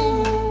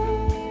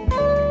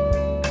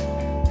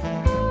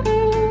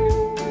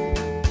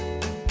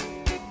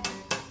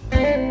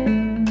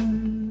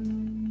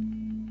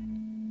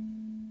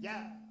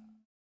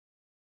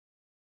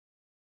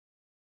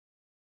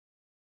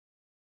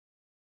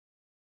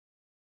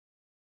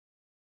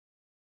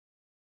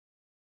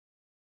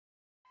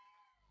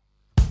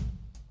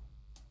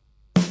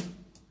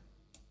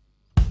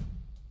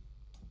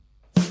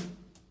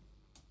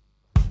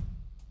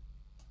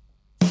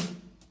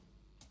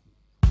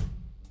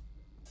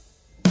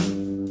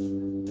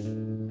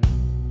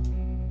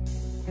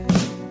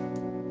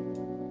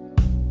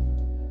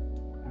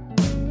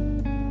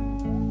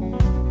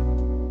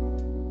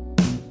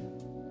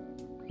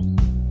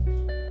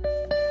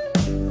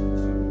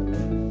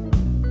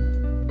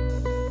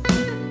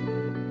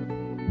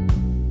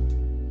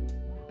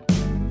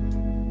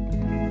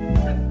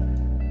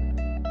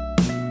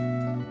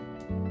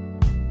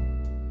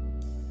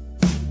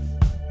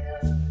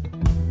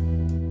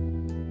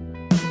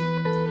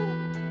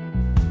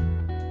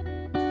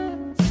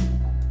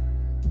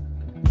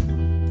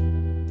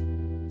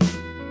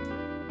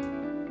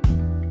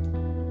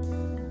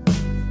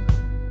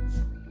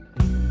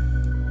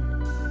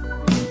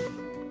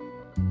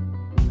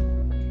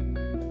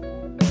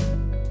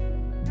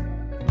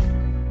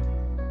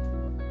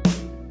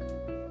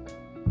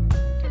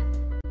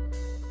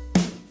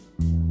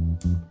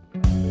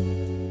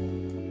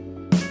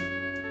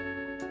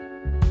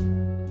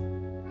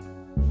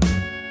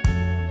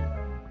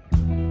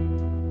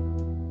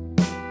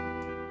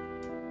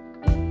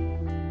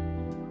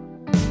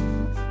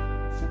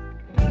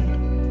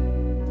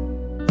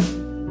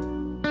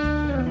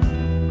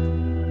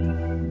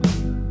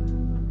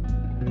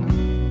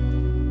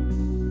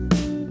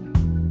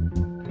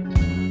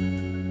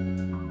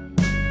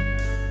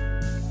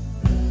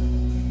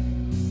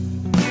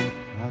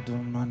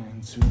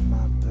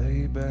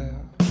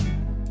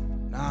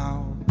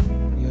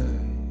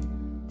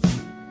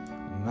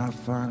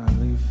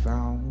 Finally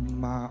found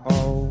my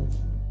old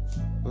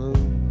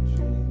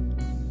dream.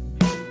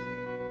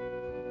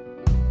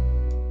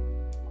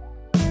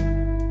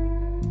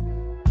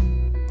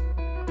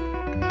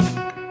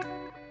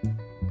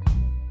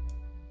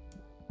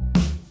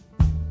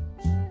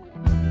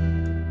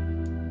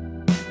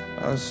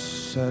 I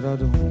said I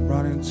don't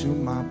run into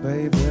my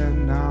baby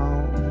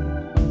now.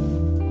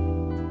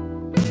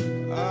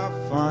 I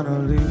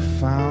finally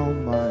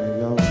found my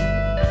old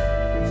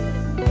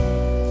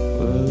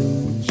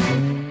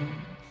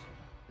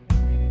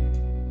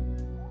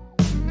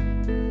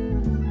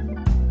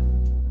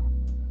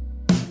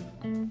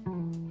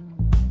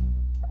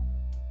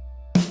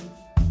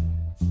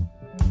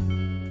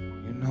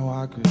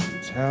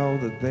tell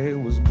that they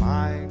was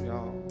mine,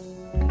 y'all.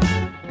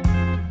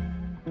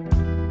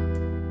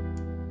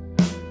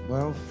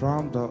 Well,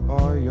 from the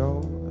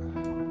oil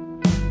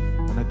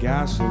and the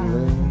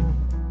gasoline.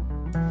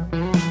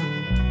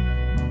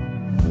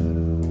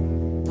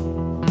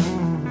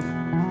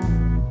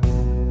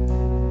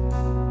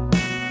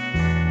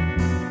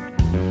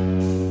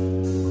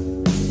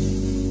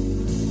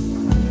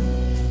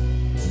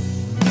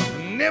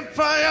 And if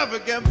I ever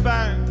get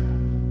back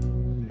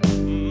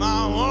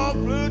my old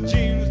blue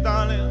jeans,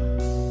 darling,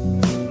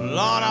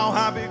 Lord, how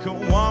happy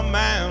can one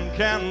man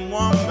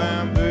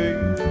be?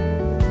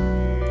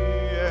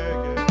 Yeah,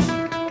 yeah.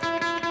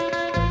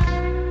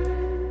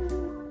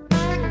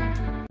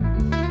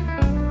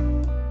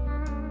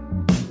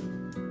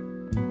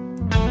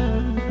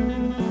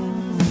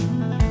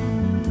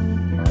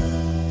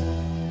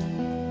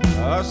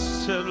 I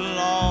said,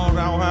 Lord,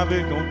 how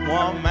happy can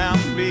one man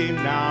be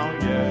now?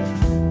 Yeah.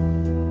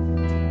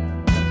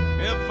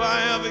 If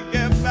I ever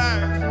get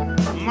back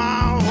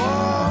my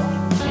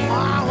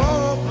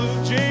whole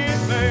blue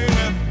jeans, baby.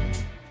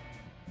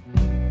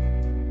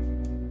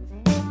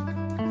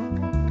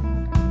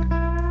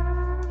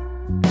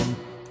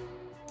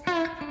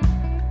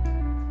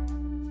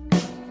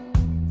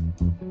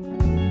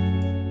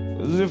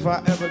 Cause if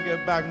I ever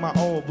get back my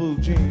old blue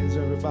jeans,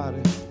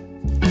 everybody,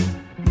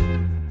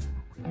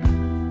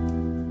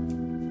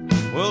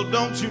 well,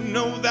 don't you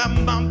know that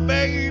my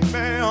baby,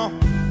 well,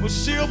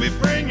 she'll be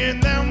bringing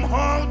them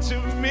home to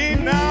me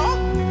now.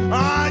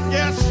 I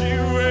guess she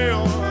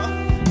will.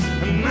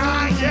 And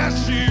I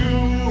guess she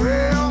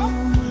will.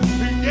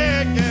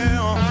 Yeah, yeah.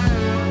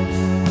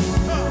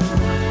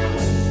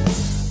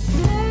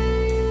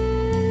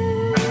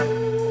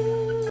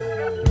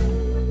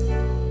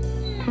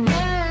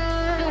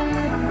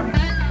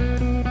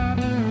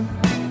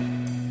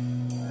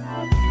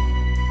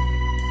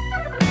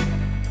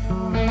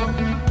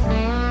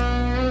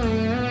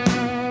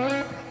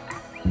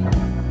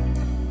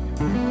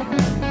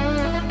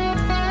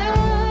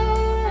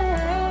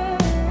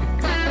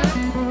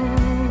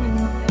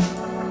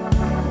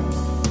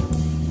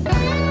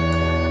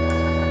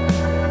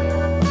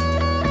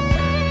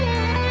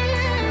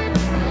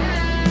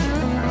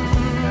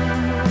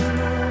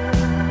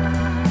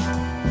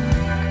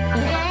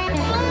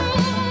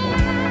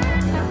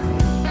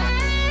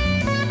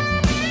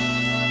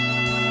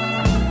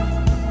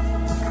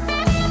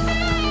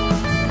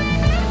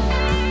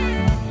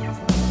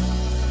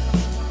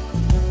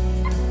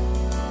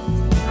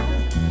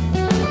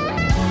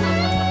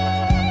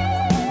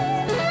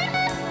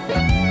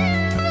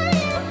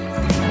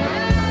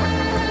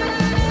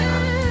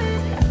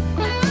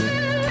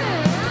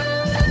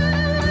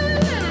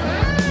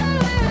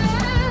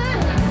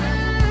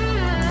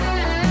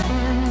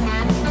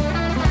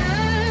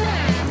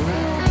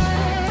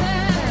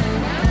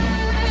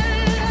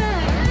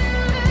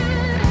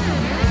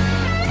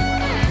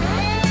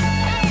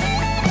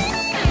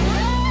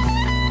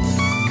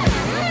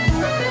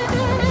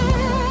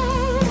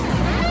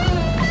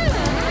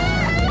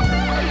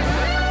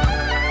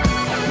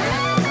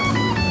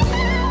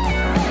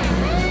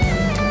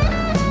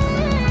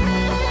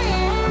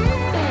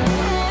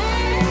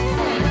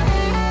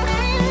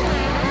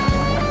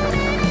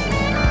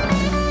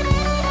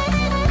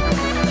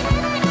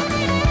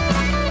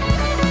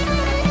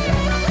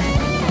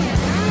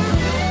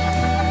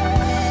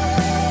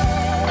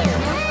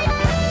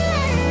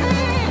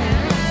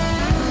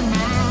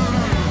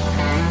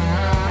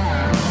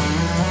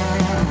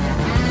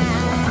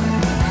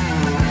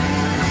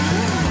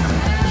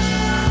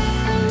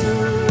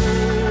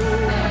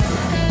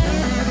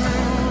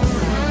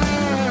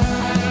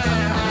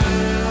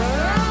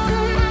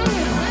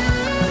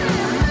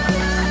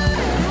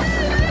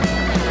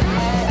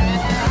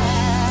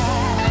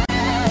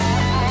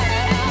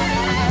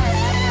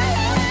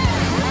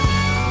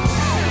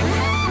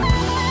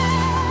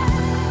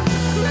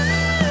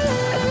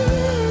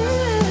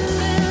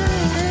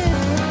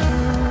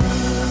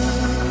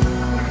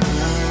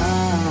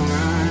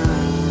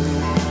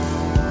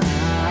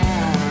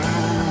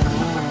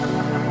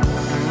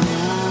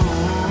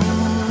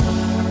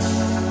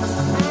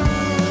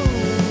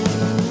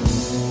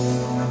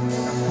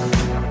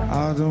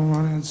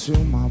 To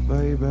my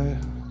baby,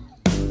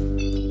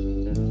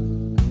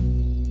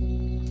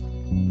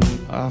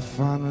 I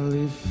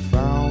finally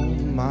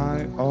found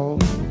my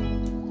old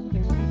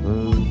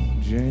blue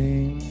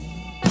jeans.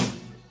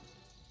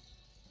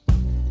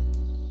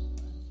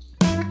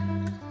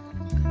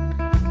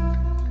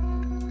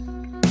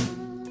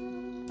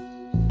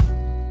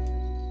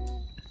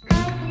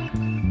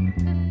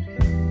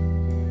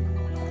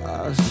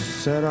 I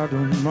said I'd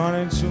been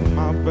running to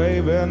my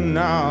baby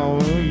now,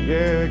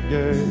 yeah,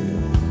 yeah.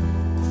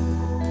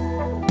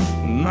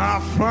 I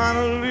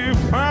finally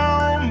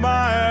found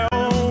my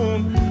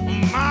old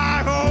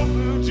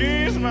blue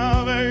jeans,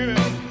 my baby.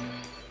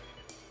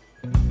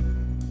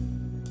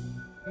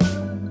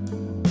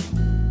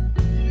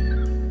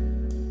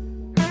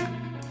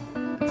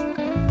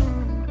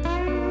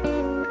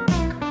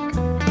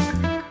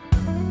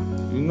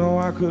 You know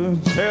I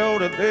couldn't tell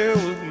that they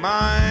was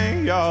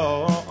mine,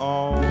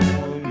 y'all,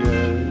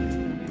 yeah.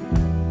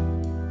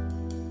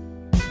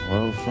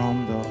 Well,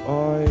 from the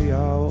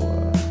oil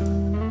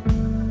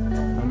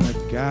and the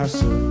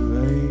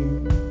gasoline.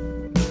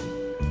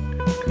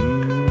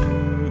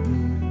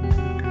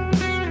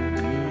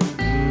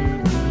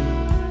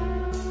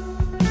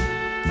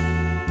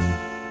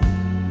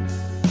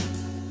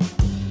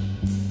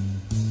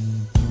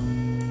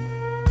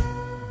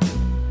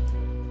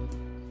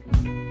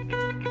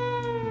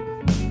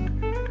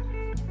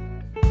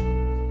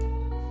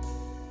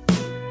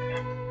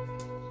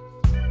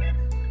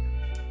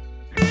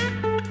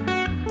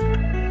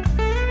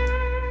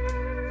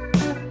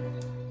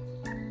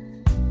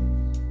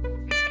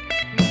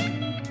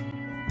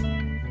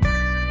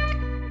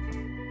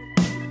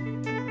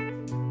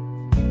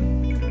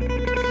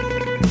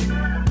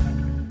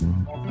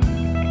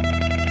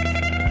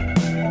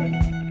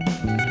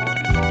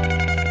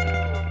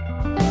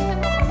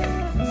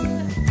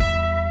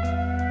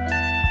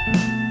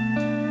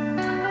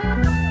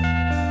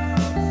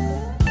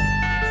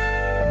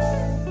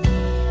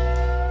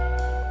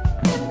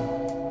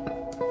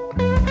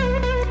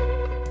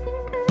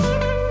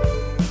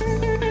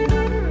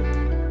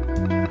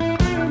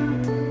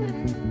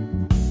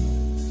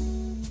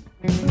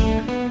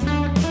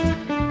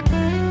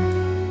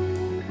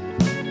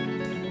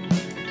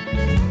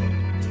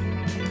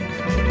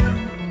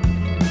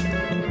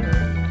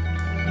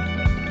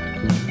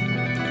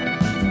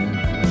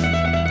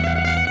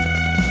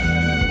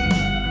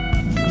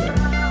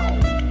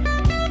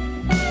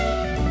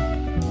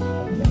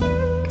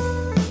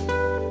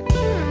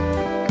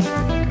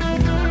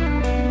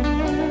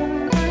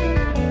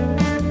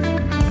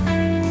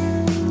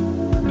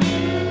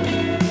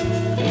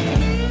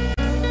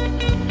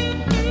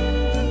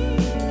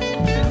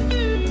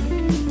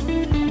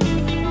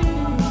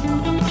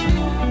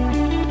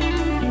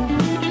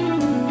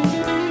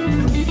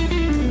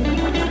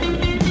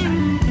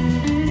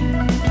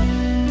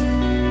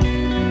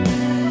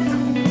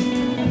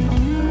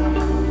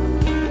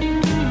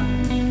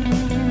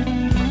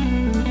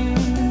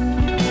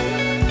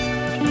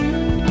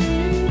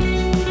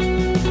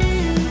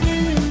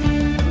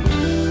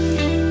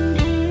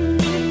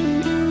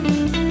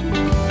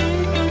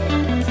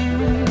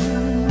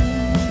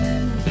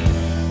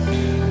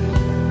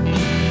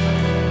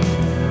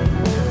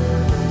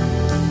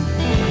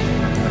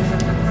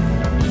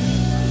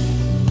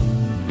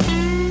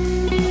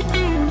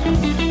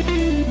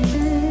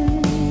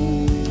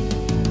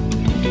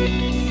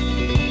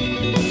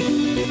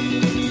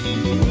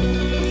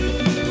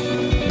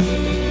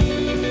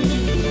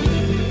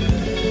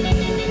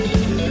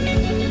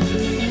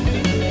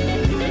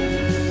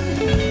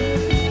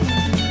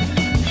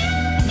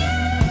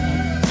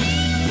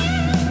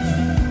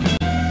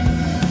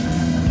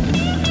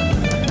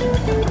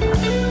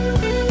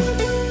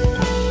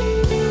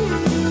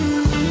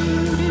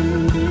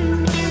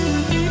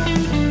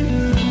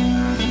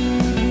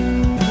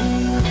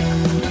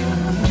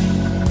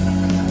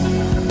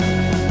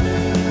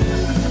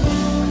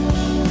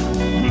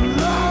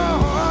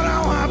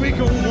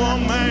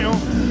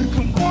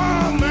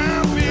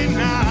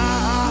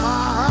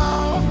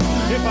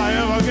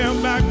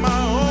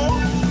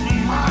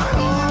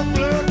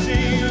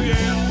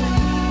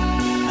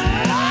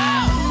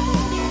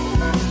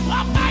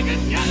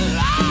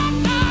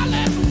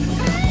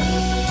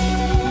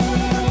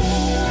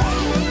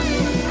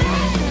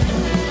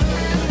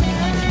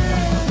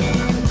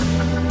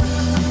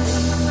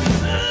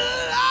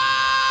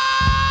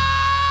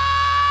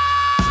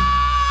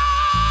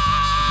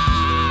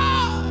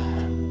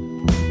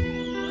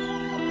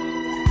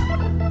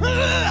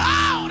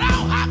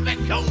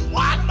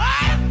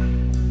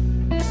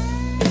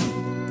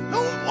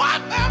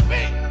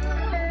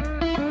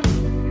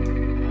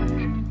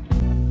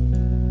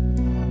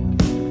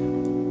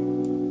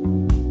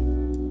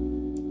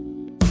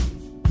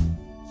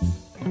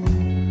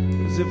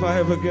 If I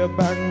ever get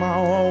back my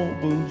old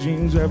blue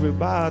jeans,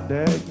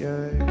 everybody,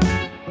 yeah.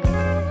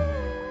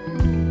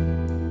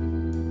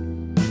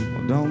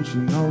 Well, don't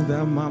you know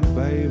that my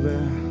baby,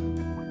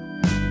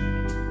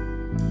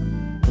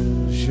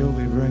 she'll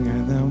be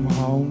bringing them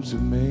home to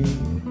me.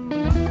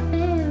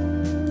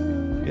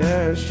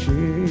 Yes,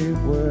 she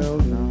will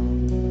now.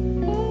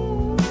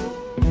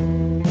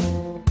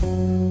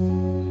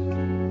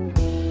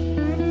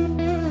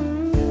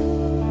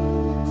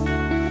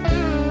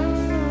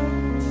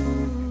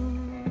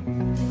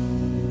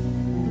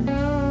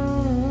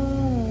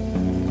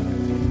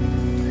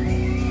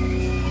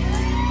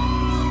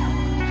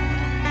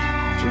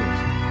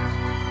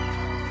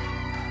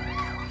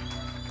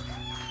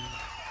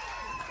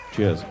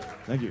 Cheers.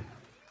 Thank you.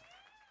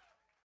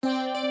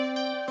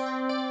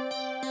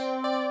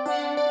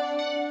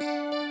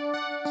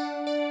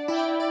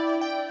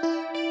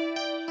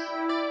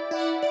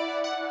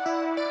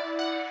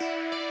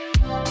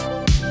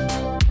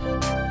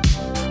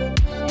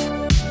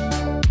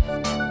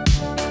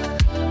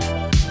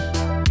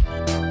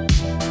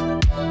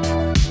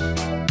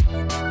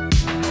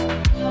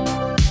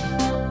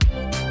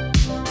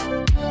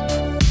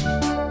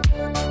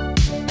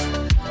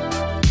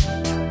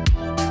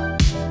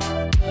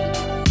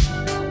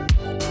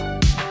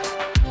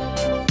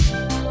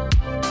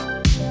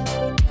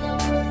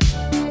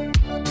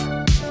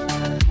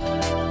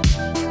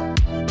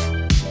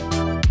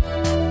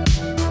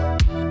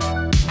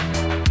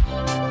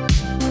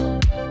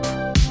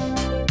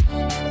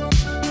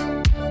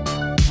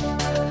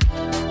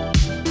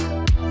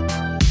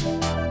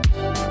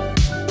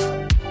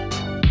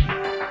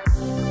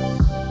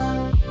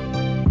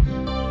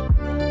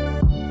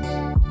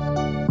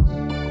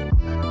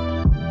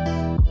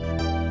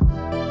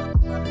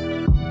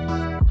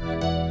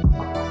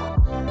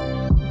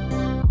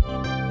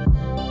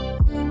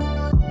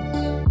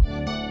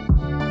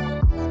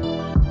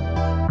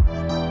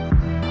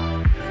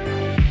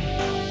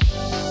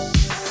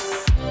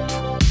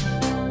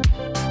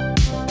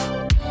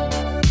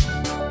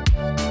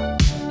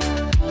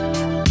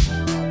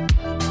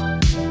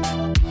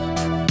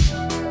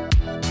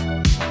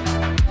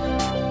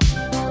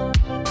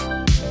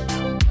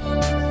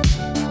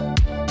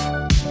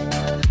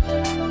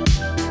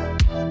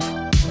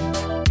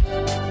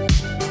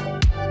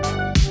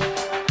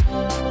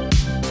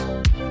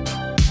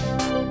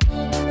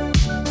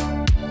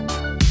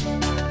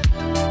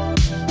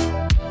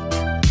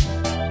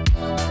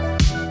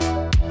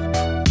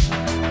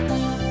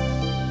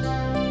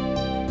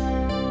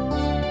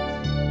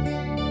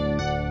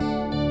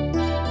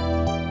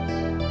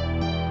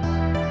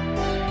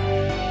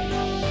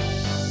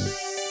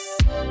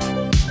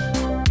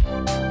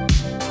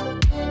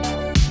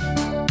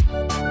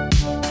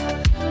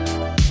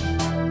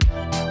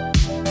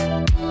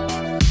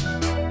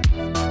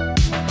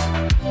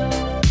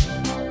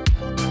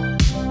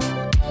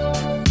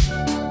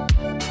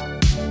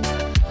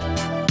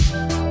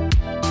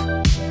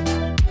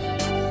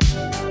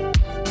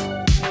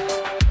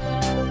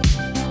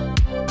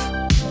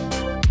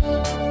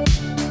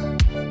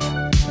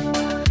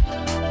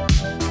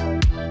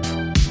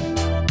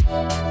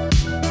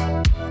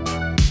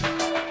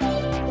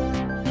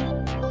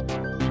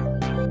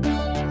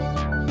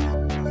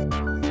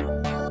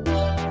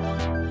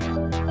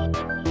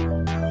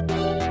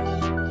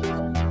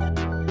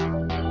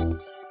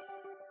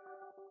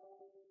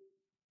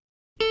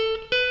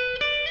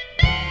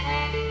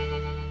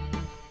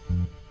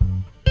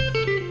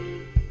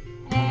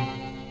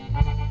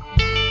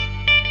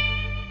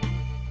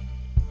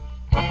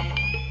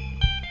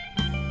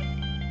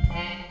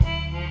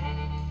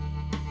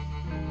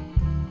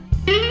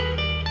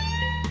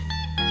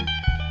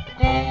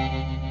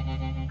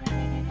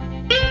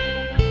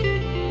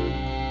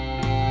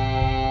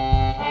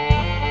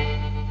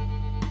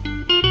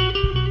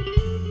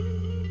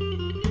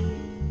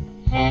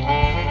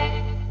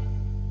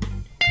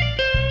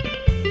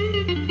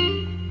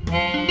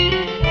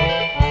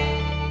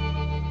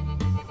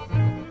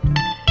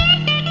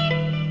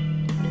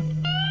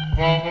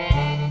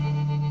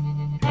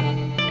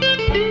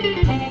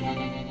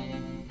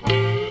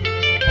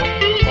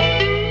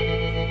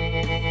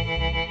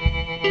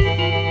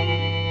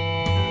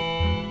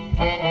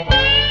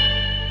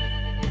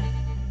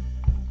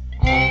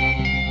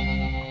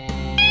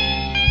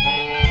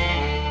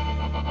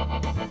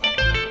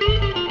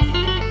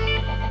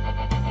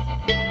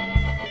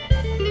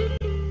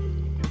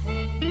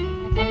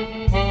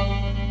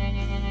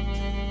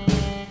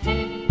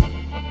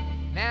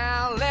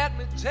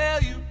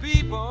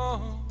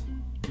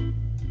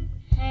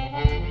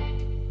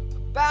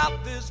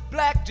 about this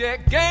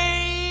blackjack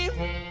game.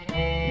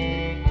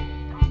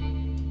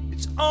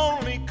 It's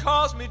only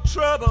caused me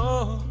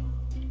trouble,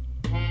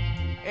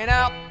 and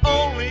I've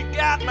only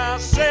got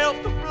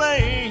myself to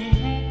blame.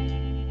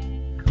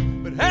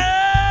 But hey,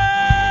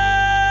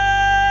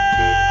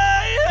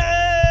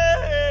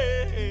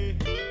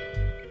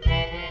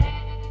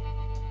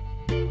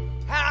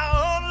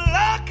 how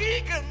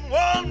unlucky can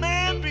one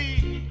man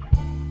be?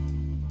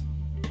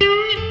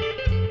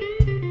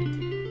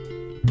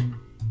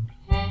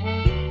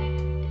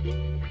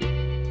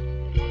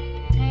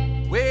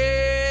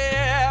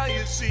 Well,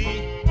 you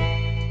see,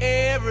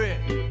 every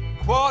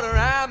quarter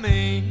I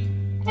make,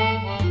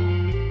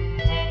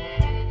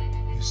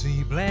 you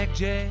see,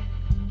 blackjack,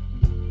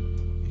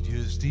 it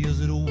just steals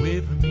it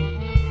away from me.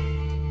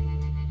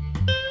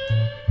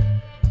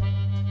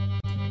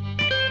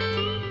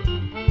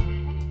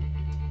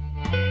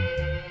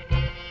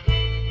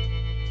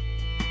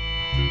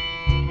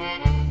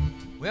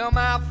 Well,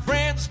 my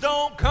friends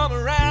don't come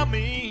around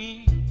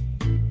me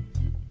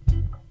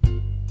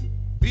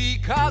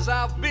because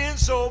I've been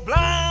so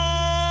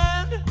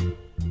blind.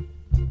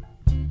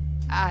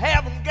 I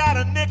haven't got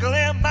a nickel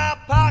in my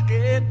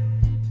pocket,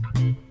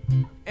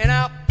 and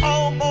I've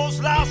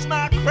almost lost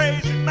my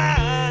crazy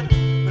mind.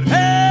 But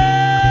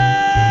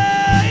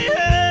hey,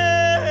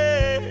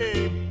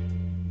 hey,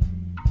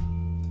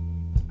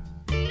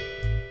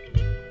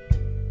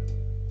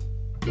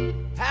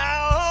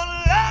 how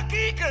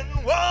unlucky can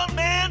one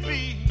man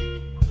be?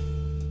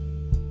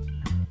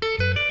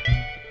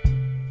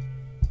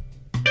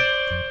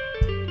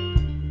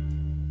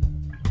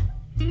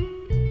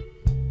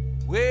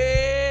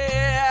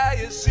 Well,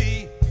 you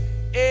see,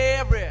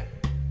 every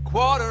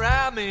quarter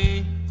I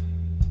make,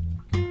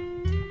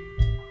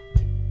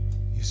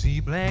 you see,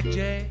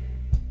 blackjack,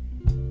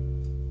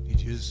 it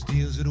just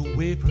steals it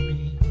away from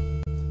me.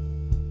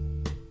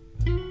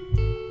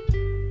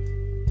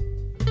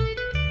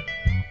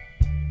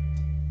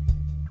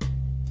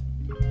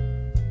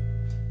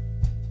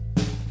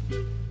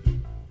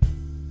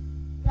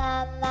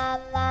 La la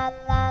la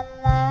la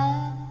la.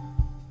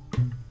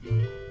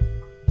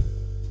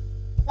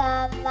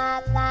 La la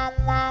la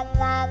la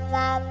la la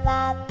la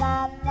la la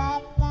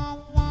la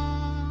la.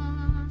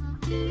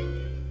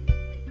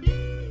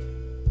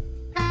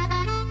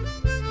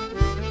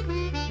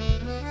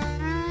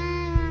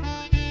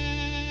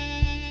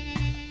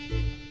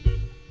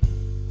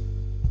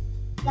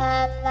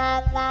 La la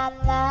la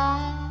la.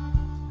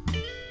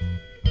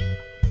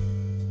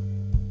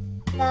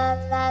 La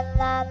la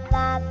la la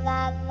la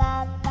la la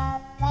la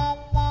la.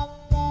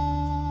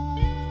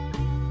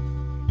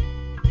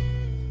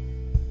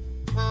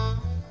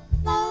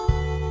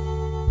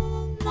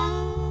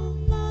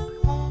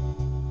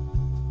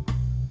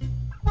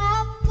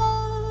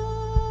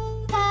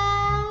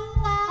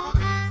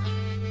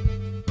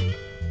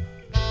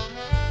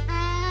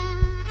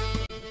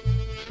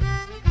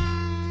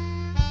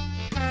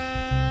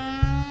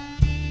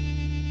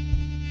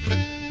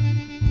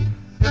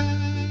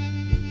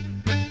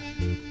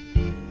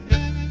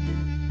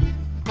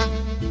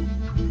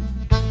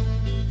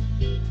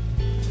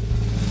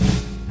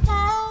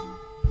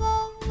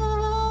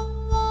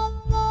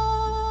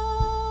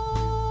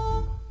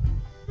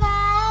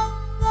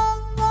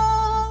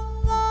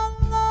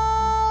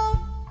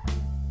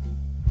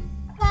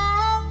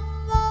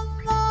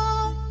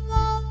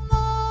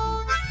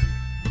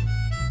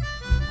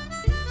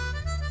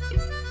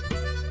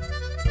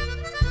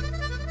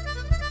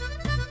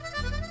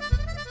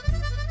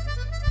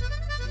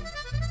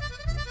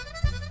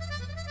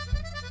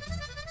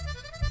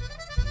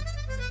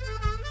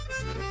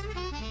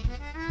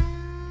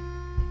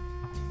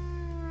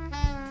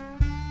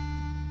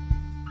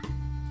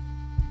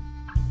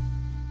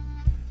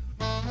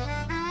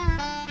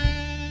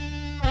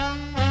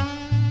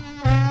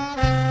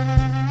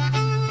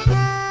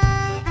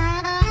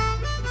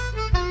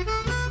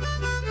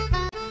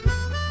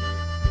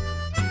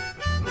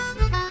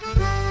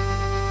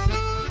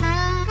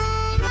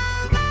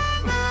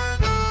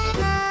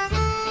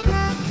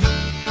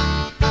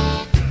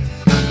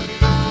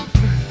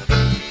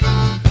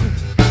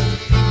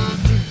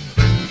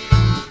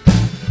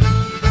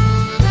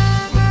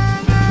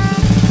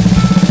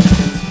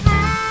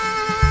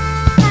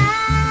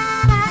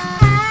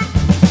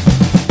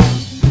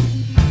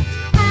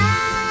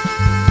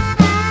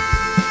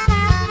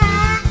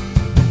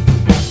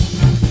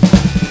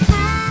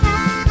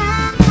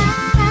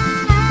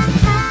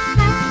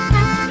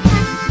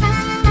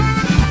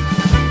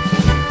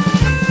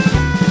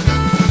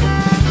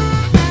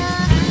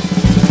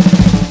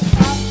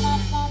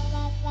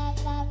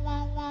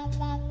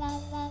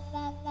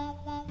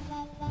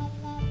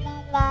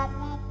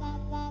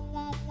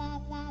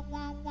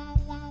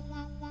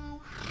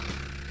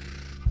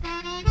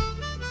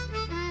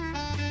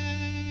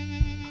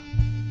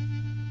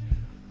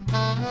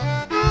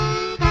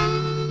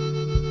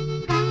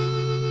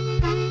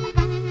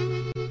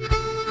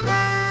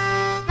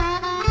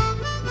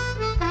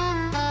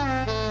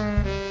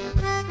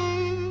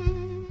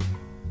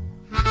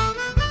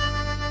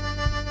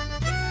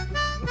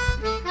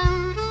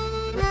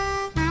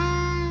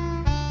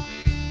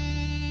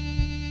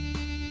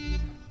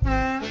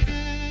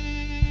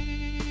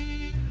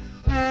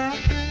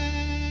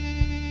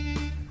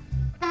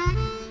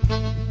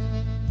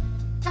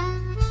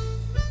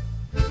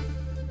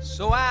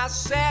 So I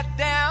sat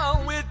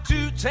down with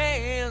 2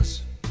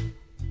 tens,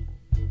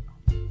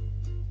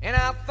 and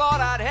I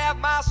thought I'd have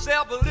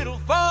myself a little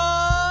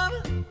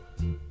fun.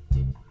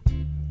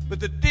 But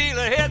the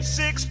dealer had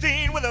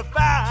 16 with a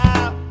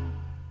 5,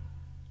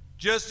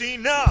 just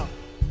enough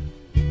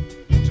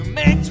to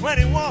make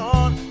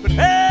 21. But hey,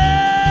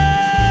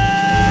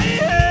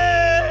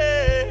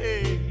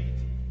 hey,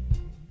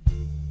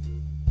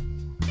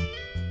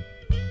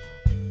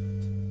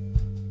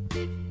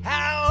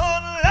 how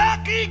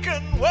unlucky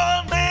can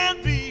one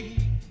man be?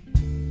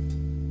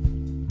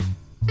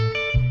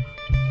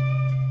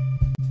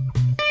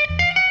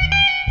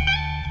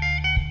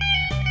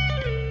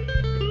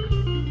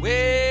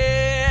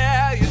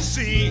 Well, you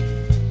see,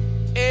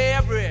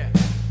 every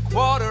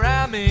quarter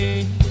I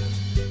make,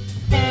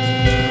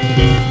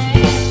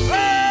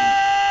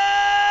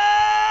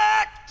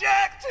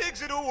 Jack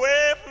takes it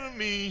away from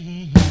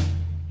me.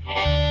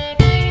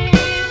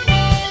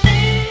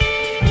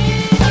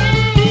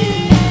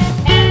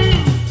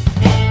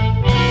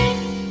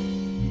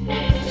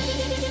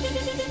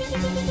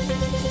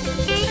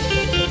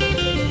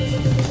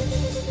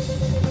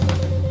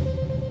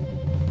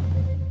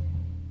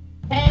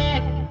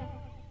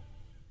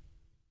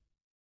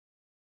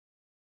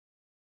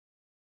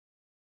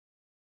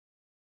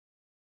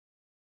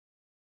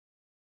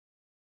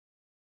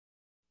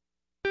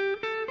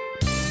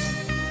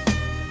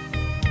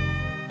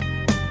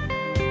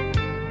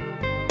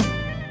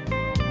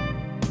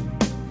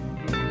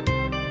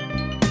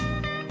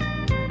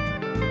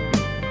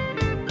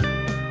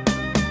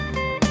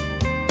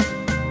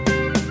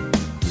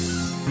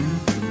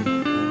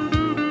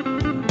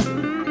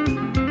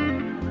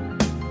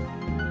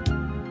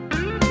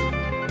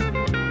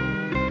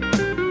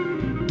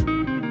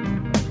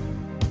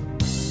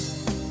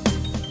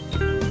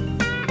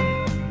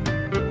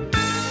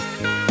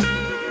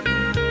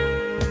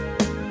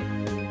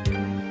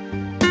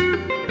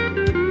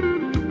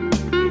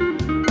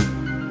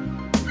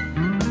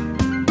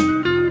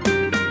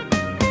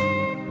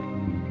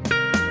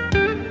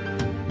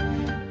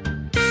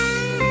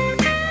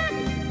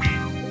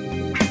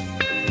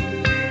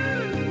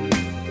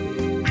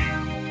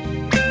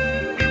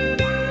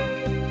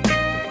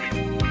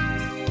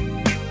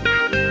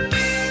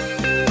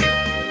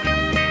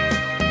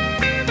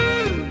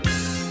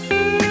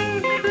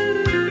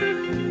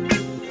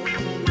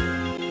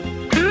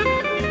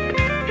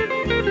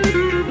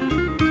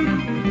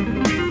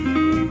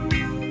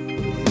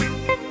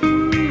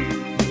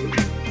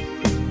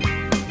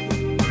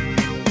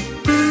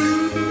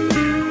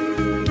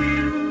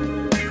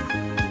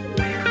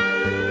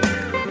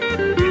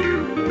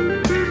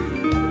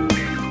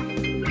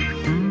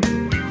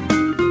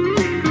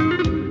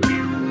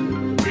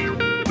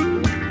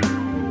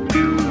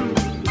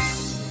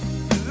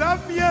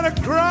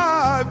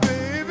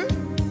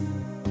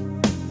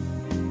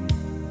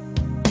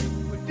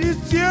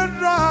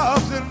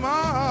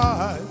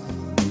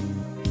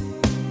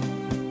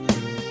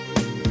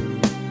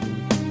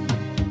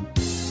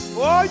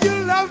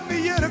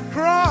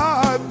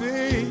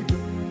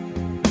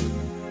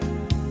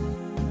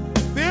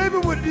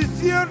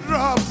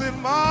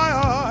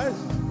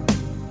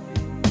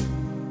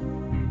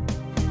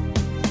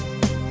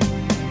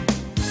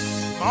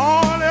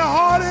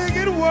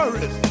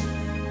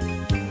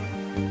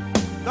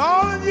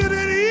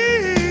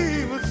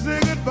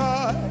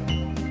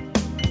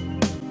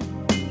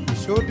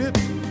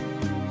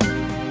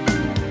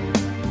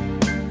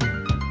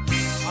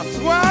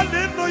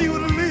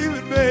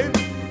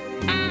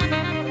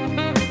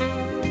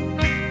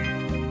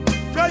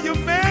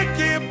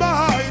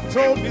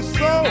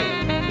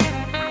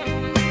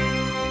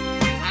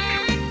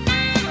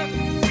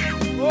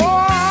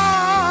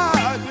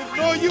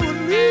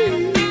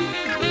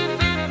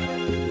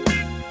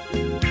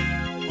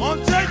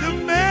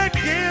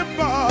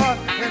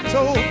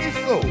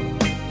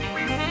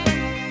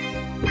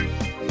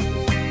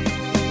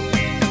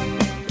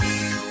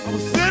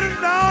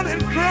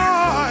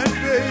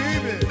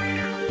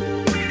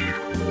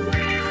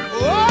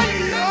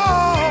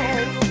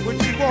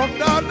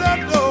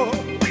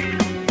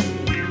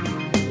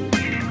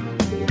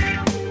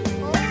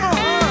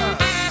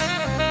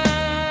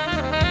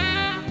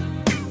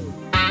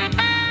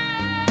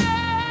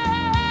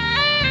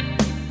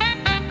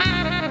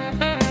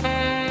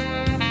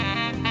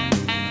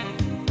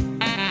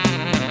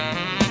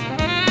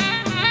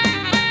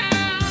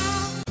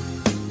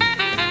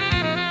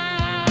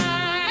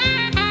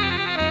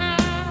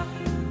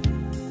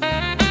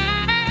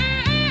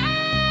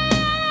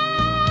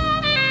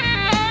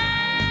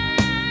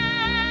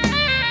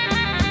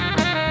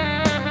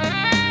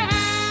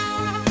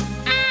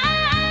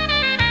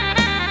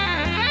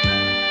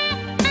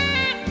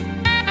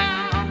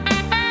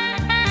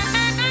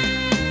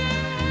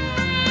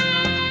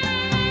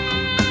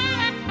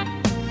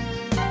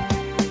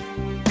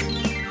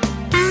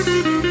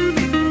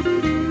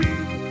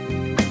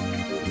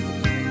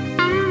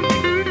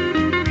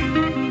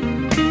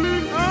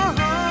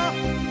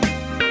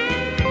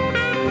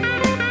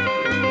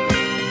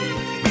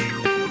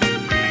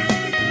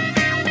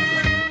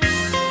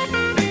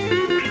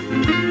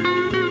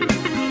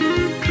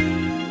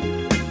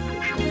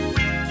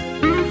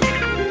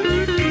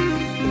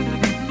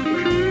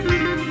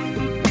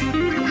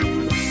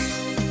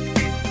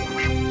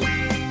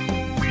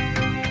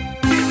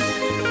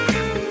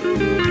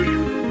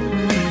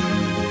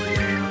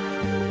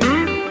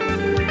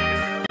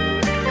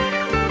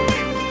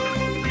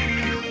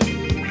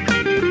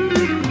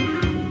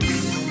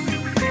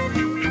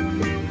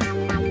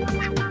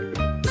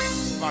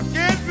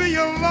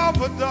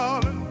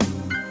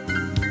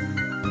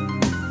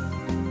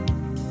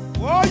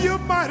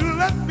 might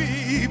let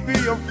me be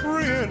your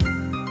friend.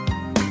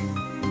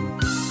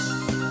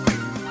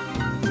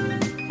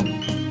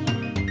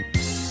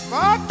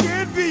 I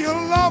can't be your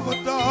lover,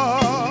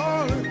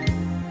 darling.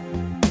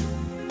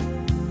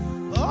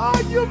 Oh,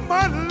 you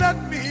might let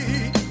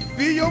me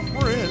be your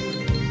friend.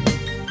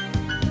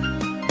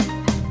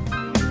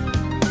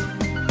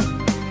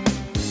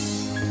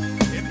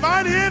 It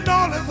might end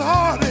all this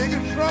heartache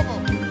and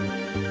trouble.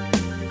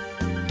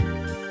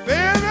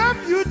 Baby,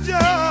 if you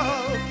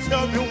just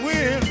tell me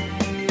when.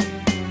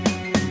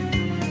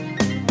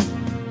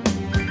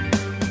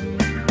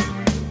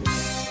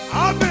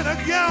 I've been a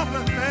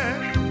gambling man.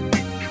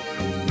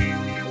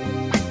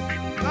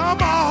 Now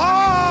my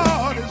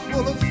heart is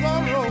full of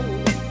sorrow.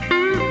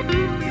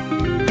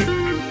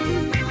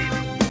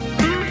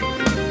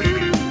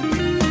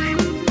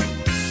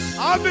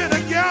 I've been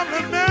a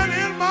gambling man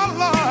in my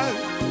life,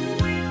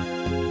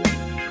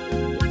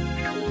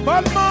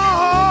 but my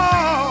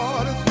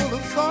heart is full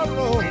of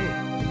sorrow.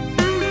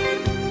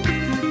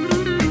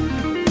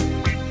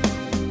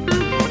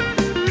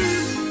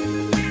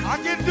 I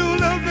can do a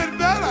little bit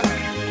better,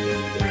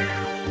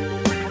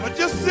 but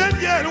just sit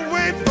here and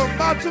wait for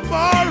my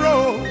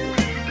tomorrow.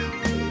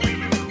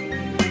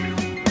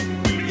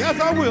 Yes,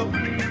 I will.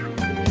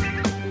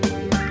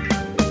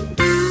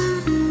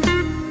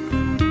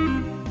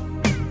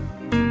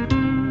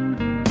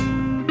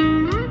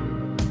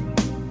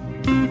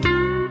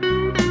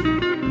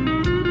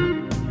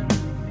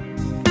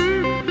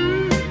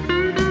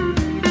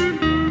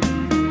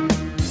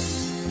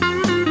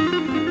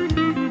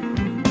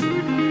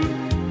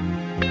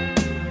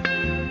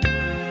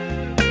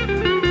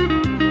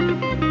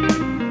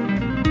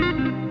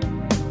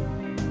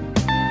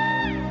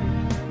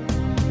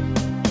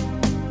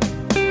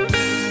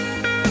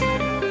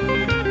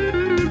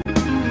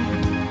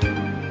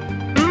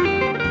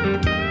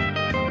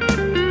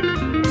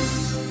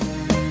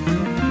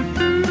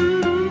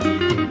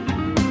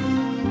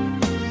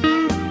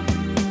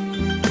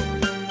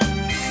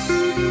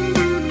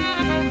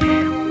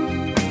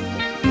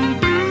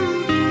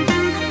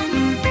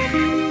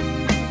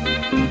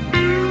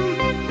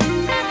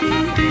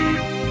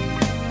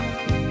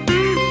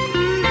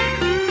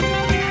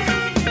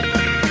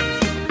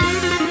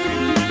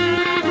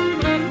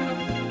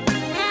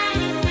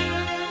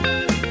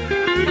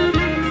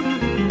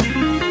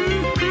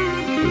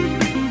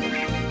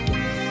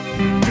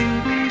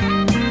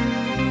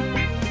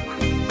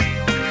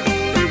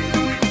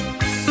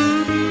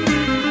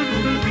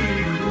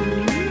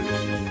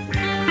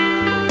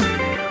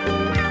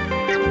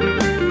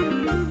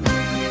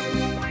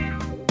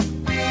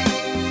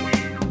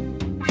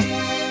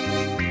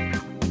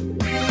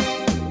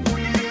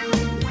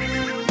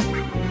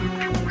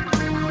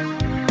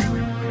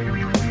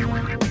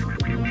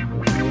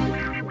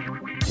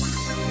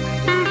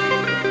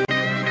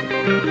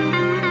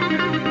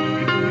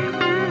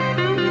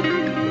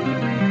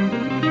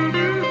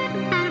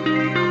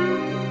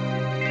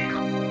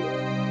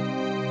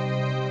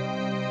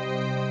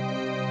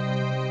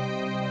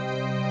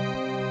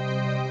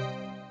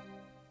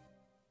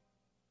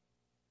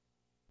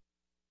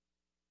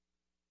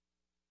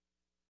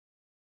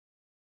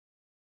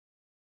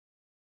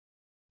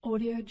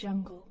 Audio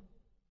Jungle.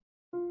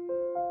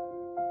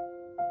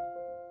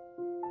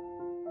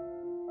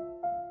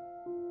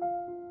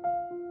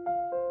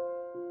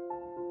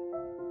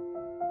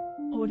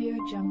 Audio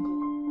Jungle.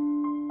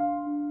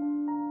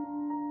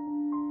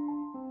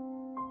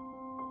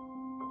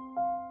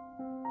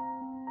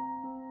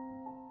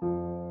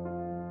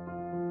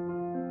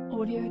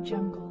 Audio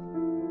Jungle.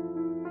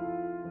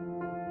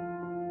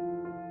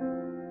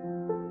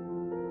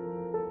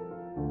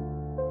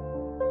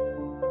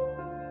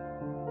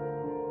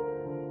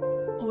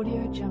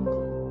 Audio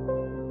Jungle.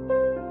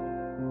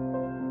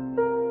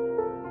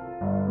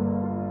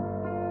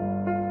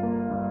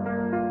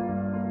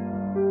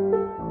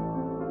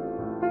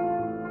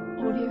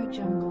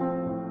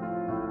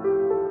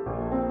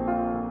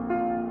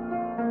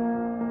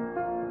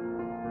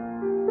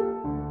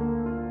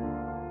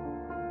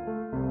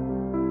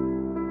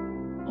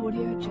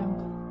 Audio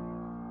Jungle.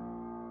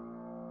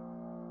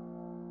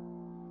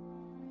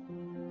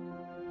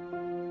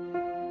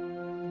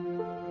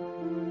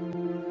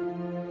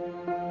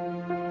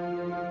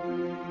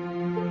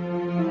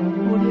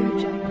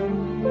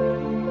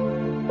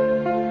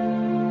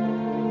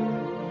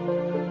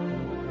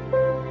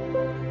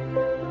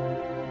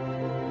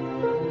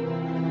 Audio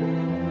Jungle.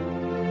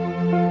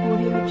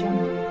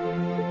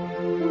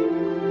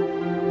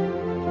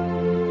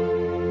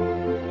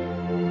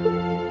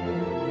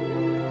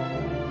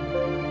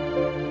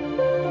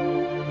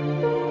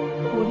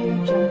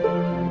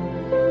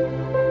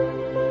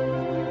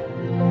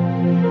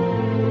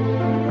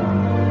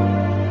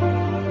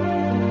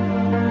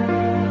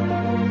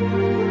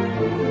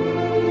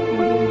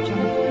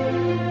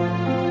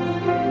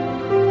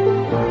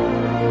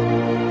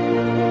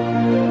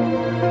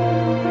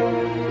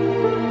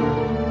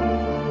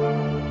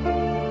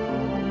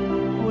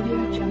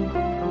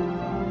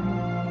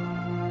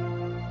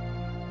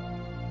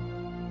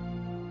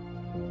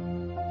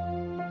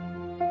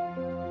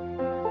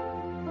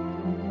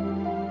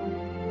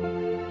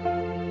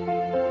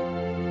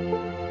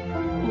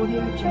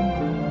 Audio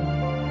Jungle.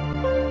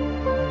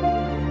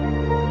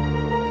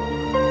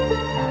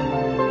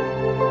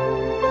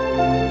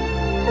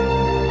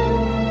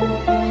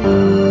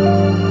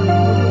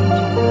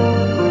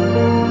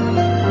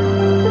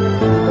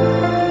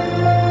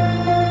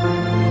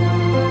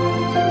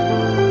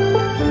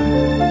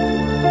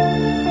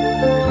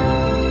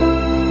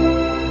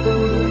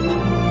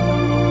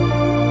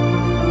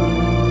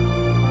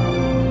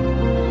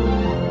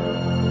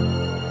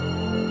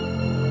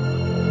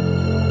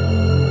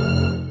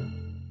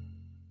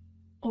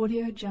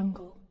 Audio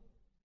Jungle.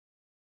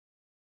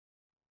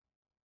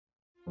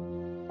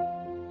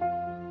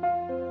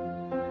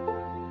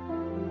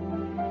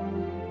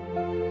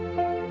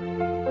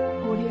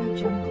 Audio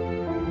Jungle.